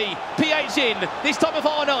moment be? PH in. This time of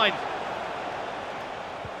R9.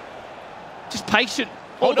 Just patient.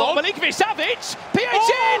 Hold on. Milinkovic-Savic.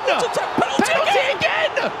 PH in. Penalty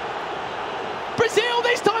again. Brazil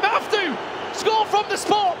this time have to score from the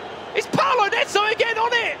spot. It's Paulo Neto again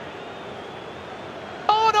on it.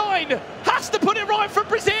 R9 has to put it right for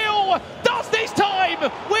Brazil. Does this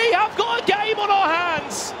time. We have got a game on our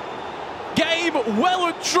hands. Game well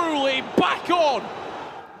and truly back on.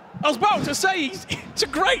 I was about to say, it's a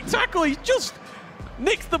great tackle. He's just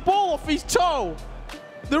nicked the ball off his toe.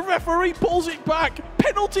 The referee pulls it back.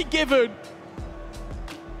 Penalty given.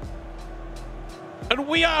 And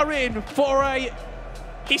we are in for a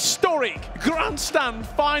historic grandstand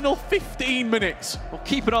final 15 minutes. Well,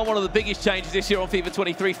 keeping on one of the biggest changes this year on FIFA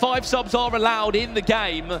 23. 5 subs are allowed in the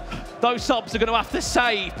game. Those subs are going to have to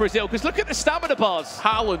save Brazil, because look at the stamina bars.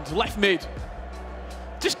 Haaland, left mid.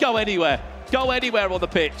 Just go anywhere. Go anywhere on the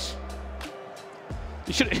pitch.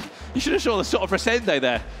 You should have shown the sort of Resende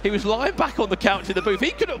there. He was lying back on the couch in the booth.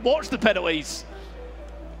 He couldn't watch the penalties.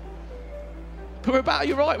 But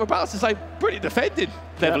you're right, we're about to say brilliant defending,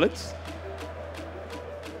 Netherlands.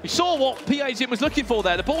 You saw what PAG was looking for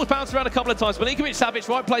there. The ball was bounced around a couple of times. Milinkovic-Savic,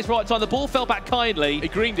 right place, right time. The ball fell back kindly. He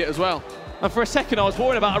greened it as well. And for a second, I was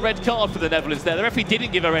worried about a red card for the Netherlands there. The referee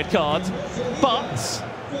didn't give a red card. But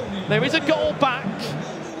there is a goal back.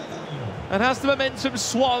 And has the momentum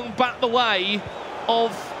swung back the way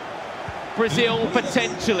of Brazil,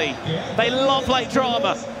 potentially? They love late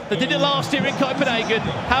drama. They did it last year in Copenhagen.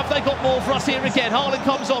 Have they got more for us here again? Haaland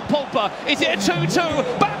comes on. Pogba. Is it a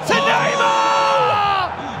 2-2? Back to Neymar!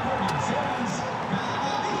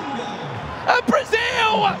 And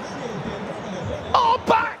Brazil are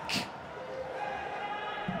back!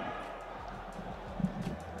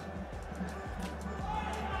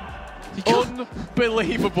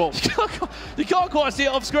 Unbelievable. You can't quite see it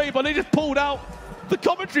off screen, but they just pulled out the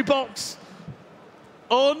commentary box.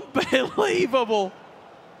 Unbelievable.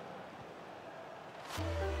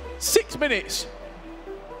 6 minutes.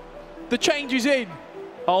 The change is in.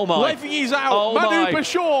 Oh my. Levy is out. Oh Manu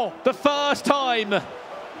Bashir. The first time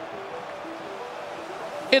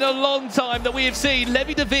in a long time that we have seen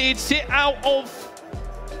Levy David sit out of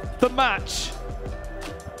the match.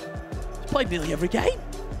 He's played nearly every game.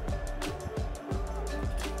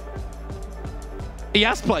 He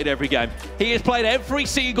has played every game. He has played every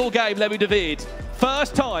single game, Levy David.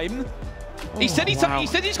 First time. He said he's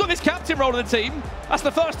got this captain role in the team. That's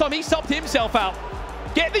the first time he subbed himself out.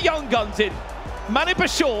 Get the young guns in. Manu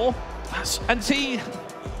Bashir. And he...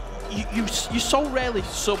 You so rarely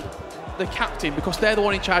sub the captain because they're the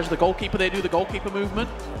one in charge of the goalkeeper. They do the goalkeeper movement.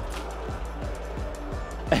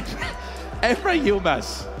 Emre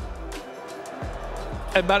Yilmaz.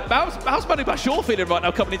 And how's Manu Bashir feeling right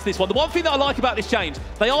now coming into this one? The one thing that I like about this change,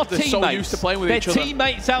 they're teammates. So used to playing with each other. They're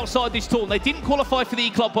teammates outside this tournament. They didn't qualify for the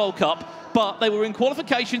E-Club World Cup, but they were in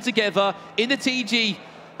qualification together in the TG,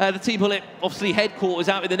 the Team Hullet, obviously headquarters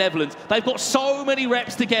out in the Netherlands. They've got so many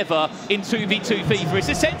reps together in 2v2 FIFA. It's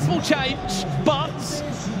a sensible change, but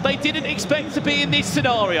they didn't expect to be in this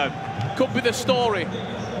scenario. Could be the story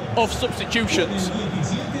of substitutions.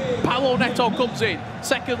 Paulo Neto comes in,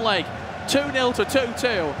 second leg, 2-0 to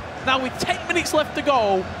 2-2. Now with 10 minutes left to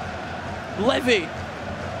go, Levy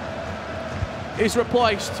is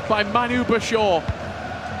replaced by Manu Bashir.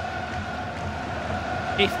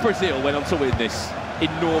 If Brazil went on to win this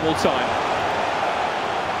in normal time,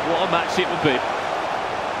 what a match it would be.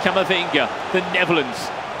 Camavinga, the Netherlands,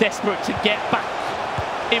 desperate to get back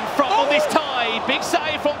in front on this tide. Big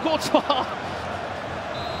save from Courtois.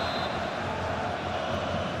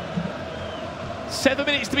 7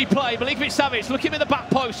 minutes to be played. Milinkovic-Savic looking at the back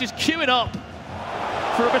post, just queuing up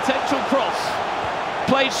for a potential cross.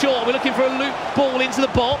 Played short, we're looking for a loop ball into the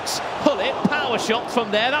box. Hullet, power shot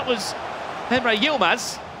from there. That was Emre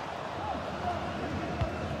Yilmaz.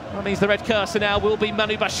 That means the red cursor now will be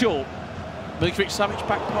Manu Bashir. Milinkovic-Savic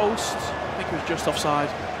back post. I think it was just offside.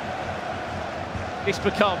 This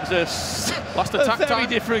becomes a very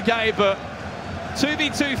different game, but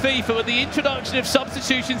 2v2 FIFA with the introduction of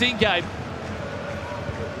substitutions in game.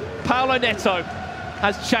 Paulo Neto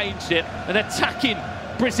has changed it. An attacking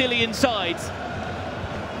Brazilian side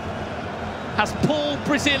has pulled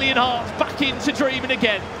Brazilian hearts back into dreaming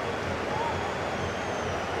again.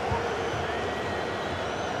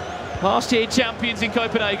 Last year champions in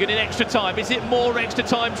Copenhagen in extra time. Is it more extra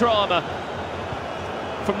time drama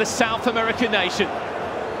from the South American nation?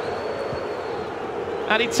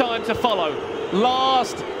 Added time to follow.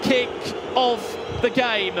 Last kick of the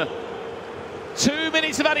game. 2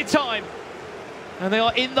 minutes of added time. And they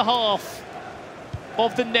are in the half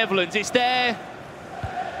of the Netherlands. It's their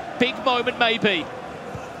big moment, maybe.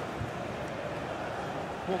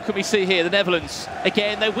 What can we see here? The Netherlands,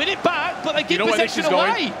 again, they win it back, but they give possession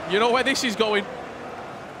away. You know where this is going.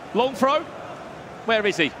 Long throw. Where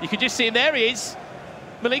is he? You can just see him. There he is.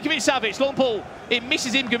 Milinkovic-Savic, long ball. It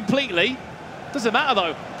misses him completely. Doesn't matter,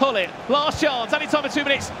 though. Pull it. Last chance. Added time of 2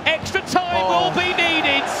 minutes. Extra time will be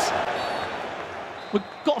needed. We've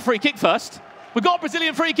got a free kick first. We've got a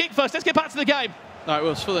Brazilian free kick first. Let's get back to the game. No, it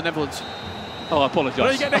was for the Netherlands. Oh, I apologise.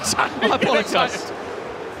 Well, you get excited. I apologise.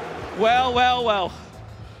 Well, well, well.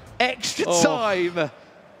 Extra time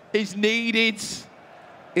is needed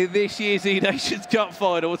in this year's Nations Cup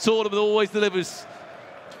final. A tournament always delivers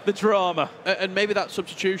the drama. And maybe that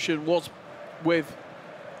substitution was with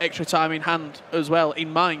extra time in hand as well,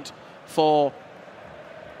 in mind for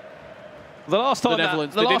the last time the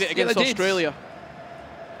Netherlands. They did it against Australia.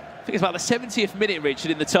 I think it's about the 70th minute,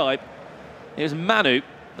 Richard, in the tie. It was Manu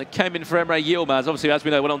that came in for Emre Yilmaz. Obviously, as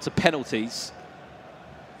we know, went on to penalties.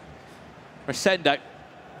 Resende.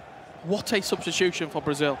 What a substitution for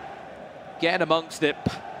Brazil. Getting amongst it.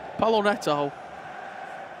 Paulo Neto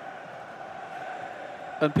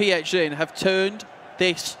and PHN have turned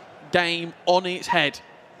this game on its head.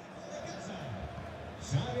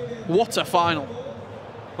 What a final.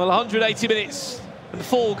 Well, 180 minutes and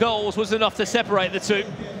 4 goals was enough to separate the two.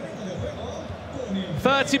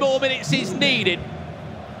 30 more minutes is needed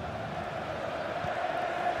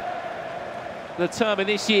to determine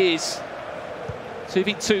this year's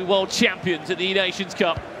 2v2 world champions at the Nations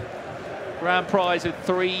Cup. Grand prize of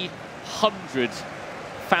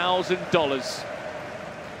 $300,000.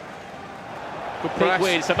 Good big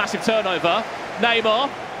win. It's a massive turnover. Neymar.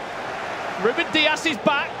 Ruben Dias is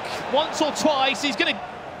back once or twice. He's going to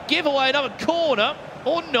give away another corner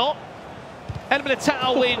or not. And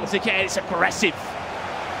Militao wins again. It's aggressive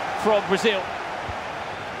from Brazil.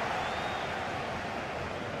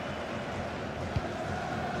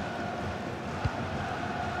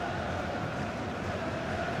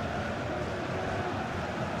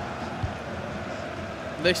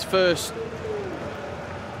 This first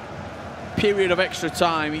period of extra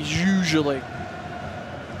time is usually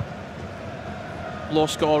low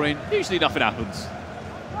scoring. Usually nothing happens.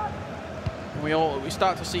 We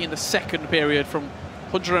start to see in the second period from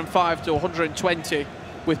 105 to 120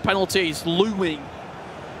 with penalties looming.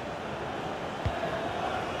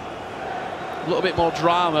 A little bit more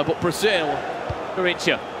drama, but Brazil,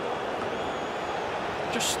 Garincha.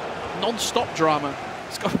 Just non-stop drama,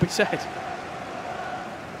 it's got to be said.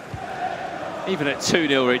 Even at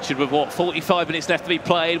 2-0, Richard, with what, 45 minutes left to be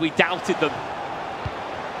played, we doubted them.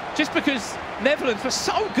 Just because Netherlands were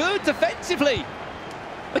so good defensively.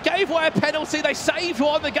 They gave away a penalty, they saved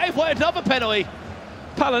one, they gave away another penalty.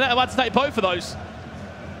 Paulo Neto had to take both of those.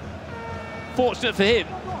 Fortunate for him.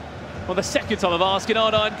 Well, the second time of asking,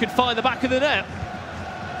 R9 could find the back of the net.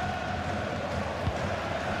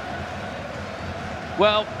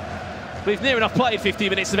 Well, we've near enough played 50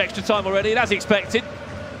 minutes of extra time already, and as expected,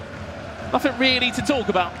 nothing really to talk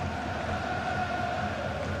about.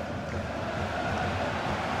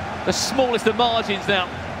 the smallest of margins now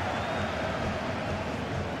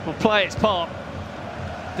will play its part,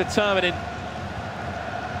 determining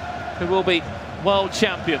who will be world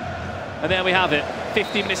champion. And there we have it,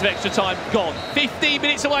 15 minutes of extra time gone. 15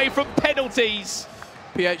 minutes away from penalties.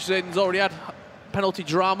 PHZ's already had penalty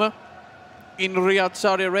drama in Riyadh,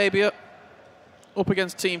 Saudi Arabia, up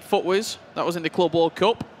against Team Footwiz. That was in the Club World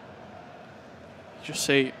Cup. Just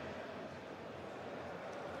see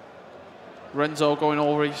Renzo going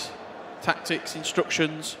over his tactics,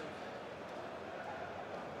 instructions.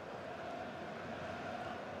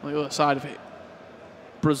 On the other side of it,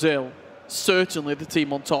 Brazil, certainly the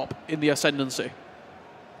team on top in the ascendancy.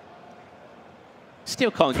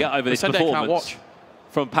 Still can't get over this performance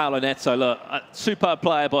from Paulo Neto. Look, a superb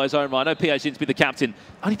player by his own right. I know PH's been the captain.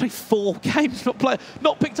 Only played 4 games,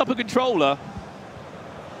 not picked up a controller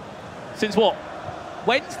since what?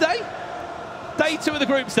 Wednesday? Day 2 of the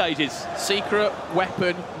group stages. Secret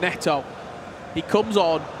weapon Neto. He comes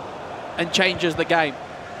on and changes the game.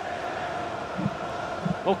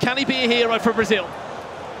 Well, can he be a hero for Brazil?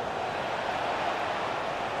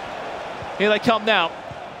 Here they come now.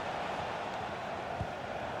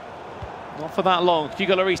 Not for that long.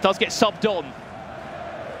 Hugo Lloris does get subbed on.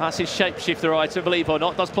 That's his shapeshifter item, believe it or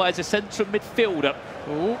not. Does play as a central midfielder.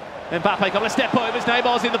 Ooh. Mbappe couple of step overs.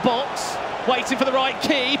 Neymar's in the box. Waiting for the right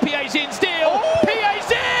key. PA's in still. Oh.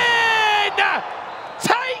 PA's in!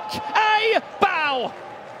 Take a bow!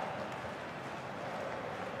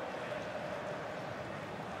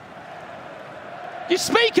 You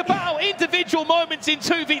speak about individual moments in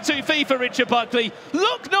 2v2 FIFA, Richard Buckley.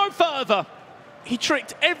 Look no further. He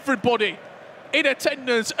tricked everybody in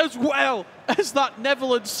attendance as well as that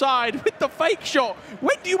Netherlands side with the fake shot.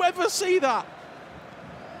 When do you ever see that?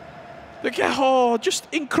 Oh, just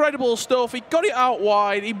incredible stuff. He got it out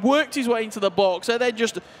wide, he worked his way into the box, and then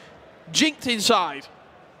just jinked inside.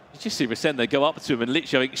 You just see Resende go up to him and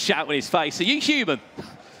literally shout in his face, "Are you human?"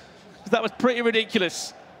 That was pretty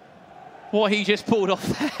ridiculous what he just pulled off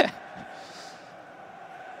there.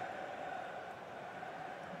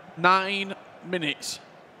 9 minutes.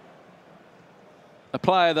 A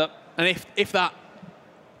player that, and if that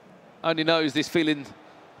only knows this feeling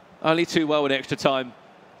only too well in extra time.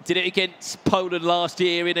 Did it against Poland last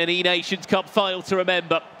year in an FIFAe Nations Cup final, to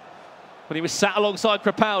remember, when he was sat alongside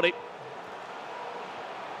Crapaldi.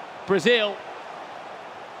 Brazil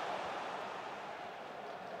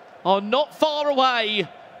are not far away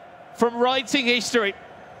from writing history.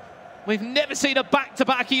 We've never seen a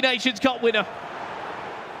back-to-back FIFAe Nations Cup winner.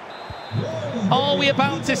 Are we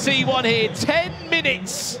about to see one here? 10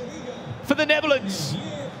 minutes for the Netherlands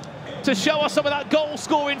to show us some of that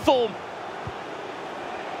goal-scoring form.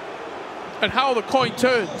 And how the coin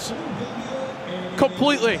turns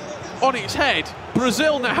completely on its head.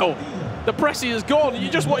 Brazil now, the pressing is gone. You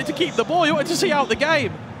just wanted to keep the ball. You wanted to see out the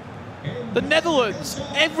game. The Netherlands,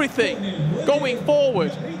 everything going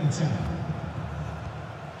forward.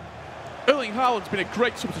 Erling Haaland's been a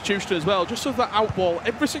great substitution as well, just as that out ball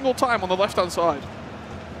every single time on the left-hand side.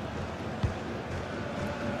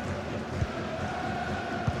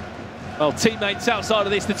 Well, teammates outside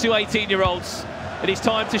of this, the two 18-year-olds. It is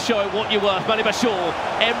time to show what you're worth. Mani Bashir,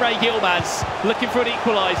 Emre Yilmaz looking for an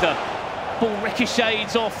equaliser. Ball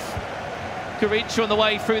ricochets off Garincha on the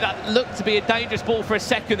way through. That looked to be a dangerous ball for a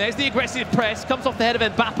second. There's the aggressive press, comes off the head of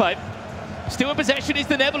Mbappe. Still in possession is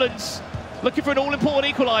the Netherlands, looking for an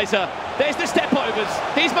all-important equaliser. There's the step-overs.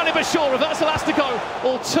 Here's Mani Bashir, reverse elastico,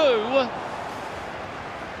 or 2.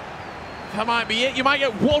 That might be it. You might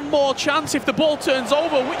get one more chance if the ball turns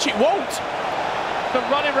over, which it won't. The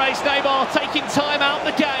running race, Neymar taking time out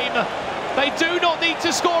the game. They do not need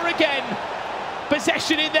to score again.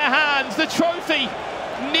 Possession in their hands, the trophy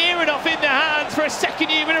near enough in their hands for a second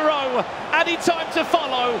year in a row. Added time to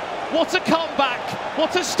follow. What a comeback,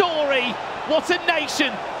 what a story, what a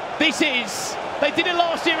nation this is. They did it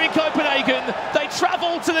last year in Copenhagen. They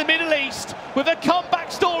travelled to the Middle East with a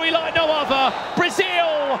comeback story like no other.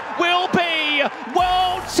 Brazil will be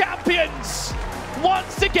world champions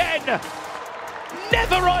once again.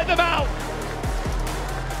 Never write them out.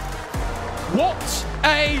 What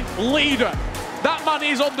a leader. That man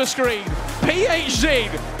is on the screen. PHZ,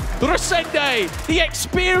 Resende, the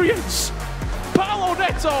experience. Paulo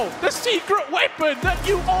Neto, the secret weapon that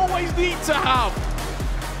you always need to have.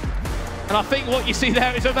 And I think what you see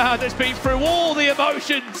there is a man that's been through all the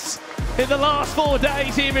emotions in the last 4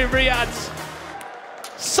 days here in Riyadh.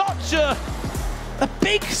 Such a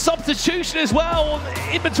big substitution as well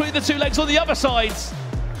in between the two legs on the other sides.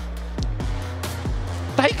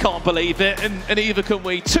 They can't believe it, and neither can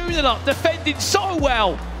we. 2-0 up, defending so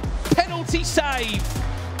well. Penalty save.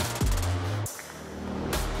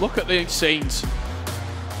 Look at these scenes.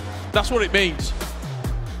 That's what it means.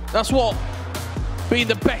 That's what being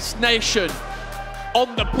the best nation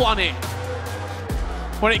on the planet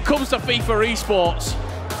when it comes to FIFA esports.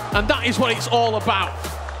 And that is what it's all about.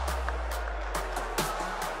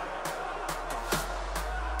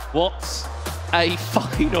 What a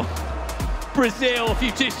final. Brazil, if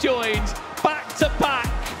you've just joined, back-to-back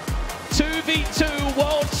 2v2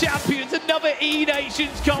 world champions, another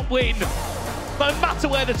E-Nations Cup win. No matter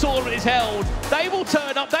where the tournament is held, they will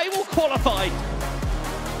turn up, they will qualify.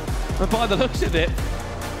 And by the looks of it,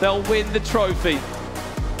 they'll win the trophy.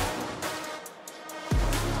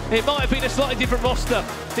 It might have been a slightly different roster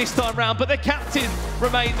this time round, but the captain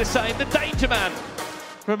remained the same, the danger man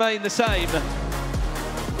remained the same.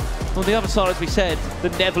 On the other side, as we said, the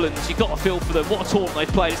Netherlands, you've got a feel for them. What a tournament they've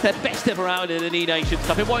played. It's their best ever round in an E-Nations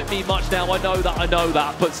Cup. It won't mean much now, I know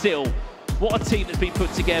that, but still, what a team that's been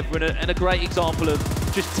put together and a great example of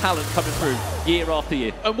just talent coming through year after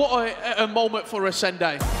year. And what a moment for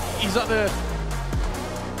Ascende. He's at a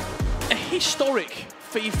historic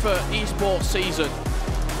FIFA esports season.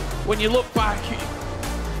 When you look back,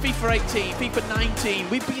 FIFA 18, FIFA 19,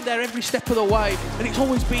 we've been there every step of the way, and it's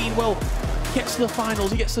always been, well, he gets to the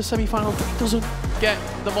finals, he gets to the semi-finals, but he doesn't get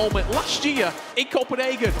the moment. Last year in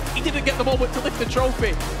Copenhagen, he didn't get the moment to lift the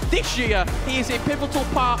trophy. This year, he is a pivotal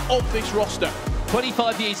part of this roster.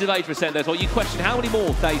 25 years of age for Ascende as well. You question how many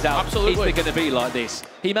more days out is there going to be like this?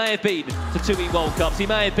 He may have been to 2 E-World Cups, he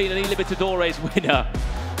may have been an E-Libertadores winner,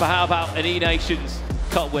 but how about an E-Nations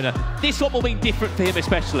Cup winner? This one will mean different for him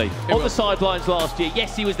especially. On the sidelines last year,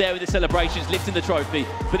 yes, he was there with the celebrations, lifting the trophy,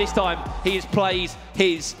 but this time he has played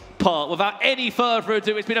his part. Without any further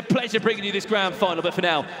ado, it's been a pleasure bringing you this grand final, but for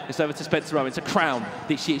now, it's over to Spencer Owen to crown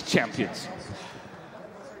this year's champions.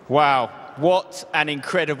 Wow, what an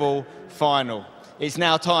incredible final. It's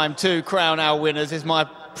now time to crown our winners. It's my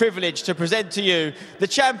privilege to present to you the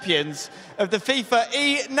champions of the FIFA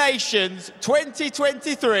E-Nations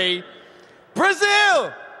 2023,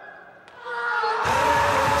 Brazil!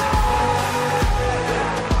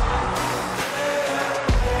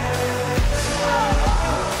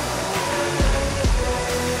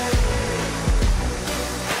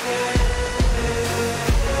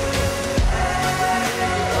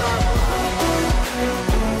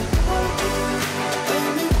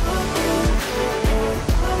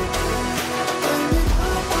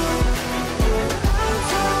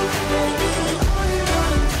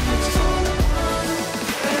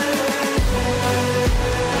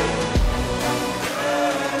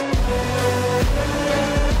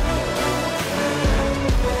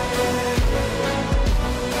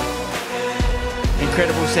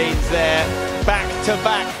 Incredible scenes there,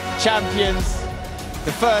 back-to-back champions.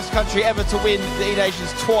 The first country ever to win the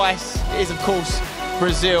E-Nations twice is, of course,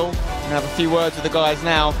 Brazil. I'm gonna have a few words with the guys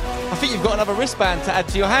now. I think you've got another wristband to add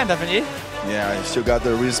to your hand, haven't you? Yeah, I still got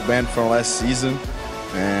the wristband from last season,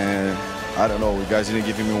 and I don't know, you guys didn't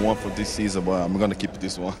give me one for this season, but I'm gonna keep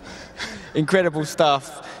this one. Incredible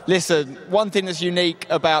stuff. Listen, one thing that's unique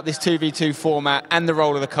about this 2v2 format and the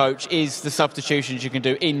role of the coach is the substitutions you can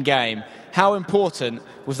do in-game. How important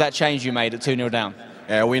was that change you made at 2-0 down?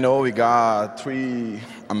 Yeah, we know we got 3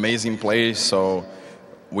 amazing players, so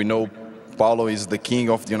we know Paulo is the king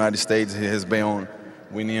of the United States. He has been on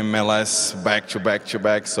winning MLS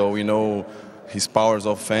back-to-back, so we know his powers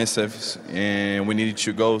offensive, and we needed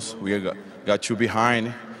 2 goals. We got 2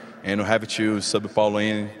 behind, and we have to sub Paulo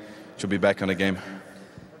in to be back on the game.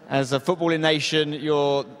 As a footballing nation,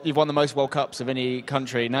 you've won the most World Cups of any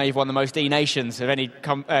country. Now you've won the most E-Nations of any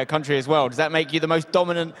country as well. Does that make you the most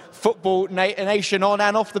dominant football nation on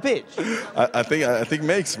and off the pitch? I think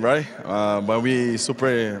makes, right? But we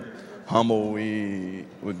super humble. We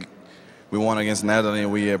won against Netherlands.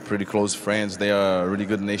 We are pretty close friends. They are a really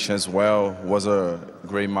good nation as well. Was a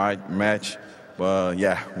great match. But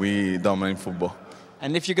yeah, we dominate football.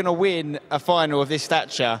 And if you're going to win a final of this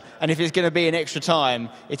stature, and if it's going to be in extra time,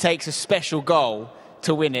 it takes a special goal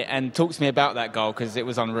to win it. And talk to me about that goal, because it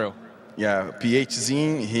was unreal. Yeah,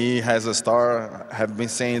 PHZ, he has a star. I have been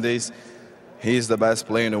saying this. He's the best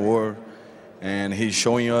player in the world. And he's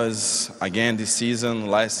showing us again this season,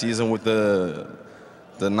 last season with the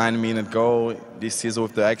 9-minute goal, this season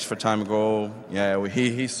with the extra time goal. Yeah,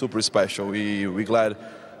 he's super special. We're glad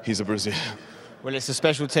he's a Brazilian. Well, it's a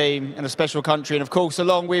special team and a special country. And, of course,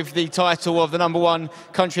 along with the title of the #1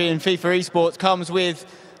 country in FIFA esports comes with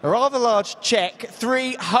a rather large check.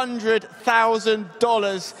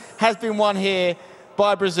 $300,000 has been won here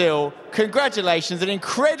by Brazil. Congratulations, an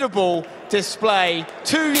incredible display.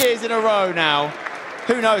 2 years in a row now.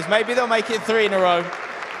 Who knows, maybe they'll make it 3 in a row.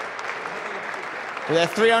 With their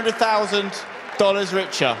 $300,000 dollars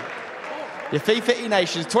richer. Your FIFAe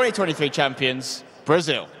Nations 2023 champions,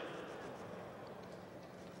 Brazil.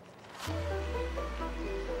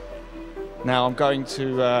 Now I'm going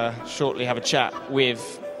to shortly have a chat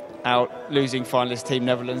with our losing finalist team,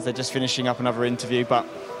 Netherlands. They're just finishing up another interview, but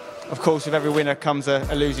of course with every winner comes a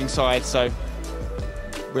losing side, so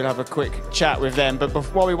we'll have a quick chat with them. But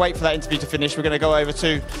while we wait for that interview to finish, we're going to go over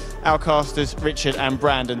to our casters, Richard and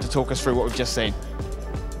Brandon, to talk us through what we've just seen.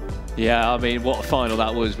 Yeah, I mean, what a final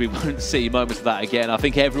that was. We won't see moments of that again. I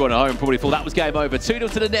think everyone at home probably thought that was game over. 2-0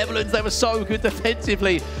 to the Netherlands. They were so good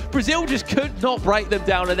defensively. Brazil just could not break them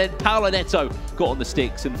down, and then Paulo Neto got on the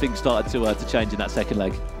sticks and things started to change in that second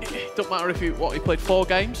leg. It doesn't matter if he played 4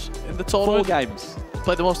 games in the tournament. 4 games.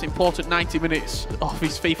 Played the most important 90 minutes of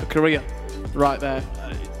his FIFA career right there.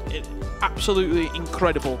 Absolutely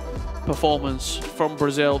incredible performance from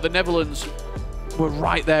Brazil. The Netherlands were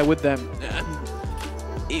right there with them. And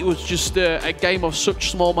it was just a game of such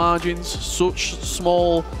small margins, such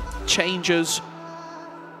small changes.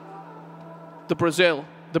 The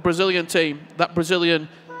Brazilian team, that Brazilian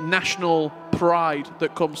national pride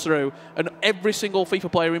that comes through, and every single FIFA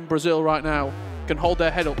player in Brazil right now can hold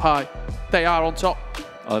their head up high. They are on top.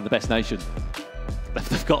 Oh, the best nation.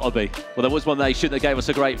 They've got to be. Well, there was one nation that gave us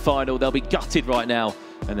a great final. They'll be gutted right now,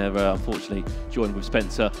 and they're unfortunately joined with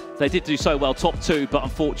Spencer. They did do so well, top 2, but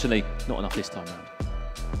unfortunately not enough this time around.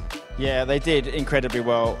 Yeah, they did incredibly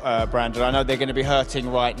well, Brandon. I know they're going to be hurting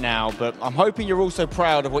right now, but I'm hoping you're also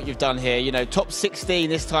proud of what you've done here. You know, top 16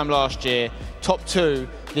 this time last year, top 2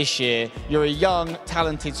 this year. You're a young,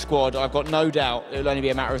 talented squad. I've got no doubt it'll only be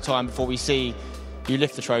a matter of time before we see you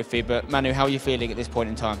lift the trophy. But Manu, how are you feeling at this point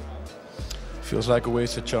in time? Feels like a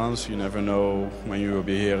wasted chance. You never know when you will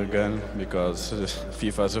be here again, because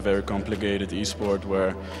FIFA is a very complicated esport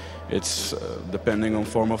where it's depending on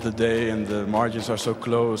form of the day, and the margins are so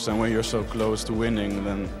close, and when you're so close to winning,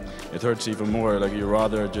 then it hurts even more. Like, you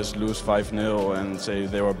rather just lose 5-0 and say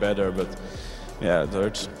they were better, but yeah, it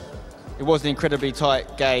hurts. It was an incredibly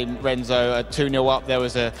tight game, Renzo. A 2-0 up, there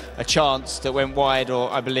was a chance that went wide, or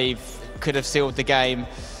I believe could have sealed the game.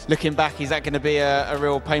 Looking back, is that going to be a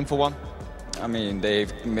real painful one? I mean,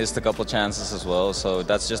 they've missed a couple chances as well, so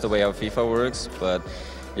that's just the way how FIFA works. But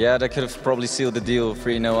yeah, they could have probably sealed the deal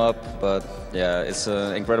 3-0 up, but yeah, it's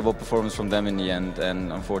an incredible performance from them in the end,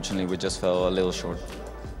 and unfortunately we just fell a little short.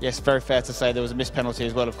 Yes, very fair to say. There was a missed penalty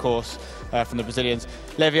as well, of course, from the Brazilians.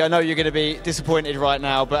 Levy, I know you're going to be disappointed right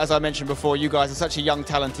now, but as I mentioned before, you guys are such a young,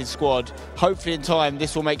 talented squad. Hopefully in time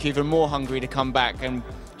this will make you even more hungry to come back, and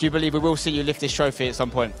do you believe we will see you lift this trophy at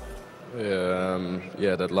some point?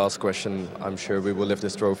 Yeah, that last question, I'm sure we will lift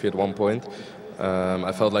this trophy at one point.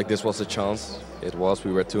 I felt like this was a chance. It was.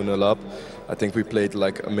 We were 2-0 up. I think we played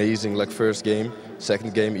like amazing, like first game,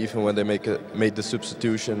 second game, even when they made the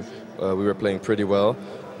substitution, we were playing pretty well.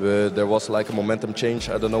 But there was like a momentum change.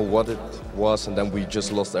 I don't know what it was, and then we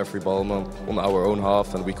just lost every ball on our own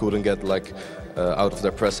half, and we couldn't get like out of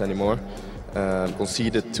their press anymore.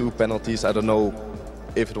 Conceded 2 penalties. I don't know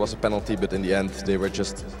if it was a penalty, but in the end they were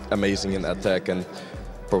just amazing in attack and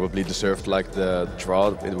probably deserved like the draw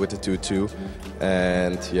with the 2-2.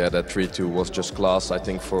 And yeah, that 3-2 was just class, I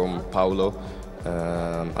think, from Paulo.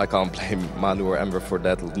 I can't blame Manu or Emre for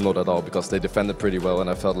that, not at all, because they defended pretty well and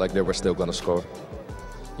I felt like they were still going to score.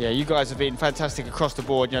 Yeah, you guys have been fantastic across the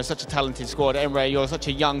board. You know, such a talented squad. Emre, you're such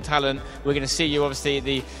a young talent. We're going to see you obviously at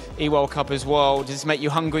the E-World Cup as well. Does this make you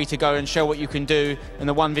hungry to go and show what you can do in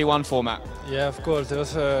the 1v1 format? Yeah, of course. It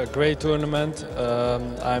was a great tournament.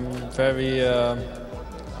 I'm very...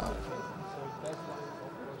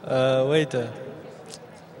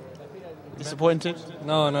 Disappointed?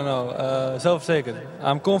 No. Zelfverzekerd.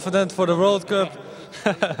 I'm confident for the World Cup.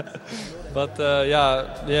 But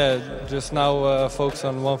just now focus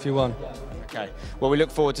on 1v1. Okay. Well, we look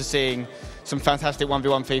forward to seeing some fantastic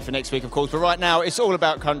 1v1 FIFA next week, of course. But right now, it's all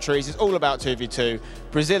about countries. It's all about 2v2.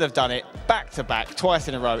 Brazil have done it back-to-back, twice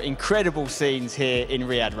in a row. Incredible scenes here in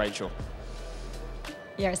Riyadh, Rachel.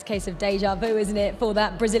 Yeah, it's a case of deja vu, isn't it, for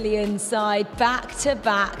that Brazilian side.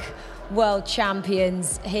 Back-to-back world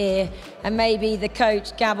champions here, and maybe the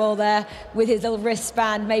coach Gabor there with his little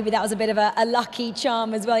wristband, maybe that was a bit of a lucky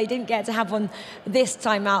charm as well. He didn't get to have one this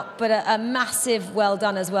time out, but a massive well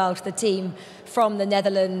done as well to the team from the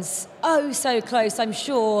Netherlands. Oh, so close. I'm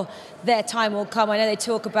sure their time will come. I know they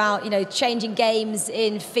talk about, you know, changing games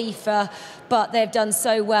in FIFA, but they've done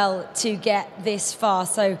so well to get this far.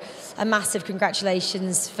 So a massive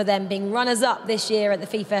congratulations for them being runners-up this year at the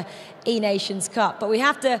FIFA Nations Cup. But we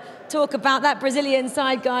have to talk about that Brazilian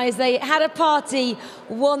side, guys. They had a party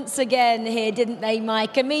once again here, didn't they,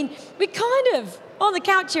 Mike? I mean, we kind of, on the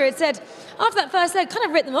couch here, it said, after that first leg, kind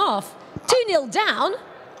of writ them off. 2-0 down?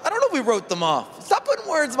 I don't know if we wrote them off. Stop putting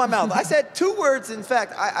words in my mouth. I said 2 words. In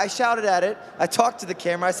fact, I shouted at it. I talked to the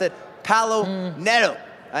camera. I said, Paulo Neto.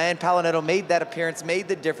 And Paulo Neto made that appearance, made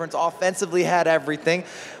the difference, offensively had everything.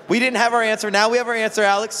 We didn't have our answer. Now we have our answer,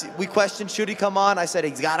 Alex. We questioned, should he come on? I said,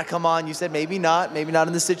 he's got to come on. You said, maybe not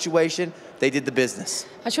in this situation. They did the business.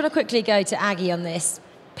 I just want to quickly go to Aggie on this.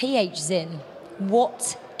 PH Zin,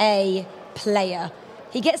 what a player.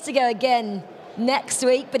 He gets to go again next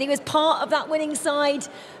week, but he was part of that winning side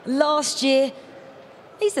last year.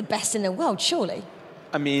 He's the best in the world, surely.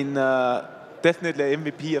 I mean, definitely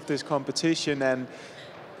MVP of this competition, and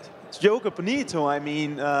Joga Bonito, I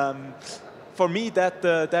mean, for me,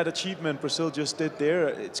 that achievement Brazil just did there,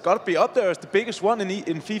 it's got to be up there as the biggest one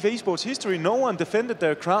in FIFA esports history. No one defended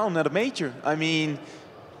their crown at a major. I mean,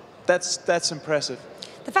 that's impressive.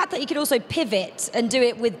 The fact that he could also pivot and do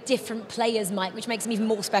it with different players, Mike, which makes him even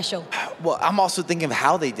more special. Well, I'm also thinking of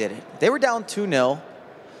how they did it. They were down 2-0.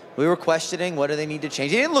 We were questioning what do they need to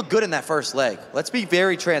change. They didn't look good in that first leg. Let's be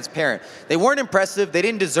very transparent. They weren't impressive. They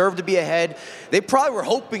didn't deserve to be ahead. They probably were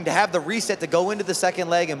hoping to have the reset to go into the second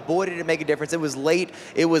leg, and boy, did it make a difference. It was late.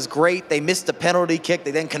 It was great. They missed a penalty kick.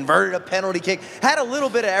 They then converted a penalty kick. Had a little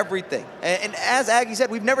bit of everything. And as Aggie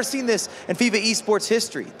said, we've never seen this in FIFA esports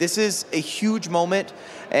history. This is a huge moment.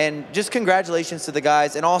 And just congratulations to the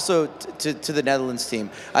guys, and also to the Netherlands team.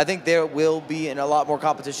 I think there will be in a lot more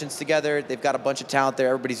competitions together. They've got a bunch of talent there.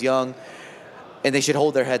 Everybody's young, and they should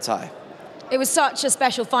hold their heads high. It was such a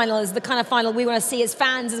special final. It's the kind of final we want to see as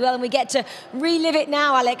fans as well, and we get to relive it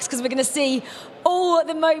now, Alex, because we're going to see all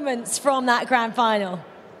the moments from that grand final.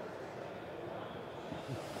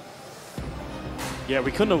 Yeah,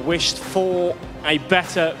 we couldn't have wished for a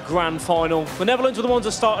better grand final. The Netherlands were the ones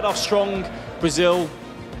that started off strong. Brazil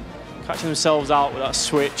catching themselves out with that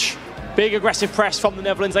switch. Big aggressive press from the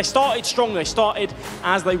Netherlands. They started strong. They started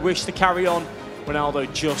as they wished to carry on.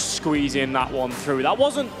 Ronaldo just squeezing that one through. That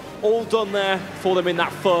wasn't all done there for them in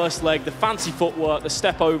that first leg. The fancy footwork, the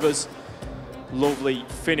step overs, lovely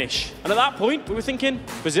finish. And at that point, we were thinking,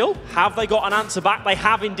 Brazil, have they got an answer back? They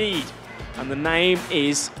have indeed. And the name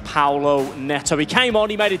is Paulo Neto. He came on,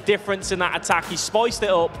 he made a difference in that attack. He spiced it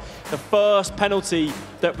up. The first penalty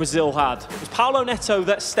that Brazil had. It was Paulo Neto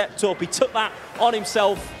that stepped up. He took that on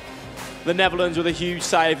himself. The Netherlands with a huge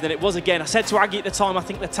save. Then it was again. I said to Aggie at the time, I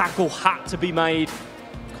think the tackle had to be made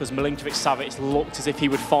because Milinkovic-Savic looked as if he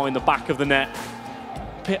would find the back of the net.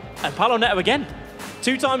 And Paulo Neto again.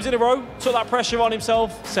 2 times in a row, took that pressure on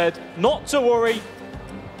himself, said, not to worry,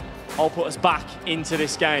 I'll put us back into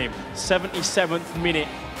this game. 77th minute,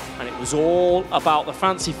 and it was all about the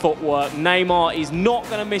fancy footwork. Neymar is not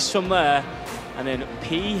going to miss from there. And then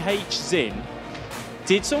PH Zin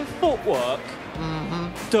did some footwork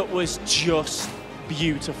that was just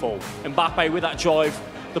beautiful. Mbappe with that drive,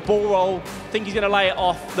 the ball roll, I think he's going to lay it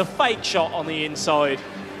off. The fake shot on the inside.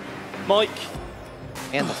 Mike.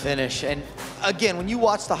 And the finish. And again, when you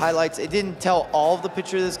watch the highlights, it didn't tell all of the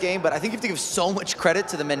picture of this game, but I think you have to give so much credit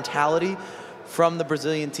to the mentality from the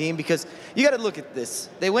Brazilian team, because you got to look at this.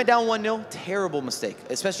 They went down 1-0, terrible mistake,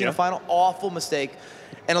 especially in the final, awful mistake.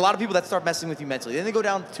 And a lot of people that start messing with you mentally. Then they go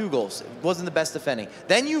down 2 goals. It wasn't the best defending.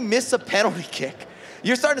 Then you miss a penalty kick.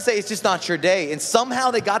 You're starting to say it's just not your day. And somehow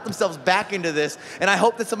they got themselves back into this. And I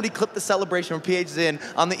hope that somebody clipped the celebration from PH Zin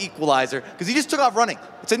on the equalizer, because he just took off running.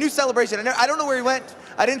 It's a new celebration. I don't know where he went.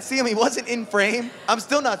 I didn't see him. He wasn't in frame. I'm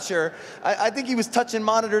still not sure. I think he was touching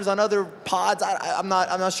monitors on other pods. I'm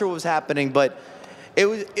not sure what was happening, but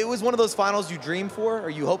it was one of those finals you dream for or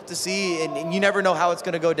you hope to see, and you never know how it's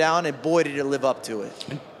going to go down, and boy, did it live up to it.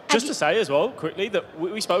 And just to say as well, quickly, that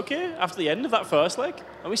we spoke here after the end of that first leg,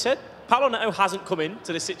 and we said, Paulo Neto hasn't come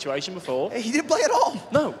into this situation before. He didn't play at all.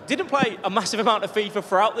 No, didn't play a massive amount of FIFA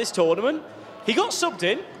throughout this tournament. He got subbed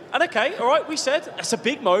in, and okay, all right, we said it's a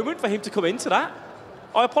big moment for him to come into that.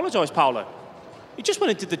 I apologise, Paulo. He just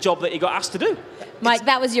went and did the job that he got asked to do. Mike,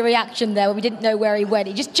 that was your reaction there when we didn't know where he went.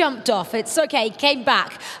 He just jumped off. It's okay, he came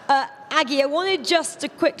back. Aggie, I wanted just to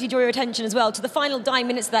quickly draw your attention as well to the final 9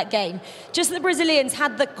 minutes of that game. Just the Brazilians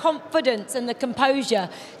had the confidence and the composure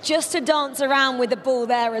just to dance around with the ball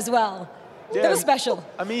there as well. Yeah, that was special.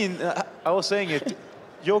 I mean, I was saying it,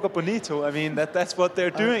 Joga Bonito. I mean, that's what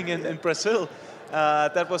they're doing in Brazil.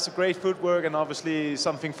 That was a great footwork and obviously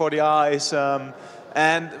something for the eyes.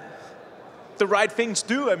 And the right things to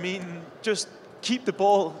do. I mean, just keep the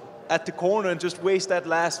ball at the corner and just waste that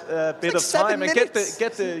last bit of time and get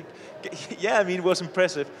the. Yeah, I mean, it was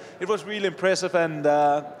impressive. It was really impressive, and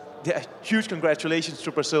yeah, huge congratulations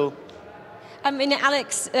to Brazil. I mean,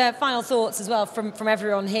 Alex, final thoughts as well from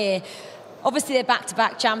everyone here. Obviously, they're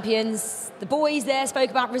back-to-back champions. The boys there spoke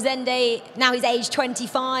about Resende. Now he's age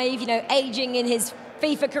 25, you know, aging in his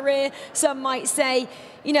FIFA career, some might say.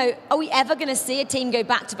 You know, are we ever going to see a team go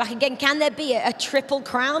back-to-back again? Can there be a triple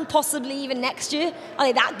crown, possibly even next year? Are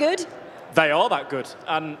they that good? They are that good.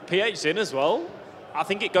 And PH Zin as well, I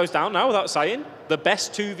think it goes down now without saying, the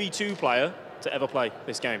best 2v2 player to ever play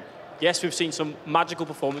this game. Yes, we've seen some magical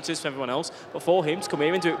performances from everyone else, but for him to come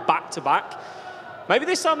here and do it back-to-back, maybe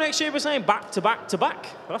this time next year we're saying back-to-back-to-back.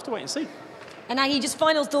 We'll have to wait and see. And Aggie, just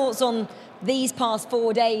final thoughts on these past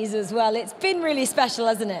 4 days as well. It's been really special,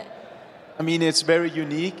 hasn't it? I mean, it's very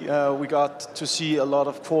unique. We got to see a lot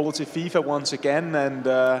of quality FIFA once again, and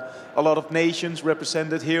a lot of nations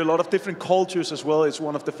represented here, a lot of different cultures as well. It's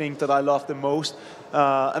one of the things that I love the most.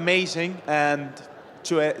 Amazing, and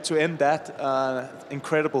to end that,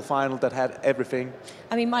 incredible final that had everything.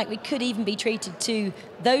 I mean, Mike, we could even be treated to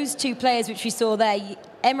those two players which we saw there,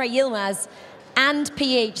 Emre Yilmaz and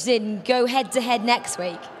PH Zin, go head-to-head next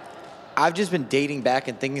week. I've just been dating back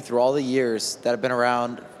and thinking through all the years that I've been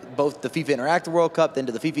around both the FIFA Interactive World Cup, then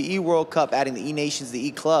to the FIFA E World Cup, adding the E Nations, the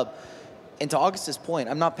E Club. And to August's point,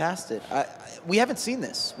 I'm not past it. We haven't seen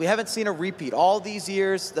this. We haven't seen a repeat. All these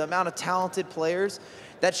years, the amount of talented players,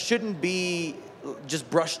 that shouldn't be just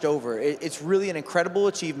brushed over. It's really an incredible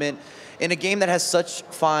achievement in a game that has such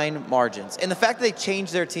fine margins. And the fact that they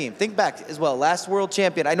changed their team. Think back as well, last world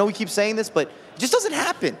champion. I know we keep saying this, but it just doesn't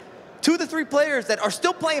happen. 2 of the 3 players that are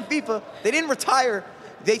still playing FIFA, they didn't retire.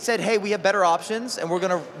 They said, hey, we have better options, and we're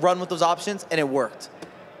going to run with those options, and it worked.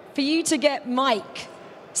 For you to get Mike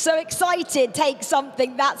so excited takes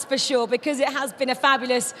something, that's for sure, because it has been a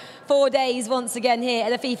fabulous 4 days once again here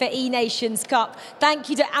at the FIFA E Nations Cup. Thank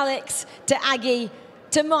you to Alex, to Aggie,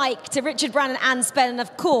 to Mike, to Richard Brannan and Spen, and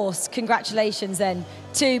of course, congratulations then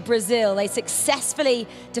to Brazil. They successfully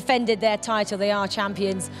defended their title. They are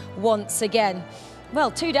champions once again. Well,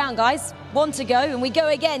 2 down, guys. 1 to go, and we go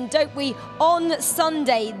again, don't we, on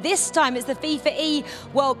Sunday. This time it's the FIFA E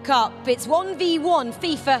World Cup. It's 1v1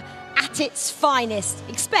 FIFA at its finest.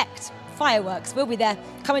 Expect fireworks. We'll be there.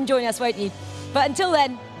 Come and join us, won't you? But until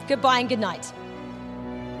then, goodbye and good night.